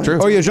Fortnite. true.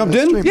 Oh, you jumped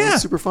in? Stream. It Yeah.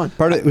 was super fun.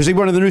 Was he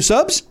one of the new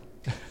subs?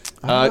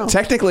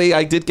 Technically,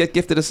 I did get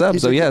gifted a sub,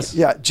 so yes.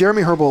 Yeah,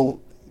 Jeremy Herbal,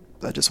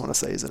 I just want to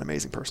say, is an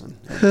amazing person.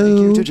 And thank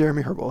you to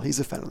Jeremy Herbal. He's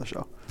a fan of the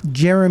show.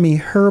 Jeremy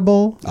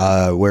Herbal.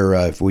 Where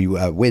if we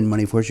win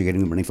money for us, you're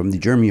getting the money from the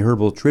Jeremy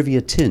Herbal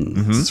Trivia Tin.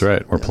 That's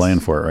right. We're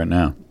playing for it right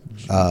now.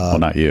 Well,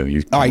 not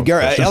you. All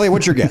right, Elliot,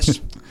 what's your guess?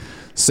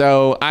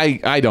 So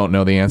I don't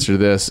know the answer to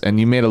this, and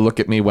you made a look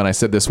at me when I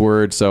said this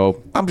word,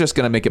 so I'm just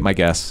going to make it my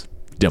guess.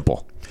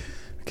 Dimple.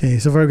 Okay,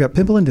 so far I've got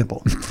Pimple and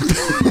Dimple.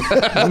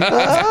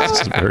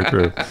 That's very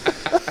true.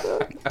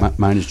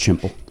 Mine is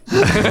Chimple.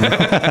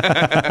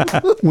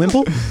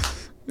 Wimple?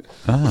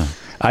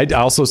 I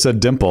also said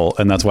dimple,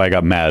 and that's why I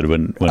got mad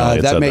when I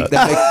said that.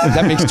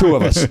 That makes two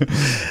of us.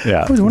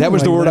 Yeah. That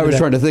was the word I was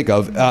trying to think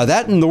of.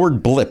 That and the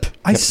word blip.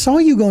 I saw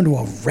you go into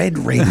a red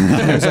rage.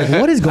 I was like,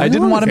 what is going on? I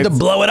didn't want him to here?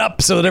 blow it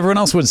up so that everyone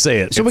else would say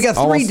it. So we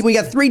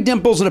got three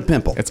dimples and a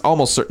pimple. It's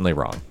almost certainly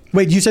wrong.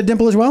 Wait, you said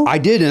dimple as well? I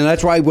did, and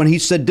that's why when he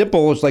said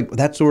dimple, it's like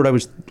that's the word I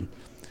was.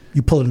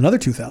 You pulled another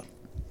tooth out.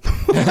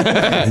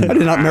 I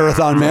did not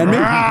marathon man me.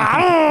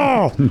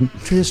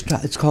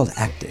 It's called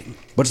acting.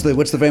 What's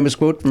the famous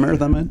quote from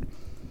Marathon Man?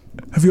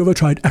 Have you ever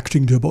tried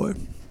acting, dear boy?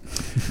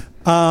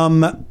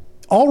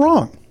 All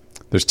wrong.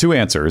 There's two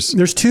answers,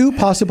 There's two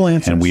possible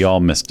answers. and we all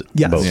missed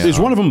Yes. both. Yeah. Is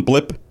one of them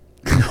blip?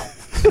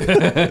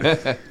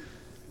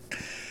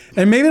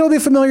 And maybe it'll be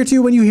familiar to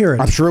you when you hear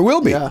it. I'm sure it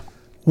will be. Yeah.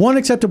 One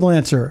acceptable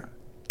answer,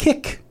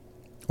 kick.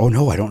 Oh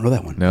no, I don't know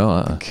that one.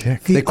 No.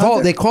 Kick. They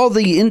call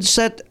the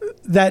inset.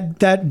 That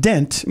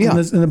dent Yeah.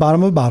 in the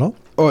bottom of a bottle.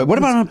 Oh, what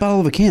about on a bottle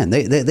of a can?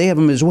 They have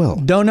them as well.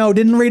 Don't know.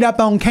 Didn't read up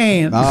on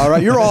cans. All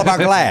right, you're all about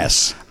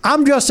glass.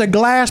 I'm just a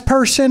glass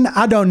person.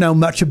 I don't know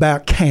much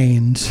about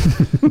cans.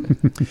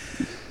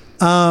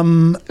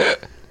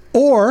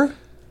 Or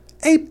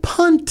a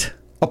punt.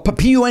 A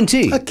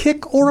P-U-N-T. A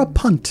kick or a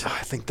punt.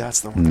 I think that's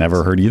the one.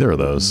 Never heard either of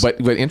those.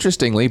 But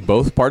interestingly,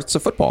 both parts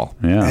of football.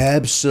 yeah.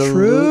 Absolutely,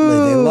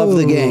 True. they love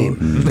the game.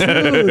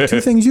 Ooh, two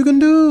things you can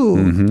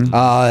do.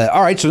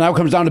 All right, so now it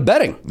comes down to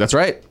betting. That's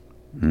right.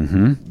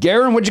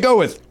 Garen, what'd you go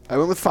with? I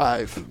went with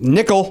 5.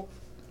 Nickel.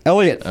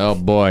 Elliot. Oh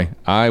boy,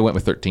 I went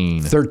with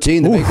 13.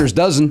 13. The baker's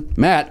dozen.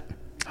 Matt.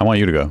 I want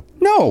you to go.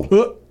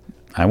 No.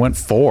 I went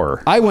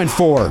 4. I went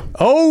 4.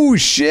 Oh,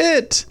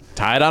 shit.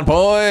 Tied on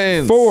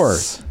points. 4.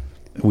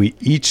 We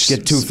each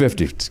Get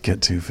 250.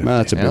 Get 250. Well,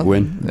 that's a big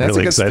win. That's Really a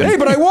good exciting. Hey,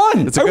 but I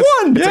won. It's a I good-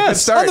 won. it's a good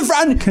Yes.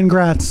 start.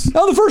 Congrats.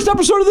 On the first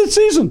episode of this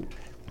season.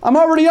 I'm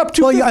already up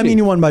 250. Well, I mean,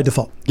 you won by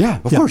default. Yeah,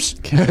 of course.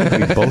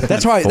 Both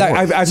That's why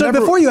I've So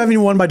never... before you haven't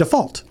even won by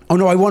default. Oh,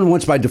 no, I won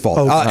once by default.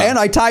 Okay. And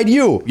I tied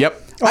you.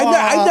 Yep.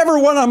 I never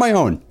won on my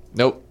own.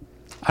 Nope.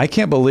 I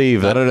can't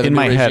believe that Not under the in new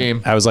my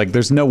regime. head, I was like,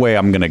 there's no way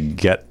I'm going to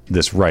get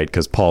this right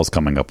because Paul's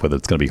coming up with it.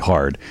 It's going to be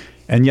hard.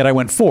 And yet I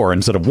went 4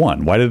 instead of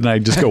 1. Why didn't I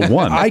just go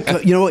 1?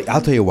 You know what?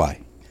 I'll tell you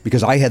why.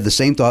 Because I had the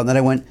same thought, and then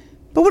I went,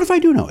 but what if I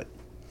do know it?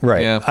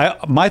 Right. Yeah.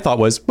 My thought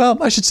was,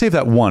 well, I should save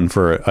that 1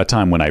 for a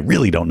time when I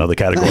really don't know the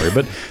category.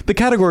 But the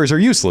categories are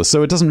useless,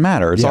 so it doesn't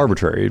matter. It's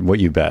arbitrary what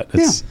you bet.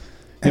 It's,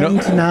 you know,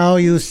 And now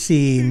you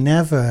see,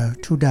 never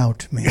to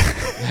doubt me.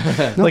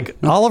 like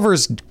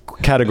Oliver's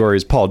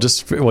categories, Paul,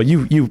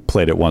 you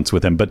played it once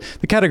with him, but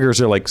the categories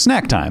are like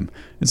snack time.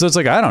 And so it's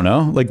like, I don't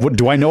know. Like, what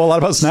do I know a lot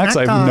about snacks?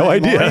 I have no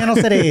idea. Oriental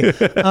City.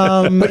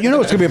 But you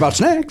know it's going to be about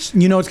snacks.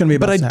 You know it's going to be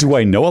about But snacks. do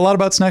I know a lot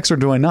about snacks or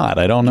do I not?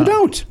 I don't know. You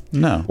don't.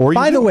 No. Or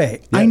By you the do.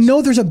 way, I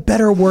know there's a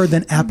better word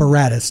than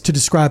apparatus to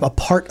describe a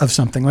part of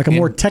something, like a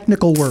more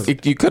technical word.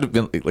 You could have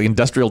been like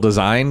industrial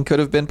design. Could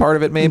have been part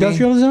of it. Maybe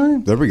Industrial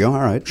design? There we go. All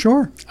right.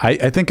 Sure.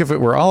 I think if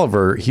it were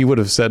Oliver, he would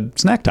have said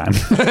snack time.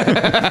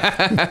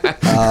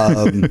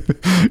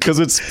 Because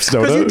it's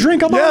soda. 'Cause you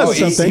drink a bottle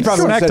Yes, of something. He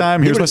probably Snack said,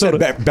 time. he Here's my would've said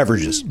soda.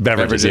 beverages.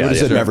 Beverages. He Yeah, He would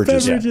have said yeah,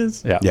 beverages.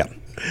 Beverages. yeah. Yeah.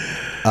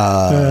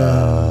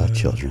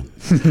 Children.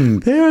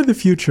 They are the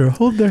future.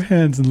 Hold their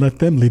hands and let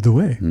them lead the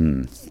way.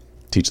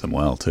 Teach them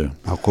well too.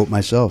 I'll quote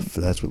myself.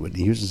 That's what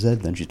Whitney Houston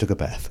said. Then she took a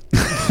bath.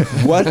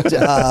 What?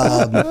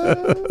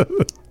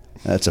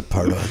 That's a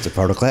part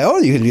of class. Oh,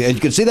 you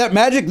can see that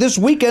magic this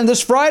weekend,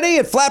 this Friday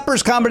at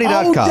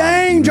flapperscomedy.com. Oh,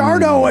 dang,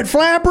 Jardo at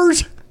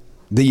Flappers.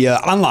 The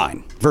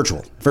online,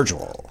 virtual.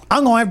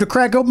 I'm going to have to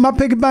crack open my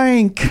piggy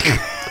bank.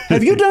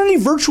 Have you done any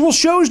virtual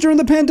shows during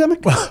the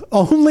pandemic?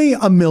 Only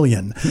a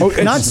million.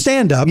 it's- Not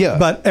stand-up, yeah.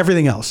 but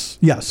everything else.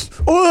 Yes.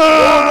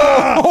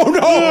 Oh,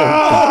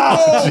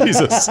 no!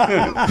 Jesus.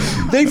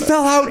 They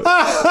fell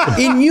out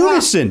in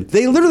unison.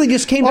 They literally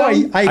just came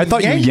down. I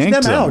thought you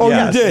yanked them. out. Oh,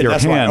 yes. you did. Your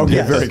That's right. hand. Okay,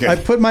 Yes. very good. I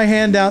put my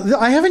hand down.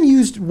 I haven't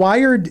used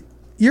wired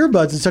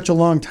earbuds in such a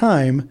long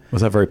time.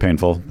 Was that very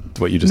painful?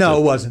 What you just No, did?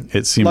 it wasn't.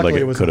 It seemed Luckily, like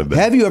it it was could not. have been.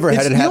 Have you ever had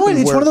It's, it you know happen what?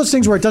 It's where- one of those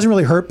things where it doesn't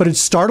really hurt, but it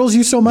startles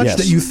you so much Yes.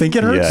 that you think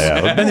it hurts,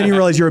 Yeah, yeah. and then you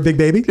realize you're a big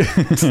baby.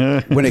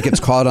 when it gets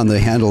caught on the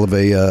handle of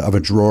a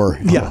drawer?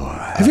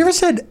 Yeah. Have you ever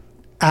said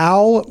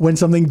 "ow" when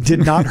something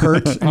did not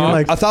hurt? And you're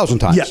like, 1,000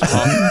 times. yeah,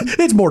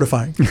 it's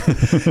mortifying.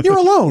 You're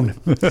alone.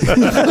 Who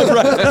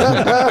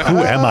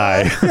am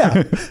I?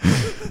 Yeah.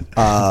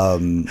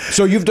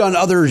 So you've done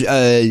other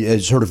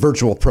sort of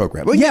virtual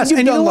programs. Well, Yes, you've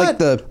and you done know like what?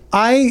 the.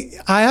 I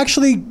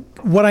actually,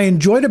 what I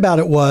enjoyed about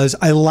it was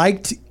I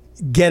liked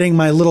getting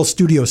my little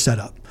studio set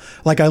up.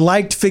 Like I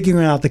liked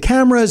figuring out the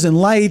cameras and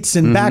lights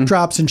and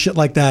backdrops and shit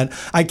like that.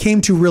 I came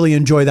to really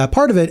enjoy that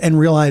part of it and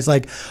realize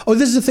like, oh,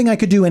 this is a thing I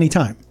could do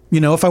anytime. You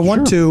know, if I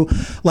want to,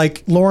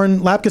 like Lauren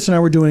Lapkus and I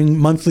were doing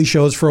monthly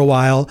shows for a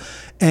while,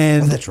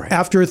 and that's right.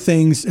 after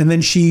things, and then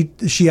she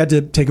had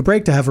to take a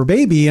break to have her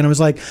baby, and I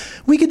was like,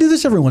 we could do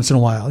this every once in a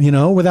while, you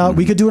know, without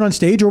we could do it on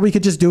stage or we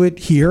could just do it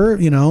here,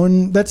 you know,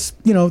 and that's,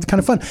 you know, kind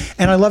of fun.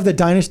 And I love that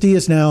Dynasty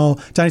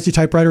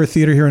Typewriter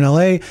Theater here in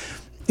LA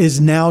is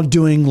now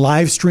doing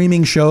live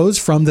streaming shows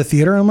from the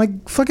theater. I'm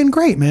like, fucking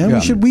great, man. Yeah.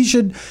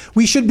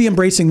 We should be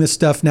embracing this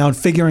stuff now and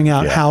figuring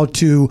out how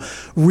to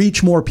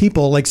reach more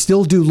people, like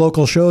still do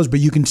local shows,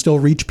 but you can still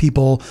reach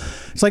people.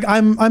 It's like,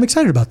 I'm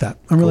excited about that.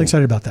 I'm really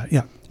excited about that.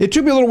 Yeah. It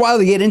took me a little while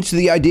to get into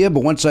the idea,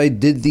 but once I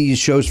did these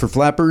shows for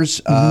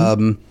Flappers,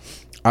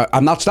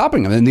 I'm not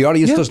stopping them, and the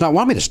audience does not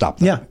want me to stop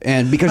them. Yeah.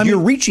 And because you're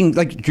reaching,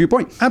 like to your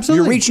point,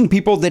 Absolutely. you're reaching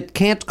people that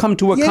can't come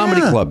to a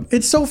comedy club.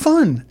 It's so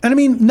fun. And I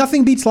mean,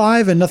 nothing beats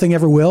live and nothing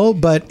ever will,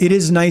 but it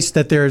is nice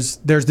that there's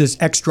this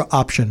extra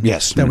option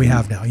that we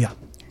have now. Yeah.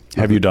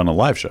 Have you done a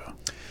live show?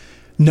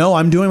 No,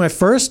 I'm doing my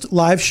first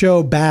live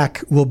show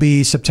back will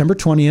be September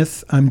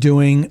 20th. I'm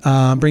doing,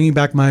 bringing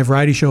back my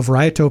variety show,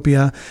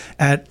 Varietopia,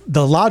 at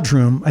the Lodge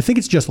Room. I think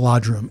it's just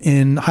Lodge Room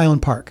in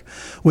Highland Park,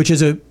 which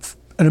is an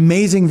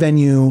amazing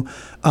venue.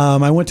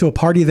 I went to a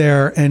party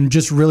there and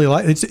just really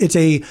like it's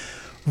a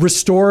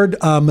restored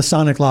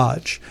Masonic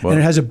lodge, and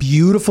it has a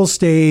beautiful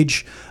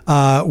stage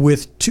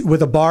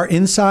with a bar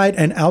inside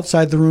and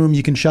outside the room.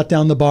 You can shut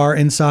down the bar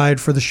inside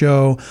for the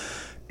show.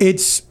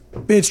 It's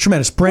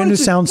tremendous. Brand new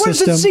sound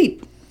system. What does it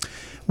seat?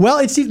 Well,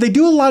 they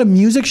do a lot of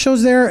music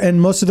shows there, and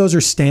most of those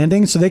are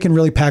standing, so they can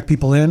really pack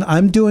people in.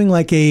 I'm doing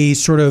like a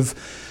sort of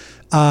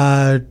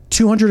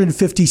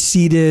 250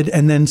 seated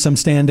and then some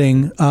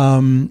standing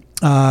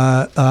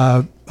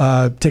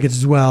tickets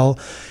as well.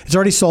 It's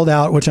already sold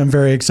out, which I'm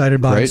very excited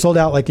about. Great. It sold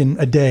out like in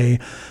a day,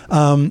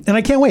 and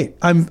I can't wait.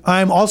 I'm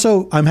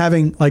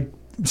having like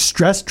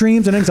stress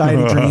dreams and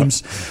anxiety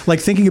dreams, like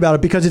thinking about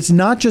it, because it's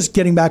not just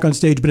getting back on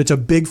stage, but it's a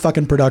big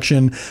fucking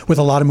production with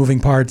a lot of moving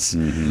parts.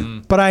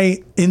 But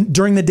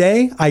during the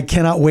day, I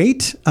cannot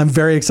wait. I'm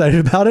very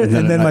excited about it.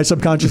 And then my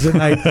subconscious at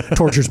night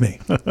tortures me.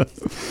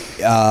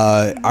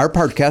 Our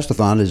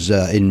podcastathon is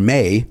in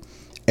May.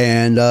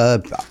 And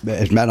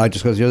as Matt and I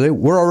discussed the other day,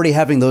 we're already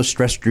having those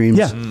stress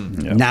dreams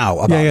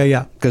now.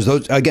 Because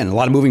those, again, a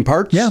lot of moving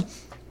parts. Yeah.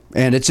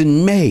 And it's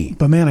in May.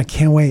 But man, I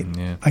can't wait.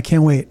 Yeah. I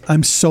can't wait.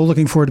 I'm so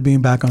looking forward to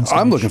being back on stage.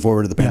 I'm looking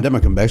forward to the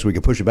pandemic coming back so we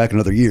can push it back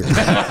another year. Come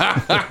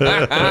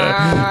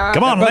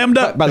on,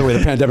 Lambda. By the way,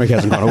 the pandemic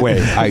hasn't gone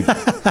away.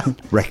 I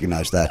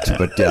recognize that.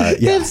 But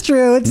it's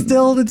true. It's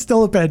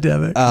still a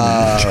pandemic.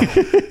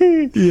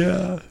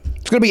 Yeah.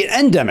 It's going to be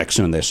an endemic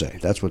soon, they say.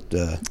 That's what.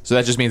 So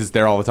that just means it's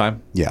there all the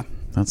time? Yeah.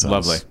 That's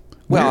lovely.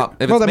 Well,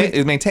 if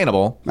it's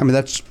maintainable. I mean,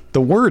 that's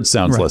the word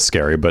sounds less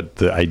scary, but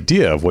the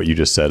idea of what you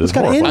just said is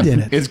got horrifying. end in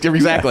it. It's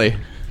exactly.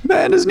 The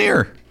end is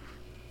near.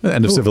 The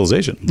end of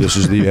civilization. This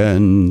is the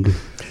end.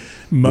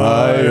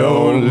 My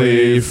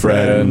only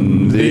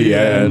friend, the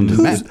end.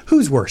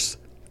 Who's worse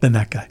than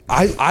that guy?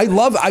 I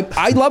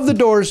love the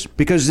Doors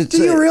because it's.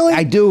 Do you really?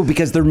 I do,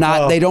 because they're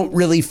not. They don't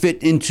really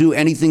fit into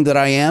anything that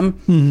I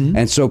am,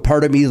 and so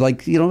part of me is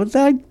like,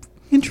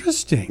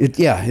 Interesting.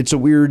 It's a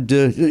weird.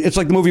 It's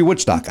like the movie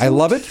Woodstock. I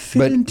love it,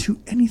 fit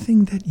into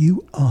anything that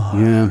you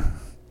are.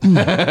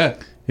 Yeah.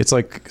 It's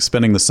like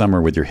spending the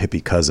summer with your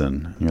hippie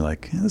cousin. You're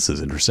like, this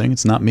is interesting.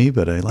 It's not me,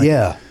 but I like it.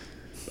 Yeah.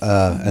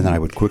 And then I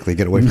would quickly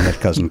get away from that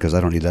cousin because I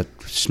don't need that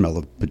smell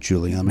of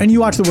patchouli on me. And you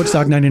watched the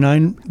Woodstock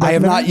 99? I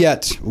have not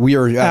yet. We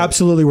are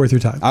absolutely worth your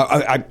time.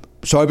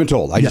 So I've been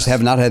told. I just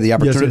have not had the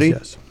opportunity.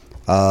 Yes.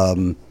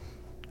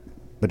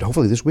 But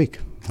hopefully this week.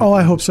 Oh,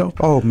 I hope so.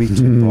 Oh, me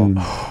too,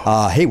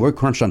 Paul. Hey, we're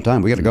crunched on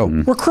time. We got to go.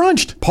 We're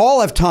crunched.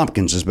 Paul F.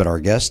 Tompkins has been our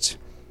guest.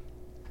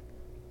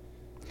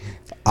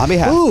 On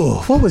behalf. Ooh,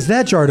 what was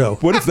that, Jardo?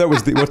 What if that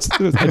was the?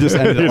 I just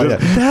ended it like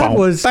that. That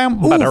was. I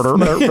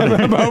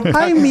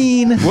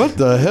mean, what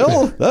the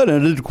hell? That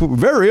ended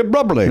very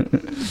abruptly.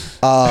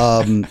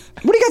 What do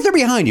you got there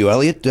behind you,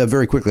 Elliot?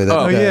 Very quickly.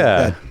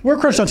 We're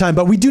crunched on time,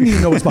 but we do need to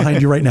know what's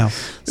behind you right now.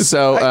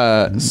 So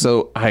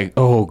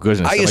oh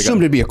goodness, I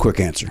assumed it'd be a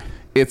quick answer.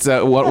 It's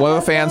one of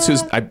the fans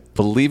who's, I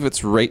believe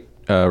it's Rachel.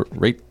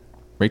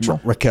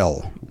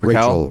 Raquel. It's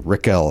Rachel.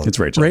 Raquan?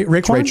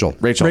 Rachel.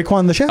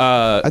 Raquan the chef?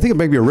 I think it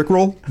may be a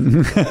Rickroll.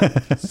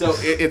 So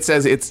it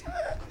says it's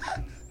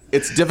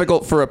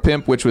difficult for a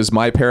pimp, which was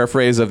my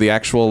paraphrase of the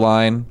actual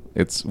line.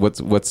 It's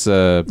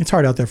it's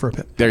hard out there for a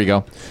pimp. There you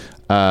go.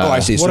 I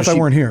see. What if I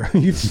weren't here?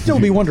 You'd still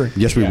be wondering.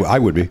 Yes, I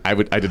would be. I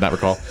did not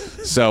recall.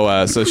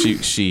 So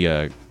she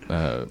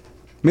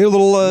made a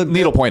little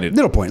needle pointed.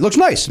 Needle point. Looks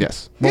nice.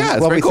 Yes.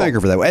 Well, we thank her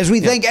for that. As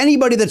we thank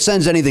anybody that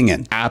sends anything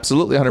in.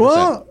 Absolutely, 100%.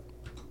 Well,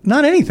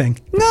 not anything.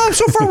 No,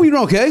 so far we've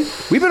been okay.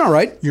 We've been all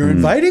right. You're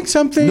inviting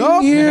something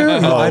here.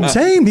 No. I'm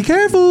saying, be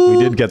careful.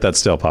 We did get that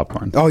stale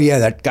popcorn. Oh yeah,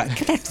 that guy,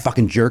 get that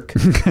fucking jerk.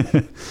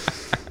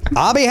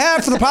 On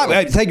behalf of the pop,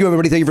 thank you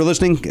everybody. Thank you for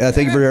listening. Thank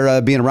you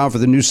for being around for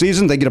the new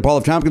season. Thank you to Paul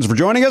F. Tompkins for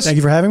joining us. Thank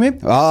you for having me.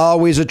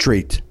 Always a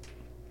treat.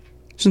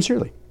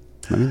 Sincerely.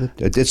 I mean,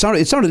 it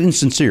sounded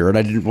insincere, and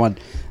I didn't want.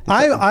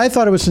 I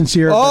thought it was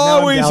sincere. But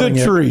always now I'm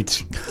a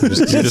treat.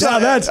 That's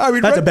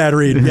a bad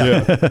read. Yeah.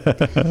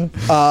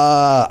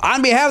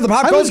 On behalf of the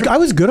pop culture, I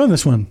was good on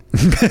this one.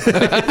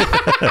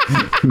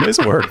 Nice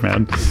work,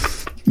 man.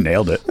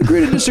 Nailed it.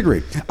 Agree to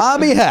disagree. On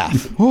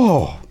behalf.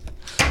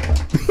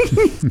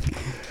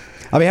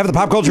 On behalf of the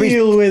Pop Culture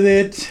Deal with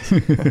it.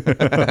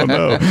 Oh,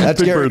 no. That's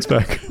Big Garen, Bird's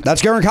back.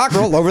 That's Garen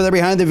Cockrell over there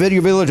behind the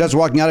video village. That's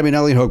walking out of me and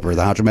Elliot Hochberg,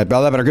 the Hunter Matt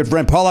Bell, and our good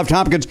friend Paul F.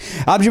 Tompkins.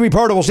 I'm Jimmy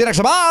Pardo. We'll see you next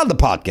time on the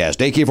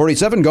podcast.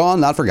 AK-47,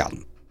 gone, not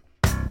forgotten.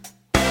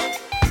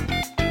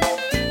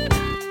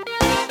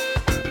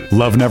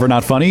 Love Never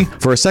Not Funny?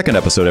 For a second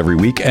episode every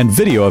week and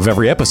video of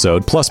every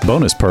episode, plus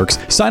bonus perks,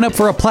 sign up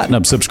for a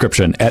platinum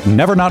subscription at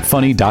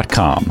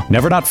nevernotfunny.com.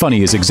 Never Not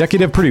Funny is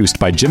executive produced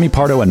by Jimmy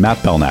Pardo and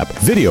Matt Belknap.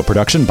 Video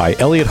production by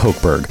Elliot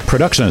Hochberg.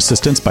 Production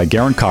assistance by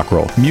Garen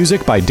Cockrell.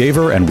 Music by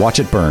Daver and Watch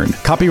It Burn.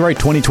 Copyright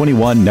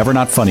 2021 Never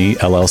Not Funny,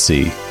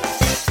 LLC.